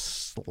have to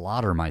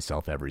slaughter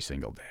myself every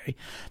single day.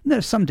 And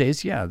there's some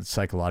days,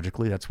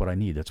 psychologically, that's what I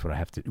need. That's what I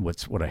have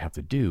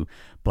to do.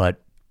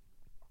 But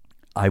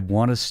I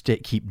want to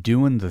keep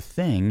doing the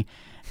thing,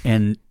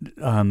 and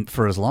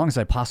for as long as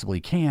I possibly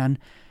can.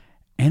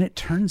 And it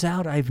turns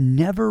out I've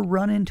never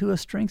run into a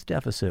strength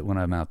deficit when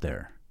I'm out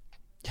there.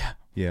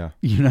 Yeah.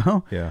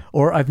 Yeah.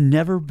 Or I've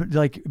never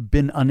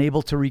been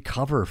unable to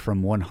recover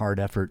from one hard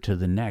effort to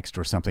the next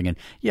or something. And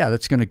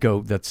that's going to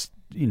go. That's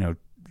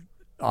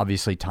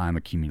obviously time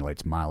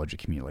accumulates, mileage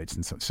accumulates,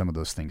 and some of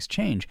those things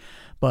change.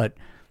 But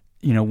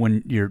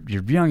when you're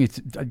young, you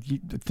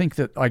think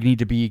that I need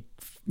to be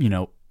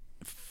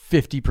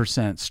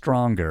 50%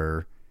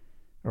 stronger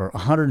or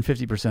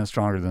 150%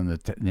 stronger than the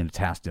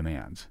task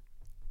demands,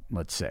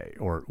 let's say,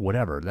 or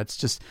whatever. That's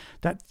just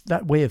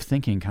that way of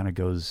thinking kind of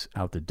goes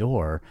out the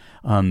door.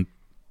 And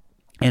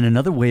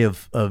another way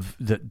of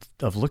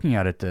looking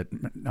at it that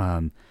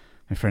my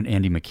friend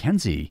Andy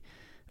McKenzie,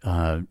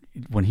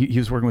 when he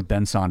was working with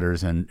Ben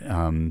Saunders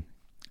and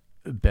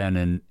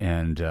Ben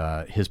and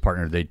his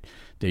partner,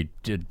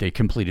 they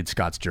completed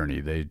Scott's journey.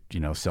 They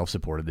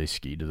self-supported. They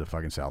skied to the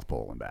fucking South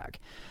Pole and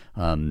back.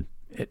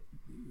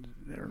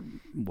 There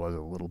was a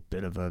little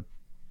bit of a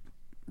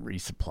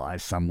resupply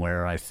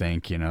somewhere, I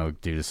think, due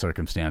to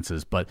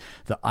circumstances. But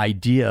the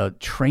idea,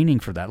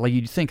 training for that, like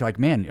you'd think like,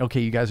 man,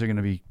 okay, you guys are going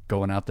to be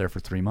going out there for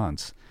 3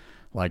 months.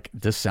 Like,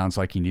 this sounds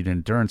like you need an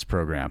endurance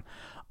program.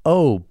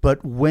 Oh,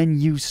 but when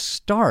you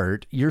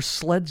start, your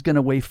sled's going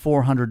to weigh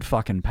 400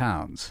 fucking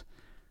pounds.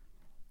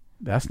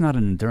 That's not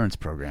an endurance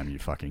program you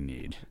fucking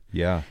need.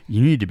 Yeah.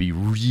 You need to be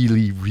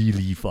really,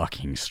 really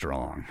fucking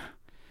strong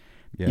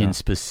in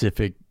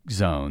specific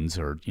zones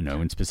or,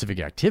 in specific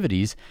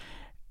activities.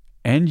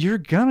 And you're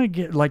going to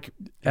get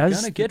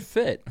get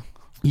fit.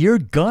 You're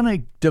going to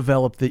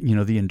develop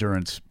the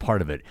endurance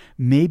part of it.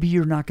 Maybe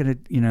you're not going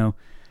to,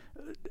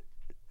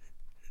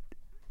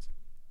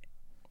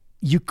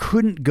 you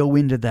couldn't go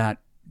into that,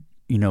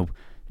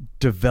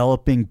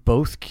 developing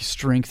both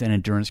strength and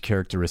endurance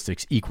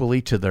characteristics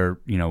equally to their,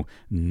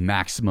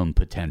 maximum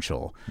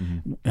potential,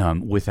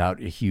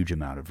 without a huge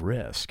amount of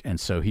risk. And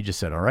so he just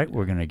said, all right,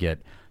 we're going to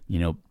get,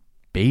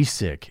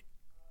 basic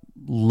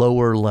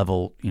lower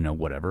level,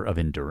 whatever of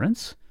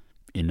endurance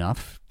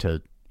enough to,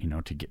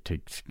 to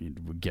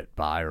get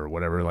by or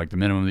whatever, like the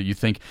minimum that you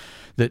think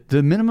that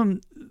the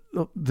minimum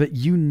that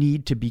you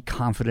need to be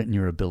confident in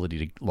your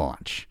ability to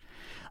launch.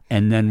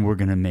 And then we're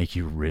going to make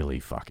you really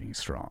fucking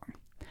strong.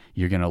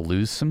 You're going to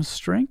lose some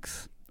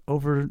strength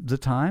over the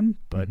time,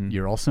 but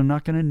you're also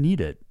not going to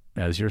need it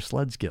as your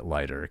sleds get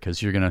lighter,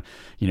 because you're going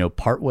to,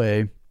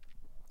 partway,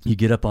 you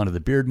get up onto the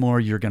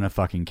Beardmore, you're going to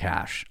fucking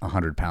cache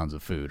 100 pounds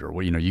of food,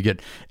 or, you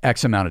get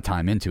X amount of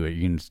time into it.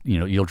 You can,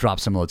 you'll drop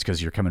some loads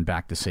because you're coming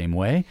back the same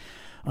way.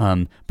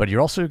 But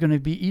you're also going to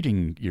be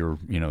eating your,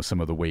 some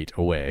of the weight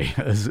away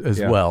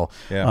as well,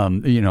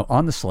 on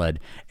the sled.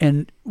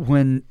 And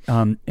when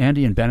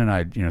Andy and Ben and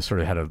I, sort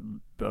of had a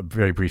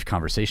very brief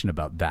conversation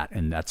about that,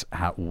 and that's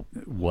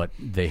what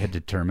they had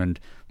determined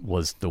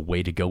was the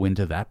way to go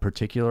into that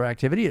particular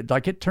activity.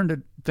 It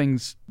turned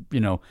things,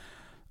 it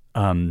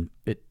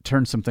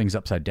turned some things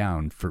upside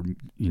down for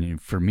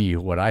me,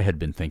 what I had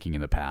been thinking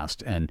in the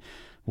past, and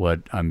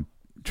what I'm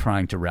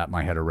trying to wrap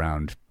my head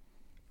around.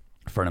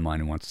 A friend of mine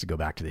who wants to go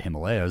back to the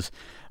Himalayas,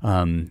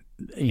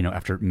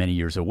 after many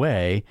years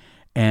away.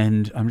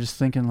 And I'm just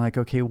thinking like,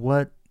 okay,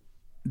 we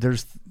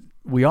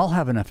all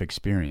have enough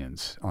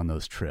experience on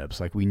those trips.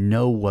 Like, we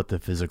know what the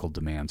physical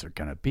demands are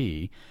going to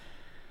be.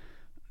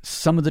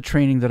 some of the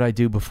training that I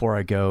do before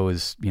I go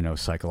is,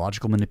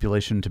 psychological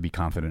manipulation to be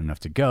confident enough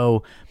to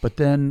go. But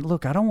then,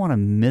 look, I don't want to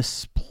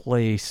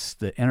misplace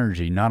the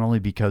energy, not only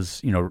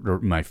because, or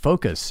my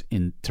focus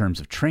in terms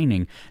of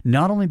training,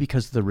 not only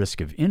because of the risk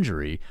of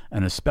injury,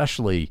 and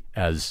especially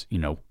as,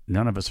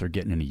 none of us are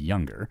getting any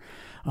younger.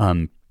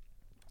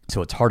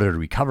 So it's harder to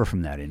recover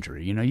from that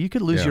injury. You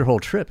could lose your whole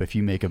trip if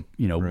you make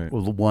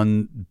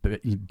one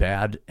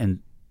bad and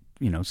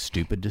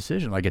stupid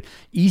decision, like an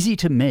easy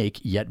to make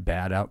yet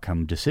bad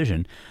outcome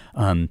decision.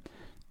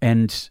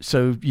 And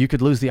so you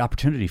could lose the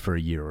opportunity for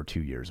a year or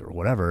 2 years or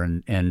whatever.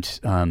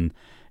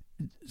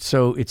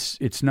 So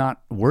it's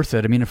not worth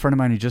it. I mean, a friend of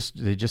mine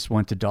they just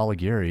went to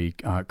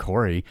Dolagiri,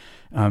 Corey,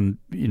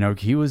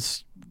 he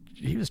was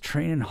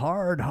training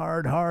hard,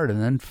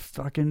 and then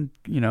fucking,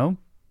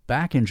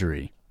 back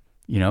injury,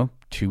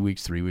 2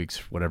 weeks, 3 weeks,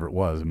 whatever it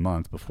was, a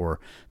month before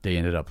they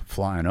ended up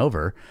flying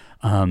over.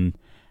 And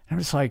I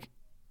was like,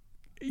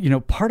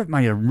 part of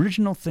my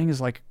original thing is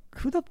like,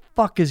 who the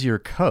fuck is your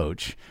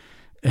coach?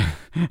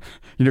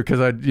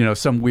 Because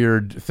some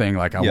weird thing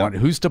like I want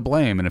who's to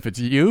blame, and if it's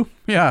you,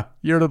 yeah,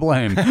 you're to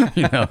blame.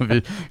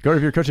 Go to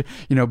your coach.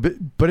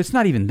 But it's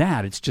not even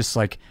that. It's just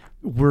like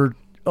we're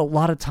a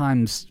lot of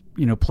times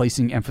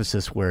placing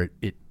emphasis where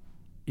it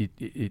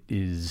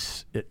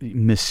is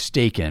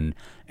mistaken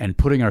and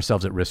putting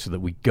ourselves at risk so that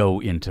we go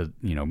into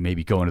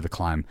maybe go into the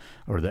climb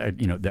or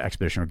the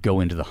expedition or go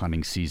into the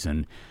hunting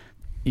season.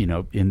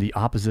 In the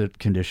opposite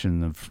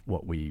condition of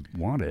what we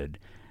wanted.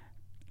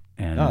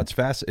 And it's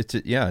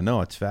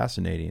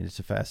fascinating. It's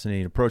a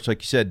fascinating approach.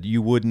 Like you said,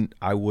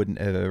 I wouldn't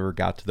have ever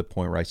got to the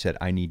point where I said,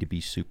 I need to be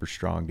super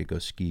strong to go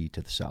ski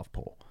to the South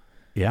Pole.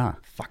 Yeah.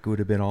 Fuck, it would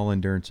have been all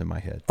endurance in my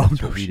head.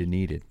 That's what we'd have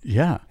needed.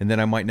 Yeah. And then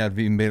I might not have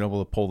even been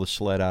able to pull the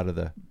sled out of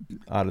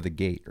the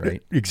gate,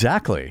 right?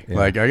 Exactly. Yeah.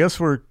 Like, I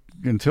guess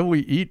until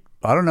we eat,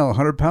 I don't know,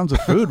 100 pounds of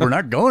food, we're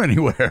not going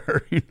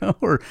anywhere,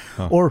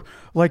 or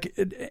like,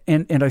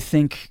 and I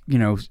think,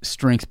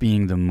 strength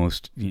being the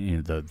most,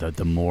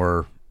 the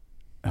more,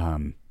 I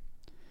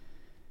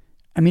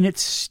mean,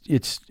 it's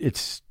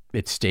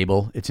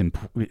stable.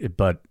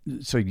 But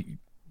so,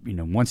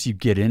 once you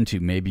get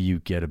into, maybe you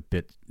get a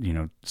bit,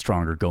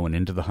 stronger going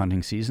into the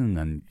hunting season,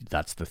 then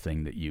that's the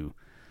thing that you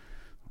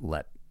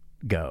let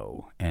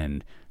go.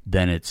 And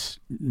then it's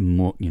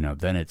more,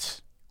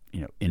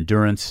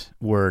 endurance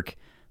work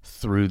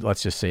through,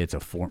 let's just say it's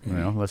 4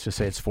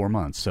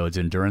 months. So it's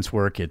endurance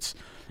work. It's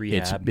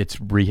rehab.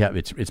 It's rehab.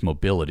 It's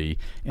mobility.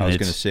 And I was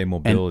going to say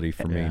mobility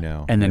for me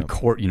now. And then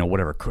core,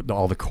 whatever,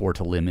 all the core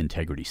to limb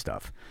integrity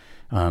stuff.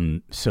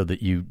 So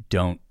that you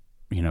don't,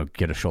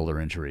 get a shoulder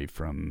injury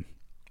from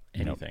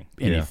anything.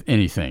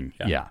 Anything.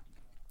 Yeah.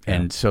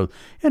 And so,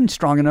 and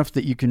strong enough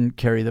that you can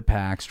carry the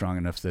pack, strong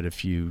enough that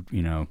if you,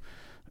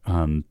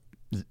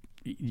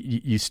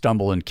 you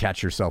stumble and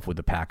catch yourself with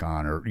the pack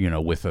on, or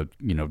with a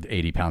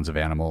 80 pounds of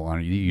animal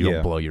on, you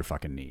don't blow your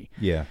fucking knee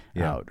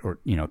out, or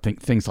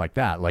things like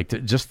that. Like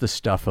just the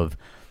stuff of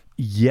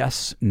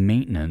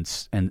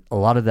maintenance, and a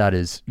lot of that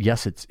is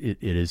it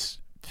is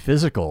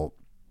physical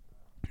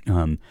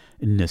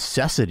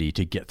necessity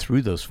to get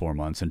through those 4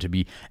 months and to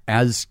be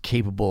as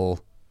capable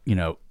in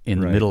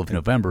the middle of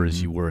November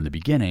as you were in the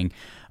beginning,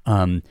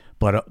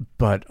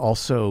 but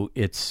also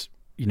it's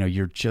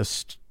you're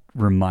just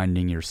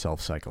reminding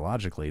yourself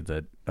psychologically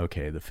that,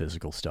 okay, the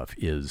physical stuff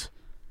is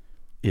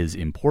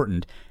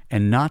important,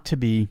 and not to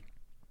be,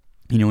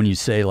 when you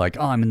say like,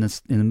 oh, I'm in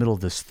the middle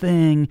of this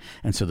thing,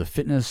 and so the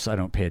fitness I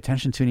don't pay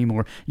attention to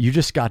anymore. You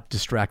just got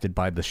distracted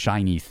by the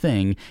shiny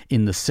thing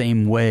in the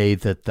same way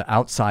that the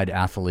outside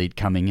athlete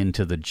coming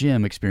into the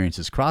gym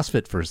experiences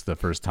CrossFit for the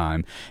first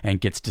time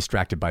and gets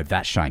distracted by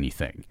that shiny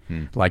thing.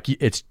 Like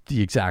it's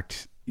the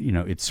exact,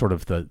 it's sort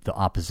of the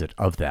opposite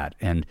of that.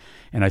 And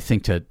I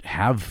think to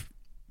have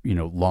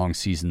long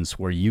seasons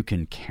where you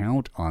can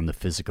count on the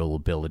physical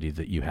ability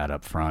that you had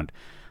up front.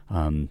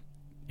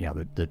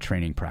 The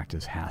training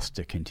practice has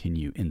to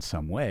continue in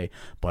some way,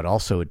 but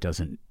also it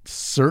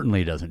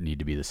certainly doesn't need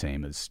to be the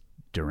same as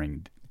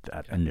during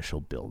that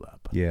initial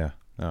buildup. Yeah.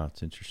 Oh,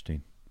 it's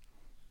interesting.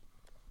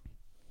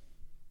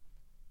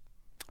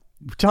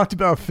 We talked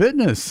about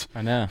fitness.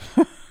 I know.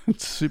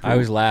 It's super. I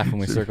always laugh when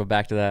we circle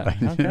back to that.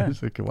 Okay.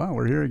 It's like, wow,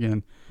 we're here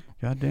again.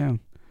 God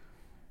damn.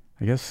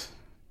 I guess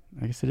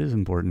it is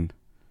important.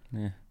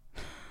 Yeah.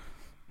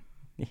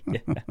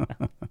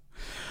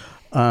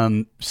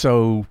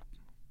 So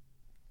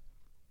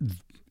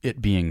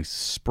it being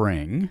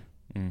spring,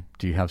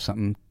 do you have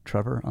something,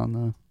 Trevor, on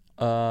the?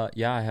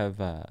 Yeah, I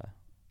have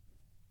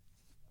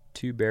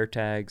 2 bear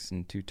tags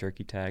and 2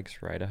 turkey tags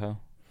for Idaho.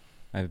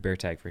 I have a bear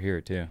tag for here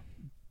too.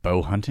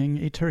 Bow hunting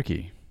a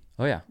turkey.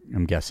 Oh yeah,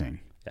 I'm guessing.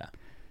 Yeah.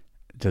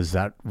 Does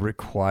that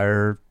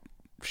require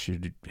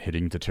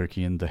hitting the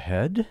turkey in the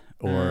head,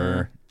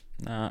 or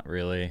not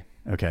really?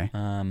 Okay.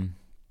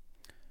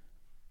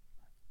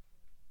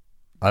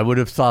 I would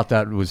have thought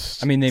that was.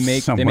 I mean, they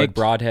make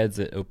broadheads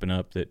that open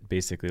up that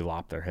basically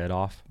lop their head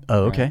off.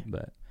 Oh, okay. Right?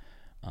 But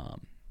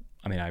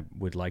I mean, I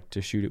would like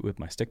to shoot it with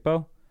my stick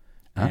bow,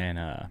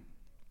 and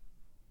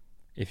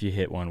if you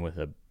hit one with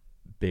a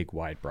big,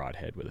 wide, broad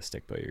head with a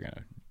stick bow, you're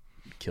gonna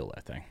kill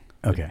that thing.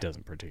 Okay, it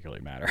doesn't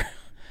particularly matter.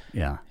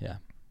 Yeah.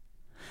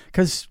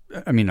 Because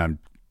I mean,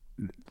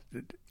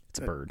 it's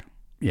a bird.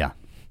 Yeah.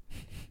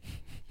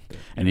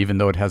 And even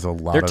though it has a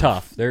lot, they're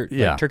tough.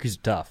 Like, turkeys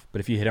are tough,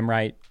 but if you hit them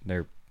right,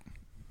 they're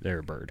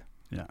a bird.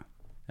 Yeah.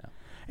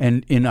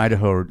 And in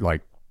Idaho,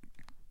 like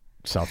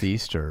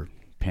southeast or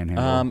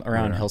Panhandle,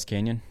 around Hell's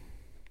Canyon.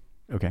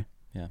 Okay.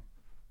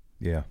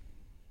 Yeah.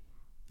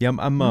 I'm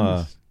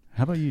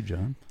How about you,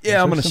 John?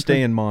 Yeah, I'm going to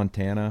stay in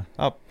Montana.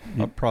 I'll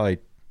probably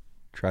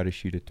try to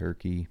shoot a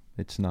turkey.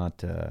 It's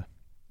not.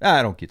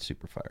 I don't get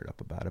super fired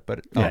up about it,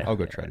 but I'll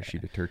go try to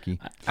shoot a turkey.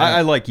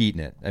 I like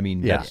eating it. I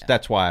mean,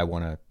 that's why I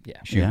want to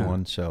shoot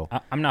one. So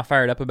I'm not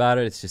fired up about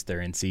it. It's just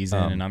they're in season,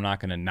 and I'm not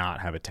going to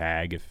not have a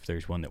tag if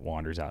there's one that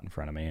wanders out in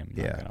front of me. I'm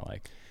not going to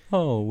like,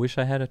 oh, wish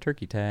I had a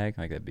turkey tag.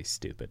 Like, that'd be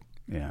stupid.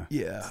 Yeah.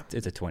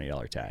 It's a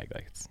 $20 tag.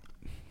 Like, it's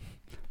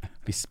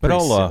be but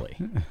silly.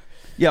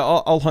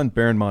 I'll hunt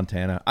bear in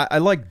Montana. I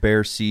like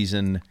bear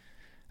season.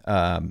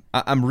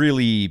 I'm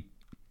really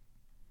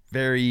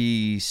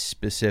very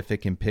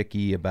specific and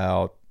picky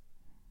about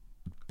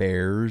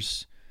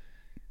bears.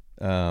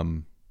 They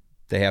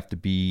have to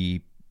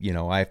be,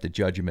 I have to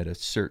judge them at a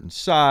certain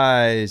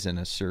size and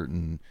a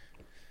certain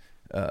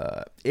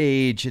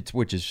age,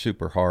 which is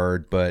super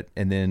hard.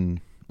 And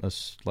then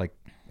like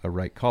a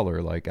right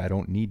color. Like, I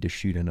don't need to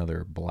shoot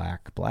another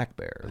black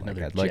bear.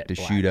 Like, I'd like to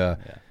shoot a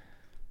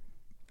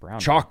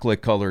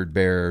chocolate colored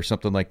bear or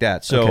something like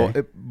that. So,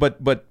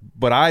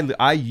 but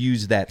I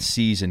use that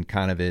season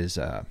kind of as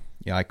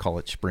I call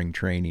it spring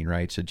training,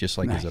 right? So just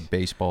like as a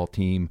baseball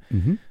team.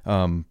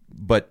 Mm-hmm.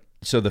 But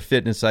so the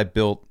fitness I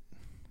built,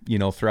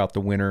 throughout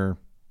the winter,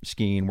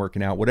 skiing,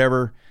 working out,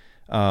 whatever,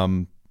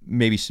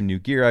 maybe some new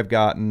gear I've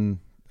gotten,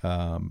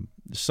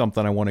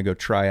 something I want to go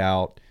try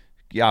out.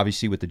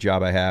 Obviously with the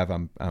job I have,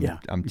 I'm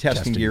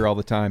testing gear all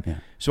the time. Yeah.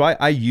 So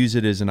I use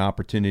it as an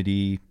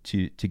opportunity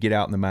to get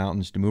out in the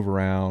mountains, to move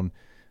around.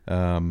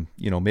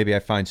 Maybe I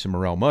find some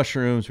morel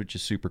mushrooms, which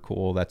is super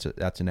cool. That's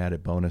an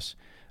added bonus.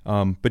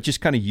 But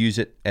just kind of use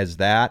it as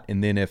that.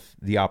 And then if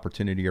the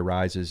opportunity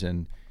arises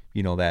and,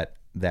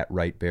 that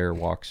right bear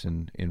walks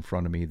in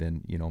front of me,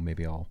 then,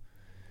 maybe I'll,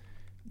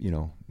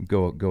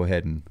 go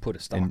ahead and put a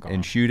stock on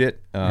and shoot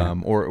it.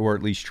 Or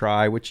at least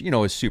try, which,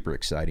 is super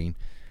exciting.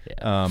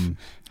 Yeah.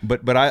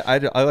 But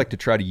I like to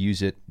try to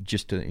use it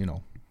just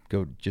to,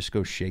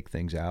 go shake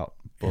things out,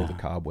 blow the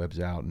cobwebs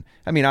out. And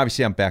I mean,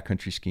 obviously I'm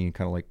backcountry skiing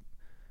kind of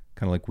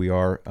like we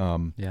are.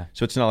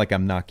 So it's not like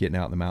I'm not getting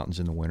out in the mountains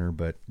in the winter,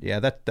 but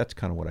that's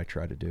kind of what I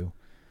try to do.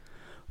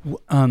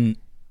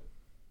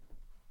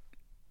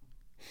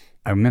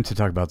 I meant to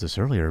talk about this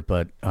earlier,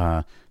 but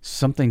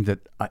something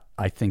that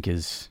I think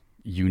is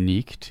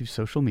unique to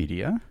social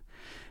media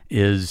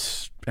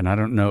is, and I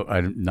don't know,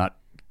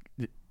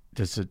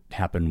 does it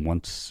happen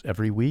once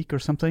every week or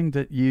something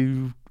that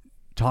you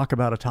talk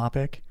about a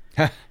topic?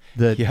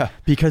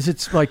 Because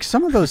it's like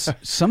some of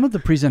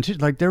the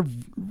presentations, like they're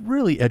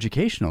really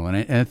educational and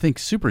I think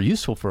super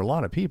useful for a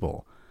lot of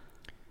people.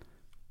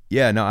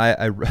 Yeah, no,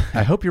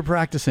 I hope you're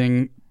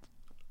practicing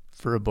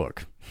for a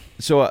book.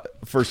 So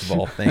first of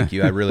all, thank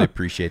you. I really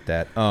appreciate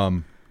that.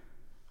 I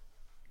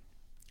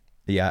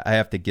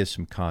have to give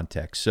some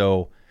context.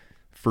 So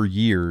for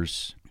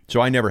years,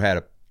 I never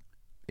had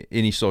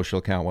any social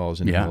account while I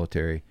was in the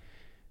military.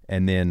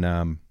 And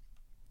then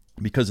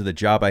because of the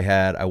job I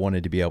had, I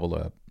wanted to be able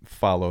to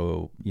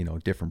follow,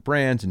 different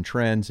brands and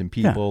trends and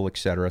people, et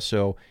cetera.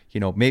 So,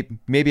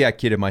 maybe I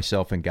kidded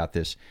myself and got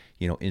this,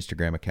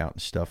 Instagram account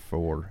and stuff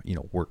for,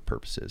 work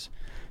purposes.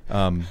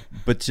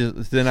 But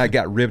then I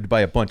got ribbed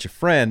by a bunch of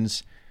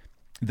friends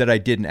that I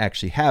didn't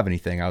actually have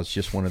anything. I was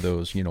just one of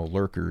those,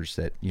 lurkers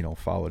that,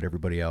 followed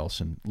everybody else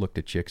and looked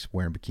at chicks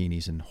wearing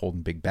bikinis and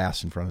holding big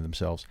bass in front of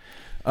themselves.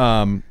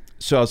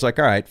 So I was like,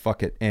 all right,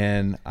 fuck it.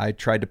 And I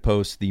tried to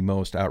post the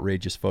most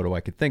outrageous photo I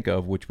could think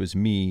of, which was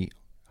me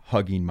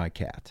hugging my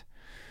cat.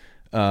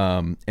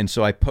 And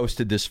so I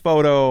posted this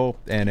photo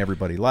and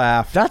everybody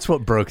laughed. That's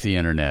what broke the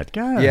internet.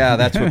 God. Yeah,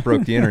 that's what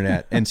broke the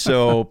internet. And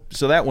so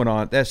that went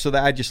on. So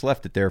I just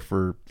left it there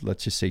for,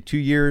 let's just say 2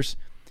 years.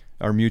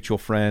 Our mutual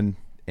friend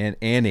and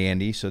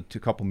Andy, so a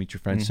couple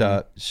mutual friends,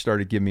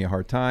 started giving me a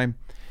hard time.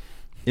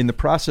 In the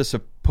process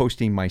of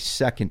posting my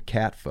second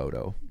cat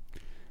photo,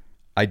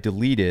 I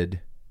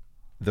deleted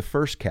the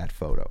first cat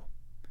photo.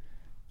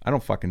 I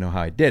don't fucking know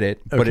how I did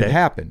it, but it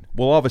happened.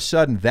 Well, all of a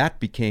sudden that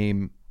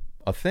became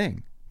a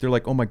thing. They're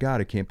like, oh my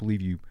God, I can't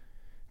believe you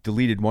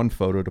deleted one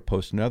photo to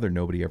post another.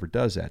 Nobody ever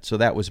does that. So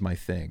that was my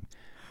thing.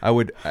 I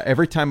would,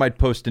 every time I'd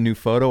post a new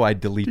photo, I'd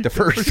delete the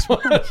first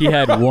one. He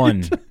had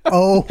one.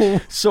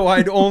 So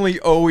I'd only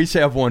always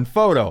have one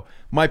photo.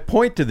 My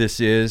point to this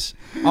is,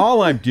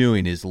 all I'm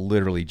doing is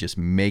literally just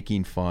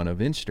making fun of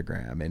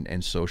Instagram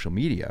and social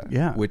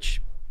media,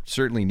 which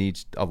certainly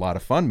needs a lot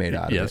of fun made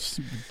out of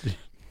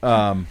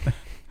it.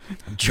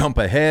 Jump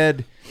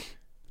ahead,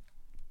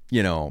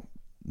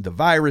 the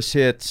virus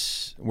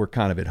hits, we're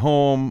kind of at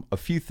home. A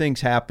few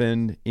things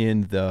happened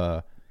in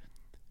the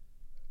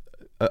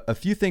a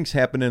few things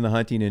happened in the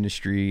hunting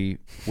industry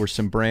where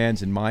some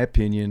brands, in my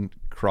opinion,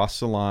 crossed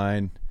the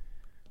line.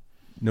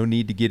 No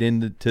need to get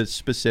into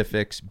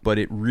specifics, but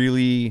it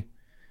really,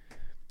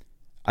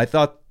 I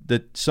thought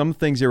that some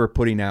things they were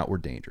putting out were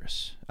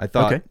dangerous. I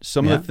thought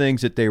some of the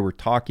things that they were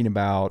talking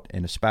about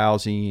and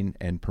espousing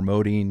and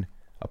promoting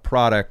a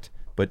product,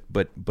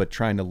 but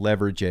trying to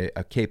leverage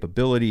a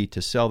capability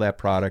to sell that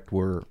product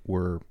were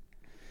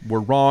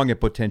wrong and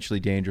potentially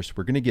dangerous.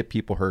 We're going to get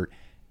people hurt.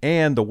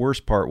 And the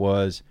worst part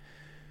was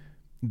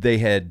they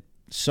had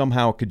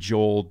somehow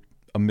cajoled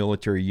a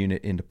military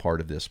unit into part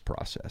of this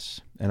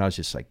process. And I was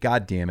just like,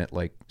 God damn it.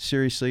 Like,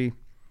 seriously?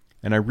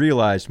 And I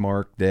realized,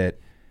 Mark, that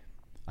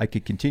I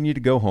could continue to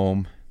go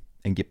home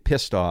and get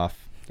pissed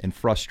off and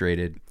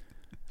frustrated.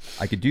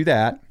 I could do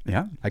that.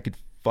 Yeah. I could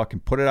fucking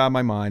put it out of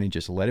my mind and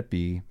just let it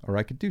be, or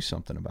I could do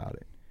something about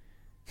it.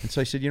 And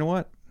so I said, you know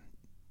what?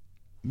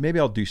 Maybe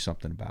I'll do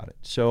something about it.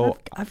 So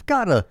I've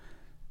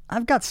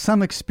got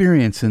some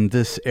experience in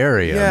this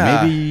area.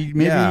 Yeah,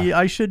 maybe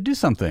I should do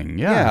something.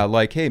 Yeah.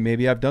 Like, hey,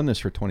 maybe I've done this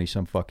for 20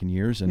 some fucking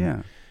years.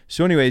 And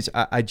so anyways,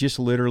 I just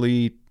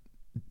literally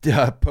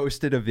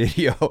posted a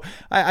video.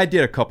 I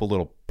did a couple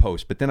little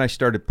posts, but then I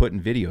started putting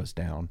videos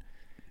down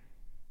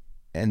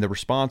and the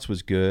response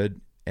was good.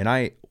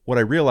 And what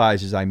I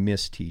realized is I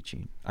miss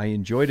teaching. I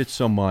enjoyed it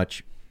so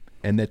much,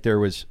 and that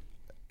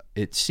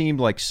it seemed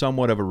like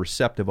somewhat of a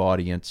receptive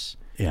audience.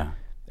 Yeah.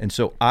 And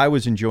so I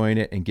was enjoying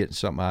it and getting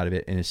something out of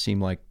it, and it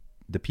seemed like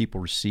the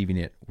people receiving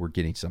it were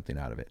getting something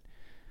out of it.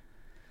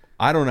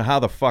 I don't know how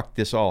the fuck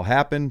this all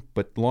happened,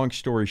 but long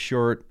story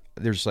short,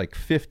 there's like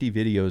 50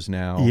 videos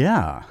now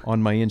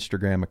on my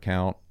Instagram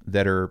account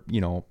that are,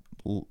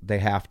 they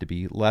have to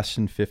be less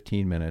than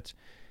 15 minutes.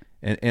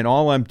 And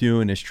all I'm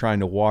doing is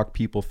trying to walk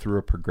people through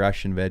a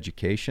progression of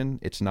education.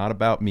 It's not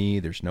about me.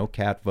 There's no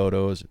cat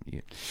photos.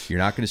 You're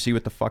not going to see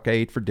what the fuck I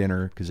ate for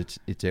dinner because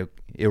it's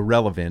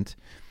irrelevant.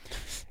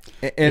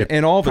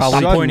 And all of a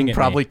sudden,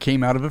 probably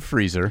came out of a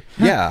freezer.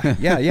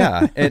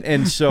 Yeah.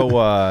 And so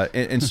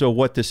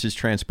what this has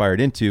transpired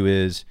into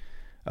is,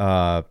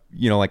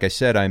 like I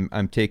said,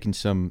 I'm taking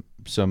some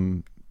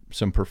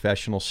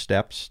professional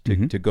steps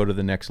to go to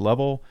the next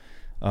level.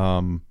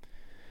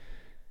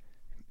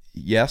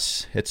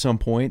 Yes, at some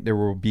point there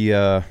will be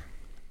I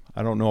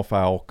don't know if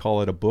I'll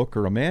call it a book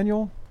or a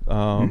manual.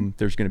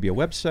 There's going to be a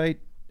website,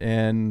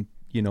 and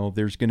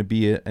there's going to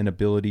be an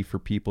ability for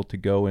people to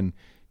go and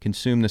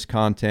consume this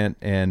content.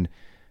 And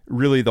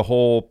really the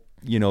whole,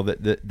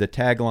 the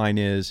tagline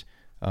is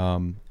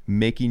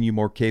making you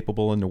more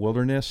capable in the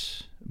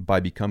wilderness by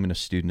becoming a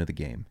student of the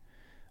game.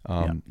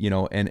 And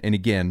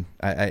again,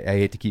 I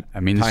hate to keep.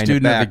 I mean, the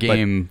student of the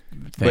game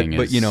thing,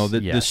 but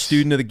the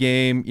student of the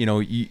game.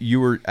 You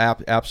were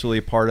absolutely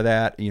a part of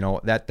that.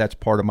 That's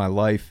part of my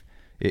life.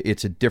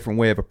 It's a different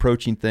way of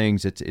approaching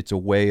things. It's a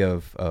way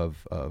of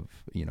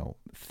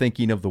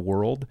thinking of the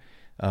world.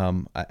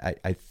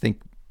 I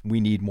think we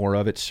need more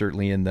of it.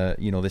 Certainly in the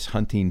this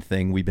hunting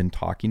thing we've been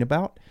talking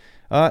about.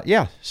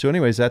 So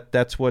anyways,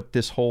 that's what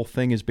this whole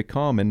thing has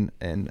become,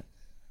 and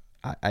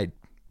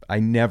I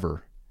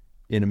never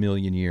in a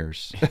million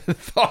years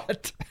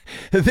thought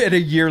that a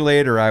year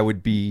later I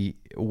would be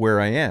where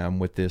I am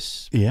with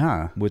this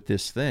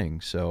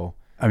thing. So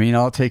I mean,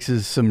 all it takes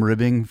is some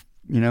ribbing,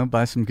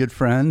 by some good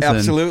friends.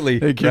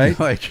 Absolutely. And right.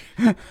 Like,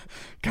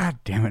 God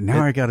damn it.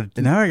 Now I gotta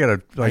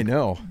like, I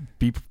know.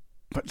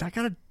 But I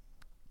gotta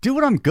do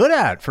what I'm good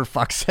at, for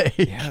fuck's sake.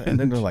 Yeah. And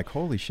then they're like,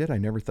 holy shit, I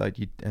never thought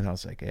you'd, and I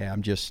was like, yeah,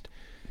 I'm just,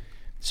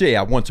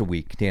 so once a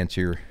week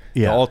to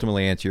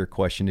ultimately answer your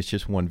question. It's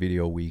just one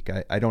video a week.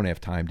 I don't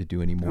have time to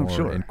do anymore. Oh,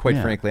 sure. And quite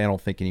frankly, I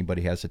don't think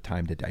anybody has the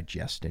time to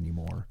digest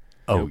anymore.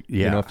 Oh,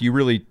 yeah. If you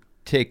really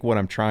take what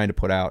I'm trying to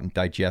put out and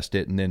digest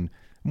it, and then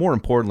more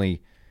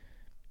importantly,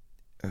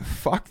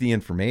 fuck the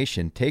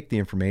information, take the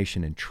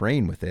information and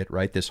train with it,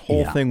 right? This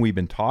whole thing we've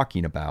been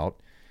talking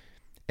about,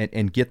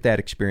 and get that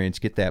experience,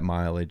 get that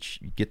mileage,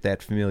 get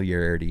that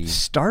familiarity.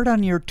 Start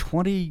on your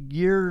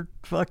 20-year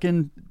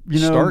fucking,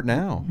 start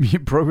now.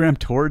 Program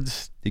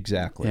towards.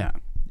 Exactly. Yeah.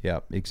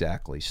 Yeah,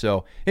 exactly.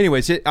 So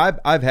anyways,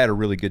 I've had a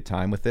really good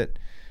time with it.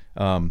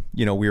 We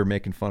were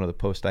making fun of the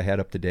post I had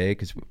up today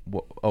because,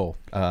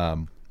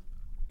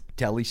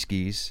 Telly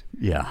skis.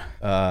 Yeah.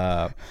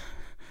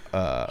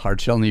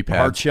 Hard shell knee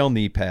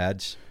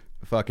pads.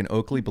 Fucking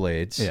Oakley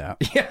blades. Yeah.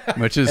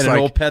 Which is and like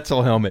an old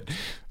Petzl helmet.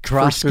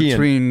 Cross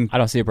between. I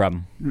don't see a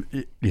problem.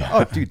 Yeah.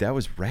 Oh, dude, that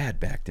was rad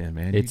back then,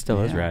 man. It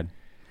still is rad.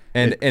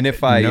 And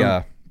if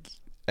I,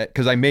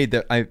 because I made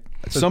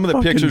some of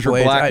the pictures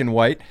were black and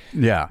white.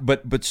 Yeah.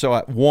 But so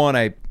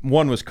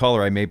one was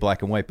color. I made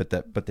black and white, but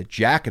the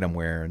jacket I'm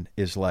wearing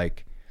is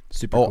like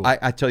super cool.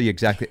 I tell you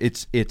exactly.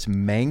 It's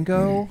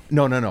mango.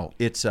 No.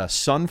 It's a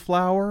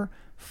sunflower.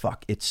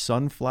 Fuck. It's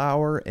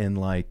sunflower and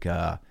like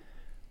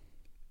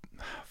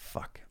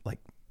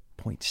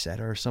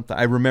poinsettia or something.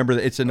 I remember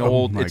that it's an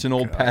old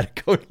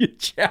Patagonia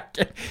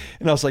jacket,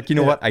 and I was like, you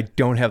know what? I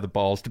don't have the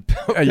balls to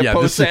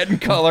post that in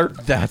color.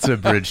 That's a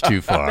bridge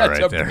too far.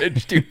 That's right there.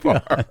 Bridge too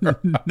far.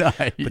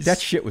 Nice. But that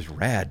shit was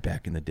rad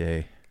back in the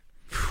day,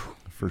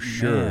 for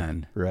sure.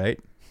 Man. Right?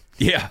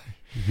 Yeah.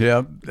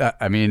 Yeah.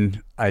 I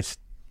mean,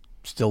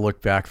 still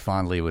look back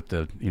fondly with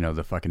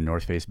the fucking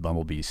North Face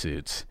Bumblebee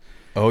suits.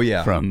 Oh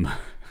yeah.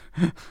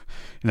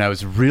 And I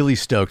was really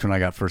stoked when I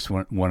got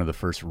one of the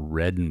first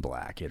red and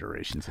black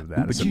iterations of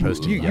that. But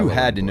you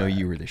had to know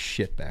you were the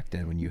shit back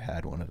then when you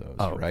had one of those,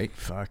 right?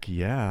 Fuck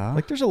yeah.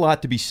 Like there's a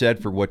lot to be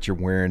said for what you're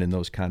wearing in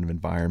those kind of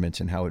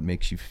environments and how it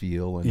makes you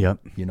feel and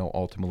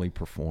ultimately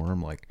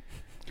perform. Like,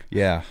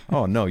 yeah.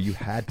 Oh no, you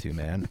had to,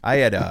 man. I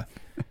had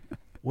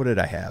what did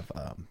I have?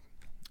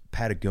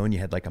 Patagonia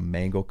had like a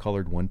mango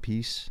colored one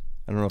piece.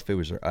 I don't know if it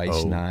was their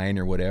Ice 9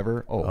 or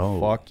whatever.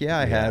 Fuck yeah,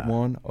 I had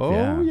one.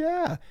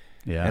 Yeah.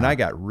 Yeah. And I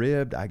got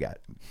ribbed. I got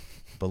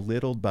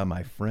belittled by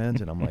my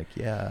friends. And I'm like,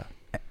 yeah,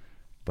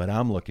 but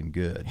I'm looking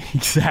good.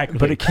 Exactly.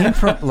 But it came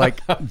from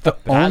like the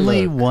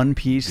only one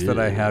piece that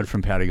I had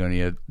from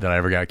Patagonia that I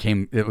ever got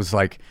it was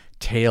like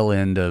tail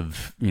end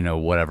of,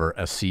 whatever,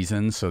 a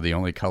season. So the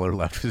only color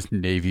left was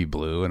navy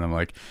blue. And I'm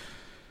like,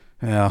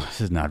 well, this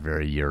is not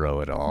very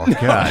Euro at all.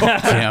 God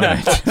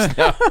damn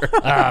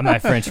it. My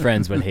French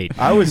friends would hate me.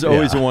 I was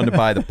always the one to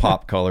buy the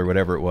pop color,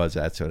 whatever it was.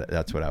 That's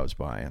what I was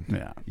buying.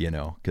 Yeah.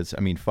 Because, I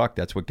mean, fuck,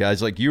 that's what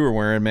guys like you were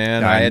wearing,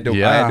 man. I had to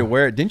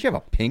wear it. Didn't you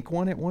have a pink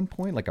one at one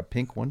point? Like a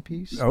pink one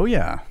piece? Oh,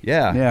 yeah.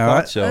 Yeah. Yeah. I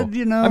thought so.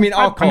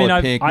 I'll call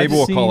it pink. Maybe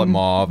we'll call it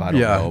mauve. I don't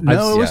know.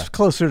 No, it was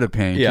closer to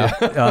pink.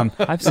 Yeah.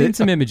 I've seen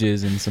some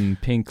images and some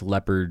pink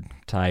leopard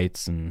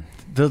tights and...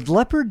 The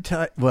leopard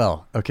tight.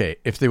 Well, okay.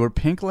 If they were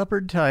pink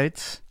leopard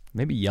tights,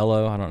 maybe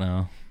yellow. I don't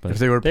know. But if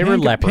they were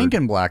pink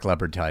and black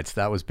leopard tights,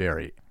 that was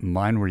Barry.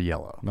 Mine were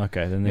yellow.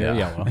 Okay, then they were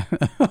yellow.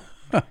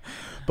 But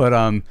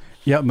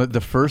but the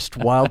first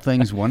Wild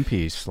Things one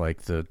piece,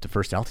 like the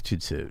first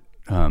altitude suit,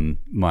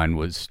 mine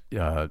was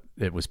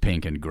it was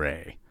pink and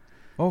gray.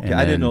 Okay,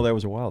 I didn't know that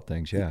was a Wild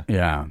Things. Yeah.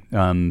 Yeah.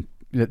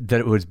 That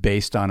it was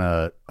based on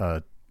a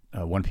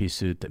one piece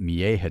suit that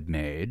Millet had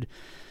made.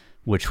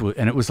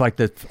 And it was like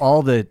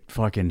all the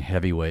fucking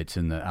heavyweights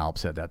in the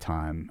Alps at that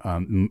time.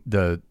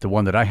 The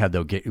one that I had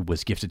though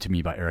was gifted to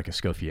me by Eric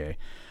Escoffier,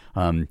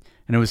 and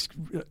it was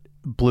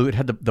blue. It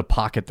had the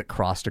pocket that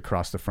crossed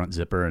across the front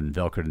zipper and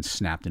velcroed and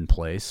snapped in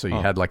place. So you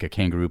had like a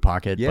kangaroo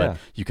pocket, but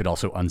you could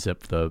also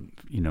unzip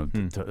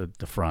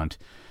the front.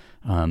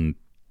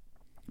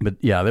 But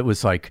yeah, that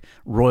was like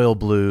royal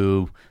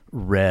blue,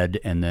 red,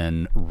 and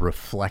then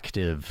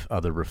reflective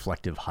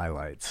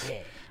highlights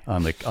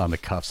on the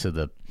cuffs of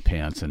the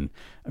pants. And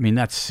I mean,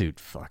 that suit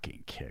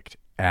fucking kicked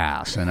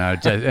ass.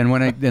 And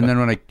when I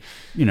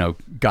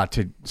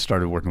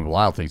started working with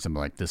Wild Things, I'm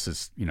like, this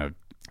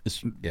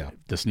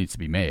needs to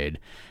be made,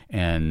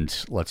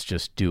 and let's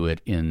just do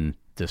it in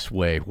this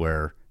way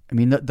where, I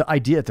mean, the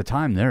idea at the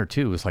time there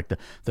too was like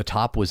the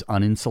top was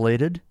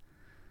uninsulated.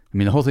 I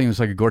mean, the whole thing was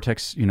like a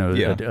Gore-Tex, a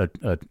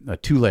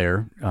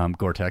 2-layer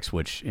Gore-Tex,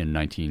 which in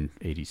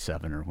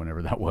 1987 or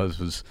whenever that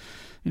was,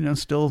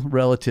 still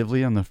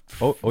relatively on the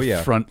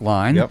front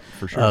line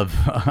for sure. of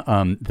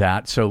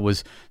that. So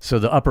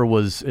the upper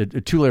was a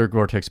 2-layer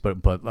Gore-Tex, but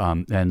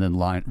and then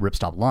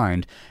ripstop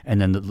lined,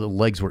 and then the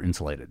legs were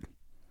insulated.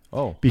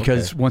 Oh,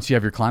 because once you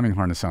have your climbing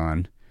harness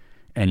on,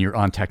 and you're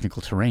on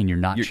technical terrain, you're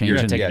not changing. You're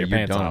taking your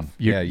pants off.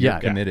 You're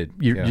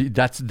committed.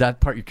 That's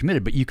that part you're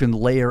committed, but you can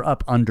layer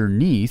up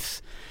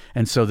underneath.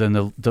 And so then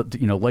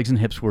the legs and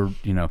hips were,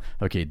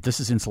 okay,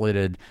 this is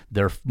insulated.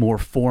 They're more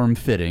form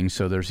fitting.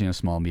 So there's,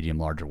 small, medium,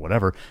 large, or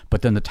whatever.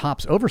 But then the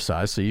top's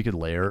oversized, so you could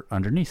layer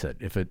underneath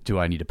it. Do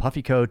I need a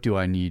puffy coat? Do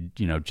I need,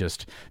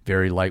 just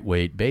very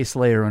lightweight base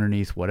layer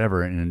underneath,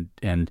 whatever?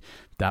 And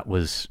that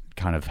was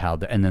kind of how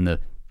and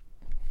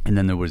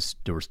then there was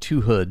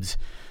 2 hoods.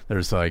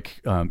 There's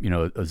like,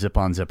 a zip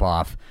on, zip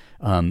off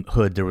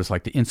hood. There was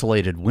like the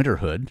insulated winter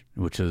hood,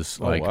 which is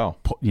like,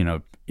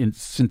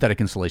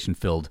 synthetic insulation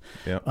filled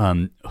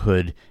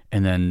hood.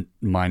 And then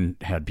mine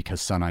had,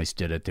 because Sun Ice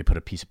did it, they put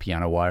a piece of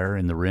piano wire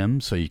in the rim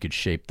so you could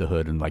shape the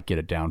hood and like get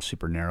it down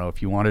super narrow if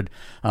you wanted.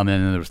 And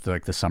then there was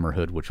like the summer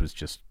hood, which was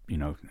just,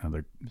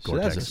 another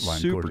Gore-Tex that's a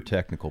super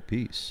technical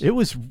piece. It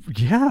was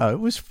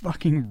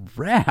fucking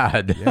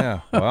rad.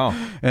 Yeah. Wow.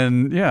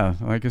 And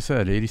like I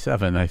said,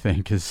 87, I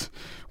think, is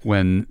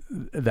when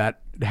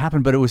that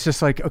happened. But it was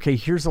just like, okay,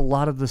 here's a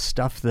lot of the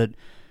stuff that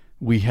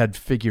we had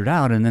figured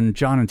out. And then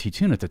John and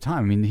T-Tune at the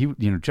time, I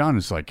mean, John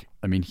is like,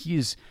 I mean,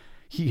 he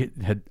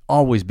had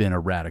always been a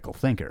radical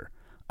thinker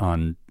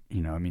on,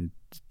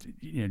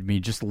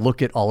 just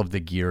look at all of the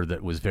gear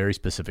that was very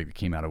specific that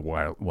came out of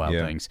Wild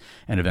Things,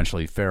 and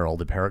eventually Farrell,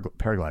 the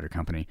paraglider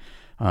company.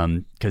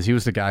 Because he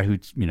was the guy who,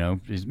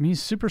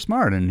 he's super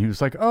smart. And he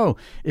was like, oh,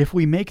 if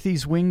we make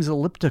these wings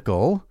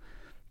elliptical,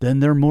 then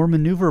they're more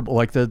maneuverable.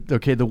 Like the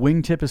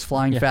wingtip is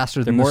flying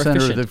faster than the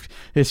center.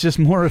 It's just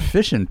more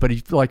efficient. But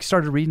he like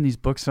started reading these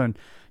books on,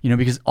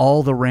 because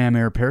all the Ram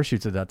Air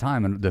parachutes at that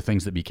time and the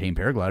things that became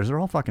paragliders are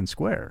all fucking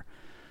square.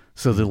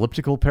 So the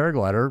elliptical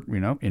paraglider,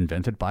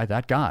 invented by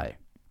that guy.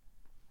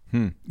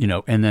 And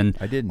then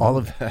I didn't all know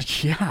of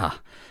that.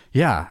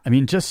 Yeah. I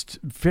mean, just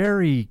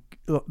very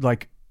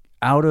like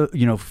out of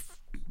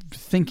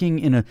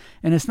thinking and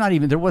it's not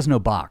even, there was no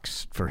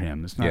box for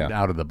him. It's not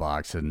out of the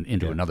box and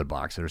into another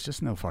box. There's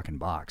just no fucking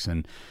box.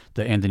 And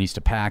the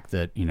Andinista pack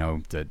that,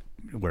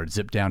 where it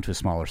zipped down to a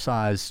smaller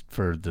size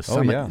for the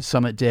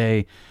summit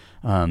day,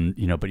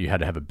 but you had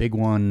to have a big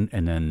one,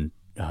 and then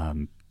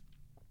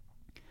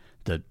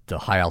the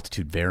high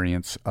altitude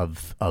variants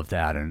of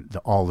that, and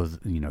all of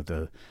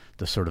the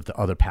sort of the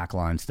other pack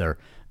lines, their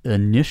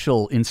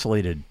initial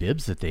insulated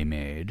bibs that they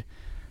made,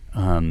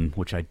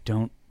 which I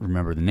don't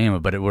remember the name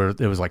of, but it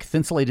was like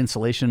thinsulate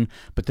insulation,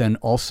 but then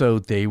also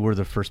they were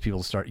the first people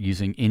to start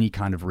using any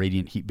kind of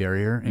radiant heat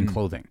barrier in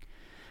clothing.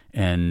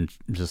 And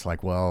just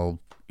like, well,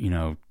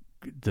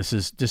 this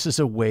is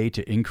a way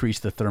to increase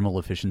the thermal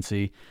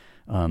efficiency.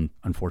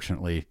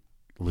 Unfortunately,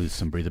 lose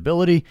some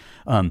breathability,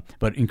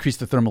 but increase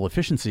the thermal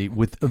efficiency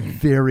with a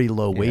very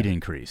low weight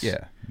increase.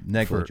 Yeah,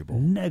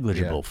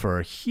 negligible for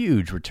a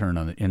huge return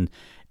on it.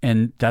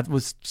 And that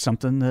was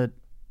something that,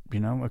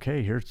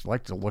 here's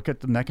like to look at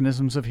the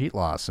mechanisms of heat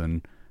loss,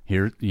 and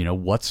here,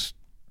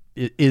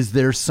 is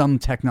there some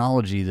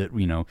technology that,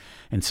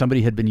 and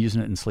somebody had been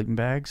using it in sleeping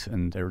bags,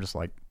 and they were just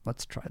like,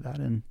 let's try that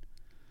in,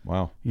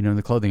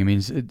 the clothing. I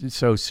mean, it's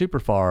so super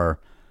far,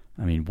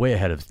 way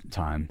ahead of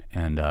time.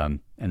 And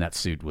that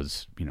suit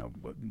was,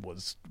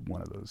 was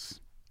one of those.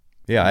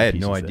 Yeah. I had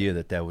no idea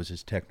that was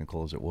as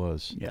technical as it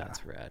was. Yeah.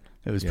 That's rad.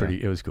 It was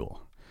it was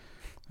cool.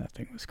 That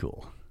thing was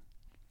cool.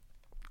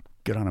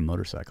 Good on a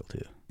motorcycle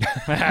too.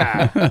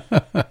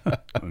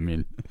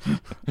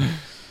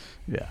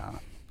 Yeah.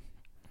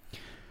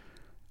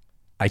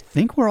 I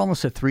think we're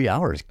almost at 3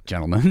 hours,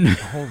 gentlemen.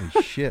 Holy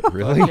shit,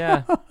 really?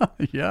 Yeah.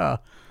 Yeah.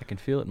 I can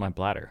feel it in my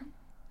bladder.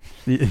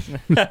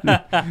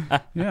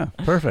 Yeah,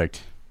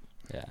 perfect.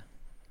 Yeah.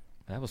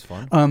 That was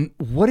fun.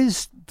 What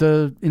is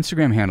the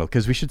Instagram handle?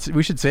 Because we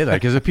should say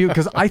that,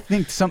 because I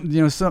think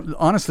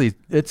honestly,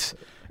 it's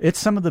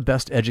some of the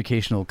best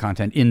educational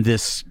content in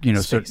this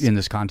in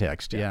this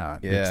context. Yeah,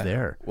 it's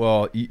there.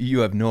 Well, you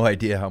have no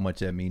idea how much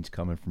that means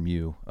coming from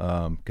you,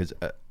 because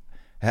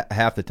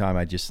half the time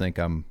I just think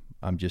I'm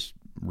just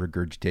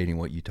regurgitating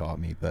what you taught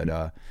me.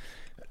 But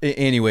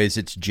anyways,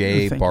 it's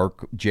Jay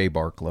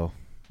Barklow.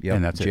 Yep,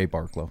 and that's Jay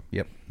Barklow.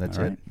 Yep, that's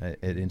it at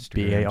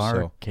Instagram.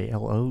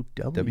 Barklow.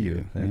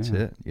 That's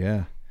it.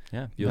 Yeah.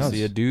 Yeah. You'll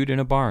see a dude in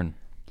a barn.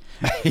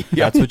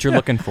 That's what you're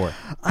looking for.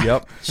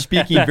 Yep.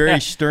 Speaking very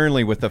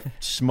sternly with a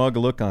smug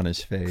look on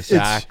his face.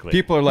 Exactly.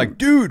 People are like,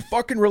 dude,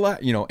 fucking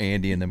relax.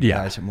 Andy and them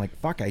guys. I'm like,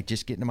 fuck, I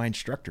just get into my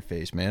instructor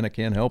face, man. I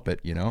can't help it,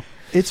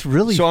 It's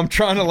really... So I'm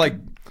trying to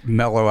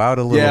mellow out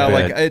a little bit. Yeah,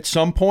 like at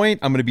some point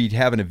I'm going to be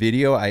having a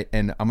video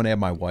and I'm going to have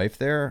my wife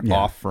there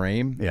off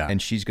frame,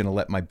 and she's going to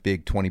let my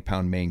big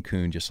 20-pound Maine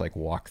Coon just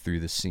walk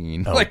through the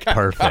scene. Oh,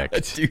 perfect. I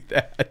do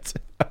that.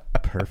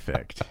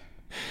 Perfect.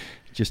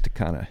 Just to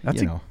kind of,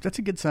 that's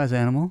a good size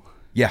animal.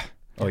 Yeah.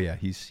 Oh yeah,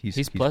 he's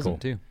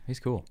pleasant cool. too. He's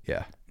cool.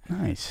 Yeah.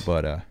 Nice.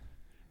 But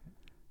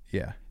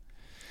yeah.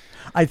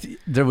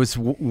 There was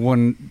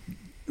one,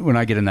 when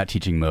I get in that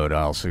teaching mode,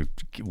 I also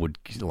would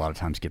a lot of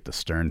times get the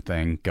Stern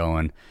thing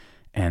going.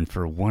 And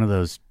for one of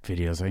those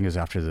videos, I think it was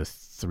after the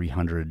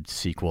 300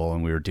 sequel,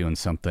 and we were doing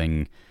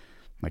something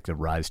like the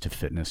Rise to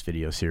Fitness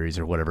video series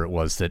or whatever it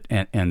was, that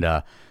and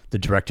the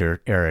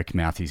director, Eric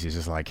Matthews, is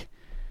just like,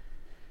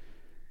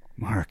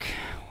 Mark,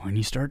 when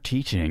you start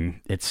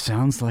teaching, it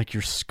sounds like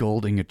you're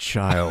scolding a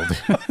child.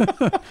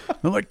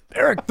 I'm like,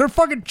 Eric, they're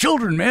fucking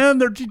children, man.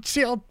 They think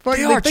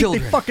they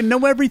fucking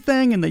know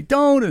everything, and they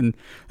don't. And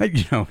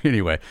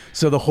anyway.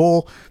 So the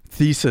whole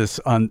thesis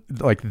on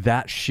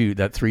that shoot,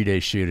 that 3-day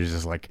shoot, is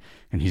just like,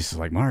 and he's just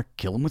like, Mark,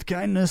 kill him with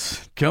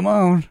kindness. Come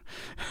on.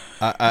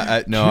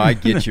 No, I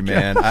get you,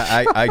 man.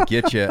 I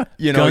get you.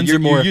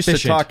 You're used to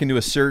talking to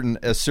a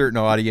certain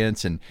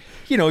audience, and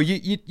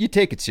you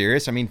take it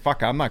serious. I mean,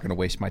 fuck, I'm not going to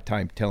waste my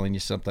time telling you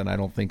something I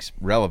don't think's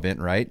relevant,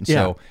 right? And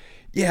so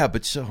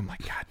I'm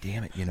like, God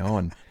damn it,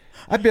 and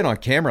I've been on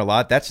camera a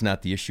lot. That's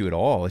not the issue at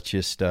all. It's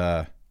just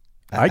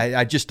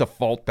I just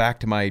default back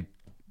to my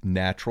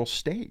natural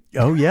state.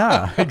 Oh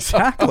yeah,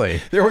 exactly.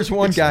 There was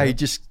one guy, he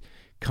just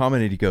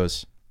commented, he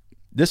goes,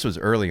 this was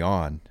early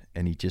on,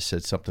 and he just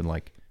said something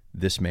like,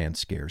 "This man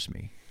scares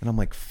me." And I'm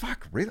like,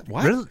 fuck, really?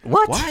 What? Really?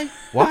 What?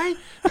 Why?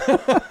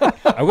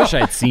 I wish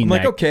I'd seen that.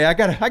 I'm like, okay, I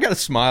gotta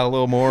smile a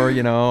little more, be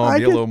a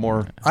little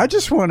more. I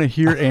just want to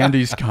hear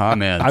Andy's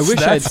comments. I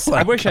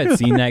wish I'd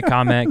seen that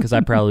comment, because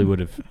I probably would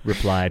have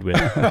replied with,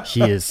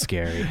 "He is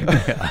scary."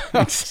 Yeah,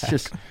 exactly. It's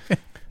just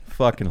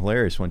fucking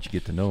hilarious once you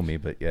get to know me,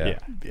 but yeah.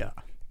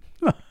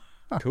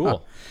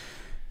 Cool.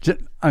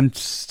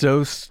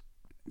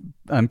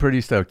 I'm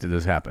pretty stoked that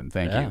this happened.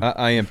 Thank you.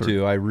 I am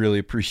too. I really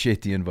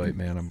appreciate the invite,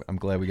 man. I'm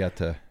glad we got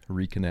to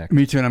reconnect.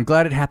 Me too, and I'm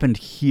glad it happened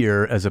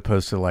here as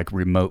opposed to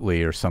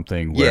remotely or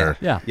something. Where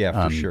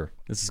for sure.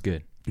 This is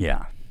good.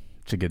 Yeah,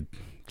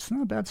 it's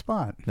not a bad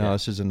spot. No,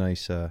 this is a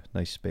nice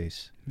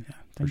space. Yeah,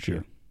 thank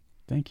you.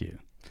 Thank you.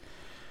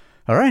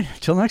 All right,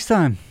 till next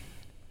time.